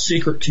talking about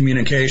secret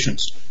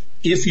communications.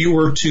 If you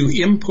were to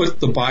input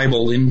the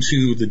Bible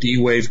into the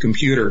D-Wave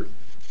computer,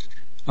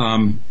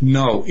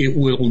 no, it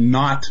will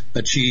not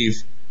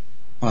achieve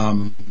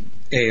AI.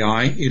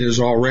 It is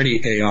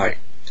already AI,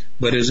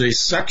 but is a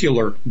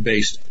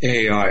secular-based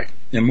AI.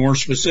 And more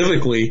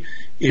specifically,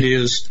 it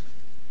is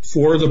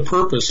for the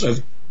purpose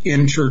of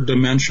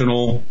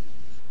interdimensional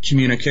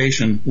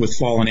communication with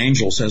fallen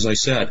angels, as I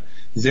said.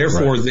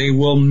 Therefore, right, they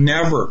will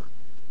never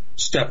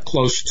step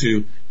close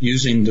to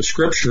using the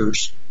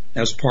scriptures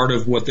as part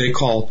of what they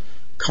call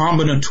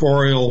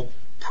combinatorial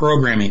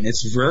programming.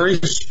 It's very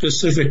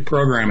specific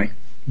programming.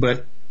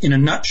 But in a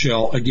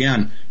nutshell,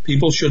 again,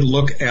 people should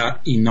look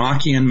at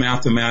Enochian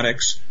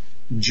mathematics,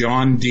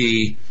 John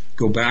Dee,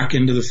 go back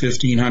into the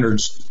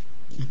 1500s,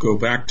 go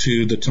back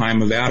to the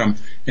time of Adam,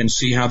 and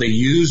see how they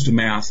used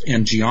math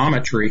and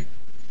geometry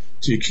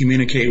to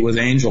communicate with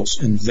angels.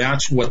 And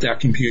that's what that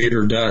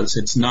computer does.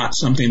 It's not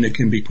something that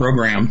can be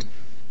programmed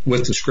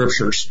with the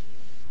scriptures.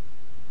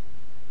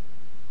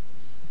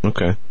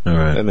 Okay. All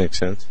right. That makes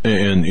sense.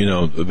 And you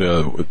know,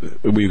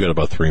 we've got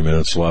about 3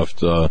 minutes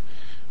left.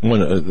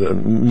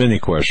 Many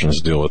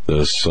questions deal with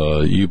this.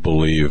 You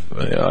believe,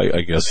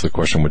 I guess the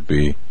question would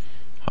be,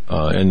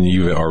 and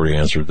you've already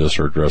answered this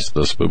or addressed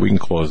this, but we can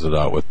close it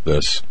out with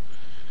this.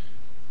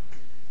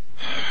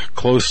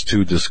 Close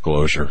to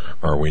disclosure,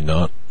 are we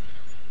not?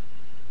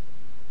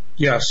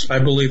 Yes, I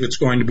believe it's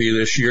going to be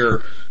this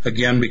year,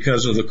 again,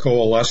 because of the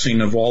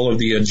coalescing of all of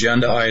the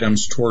agenda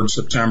items towards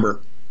September.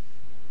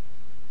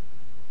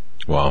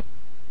 Wow.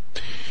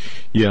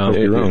 Yeah.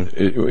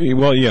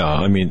 Well, yeah,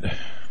 I mean,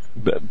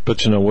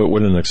 but you know,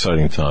 what an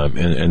exciting time.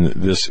 And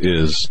this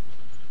is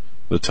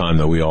the time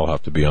that we all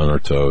have to be on our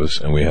toes,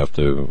 and we have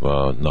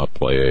to not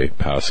play a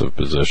passive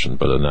position,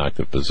 but an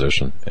active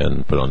position,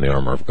 and put on the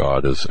armor of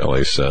God, as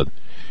L.A. said.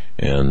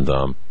 And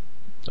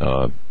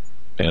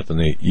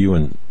Anthony, you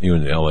and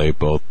L.A.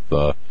 both.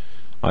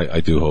 I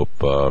do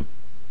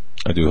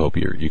hope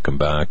you come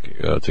back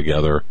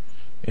together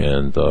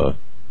and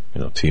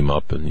team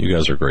up. And you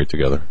guys are great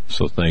together.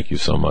 So thank you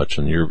so much.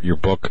 And your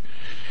book,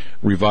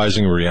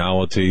 Revising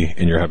Reality,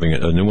 and you're having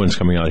a new one's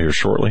coming out here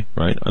shortly,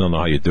 right? I don't know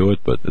how you do it,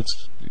 but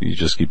you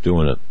just keep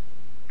doing it,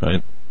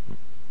 right?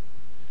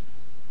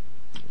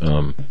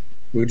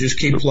 We just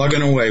keep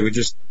plugging away. We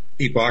just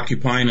keep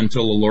occupying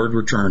until the Lord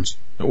returns.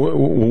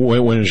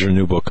 When is your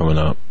new book coming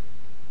out?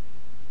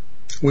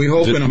 We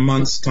hope in a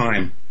month's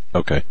time.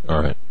 Okay,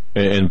 all right.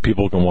 And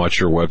people can watch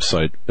your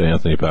website,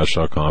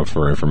 anthonypatch.com,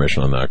 for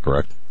information on that,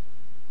 correct?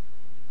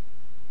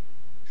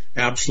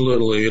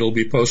 Absolutely. It'll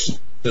be posted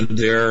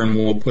there, and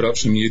we'll put up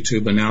some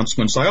YouTube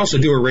announcements. I also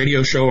do a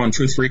radio show on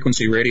Truth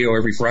Frequency Radio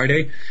every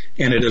Friday,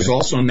 and it is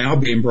also now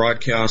being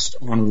broadcast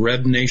on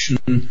Red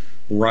Nation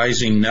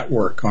Rising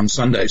Network on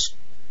Sundays.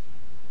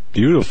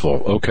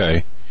 Beautiful.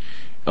 Okay.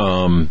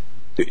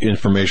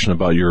 Information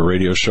about your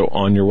radio show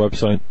on your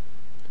website?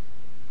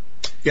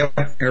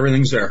 Yep,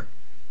 everything's there.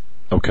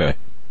 Okay.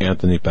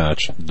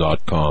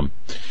 AnthonyPatch.com.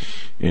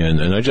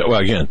 And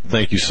again,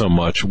 thank you so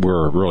much.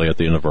 We're really at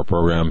the end of our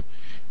program,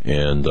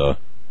 and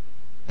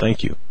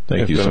thank you.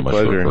 Thank you so much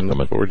for coming.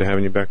 Look forward to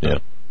having you back. Yeah.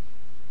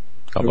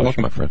 God bless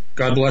you, my friend.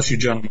 God bless you,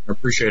 gentlemen. I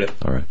appreciate it.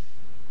 All right.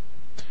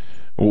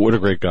 Well, what a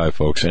great guy,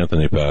 folks,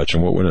 Anthony Patch.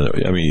 And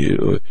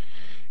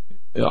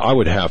I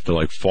would have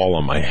to fall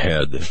on my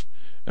head,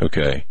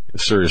 okay,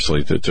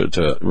 seriously,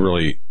 to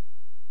really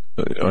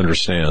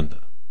understand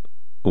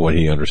what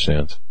he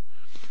understands.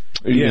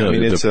 Yeah,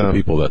 it's the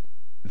people that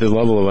the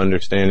level of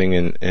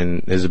understanding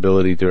and his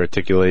ability to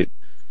articulate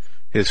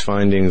his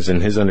findings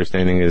and his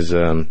understanding is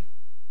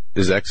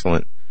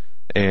excellent.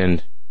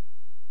 And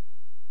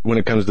when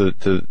it comes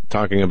to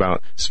talking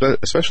about,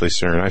 especially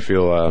CERN, I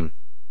feel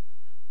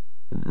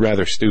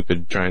rather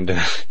stupid trying to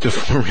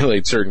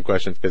formulate certain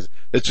questions, because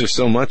it's just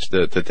so much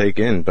to take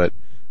in. But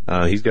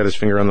he's got his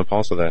finger on the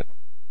pulse of that.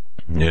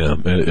 Yeah,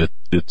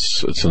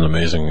 it's an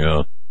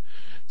amazing.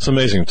 It's an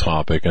amazing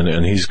topic,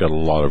 and he's got a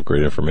lot of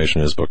great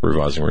information in his book,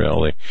 Revising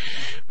Reality.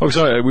 Folks,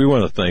 we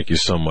want to thank you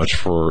so much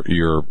for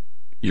your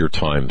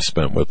time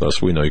spent with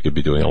us. We know you could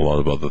be doing a lot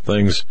of other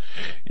things.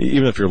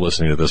 Even if you're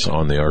listening to this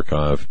on the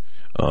archive,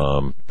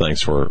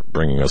 Thanks for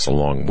bringing us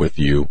along with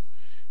you.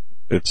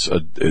 It's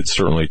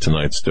certainly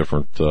tonight's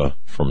different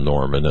from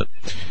norm, isn't it?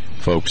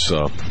 Folks,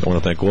 I want to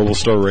thank Global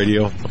Star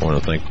Radio. I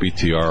want to thank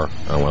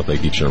BTR. I want to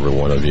thank each and every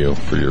one of you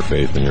for your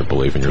faith and your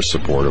belief and your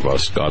support of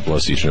us. God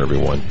bless each and every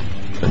one.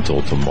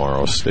 Until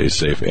tomorrow, stay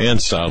safe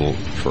and saddled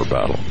for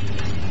battle.